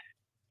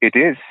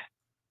is.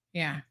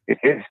 Yeah. It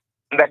is.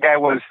 That guy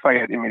was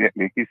fired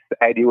immediately. His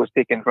ID was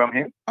taken from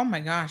him. Oh my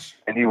gosh.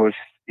 And he was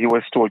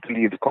told to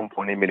leave the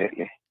compound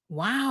immediately.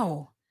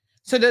 Wow.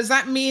 So does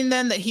that mean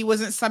then that he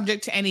wasn't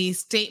subject to any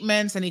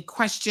statements, any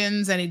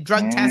questions, any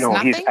drug tests,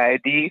 nothing?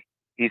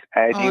 His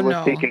ID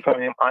was taken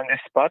from him on the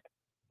spot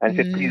and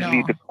said, please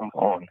leave the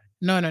compound.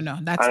 No.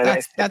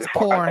 That's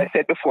poor. I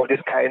said before, this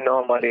guy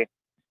normally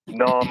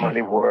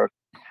worked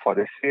for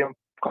the same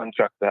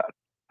contractor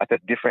at a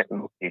different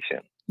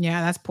location.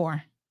 Yeah, that's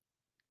poor.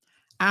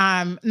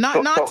 Not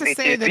to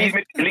say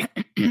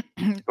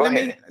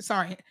that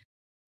sorry.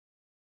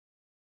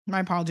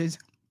 My apologies.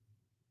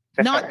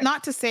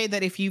 Not to say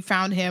that if you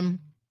found him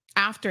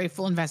after a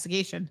full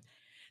investigation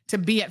to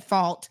be at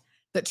fault,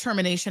 that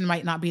termination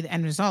might not be the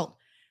end result.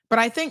 But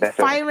I think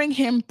firing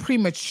him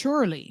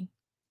prematurely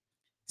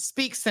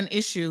speaks an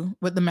issue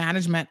with the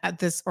management at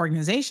this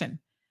organization.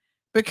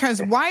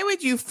 Because why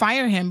would you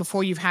fire him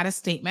before you've had a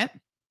statement?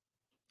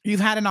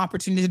 You've had an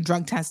opportunity to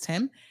drug test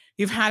him.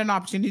 You've had an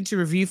opportunity to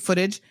review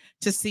footage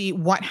to see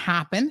what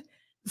happened.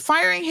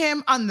 Firing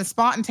him on the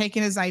spot and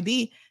taking his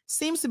ID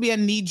seems to be a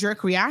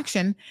knee-jerk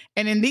reaction.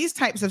 And in these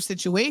types of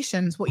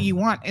situations, what you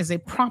want is a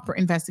proper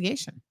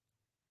investigation.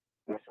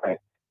 That's right.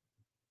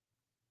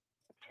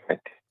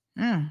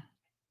 Mm.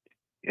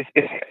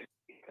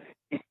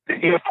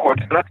 the airport,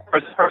 that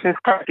person's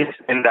practice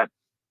in that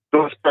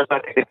those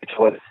persons take the picture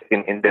was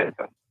in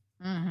Delta.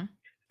 Mm-hmm.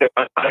 So,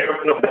 I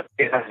don't know that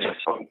it has just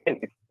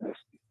something.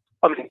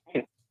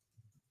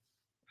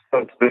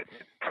 So the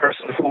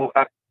person who,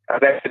 as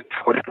I said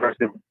before, the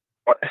person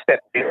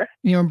step there.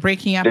 You're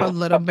breaking up a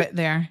little bit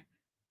there.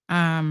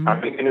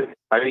 Are you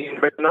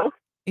in better now?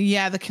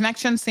 Yeah, the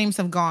connection seems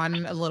to have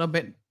gone a little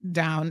bit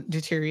down,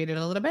 deteriorated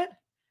a little bit.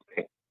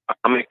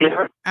 Am I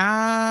clear?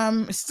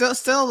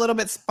 Still a little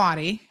bit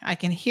spotty. I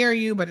can hear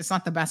you, but it's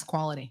not the best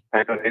quality.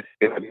 I know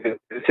the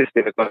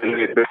system is not a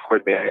little bit before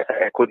me.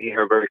 I couldn't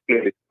hear very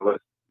clearly. It was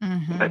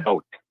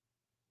out.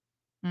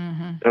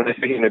 Mm-hmm. Don't you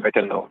hear me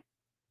better now?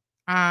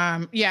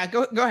 Yeah,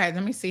 go ahead.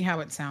 Let me see how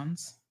it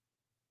sounds.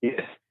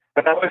 Yes,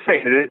 but I was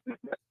saying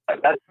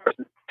that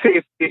person's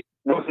safety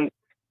wasn't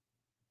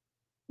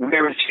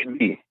where it should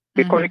be,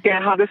 because you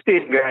can't have the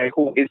same guy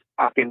who is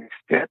parking the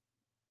step,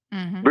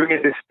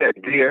 bringing the step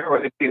there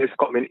when the plane is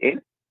coming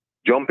in,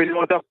 jumping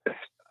out of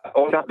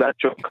that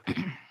truck,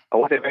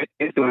 or whatever it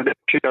is, doing the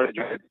shooter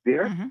drive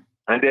there,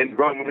 and then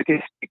run with his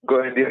stick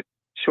going there,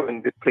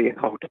 showing the plane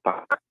how to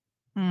park.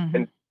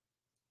 And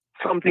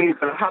something is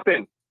going to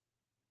happen,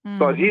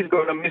 because he's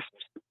going to miss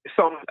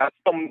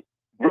some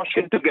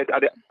rushing to get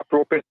at the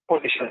appropriate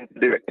position to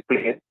direct the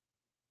plane.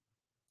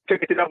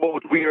 Thinking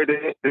about where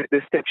the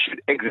step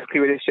should exactly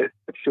where the step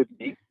should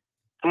be.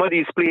 Some of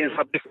these planes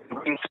have different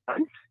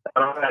wingspans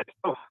and all that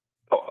stuff.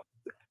 So,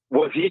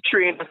 was he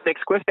trained? That's the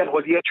next question.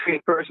 Was he a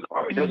trained person,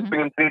 or just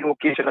bring him to the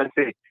location and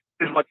say,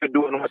 "This is what you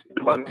do and what you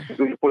do, and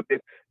you put the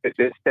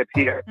step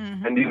here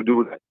and you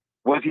do that"?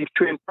 Was he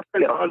trained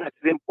properly? All that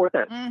is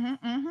important.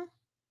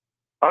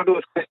 All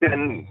those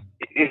questions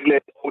is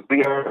let out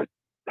there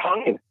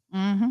hanging.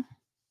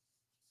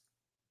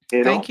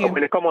 You know, so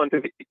when they come on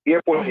to the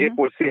airport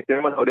safety,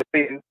 remember how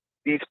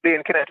these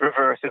planes cannot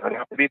reverse it and they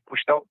have to be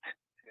pushed out.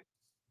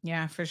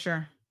 Yeah, for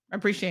sure.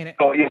 Appreciate it.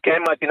 So you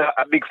can imagine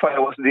a big fire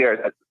was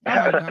there.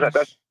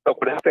 That's what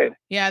would happen.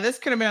 Yeah, this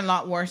could have been a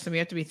lot worse, and we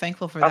have to be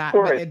thankful for that.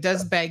 Course. But it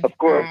does beg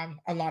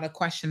a lot of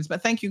questions.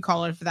 But thank you,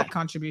 caller, for that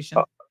contribution.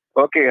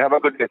 Okay, have a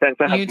good day. Thanks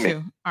for having me. You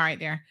too. All right,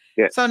 dear.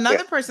 Yeah, so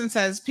another person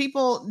says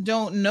people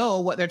don't know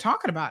what they're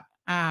talking about.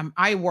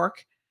 I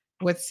work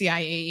with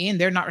CIAE, and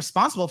they're not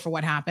responsible for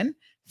what happened.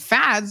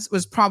 FADS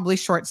was probably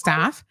short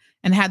staff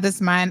and had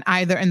this man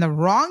either in the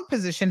wrong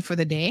position for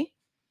the day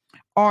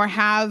or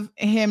have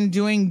him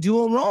doing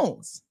dual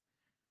roles.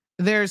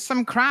 There's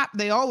some crap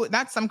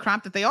that's some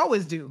crap that they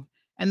always do,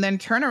 and then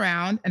turn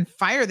around and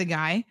fire the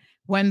guy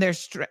when they're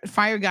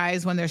fire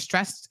guys when they're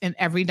stressed in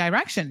every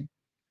direction.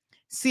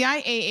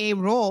 CIAA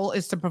role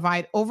is to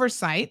provide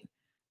oversight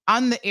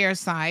on the air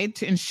side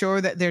to ensure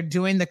that they're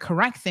doing the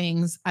correct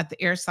things at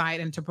the air side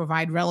and to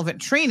provide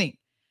relevant training.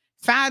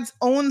 FADS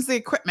owns the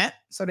equipment.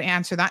 So to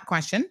answer that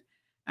question,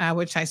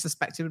 which I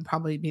suspected would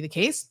probably be the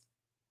case.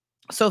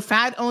 So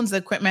FAD owns the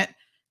equipment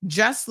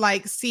just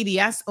like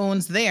CDS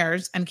owns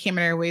theirs and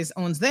Cayman Airways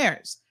owns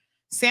theirs.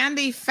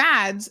 Sandy,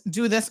 FADS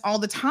do this all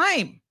the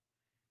time.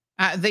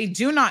 They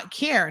do not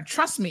care.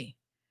 Trust me.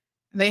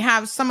 They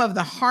have some of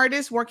the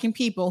hardest working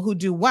people who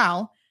do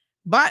well,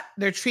 but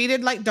they're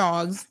treated like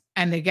dogs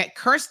and they get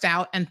cursed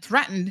out and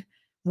threatened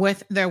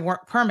with their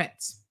work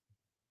permits.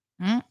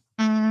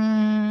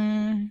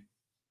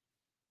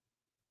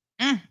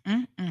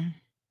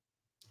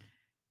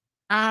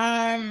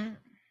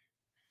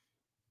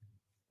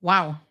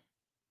 Wow.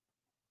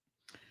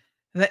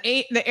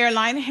 The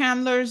airline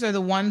handlers are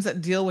the ones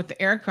that deal with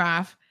the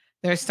aircraft.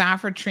 Their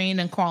staff are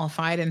trained and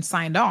qualified and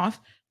signed off.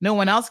 No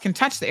one else can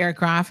touch the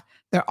aircraft.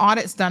 Their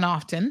audits done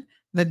often.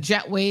 The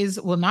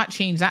jetways will not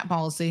change that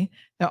policy.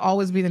 There'll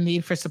always be the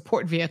need for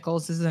support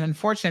vehicles. This is an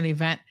unfortunate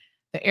event.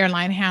 The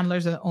airline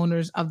handlers are the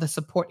owners of the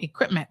support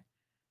equipment.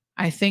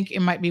 I think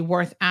it might be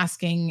worth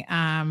asking,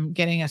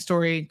 getting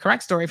a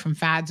correct story from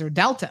FADS or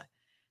Delta.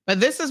 But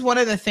this is one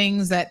of the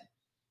things that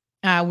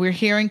we're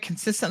hearing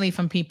consistently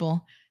from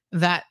people,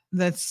 that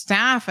the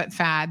staff at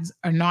FADS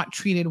are not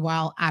treated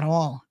well at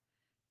all.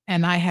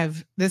 And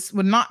this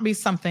would not be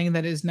something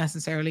that is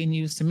necessarily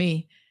news to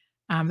me.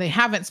 They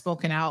haven't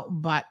spoken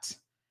out, but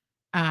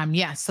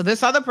yes. So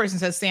this other person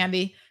says,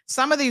 Sandy,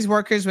 some of these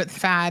workers with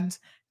FADS,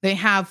 they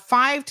have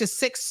 5 to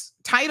 6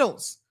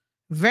 titles.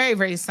 Very,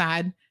 very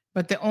sad.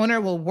 But the owner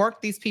will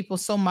work these people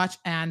so much,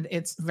 and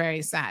it's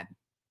very sad.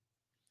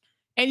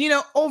 And,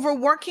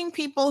 overworking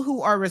people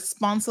who are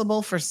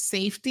responsible for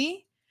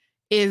safety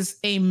is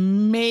a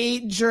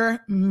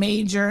major,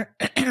 major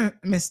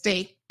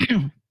mistake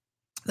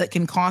that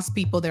can cost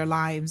people their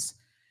lives.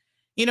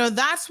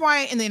 That's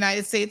why in the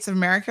United States of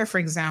America, for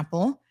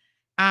example,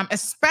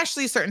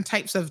 especially certain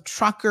types of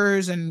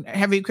truckers and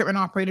heavy equipment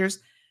operators,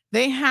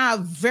 they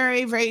have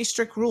very, very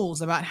strict rules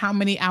about how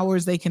many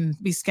hours they can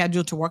be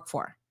scheduled to work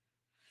for.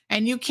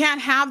 And you can't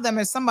have them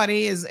as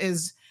somebody is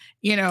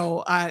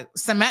a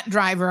cement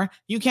driver.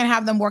 You can't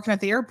have them working at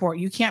the airport.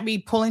 You can't be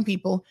pulling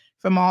people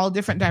from all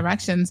different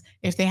directions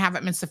if they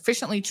haven't been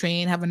sufficiently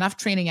trained, have enough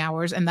training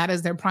hours, and that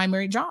is their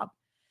primary job.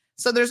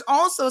 So there's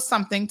also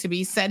something to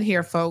be said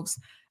here, folks,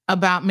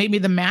 about maybe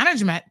the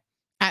management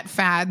at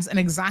FADS and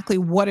exactly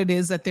what it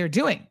is that they're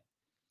doing.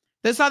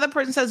 This other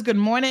person says, good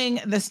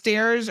morning. The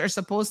stairs are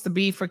supposed to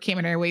be for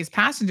Cayman Airways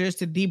passengers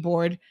to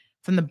deboard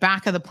from the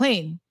back of the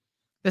plane.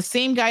 The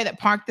same guy that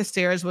parked the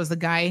stairs was the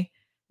guy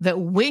that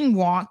wing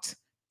walked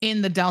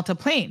in the Delta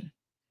plane.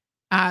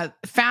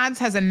 FADS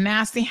has a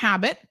nasty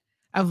habit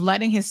of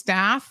letting his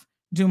staff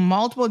do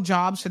multiple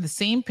jobs for the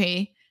same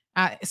pay.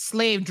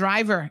 Slave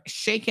driver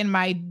shaking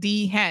my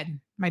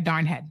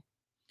darn head.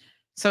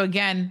 So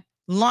again,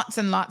 lots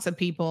and lots of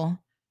people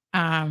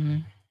are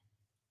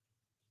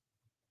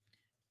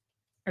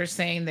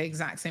saying the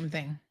exact same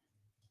thing.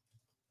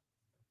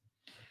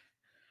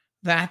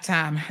 That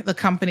the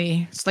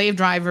company, slave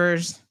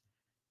drivers,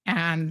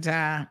 and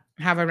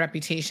have a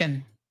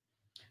reputation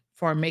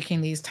for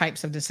making these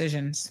types of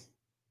decisions.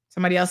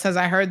 Somebody else says,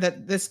 I heard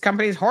that this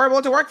company is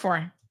horrible to work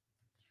for.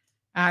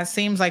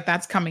 Seems like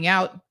that's coming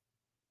out.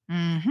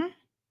 Mm-hmm.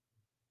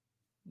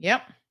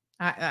 Yep.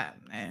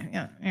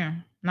 Yeah,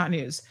 not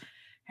news.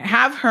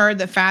 Have heard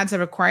that FADS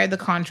have acquired the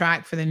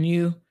contract for the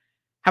new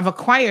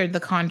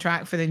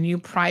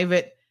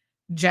private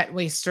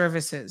jetway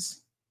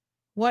services.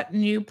 What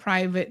new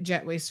private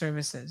jetway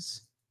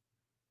services?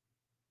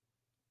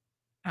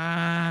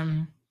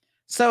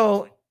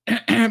 So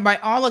by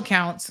all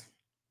accounts,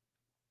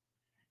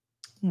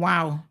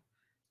 wow.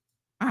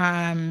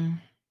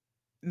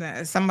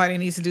 Somebody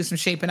needs to do some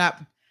shaping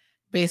up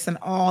based on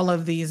all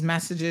of these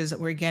messages that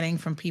we're getting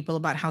from people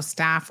about how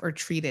staff are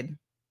treated.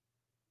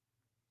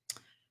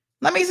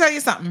 Let me tell you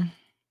something.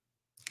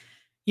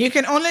 You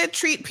can only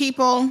treat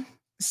people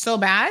so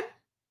bad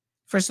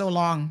for so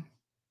long.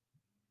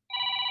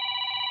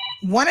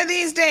 One of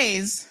these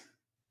days,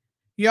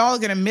 y'all are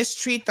going to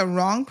mistreat the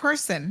wrong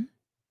person,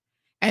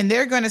 and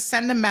they're going to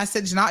send a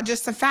message, not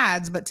just to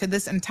FADS, but to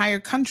this entire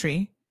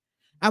country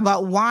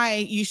about why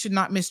you should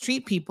not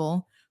mistreat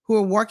people who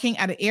are working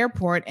at an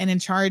airport and in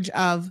charge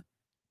of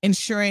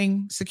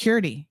ensuring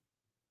security.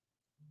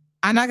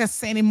 I'm not going to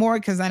say any more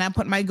because I'm not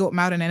putting my goat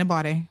mouth on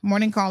anybody.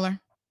 Morning, caller.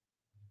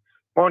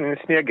 Morning,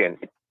 it's me again.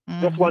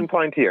 Mm-hmm. Just one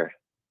point here.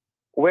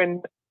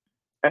 When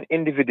an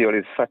individual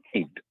is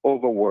fatigued,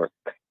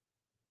 overworked,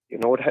 you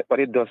know what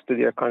it does to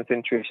their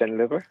concentration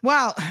level?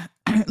 Well,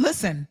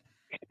 listen,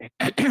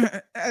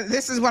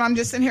 this is what I'm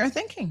just sitting here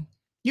thinking.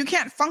 You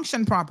can't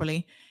function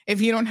properly if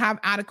you don't have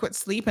adequate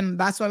sleep. And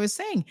that's what I was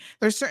saying.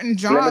 There's certain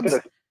jobs.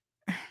 Let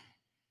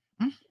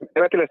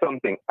me tell you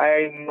something.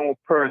 I know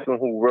a person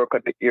who work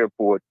at the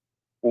airport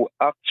who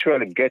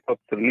actually get up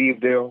to leave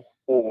their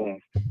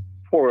home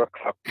 4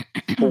 o'clock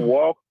to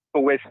walk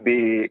to West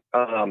Bay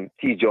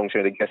T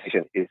Junction, the gas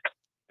station is,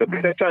 to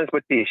get the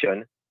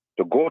transportation,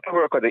 to go to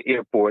work at the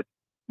airport,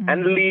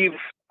 and leave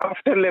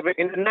after 11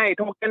 in the night.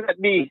 How can that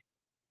be?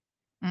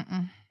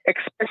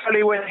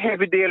 Especially when a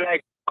heavy day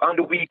like on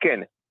the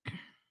weekend,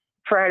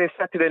 Friday,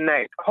 Saturday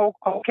night. How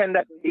can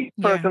that be?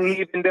 Person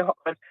leaving the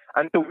house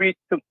and to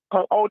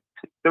come out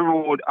the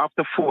road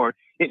after 4.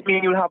 It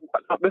means you have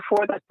got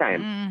before that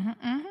time.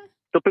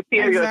 So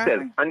prepare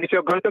yourself. And if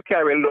you're going to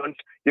carry lunch,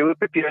 you will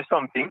prepare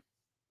something.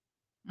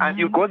 And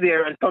you go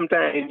there, and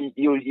sometimes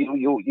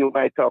you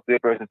might talk to the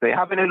person and say,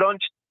 "Have any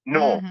lunch?"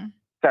 No.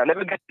 So let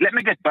me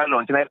get my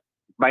lunch, and I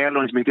buy a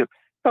lunch meal.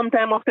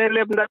 Sometime after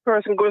 11, that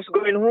person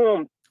going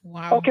home.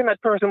 Wow. How can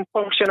that person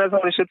function as how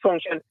they should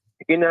function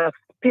in a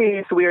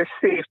space where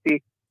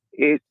safety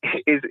is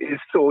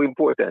so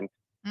important?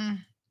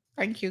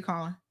 Thank you,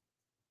 Colin.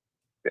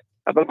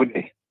 Have a good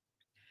day.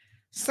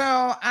 So,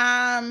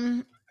 I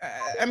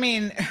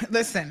mean,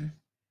 listen,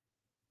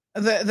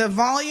 the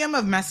volume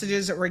of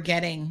messages that we're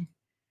getting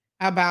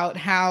about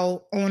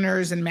how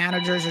owners and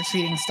managers are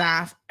treating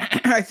staff,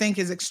 I think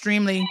is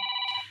extremely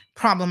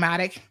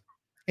problematic.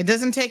 It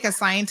doesn't take a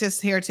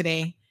scientist here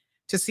today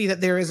to see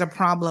that there is a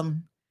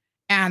problem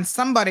and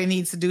somebody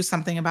needs to do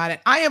something about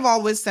it. I have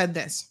always said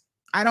this.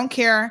 I don't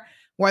care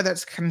whether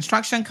it's a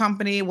construction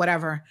company,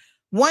 whatever.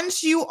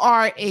 Once you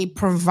are a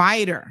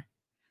provider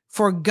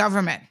for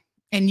government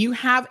and you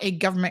have a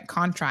government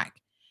contract,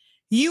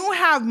 you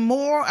have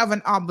more of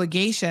an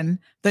obligation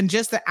than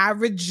just the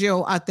average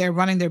Joe out there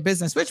running their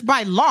business, which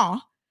by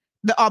law,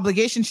 the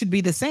obligation should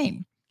be the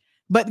same.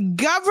 But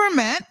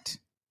government,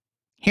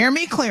 hear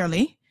me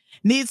clearly,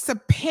 needs to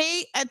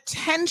pay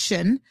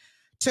attention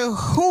to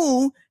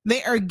who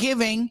they are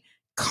giving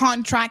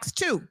contracts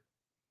to.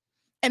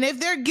 And if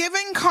they're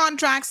giving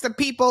contracts to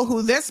people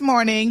who this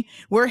morning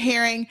we're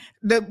hearing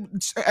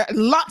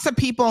lots of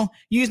people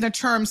using the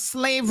term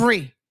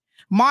slavery,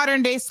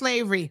 modern day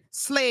slavery,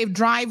 slave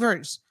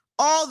drivers,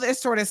 all this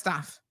sort of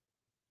stuff,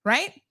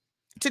 right?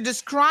 To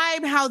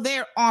describe how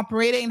they're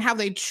operating and how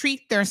they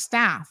treat their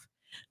staff.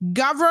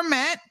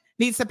 Government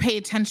needs to pay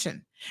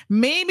attention.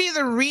 Maybe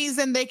the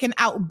reason they can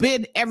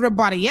outbid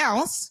everybody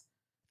else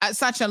at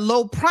such a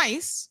low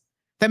price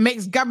that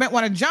makes government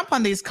want to jump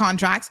on these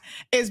contracts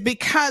is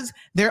because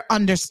they're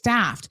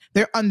understaffed,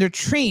 they're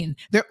undertrained,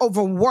 they're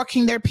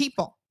overworking their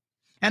people.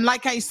 And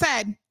like I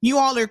said, you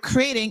all are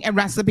creating a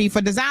recipe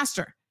for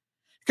disaster.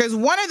 Because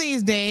one of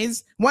these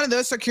days, one of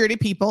those security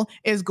people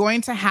is going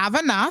to have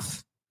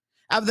enough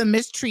of the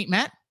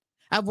mistreatment,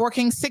 of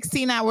working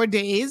 16-hour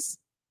days,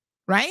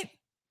 right?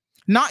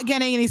 Not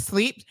getting any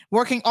sleep,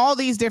 working all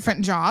these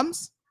different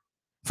jobs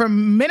for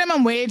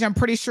minimum wage. I'm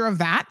pretty sure of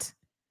that.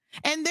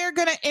 And they're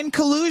going to, in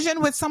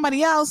collusion with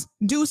somebody else,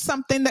 do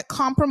something that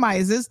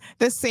compromises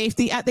the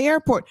safety at the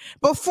airport.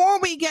 Before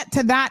we get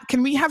to that,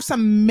 can we have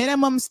some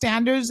minimum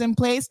standards in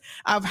place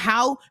of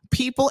how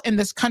people in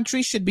this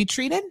country should be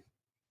treated?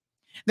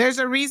 There's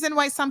a reason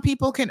why some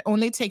people can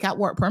only take out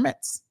work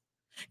permits.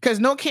 Because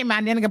no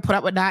Cayman can put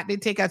up with that. They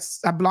take a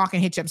block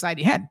and hit you upside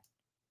your head.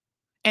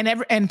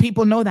 And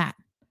people know that.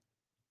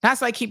 That's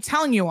why I keep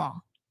telling you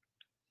all.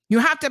 You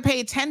have to pay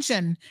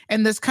attention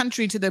in this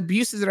country to the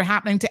abuses that are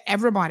happening to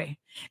everybody,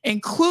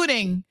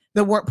 including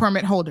the work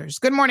permit holders.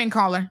 Good morning,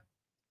 caller.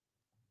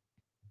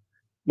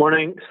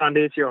 Morning,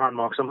 Sandy. It's Johan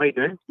Moxham. How you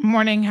doing?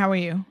 Morning. How are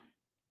you?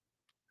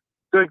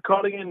 Good.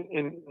 Calling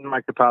in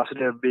my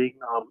capacity of being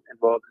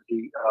involved in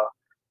the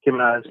Cayman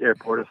Islands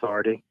Airport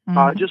Authority.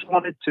 I just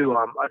wanted to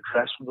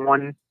address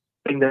one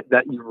thing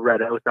that you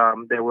read out.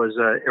 There was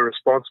an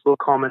irresponsible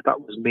comment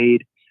that was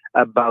made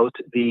about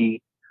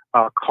the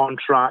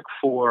contract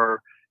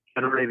for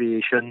general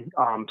aviation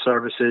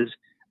services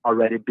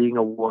already being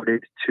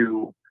awarded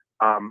to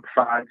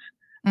FADS.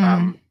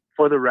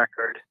 For the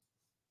record,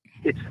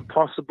 it's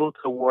impossible to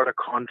award a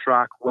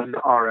contract when the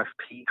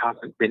RFP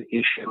hasn't been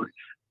issued.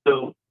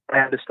 So I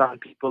understand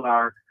people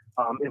are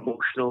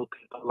emotional.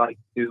 People like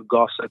to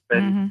gossip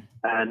and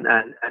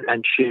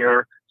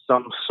share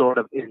some sort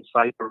of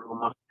insight or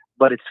rumor,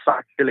 but it's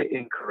factually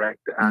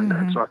incorrect. And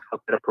so I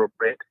felt it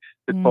appropriate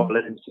to call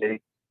it and say,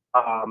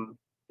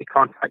 the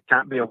contract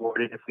can't be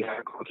awarded if we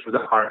haven't gone through the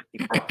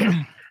RFP process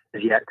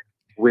as yet,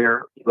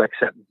 where you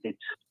accept bids.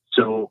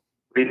 So,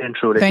 really and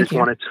truly, I just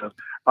wanted to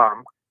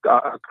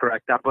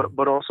correct that,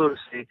 but also to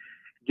say,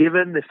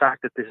 given the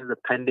fact that this is a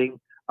pending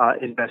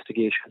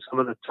investigation, some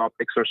of the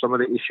topics or some of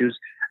the issues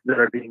that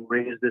are being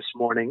raised this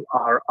morning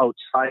are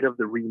outside of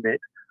the remit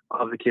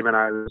of the Cayman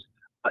Islands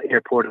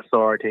Airport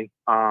Authority.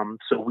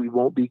 So we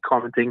won't be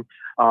commenting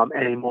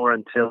anymore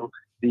until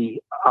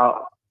the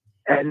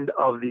end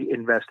of the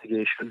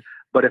investigation.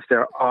 But if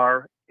there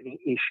are any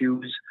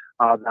issues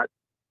that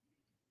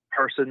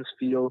persons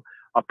feel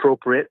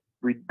appropriate,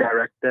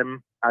 redirect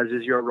them, as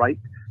is your right,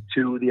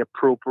 to the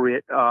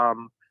appropriate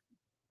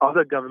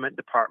other government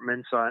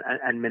departments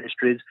and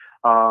ministries.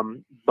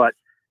 But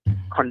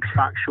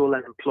contractual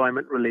and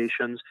employment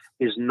relations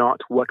is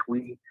not what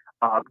we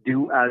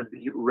do as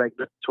the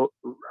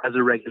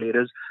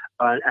regulators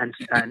and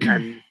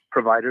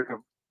providers of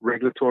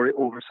regulatory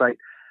oversight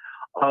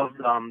of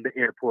the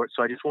airport.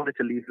 So I just wanted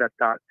to leave it at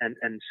that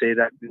and say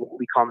that we won't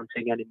be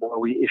commenting anymore.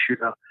 We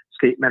issued a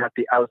statement at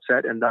the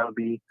outset, and that'll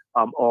be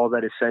all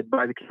that is said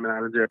by the Cayman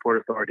Islands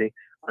Airport Authority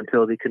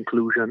until the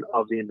conclusion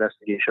of the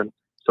investigation.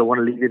 So I want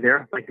to leave you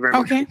there. Thank you very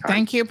much. Okay,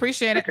 thank you.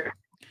 Appreciate it.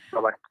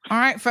 Bye-bye. All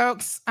right,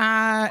 folks,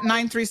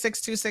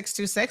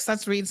 936-2626.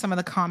 Let's read some of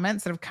the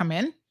comments that have come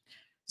in.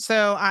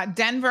 So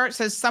Denver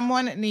says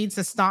someone needs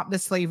to stop the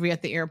slavery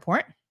at the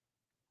airport.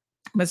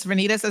 Ms.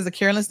 Renita says the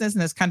carelessness in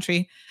this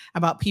country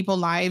about people's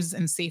lives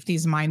and safety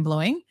is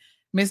mind-blowing.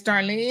 Ms.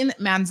 Darlene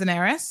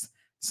Manzanares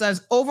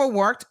says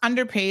overworked,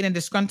 underpaid, and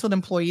disgruntled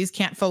employees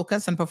can't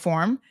focus and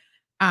perform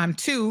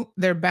to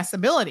their best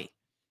ability.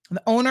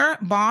 The owner,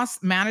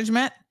 boss,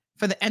 management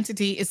for the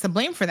entity is to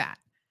blame for that.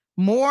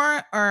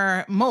 More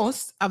or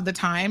most of the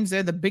times,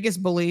 they're the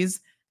biggest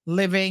bullies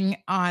living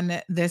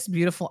on this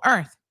beautiful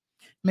earth.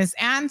 Ms.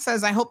 Ann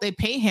says, I hope they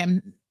pay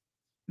him.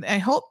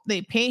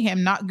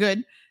 Not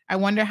good. I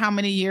wonder how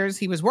many years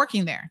he was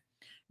working there.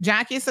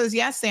 Jackie says,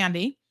 yes,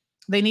 Sandy,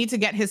 they need to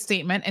get his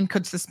statement and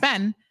could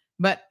suspend,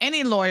 but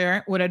any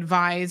lawyer would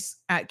advise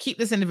keep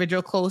this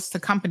individual close to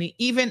company.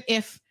 Even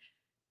if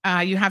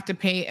you have to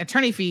pay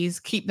attorney fees,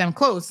 keep them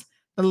close.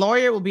 The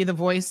lawyer will be the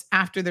voice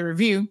after the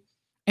review.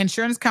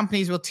 Insurance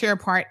companies will tear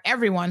apart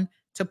everyone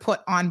to put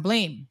on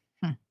blame.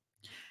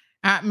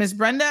 Ms.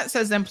 Brenda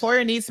says the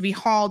employer needs to be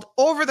hauled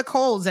over the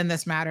coals in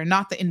this matter,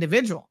 not the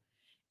individual.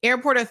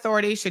 Airport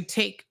authority should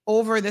take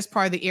over this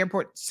part of the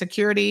airport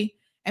security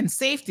and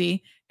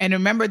safety. And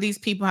remember, these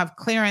people have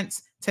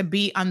clearance to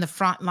be on the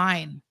front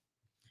line.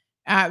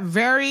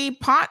 Very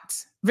Pat,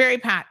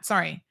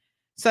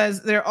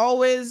 says there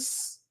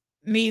always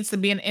needs to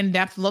be an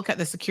in-depth look at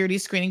the security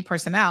screening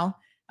personnel.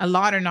 A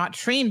lot are not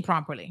trained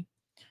properly.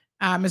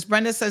 Ms.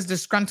 Brenda says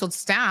disgruntled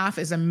staff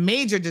is a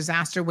major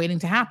disaster waiting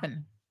to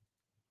happen.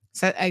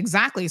 So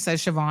exactly,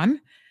 says Siobhan.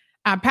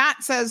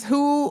 Pat says,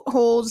 who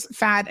holds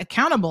FAD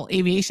accountable?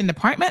 Aviation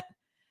Department?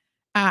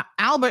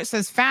 Albert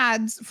says,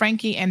 FADs,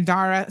 Frankie and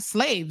Dara,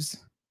 slaves.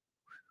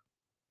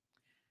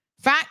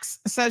 Facts,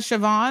 says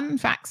Siobhan.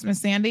 Facts,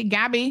 Miss Sandy.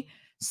 Gabby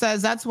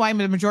says that's why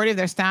the majority of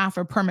their staff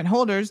are permit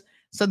holders,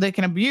 so they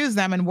can abuse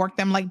them and work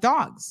them like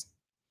dogs.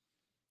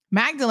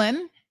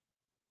 Magdalene,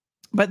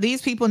 but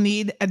these people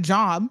need a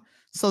job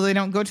so they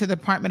don't go to the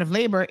Department of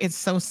Labor. It's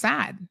so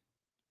sad.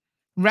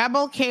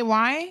 Rebel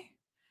KY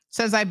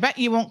says, I bet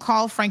you won't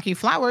call Frankie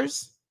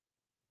Flowers.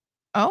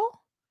 Oh,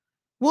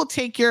 we'll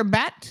take your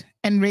bet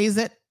and raise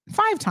it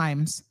 5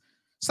 times.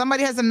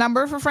 Somebody has a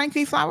number for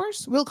Frankie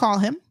Flowers? We'll call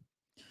him.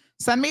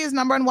 Send me his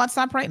number on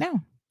WhatsApp right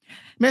now.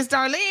 Miss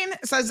Darlene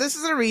says this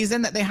is a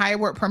reason that they hire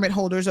work permit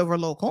holders over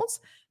locals,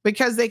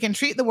 because they can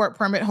treat the work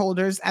permit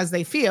holders as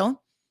they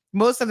feel,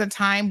 most of the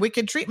time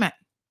wicked treatment.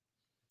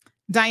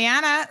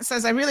 Diana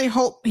says, I really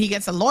hope he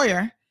gets a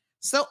lawyer.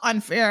 So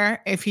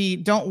unfair if he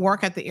don't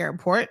work at the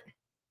airport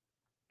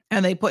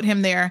and they put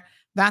him there.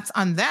 That's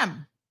on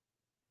them.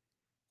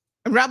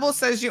 Rebel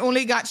says, you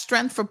only got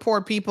strength for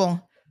poor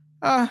people.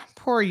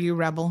 Poor you,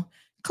 Rebel.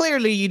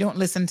 Clearly you don't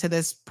listen to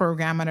this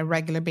program on a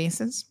regular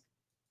basis.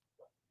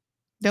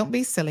 Don't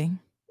be silly.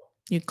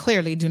 You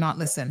clearly do not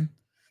listen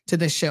to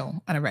this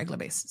show on a regular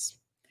basis.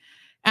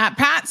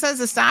 Pat says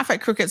the staff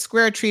at Crooked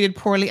Square treated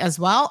poorly as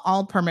well,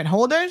 all permit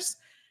holders.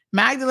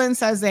 Magdalene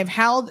says they've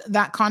held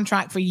that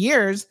contract for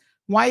years.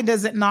 Why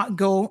does it not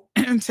go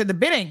to the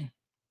bidding?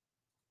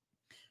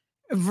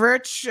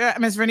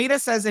 Miss Vernita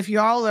says, if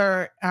y'all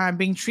are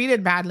being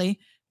treated badly,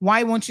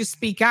 why won't you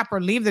speak up or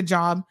leave the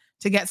job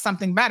to get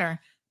something better?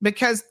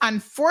 Because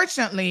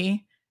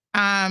unfortunately,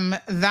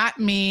 that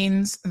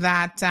means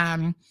that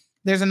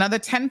there's another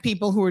 10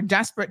 people who are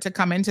desperate to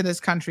come into this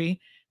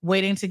country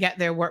waiting to get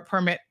their work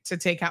permit to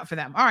take out for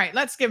them. All right,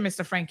 let's give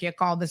Mr. Frankie a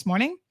call this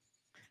morning.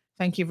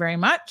 Thank you very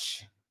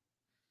much.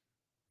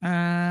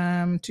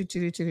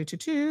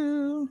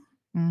 22222.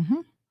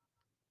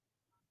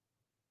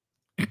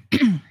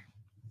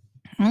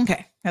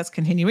 Okay, let's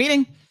continue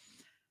reading.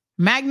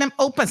 Magnum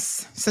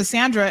opus. So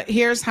Sandra,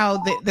 here's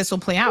how this will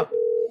play out.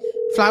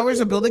 Flowers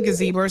will build a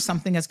gazebo or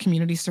something as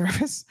community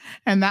service,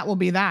 and that will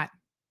be that.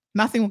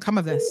 Nothing will come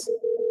of this.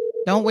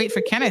 Don't wait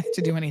for Kenneth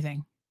to do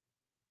anything.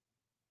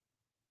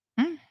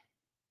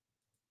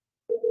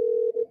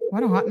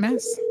 What a hot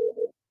mess.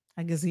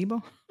 A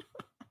gazebo.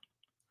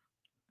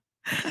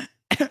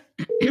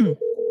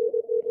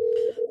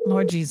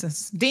 Lord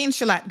Jesus. Dean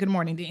Shillette. Good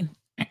morning, Dean.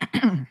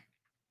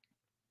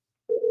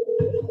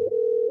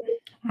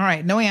 All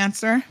right, no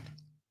answer.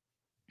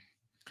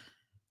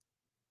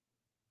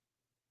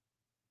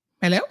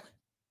 Hello?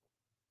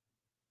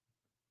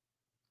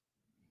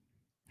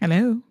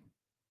 Hello?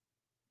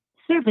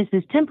 Service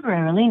is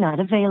temporarily not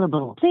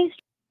available. Please.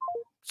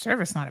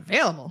 Service not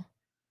available?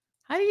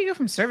 How do you go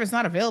from service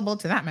not available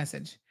to that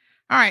message?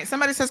 All right,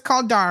 somebody says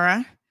call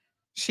Dara.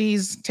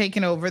 She's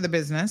taken over the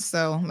business,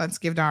 so let's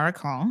give Dara a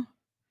call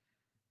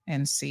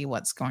and see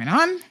what's going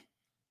on.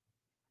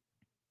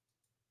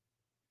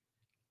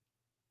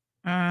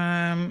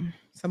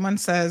 Someone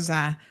says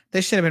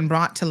this should have been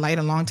brought to light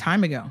a long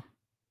time ago.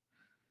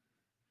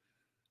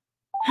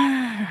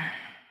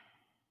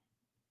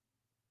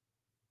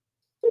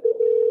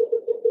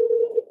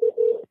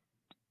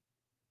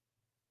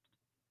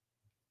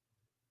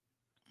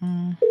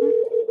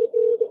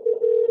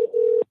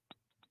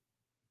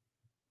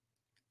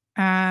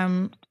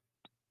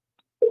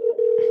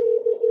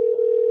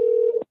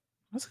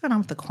 What's going on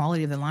with the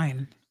quality of the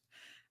line?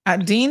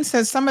 Dean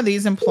says some of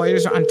these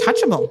employers are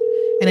untouchable,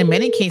 and in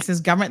many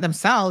cases, government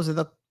themselves are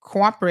the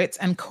cooperates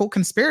and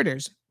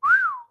co-conspirators.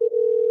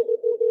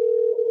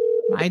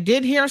 I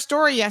did hear a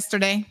story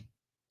yesterday.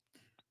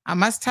 I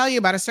must tell you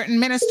about a certain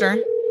minister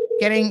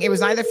getting, it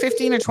was either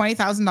 $15,000 or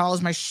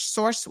 $20,000. My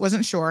source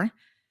wasn't sure.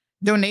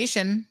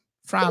 Donation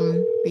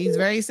from these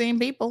very same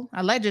people,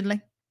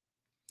 allegedly.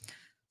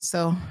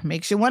 So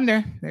makes you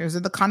wonder. Those are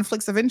the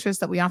conflicts of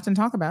interest that we often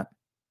talk about.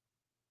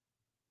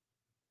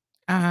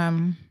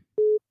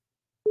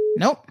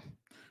 Nope.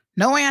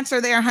 No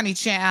answer there, honey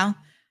chow.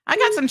 I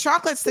got some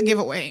chocolates to give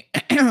away.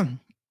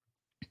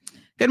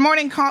 Good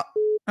morning,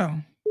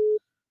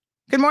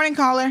 Good morning,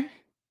 caller.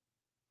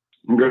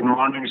 Good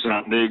morning,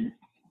 Sandy.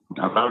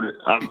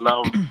 I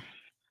love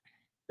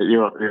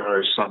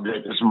your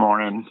subject this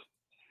morning.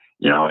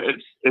 You know,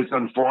 it's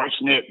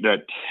unfortunate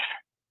that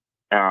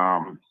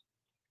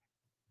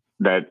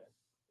that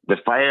they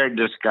fired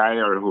this guy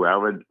or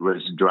whoever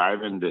was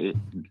driving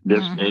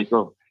this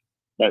vehicle.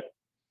 But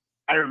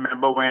I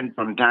remember when,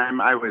 from time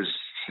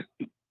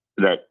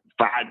that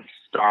FAD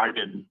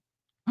started,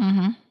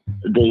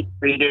 they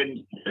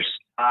treated the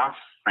staff,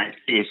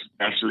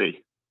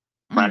 especially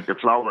like the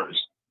flowers.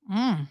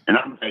 And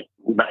I'm like,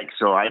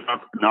 so I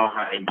don't know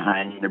hide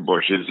behind the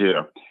bushes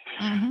here.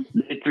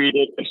 They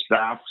treated the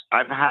staff.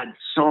 I've had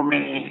so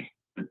many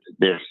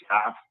their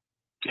staff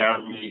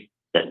tell me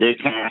that they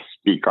can't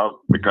speak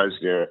up because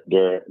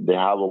they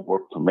have a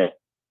work permit.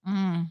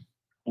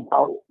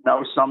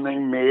 Now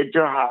something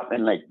major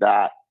happened like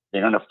that,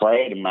 they're gonna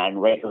fire the man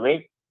right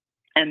away.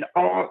 And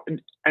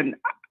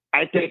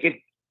I take it,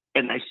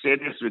 and I say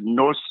this with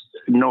no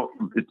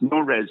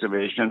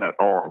reservation at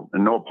all,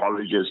 and no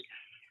apologies.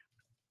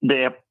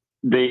 The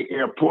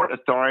airport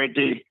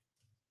authority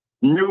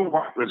knew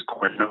what was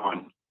going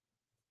on.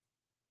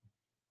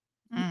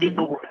 They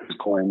knew what was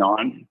going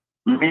on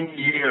many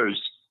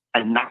years,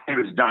 and nothing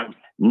was done.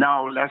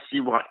 Now let's see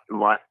what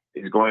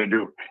is going to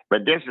do.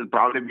 But this would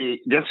probably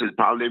be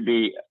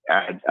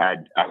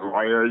a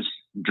lawyer's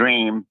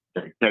dream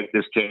to take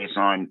this case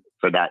on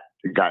for that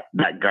guy.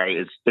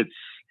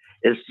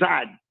 It's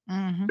sad.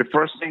 The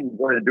first thing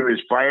we're going to do is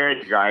fire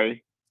the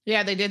guy.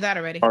 Yeah, they did that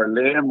already. Or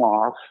lay him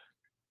off.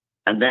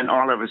 And then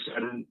all of a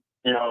sudden,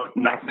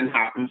 nothing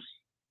happens.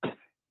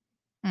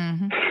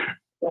 Mm-hmm.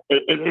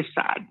 It is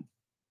sad.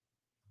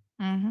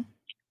 Mm-hmm.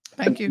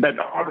 Thank you. But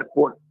all the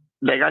court,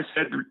 like I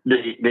said,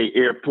 the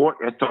airport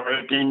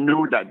authority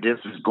knew that this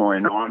was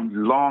going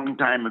on long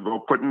time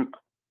ago, putting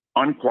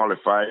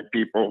unqualified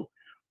people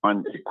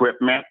on the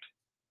equipment.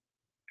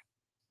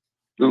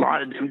 A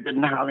lot of them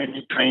didn't have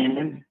any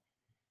training.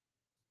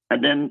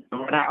 And then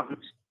what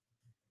happens?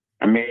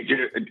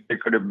 It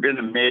could have been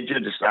a major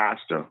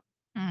disaster.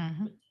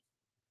 Mm-hmm.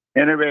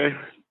 Anyway,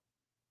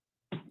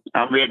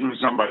 I'm waiting for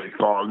somebody to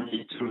call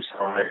me too, so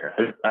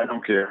I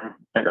don't care.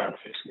 I got to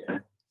fix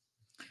it.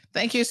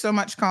 Thank you so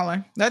much,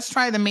 caller. Let's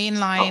try the main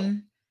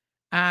line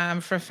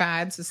for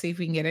Fads to see if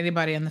we can get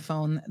anybody on the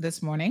phone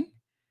this morning.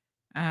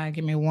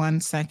 Give me 1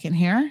 second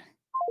here.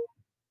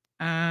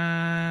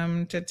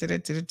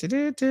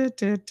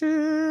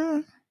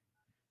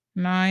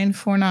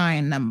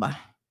 949 number.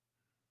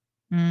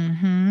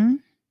 Mm-hmm.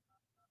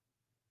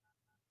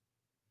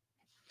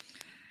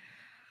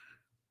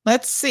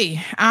 Let's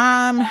see.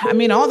 All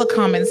the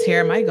comments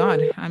here, my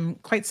God, I'm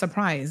quite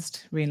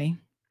surprised, really.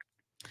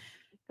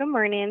 Good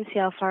morning,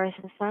 CL Flowers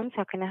and Sons.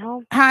 How can I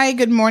help? Hi,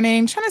 good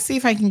morning. Trying to see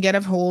if I can get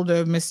a hold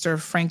of Mr.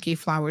 Frankie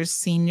Flowers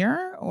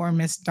Sr. or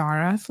Miss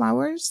Dara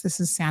Flowers.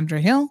 This is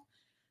Sandra Hill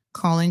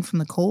calling from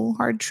the Cold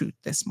Hard Truth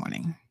this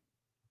morning.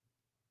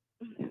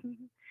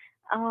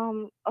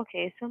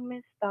 Okay, so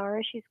Miss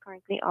Dara, she's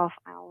currently off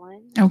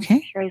island. Okay. I'm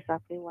not sure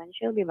exactly when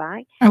she'll be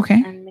back. Okay.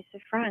 And Mr.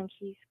 Frank,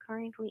 he's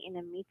currently in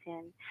a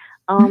meeting.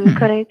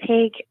 Could I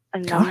take a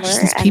number? Gosh,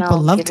 these people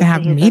love to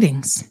have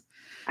meetings.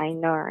 I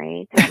know,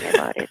 right? Tell me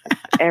about it.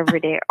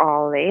 Every day,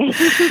 all day.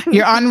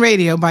 You're on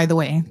radio, by the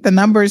way. The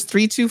number is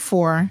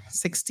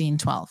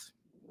 324-1612.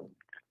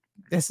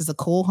 This is a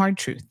Cold Hard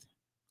Truth,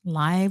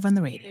 live on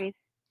the radio.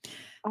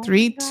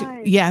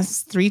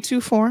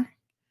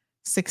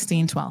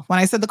 324-1612. When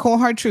I said the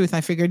Cold Hard Truth,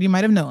 I figured you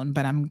might have known,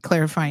 but I'm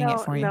clarifying it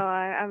for you. No,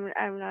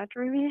 I'm not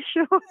really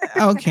sure.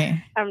 Okay.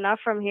 I'm not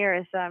from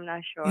here, so I'm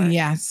not sure.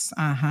 Yes.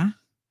 Uh-huh.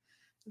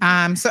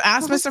 So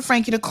ask Mr.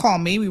 Frankie to call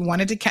me. We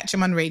wanted to catch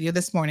him on radio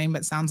this morning,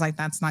 but sounds like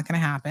that's not going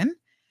to happen.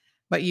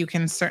 But you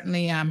can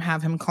certainly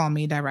have him call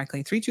me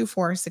directly.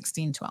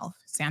 324-1612.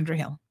 Sandra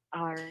Hill.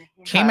 All right.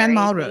 Cayman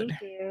Mall Road.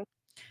 Thank you.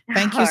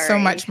 Thank you so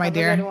much, my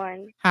dear.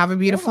 Have a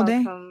beautiful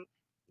day.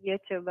 You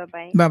too.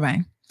 Bye-bye. Bye-bye.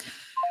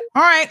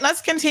 All right,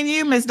 let's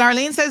continue. Ms.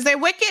 Darlene says they're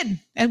wicked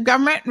and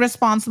government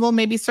responsible.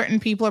 Maybe certain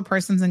people or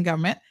persons in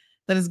government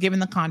that is given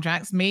the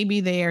contracts.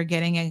 Maybe they are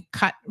getting a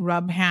cut,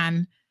 rub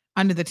hand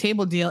under the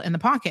table deal in the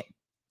pocket.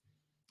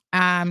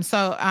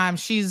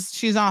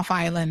 She's off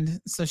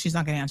island, so she's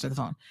not going to answer the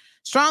phone.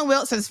 Strong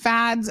Wilt says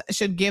Fads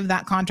should give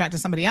that contract to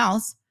somebody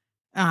else.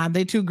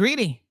 They too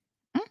greedy.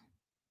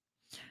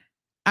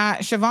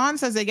 Siobhan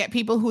says they get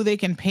people who they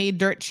can pay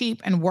dirt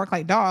cheap and work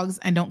like dogs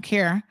and don't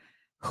care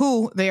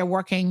who they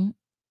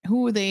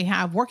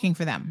have working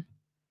for them.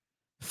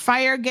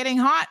 Fire getting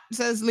hot,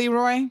 says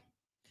Leroy.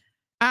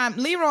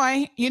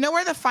 Leroy, you know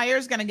where the fire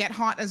is going to get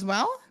hot as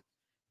well?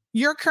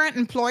 Your current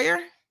employer.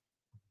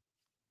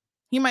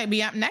 He might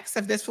be up next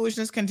if this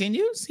foolishness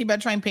continues. He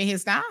better try and pay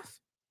his staff.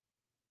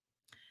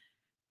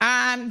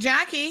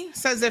 Jackie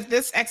says if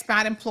this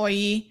expat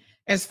employee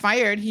is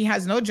fired, he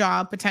has no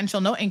job,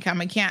 potential, no income,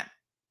 and can't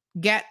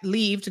get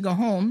leave to go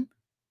home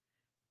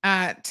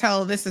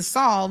till this is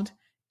solved.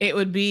 It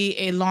would be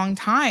a long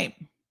time.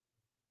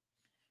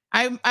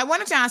 I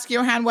wanted to ask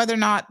Johan whether or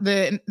not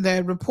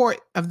the report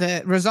of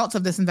the results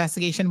of this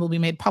investigation will be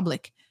made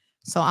public.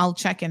 So I'll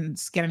check and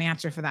get an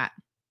answer for that.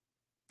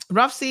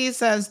 Rough Seas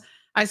says,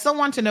 I still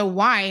want to know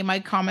why my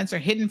comments are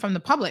hidden from the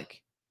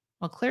public.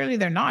 Well, clearly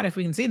they're not, if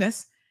we can see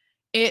this.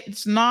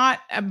 It's not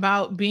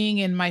about being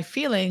in my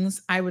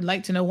feelings. I would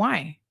like to know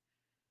why.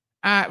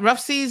 Rough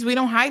Seas, we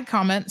don't hide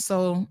comments,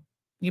 so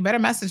you better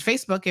message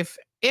Facebook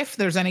if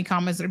there's any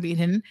comments that are being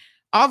hidden.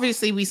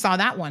 Obviously, we saw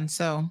that one.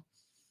 So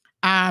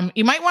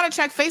you might want to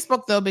check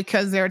Facebook, though,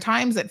 because there are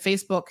times that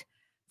Facebook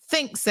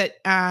thinks that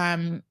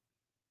I've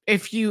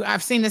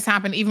seen this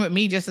happen even with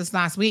me just this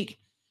last week.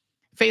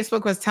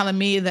 Facebook was telling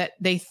me that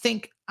they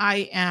think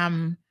I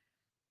am,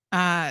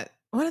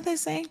 what did they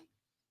say?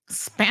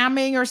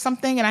 Spamming or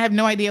something. And I have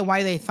no idea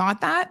why they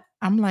thought that.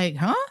 I'm like,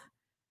 huh?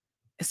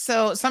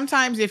 So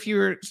sometimes if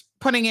you're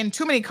putting in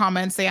too many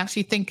comments, they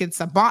actually think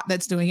it's a bot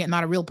that's doing it,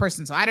 not a real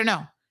person. So I don't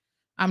know.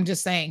 I'm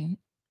just saying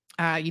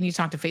you need to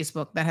talk to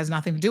Facebook. That has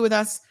nothing to do with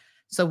us.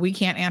 So we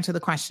can't answer the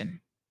question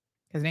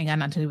because it ain't got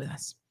nothing to do with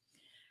us.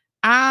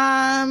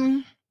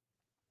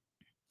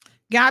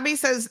 Gabby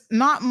says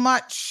not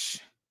much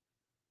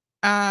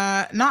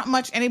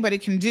anybody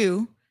can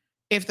do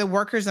if the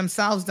workers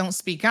themselves don't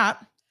speak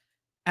up.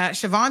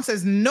 Siobhan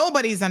says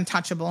nobody's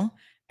untouchable.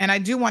 And I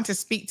do want to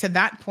speak to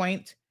that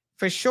point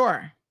for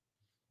sure.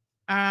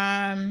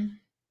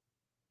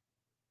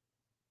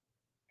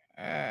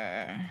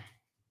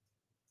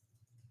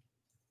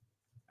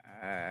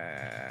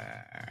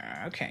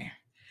 Okay.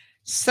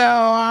 So,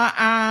 all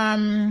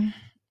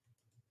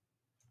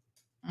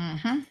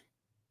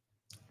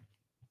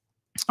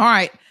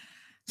right.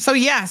 So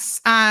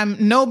yes,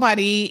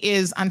 nobody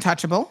is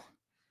untouchable.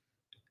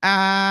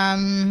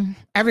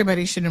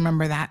 Everybody should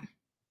remember that.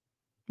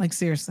 Like,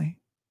 seriously.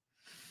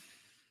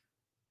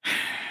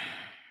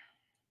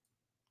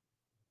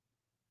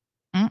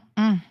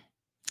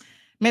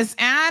 Miss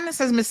Anne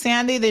says, Miss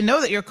Sandy, they know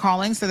that you're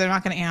calling, so they're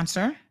not going to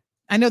answer.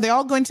 I know they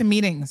all go into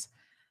meetings.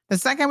 The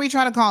second we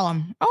try to call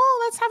them,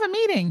 oh, let's have a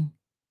meeting.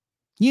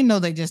 You know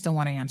they just don't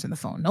want to answer the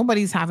phone.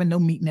 Nobody's having no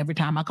meeting every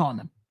time I call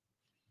them.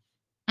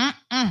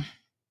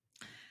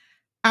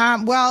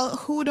 Well,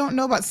 who don't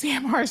know about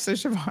CMR,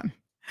 says Siobhan.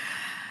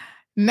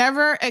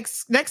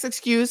 Next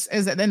excuse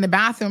is that in the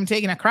bathroom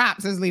taking a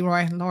crap, says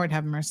Leroy. Lord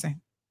have mercy.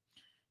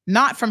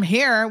 Not from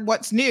here.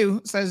 What's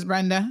new, says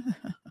Brenda.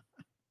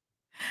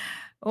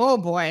 Oh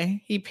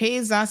boy, he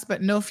pays us,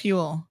 but no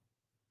fuel.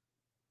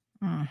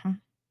 I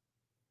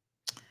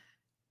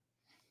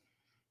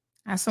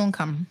soon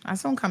come,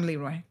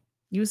 Leroy.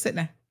 You sit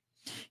there.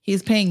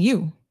 He's paying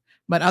you,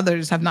 but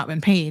others have not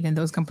been paid, and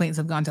those complaints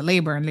have gone to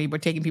labor, and labor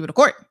taking people to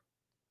court.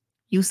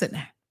 You sit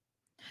there.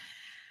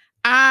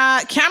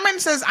 Cameron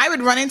says, I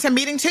would run into a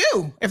meeting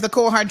too if the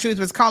cold hard truth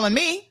was calling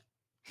me.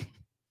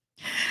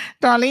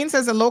 Darlene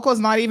says the local is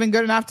not even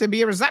good enough to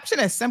be a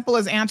receptionist. Simple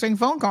as answering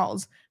phone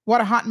calls.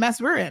 What a hot mess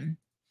we're in.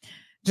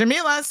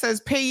 Jamila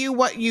says, pay you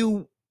what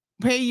you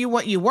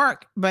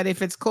work, but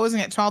if it's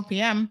closing at 12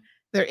 p.m.,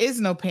 there is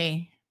no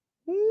pay.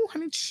 Ooh,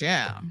 honey,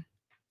 chill.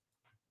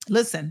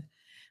 Listen,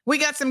 we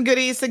got some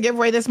goodies to give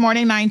away this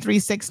morning.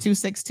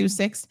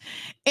 936-2626.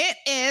 It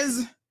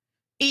is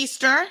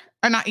Easter,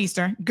 or not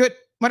Easter. Good.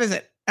 What is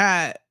it?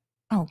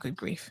 Good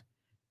grief.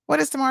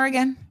 What is tomorrow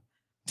again?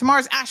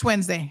 Tomorrow's Ash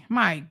Wednesday.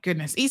 My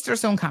goodness. Easter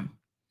soon come.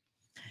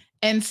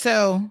 And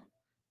so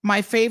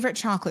my favorite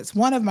chocolates,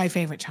 one of my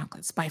favorite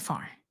chocolates by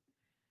far,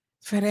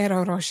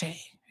 Ferrero Rocher.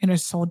 It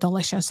is so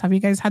delicious. Have you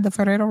guys had the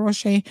Ferrero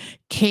Rocher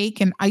cake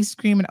and ice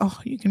cream? And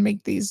you can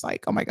make these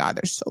like, oh my God,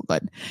 they're so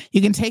good.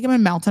 You can take them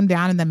and melt them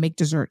down and then make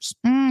desserts.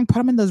 Put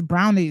them in those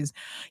brownies.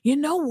 You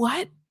know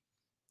what?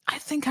 I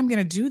think I'm going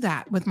to do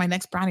that with my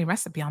next brownie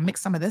recipe. I'll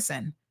mix some of this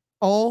in.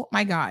 Oh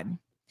my God.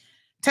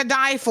 To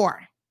die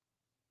for.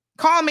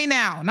 Call me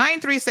now.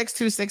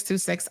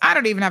 936-2626. I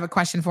don't even have a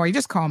question for you.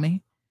 Just call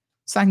me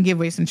so I can give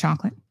away some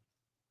chocolate.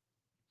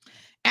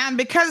 And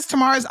because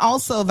tomorrow's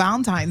also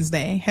Valentine's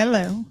Day,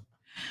 hello,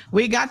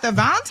 we got the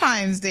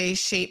Valentine's Day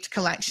shaped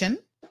collection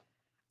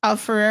of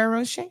Ferrero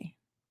Rocher.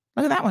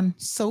 Look at that one.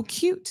 So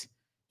cute.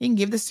 You can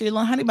give this to your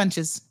little honey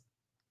bunches.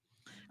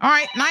 All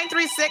right,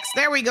 936.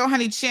 There we go,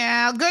 honey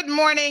chow. Good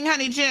morning,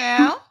 honey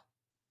chow.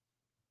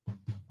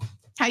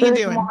 How you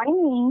doing? Good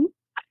morning.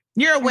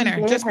 You're a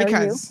winner just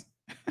because.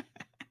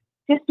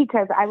 Just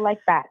because I like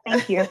that.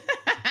 Thank you.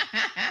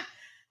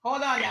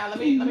 Hold on now. Let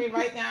me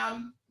write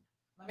down.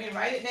 Let me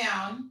write it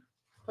down.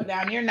 Put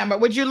down your number.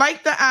 Would you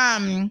like the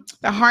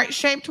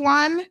heart-shaped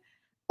one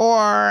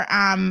or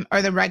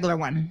the regular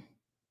one?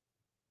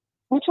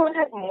 Which one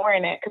has more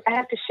in it? Because I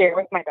have to share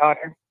with my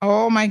daughter.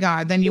 Oh my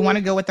God. Then you want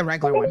to go with the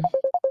regular one.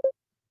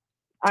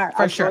 All right,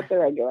 For I'll sure. go with the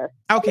regular.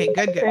 Okay,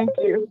 good. Thank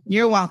you.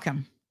 You're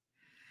welcome.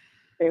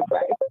 Okay,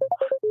 bye.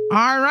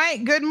 All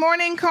right. Good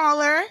morning,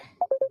 caller.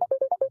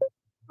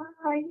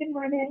 Hi, good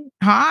morning.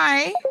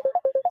 Hi.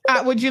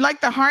 Would you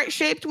like the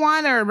heart-shaped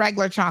one or a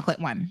regular chocolate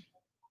one?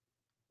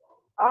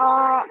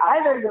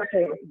 Either's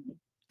okay.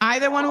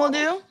 Either one will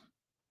do?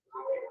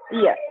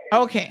 Yes.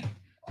 Okay.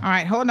 All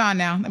right. Hold on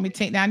now. Let me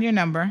take down your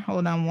number.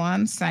 Hold on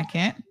 1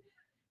 second.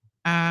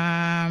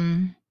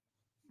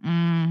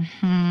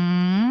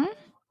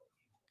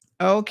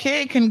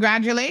 Okay.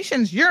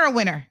 Congratulations. You're a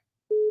winner.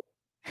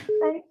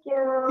 Thank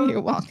you.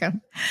 You're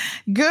welcome.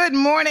 Good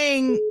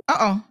morning.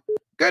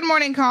 Good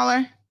morning,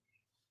 caller.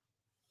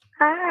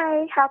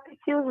 Hi. Happy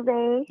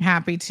Tuesday.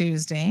 Happy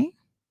Tuesday.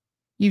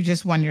 You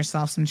just won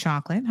yourself some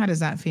chocolate. How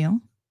does that feel?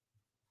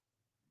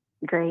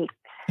 Great.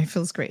 It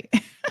feels great.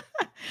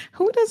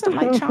 Who doesn't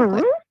like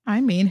chocolate?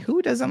 I mean,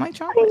 who doesn't like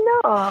chocolate? I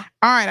know. All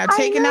right, I've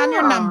taken down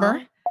your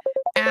number,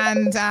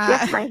 and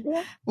yes, my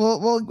dear.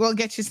 we'll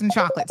get you some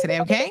chocolate today.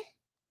 Okay?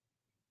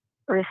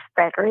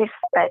 Respect,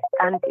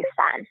 Auntie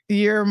San.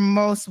 You're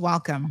most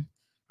welcome.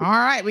 All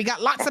right, we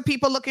got lots of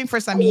people looking for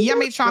some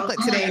yummy chocolate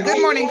today.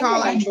 Good morning,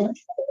 caller.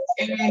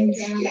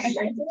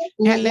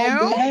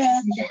 Hello.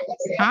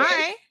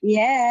 Hi.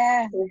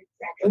 Yeah.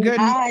 Good.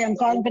 Hi, I'm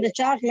calling for the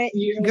chocolate.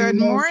 Good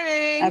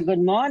morning.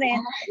 Good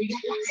morning.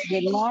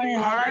 Good morning.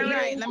 All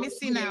right, let me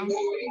see now.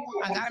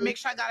 I gotta make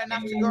sure I got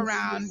enough to go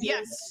around.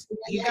 Yes,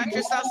 you got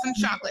yourself some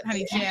chocolate,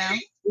 honey jam.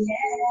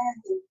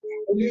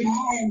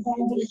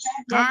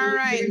 All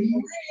right.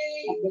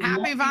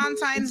 Happy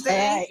Valentine's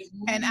Day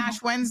and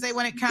Ash Wednesday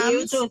when it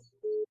comes. All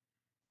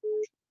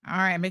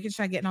right, making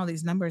sure I'm getting all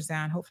these numbers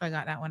down. Hopefully I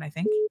got that one, I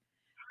think.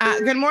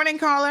 Good morning,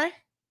 caller.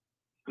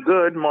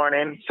 Good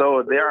morning.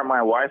 So they are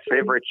my wife's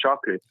favorite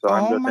chocolates. So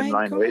I'm just in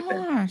line waiting.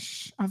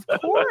 Gosh, of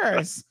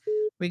course.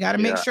 We got to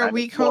make sure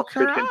we hook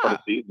her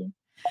up.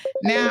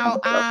 Now,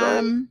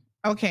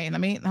 okay,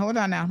 hold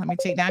on now. Let me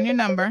take down your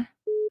number.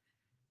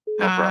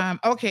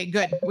 Okay,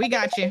 good. We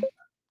got you.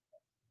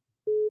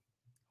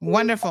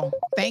 Wonderful.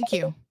 Thank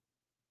you.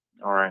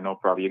 All right, no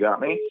problem. You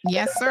got me?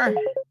 Yes, sir.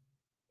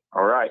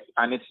 All right.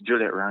 And it's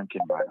Juliet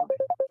Rankin, by the way.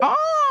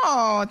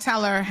 Oh,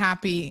 tell her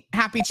happy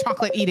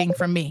chocolate eating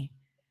from me.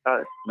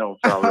 No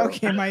problem.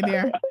 Okay, my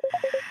dear.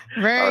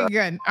 Very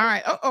good. All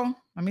right. Oh,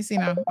 let me see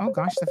now. Oh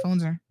gosh, the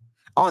phones are.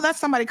 Oh, that's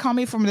somebody called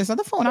me from this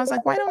other phone. I was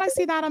like, why don't I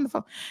see that on the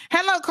phone?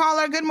 Hello,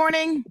 caller. Good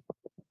morning.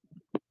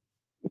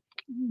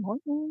 Good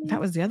morning. That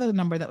was the other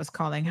number that was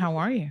calling. How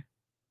are you?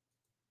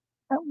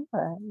 I'm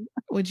fine.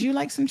 Would you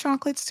like some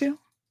chocolates too?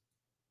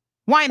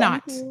 Why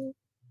not?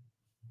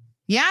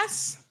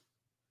 Yes.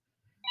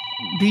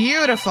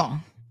 Beautiful.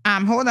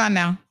 Hold on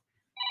now.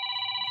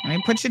 Let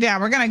me put you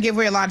down. We're gonna give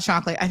away a lot of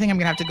chocolate. I think I'm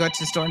gonna have to go to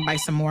the store and buy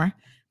some more.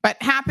 But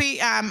happy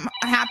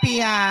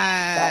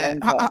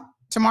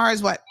tomorrow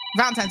is what?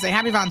 Valentine's Day.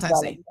 Happy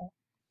Valentine's Day.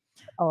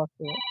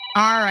 Okay.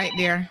 All right,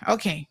 dear.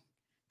 Okay.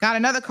 Got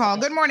another call.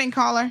 Good morning,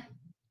 caller.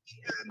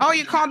 Oh,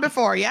 you called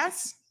before,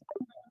 yes?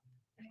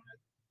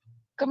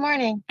 Good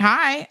morning.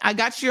 Hi. I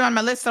got you on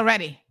my list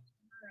already.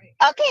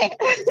 Okay.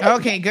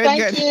 Okay, good,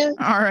 Thank good. you.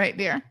 All right,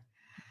 dear.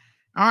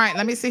 All right,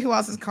 let me see who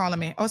else is calling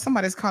me. Oh,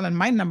 somebody's calling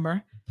my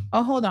number.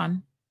 Oh, hold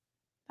on.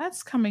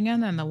 That's coming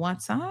in on the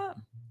WhatsApp.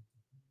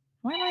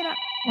 Why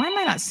am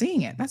I not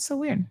seeing it? That's so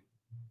weird.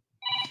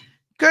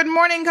 Good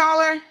morning,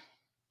 caller.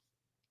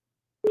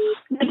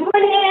 Good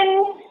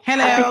morning.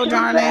 Hello,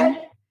 darling.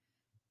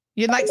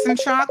 You'd like some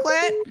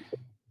chocolate?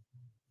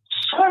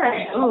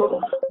 Sure. Ooh.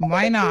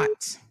 Why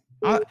not?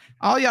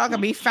 All y'all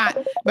can be fat,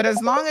 but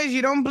as long as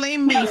you don't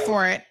blame me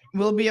for it,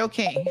 we'll be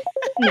okay.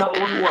 No,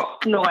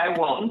 I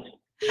won't.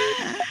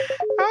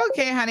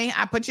 Okay, honey,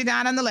 I put you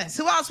down on the list.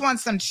 Who else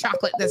wants some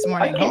chocolate this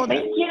morning? Okay,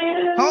 thank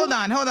you. Hold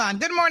on.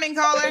 Good morning,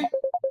 caller.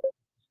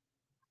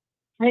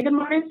 Hey, good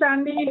morning,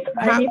 Sandy.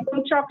 I need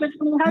some chocolate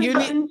from my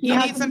husband. You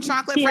need some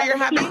chocolate for your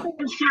hubby?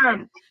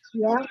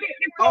 Yeah.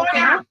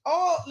 Okay.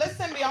 Oh,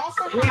 listen, we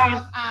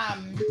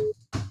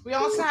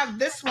also have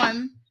this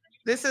one.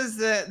 This is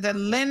the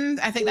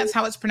Lind, I think that's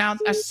how it's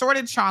pronounced,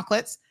 assorted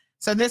chocolates.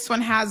 So this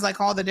one has like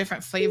all the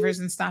different flavors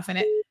and stuff in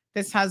it.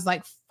 This has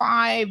like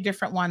 5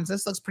 different ones.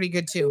 This looks pretty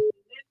good too.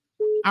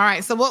 All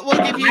right, so we'll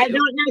give you. I don't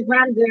know if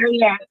I'm there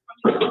yet.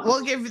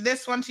 We'll give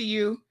this one to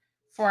you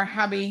for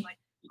hubby,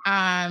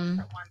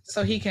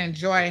 so he can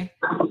enjoy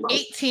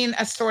 18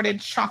 assorted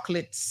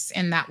chocolates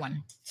in that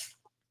one.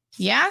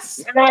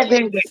 Yes.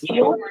 Thank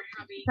you.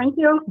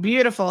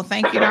 Beautiful.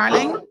 Thank you,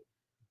 darling.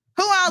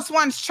 Who else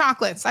wants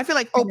chocolates? I feel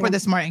like Oprah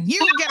this morning. You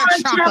get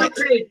a chocolate,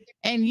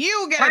 and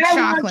you get a chocolate.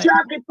 I want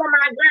chocolate for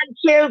my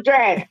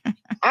grandchildren.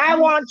 I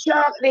want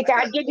chocolate.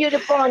 I'll give you the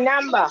phone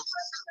number.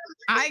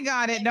 I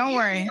got it. Don't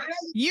worry.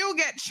 You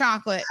get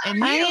chocolate, and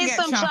you I need get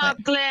some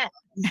chocolate.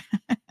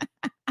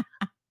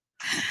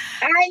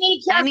 I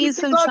need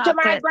some chocolate to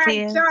my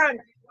grandson.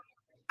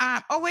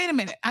 Oh, wait a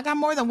minute. I got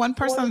more than one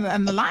person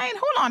on the line.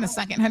 Hold on a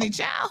second, honey.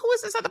 Child, who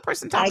is this other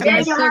person talking?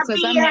 I guess because I'm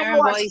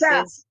hearing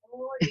voices.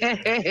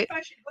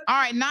 All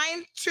right,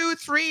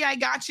 923. I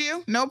got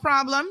you. No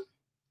problem.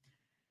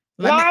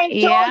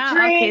 923.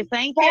 Okay,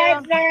 thank you.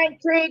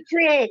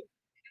 5933.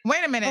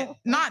 Wait a minute.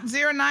 Not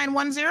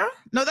 0910?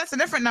 No, that's a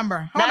different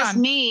number. Hold on. That's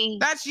me.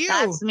 That's you.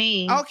 That's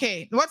me.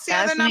 Okay. What's the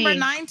other number?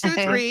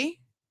 923.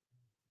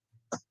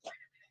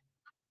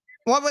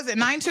 What was it?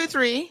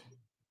 923.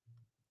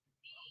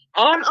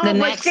 I'm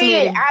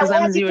overseas. I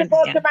want you to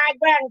go to my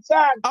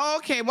grandson.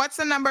 Okay. What's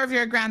the number of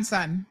your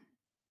grandson?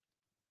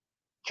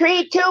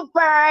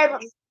 325.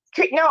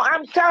 No,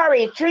 I'm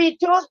sorry.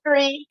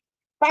 323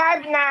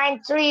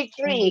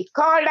 5933.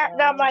 Call that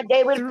number.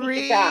 They will pick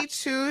it up.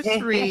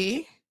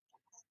 323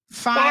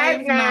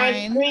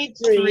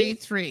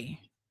 5933.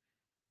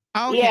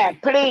 Okay. Yeah,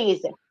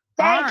 please.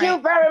 Thank you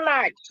very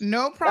much.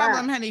 No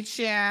problem, honey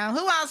child.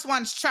 Who else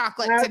wants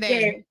chocolate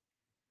today?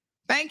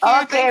 Thank you.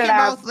 Okay, Thank you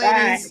love. both,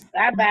 ladies.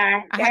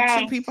 Bye-bye. I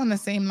had 2 people on the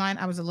same line.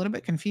 I was a little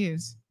bit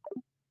confused.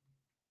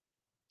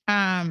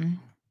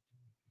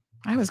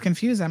 I was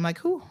confused. I'm like,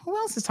 who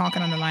else is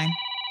talking on the line?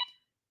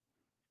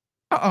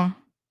 Uh-oh.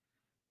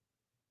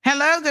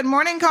 Hello, good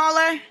morning,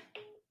 caller.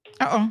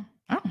 Uh-oh.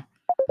 Oh.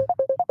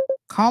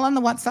 Call on the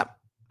WhatsApp.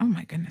 Oh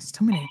my goodness,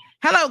 too many.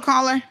 Hello,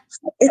 caller.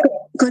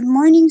 Good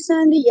morning,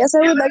 Sandy. Yes,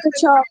 I would like a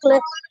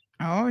chocolate.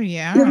 Oh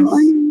yeah. Good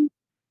morning.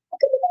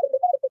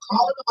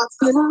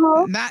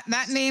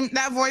 That name,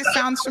 that voice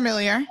sounds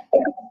familiar.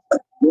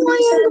 Good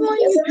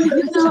morning.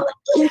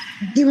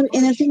 Do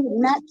anything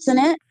with nuts in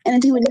it?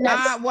 Anything with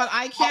nuts? Well,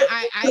 I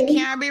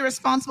can't be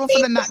responsible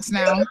for the nuts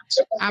now.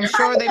 I'm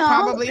sure they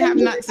probably have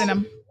nuts in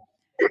them.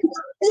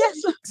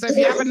 Yes. So if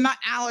you have a nut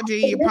allergy,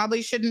 you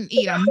probably shouldn't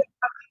eat them.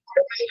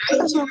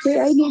 That's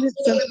okay. I needed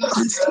some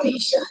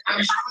constipation.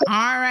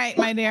 All right,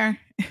 my dear.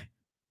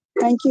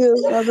 Thank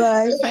you.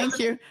 Bye-bye. Thank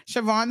you.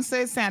 Siobhan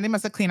says Sandy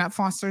must have cleaned up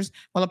Foster's.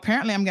 Well,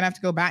 apparently I'm going to have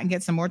to go back and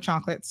get some more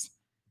chocolates.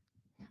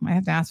 I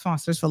have to ask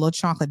Foster's for a little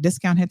chocolate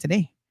discount here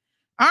today.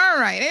 All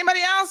right.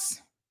 Anybody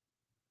else?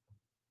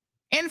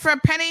 In for a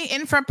penny,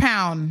 in for a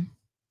pound.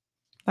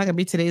 That could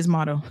be today's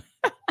motto.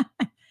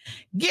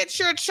 Get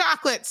your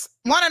chocolates,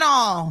 one and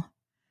all.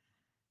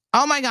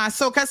 Oh my gosh.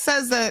 Soka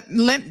says that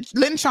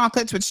Lind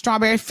chocolates with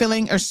strawberry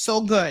filling are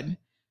so good.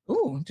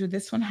 Ooh, dude,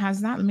 this one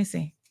has that. Let me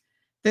see.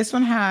 This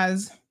one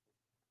has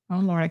Oh,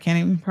 Lord, I can't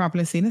even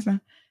properly see this now.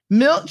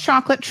 Milk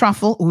chocolate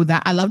truffle. Ooh,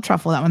 I love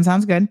truffle. That one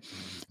sounds good.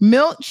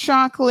 Milk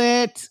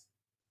chocolate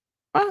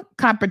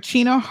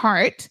cappuccino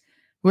heart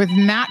with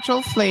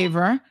natural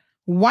flavor.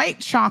 White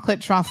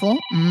chocolate truffle.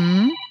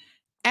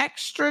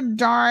 Extra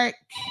dark.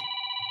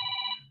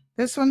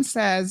 This one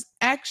says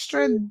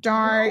extra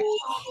dark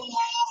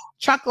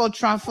chocolate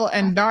truffle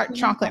and dark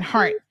chocolate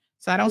heart.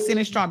 So I don't see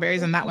any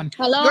strawberries in that one.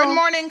 Hello. Good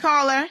morning,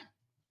 caller.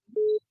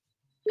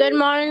 Good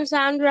morning,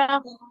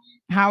 Sandra.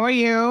 How are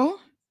you?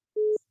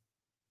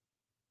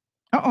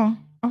 Uh-oh.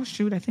 Oh,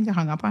 shoot. I think I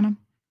hung up on him.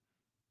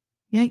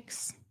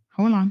 Yikes.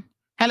 Hold on.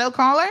 Hello,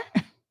 caller?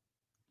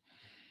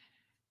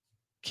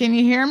 Can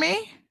you hear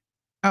me?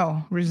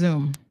 Oh,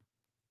 resume.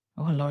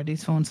 Oh, Lord,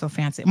 these phones so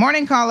fancy.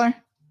 Morning, caller.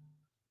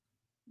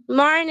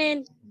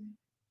 Morning.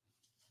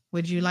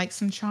 Would you like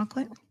some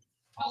chocolate?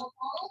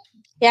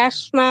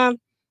 Yes, ma'am.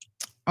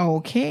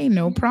 Okay,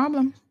 no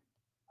problem.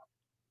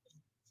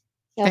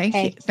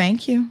 Okay.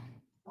 Thank you.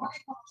 All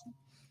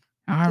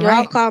You're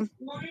right. welcome.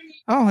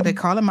 Oh, they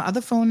calling my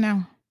other phone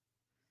now.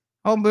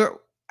 Oh,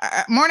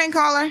 morning,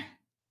 caller.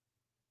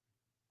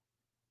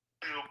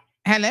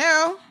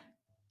 Hello.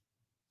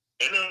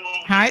 Hello.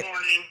 Hi.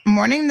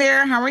 Morning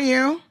there. How are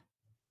you?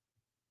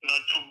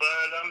 Not too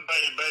bad. I'm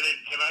diabetic.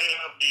 Can I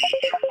have the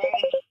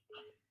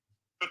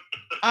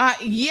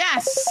earphones?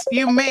 Yes,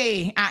 you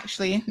may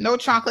actually. No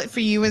chocolate for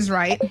you is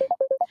right.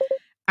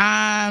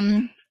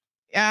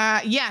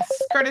 Yes,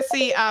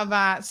 courtesy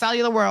of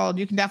Cellular World,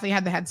 you can definitely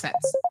have the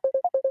headsets.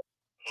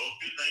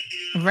 Okay, thank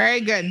you.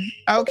 Very good.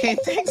 Okay,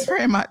 thanks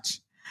very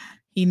much.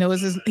 He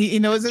knows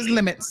his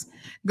limits.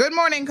 Good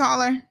morning,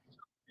 caller.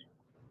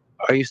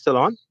 Are you still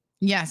on?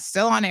 Yes,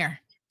 still on air.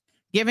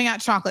 Giving out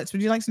chocolates.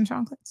 Would you like some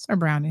chocolates or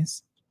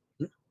brownies?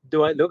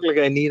 Do I look like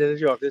I need any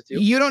chocolates?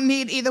 You don't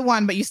need either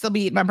one, but you still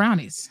be eating my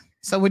brownies.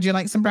 So would you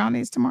like some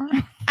brownies tomorrow?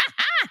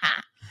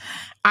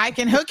 I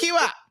can hook you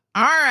up.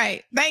 All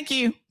right. Thank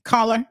you,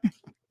 caller.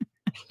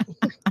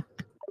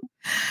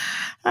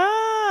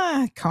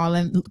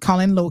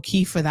 Calling low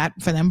key for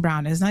them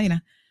brownies. Now,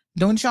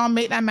 don't y'all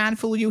make that man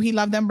fool you. He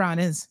love them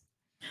brownies.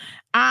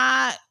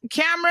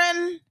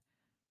 Cameron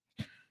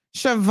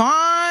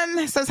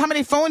Siobhan says, how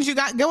many phones you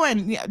got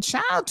going? Yeah,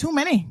 child, too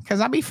many,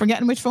 because I'll be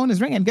forgetting which phone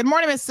is ringing. Good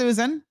morning, Miss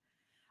Susan.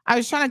 I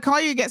was trying to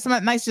call you to get some of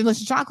that nice,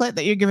 delicious chocolate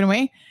that you're giving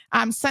away.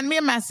 Send me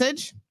a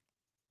message.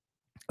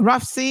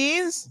 Rough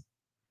Seas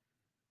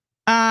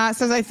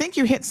says, I think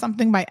you hit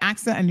something by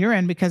accident on your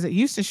end because it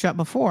used to show up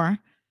before,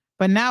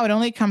 but now it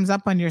only comes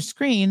up on your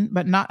screen,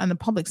 but not on the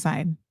public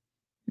side.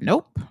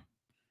 Nope.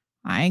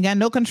 I ain't got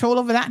no control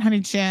over that,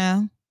 honey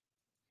child.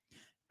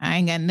 I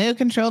ain't got no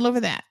control over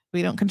that.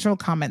 We don't control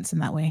comments in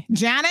that way.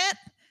 Janet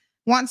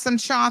wants some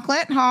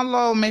chocolate.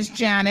 Hello, Miss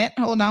Janet.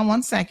 Hold on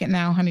one second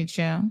now, honey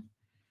child.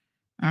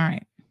 All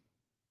right.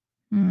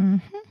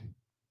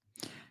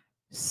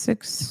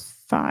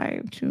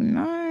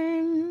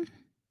 6529.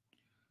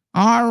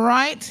 All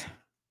right.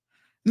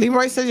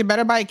 Leroy says you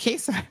better buy a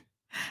case.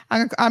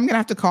 I'm gonna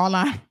have to call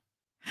on.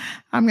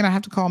 I'm gonna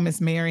have to call Miss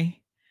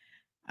Mary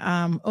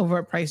over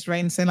at Price Right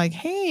and say, like,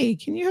 hey,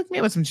 can you hook me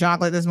up with some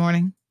chocolate this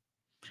morning?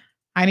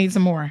 I need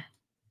some more.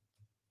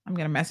 I'm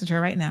gonna message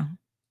her right now.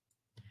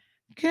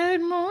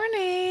 Good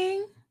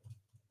morning.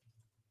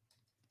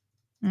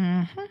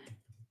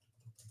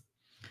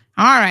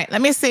 All right,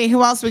 let me see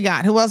who else we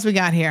got. Who else we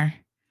got here?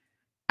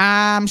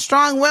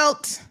 Strong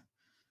Wilt.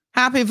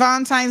 Happy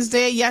Valentine's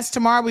Day. Yes,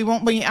 tomorrow we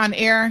won't be on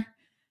air.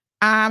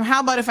 How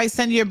about if I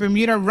send you a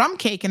Bermuda rum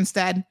cake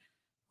instead?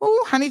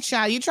 Ooh, honey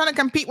child, you trying to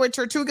compete with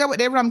Tortuga with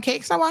their rum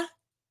cakes or what?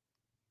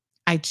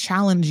 I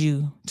challenge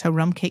you to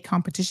rum cake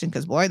competition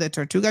because, boy, the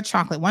Tortuga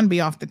chocolate one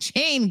be off the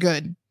chain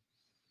good.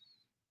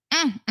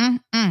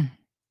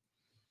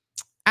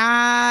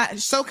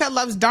 Soka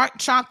loves dark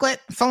chocolate.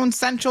 Phone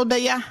Central to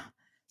ya,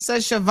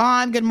 says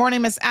Siobhan. Good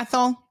morning, Miss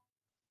Ethel.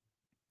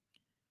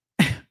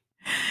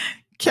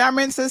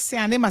 Cameron says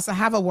Sandy must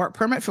have a work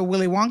permit for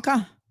Willy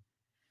Wonka.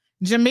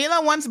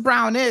 Jamila wants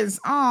brownies.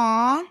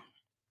 Aw.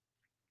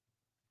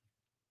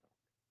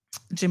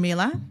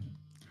 Jamila,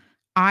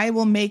 I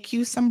will make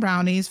you some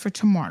brownies for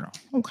tomorrow,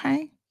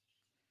 okay?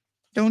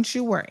 Don't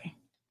you worry.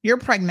 You're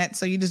pregnant,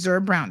 so you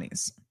deserve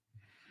brownies.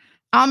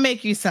 I'll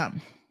make you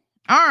some.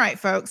 All right,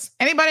 folks.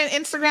 Anybody on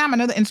Instagram? I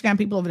know the Instagram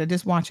people over there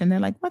just watching. They're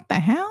like, what the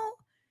hell?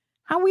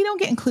 How we don't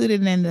get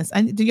included in this?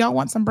 Do y'all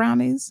want some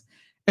brownies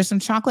or some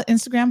chocolate,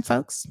 Instagram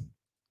folks?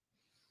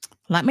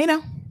 Let me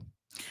know.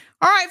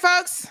 All right,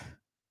 folks.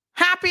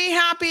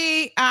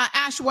 Happy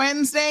Ash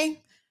Wednesday.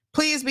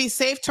 Please be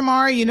safe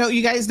tomorrow.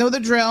 You guys know the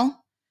drill.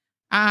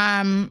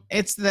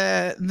 It's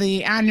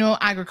the annual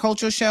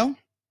agricultural show.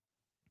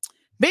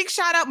 Big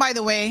shout out, by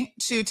the way,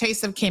 to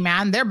Taste of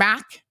Cayman. They're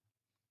back.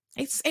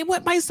 It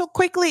went by so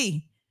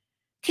quickly.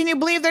 Can you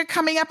believe they're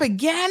coming up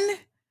again?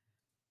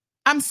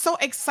 I'm so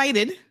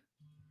excited.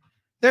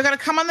 They're going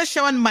to come on the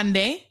show on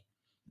Monday.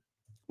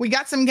 We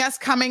got some guests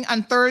coming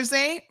on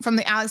Thursday from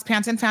the Alex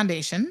Panton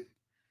Foundation.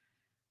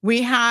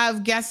 We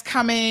have guests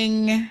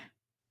coming.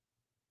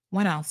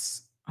 What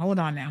else? Hold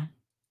on now.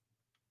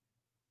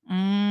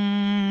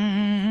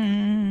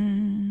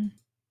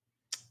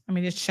 Let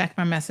me just check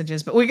my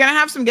messages. But we're going to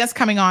have some guests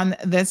coming on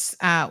this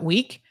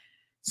week.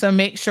 So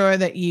make sure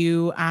that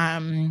you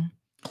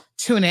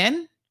tune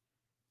in.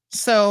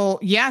 So,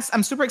 yes,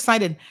 I'm super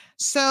excited.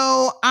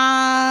 So,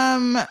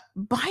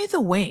 by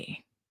the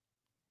way,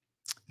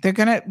 they're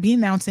going to be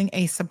announcing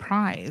a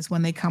surprise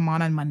when they come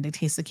on Monday.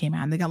 Taste of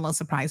Cayman. They got a little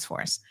surprise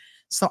for us.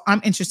 So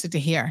I'm interested to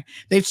hear.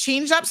 They've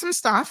changed up some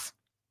stuff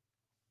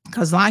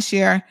because last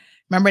year,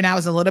 remember now,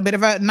 was a little bit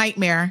of a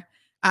nightmare.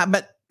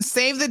 But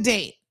save the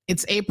date.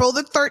 It's April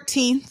the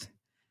 13th.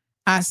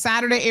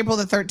 Saturday, April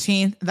the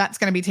 13th. That's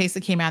going to be Taste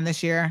of Cayman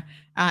this year.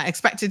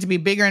 Expected to be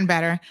bigger and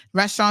better.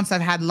 Restaurants have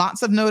had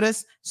lots of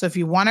notice. So if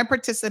you want to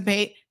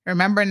participate,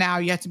 remember now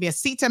you have to be a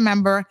CETA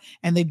member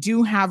and they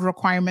do have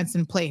requirements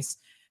in place.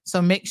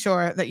 So make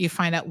sure that you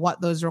find out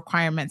what those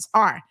requirements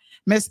are.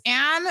 Miss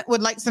Ann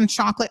would like some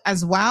chocolate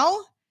as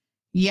well.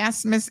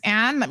 Yes, Miss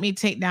Ann, let me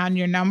take down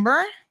your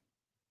number.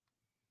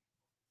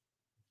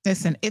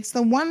 Listen, it's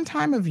the one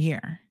time of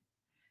year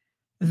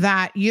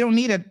that you don't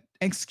need an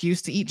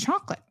excuse to eat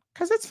chocolate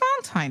because it's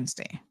Valentine's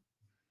Day.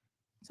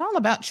 It's all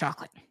about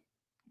chocolate.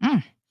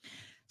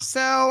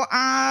 So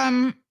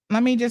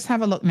let me just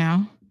have a look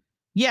now.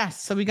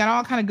 Yes, so we got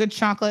all kind of good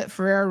chocolate,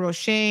 Ferrero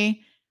Rocher.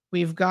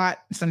 We've got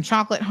some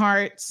chocolate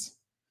hearts.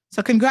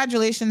 So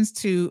congratulations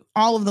to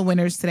all of the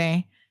winners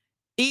today.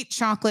 Eat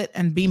chocolate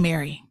and be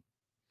merry.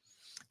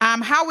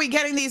 How are we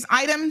getting these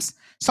items?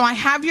 So I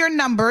have your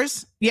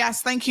numbers.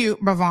 Yes, thank you,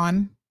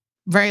 Bravon.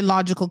 Very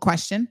logical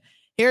question.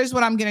 Here's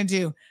what I'm going to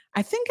do.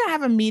 I think I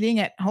have a meeting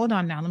at, hold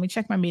on now, let me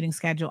check my meeting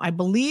schedule. I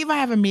believe I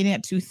have a meeting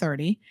at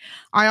 2:30.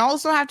 I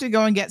also have to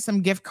go and get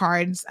some gift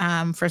cards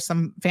for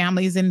some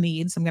families in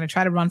need. So I'm going to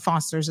try to run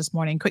Foster's this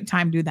morning. Quick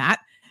time, do that.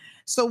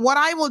 So what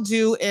I will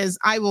do is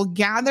I will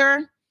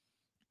gather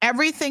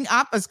everything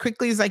up as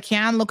quickly as I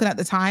can, looking at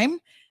the time,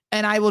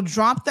 and I will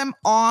drop them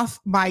off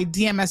by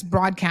DMS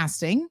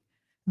Broadcasting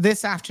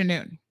this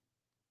afternoon.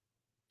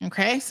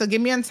 Okay, so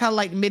give me until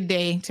like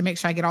midday to make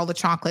sure I get all the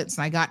chocolates.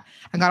 And I got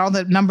all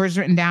the numbers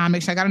written down,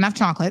 make sure I got enough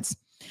chocolates.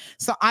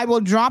 So I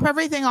will drop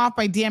everything off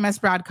by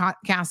DMS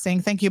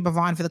Broadcasting. Thank you,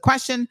 Bavon, for the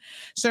question.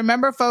 So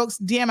remember, folks,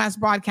 DMS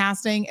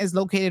Broadcasting is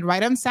located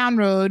right on Sound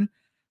Road,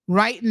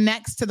 right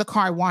next to the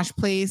car wash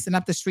place and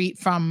up the street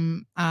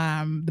from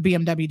the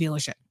BMW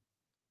dealership.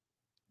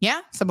 Yeah,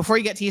 so before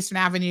you get to Eastern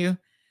Avenue,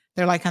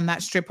 they're like on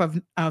that strip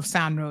of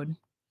Sound Road.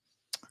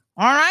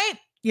 All right,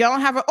 y'all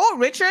have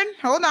Richard,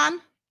 hold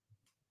on.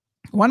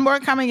 One more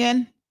coming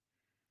in.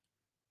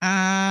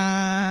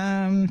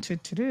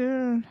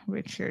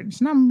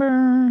 Richard's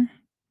number.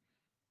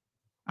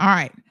 All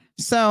right.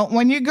 So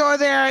when you go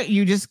there,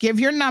 you just give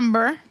your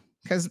number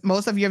because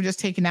most of you have just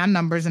taken down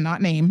numbers and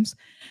not names.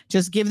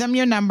 Just give them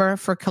your number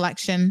for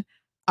collection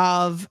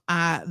of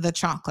the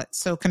chocolate.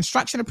 So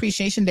Construction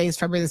Appreciation Day is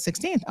February the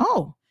 16th.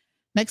 Oh,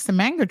 next to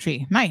Mango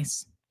Tree.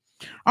 Nice.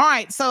 All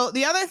right. So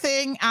the other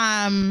thing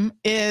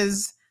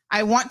is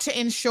I want to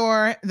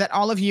ensure that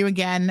all of you,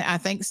 again,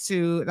 thanks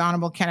to the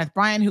Honorable Kenneth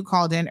Bryan, who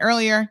called in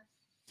earlier,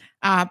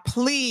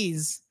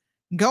 please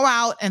go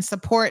out and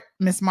support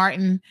Miss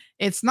Martin.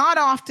 It's not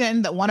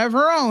often that one of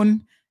her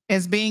own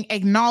is being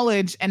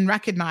acknowledged and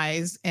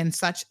recognized in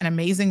such an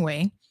amazing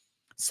way.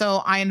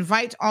 So I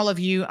invite all of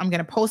you, I'm going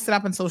to post it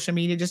up on social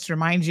media just to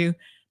remind you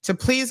to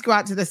please go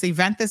out to this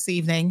event this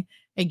evening.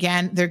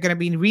 Again, they're going to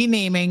be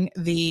renaming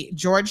the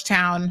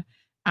Georgetown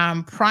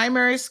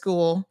Primary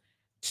School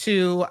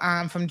to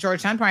from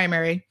Georgetown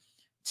Primary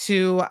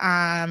to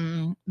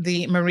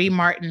the Marie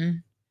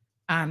Martin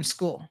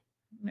School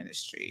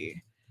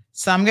Ministry.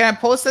 So I'm going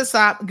to post this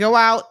up. Go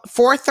out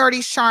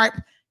 4:30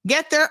 sharp.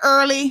 Get there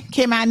early,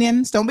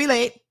 Caymanians. Don't be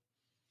late.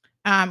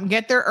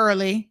 Get there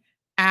early.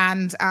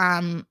 And,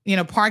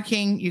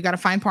 parking, you got to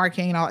find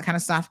parking and all that kind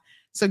of stuff.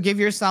 So give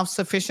yourself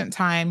sufficient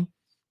time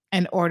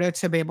in order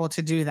to be able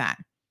to do that.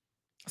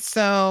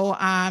 So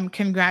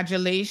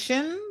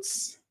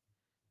congratulations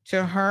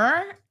to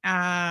her.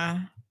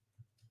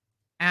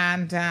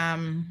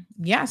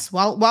 Yes,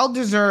 well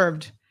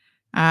deserved.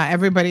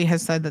 Everybody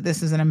has said that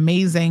this is an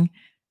amazing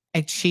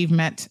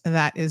achievement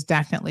that is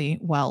definitely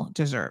well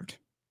deserved.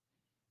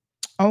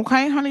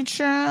 Okay, honey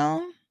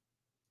child.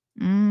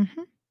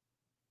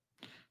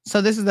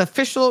 So this is the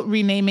official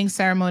renaming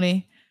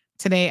ceremony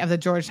today of the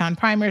Georgetown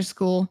Primary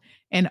School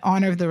in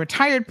honor of the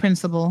retired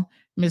principal,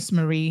 Miss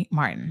Marie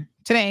Martin,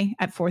 today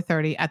at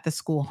 4:30 at the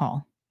school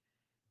hall.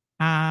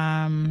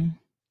 I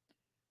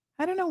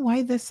don't know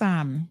why this,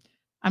 there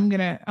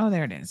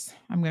it is.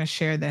 I'm going to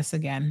share this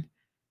again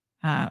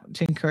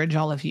to encourage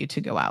all of you to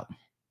go out.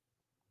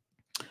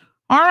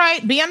 All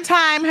right. Be on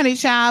time, honey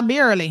child. Be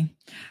early.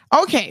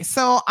 Okay.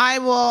 So I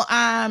will,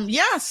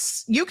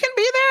 yes, you can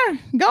be there.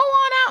 Go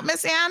on out,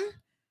 Miss Ann.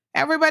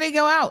 Everybody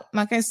go out.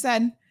 Like I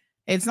said,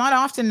 it's not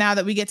often now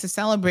that we get to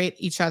celebrate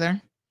each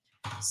other.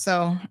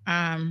 So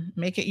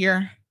make it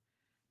your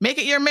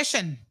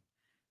mission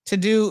to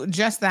do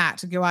just that,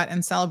 to go out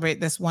and celebrate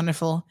this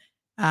wonderful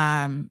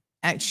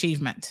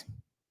achievement.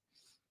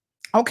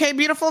 Okay,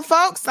 beautiful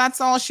folks.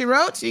 That's all she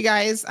wrote. You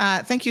guys,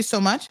 thank you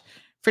so much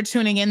for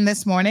tuning in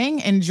this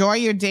morning. Enjoy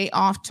your day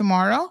off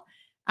tomorrow.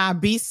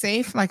 Be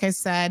safe, like I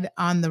said,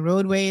 on the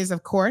roadways,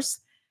 of course.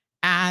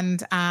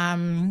 And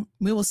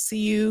we will see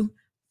you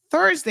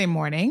Thursday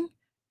morning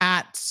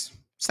at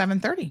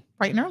 7:30,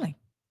 bright and early.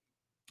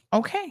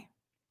 Okay.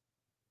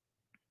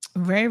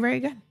 Very, very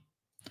good.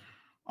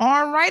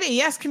 All righty.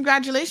 Yes,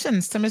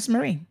 congratulations to Miss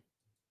Marie.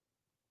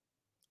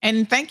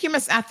 And thank you,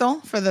 Miss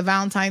Ethel, for the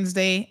Valentine's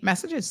Day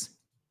messages.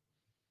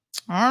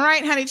 All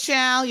right, honey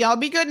chow. Y'all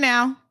be good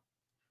now.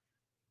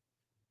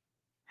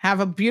 Have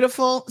a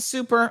beautiful,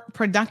 super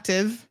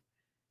productive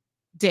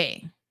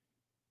day.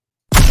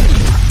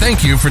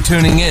 Thank you for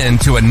tuning in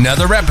to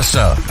another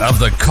episode of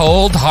The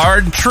Cold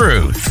Hard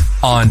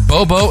Truth on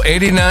Bobo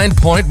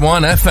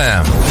 89.1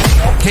 FM.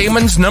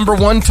 Cayman's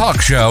 #1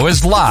 talk show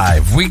is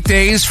live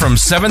weekdays from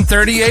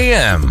 7:30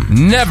 a.m.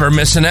 Never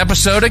miss an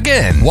episode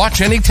again.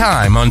 Watch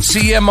anytime on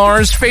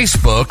CMR's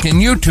Facebook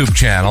and YouTube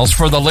channels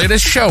for the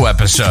latest show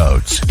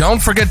episodes.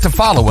 Don't forget to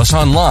follow us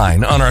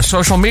online on our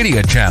social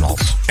media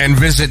channels. And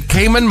visit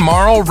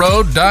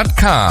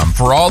CaymanMarlRoad.com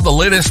for all the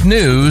latest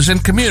news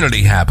and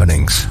community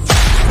happenings.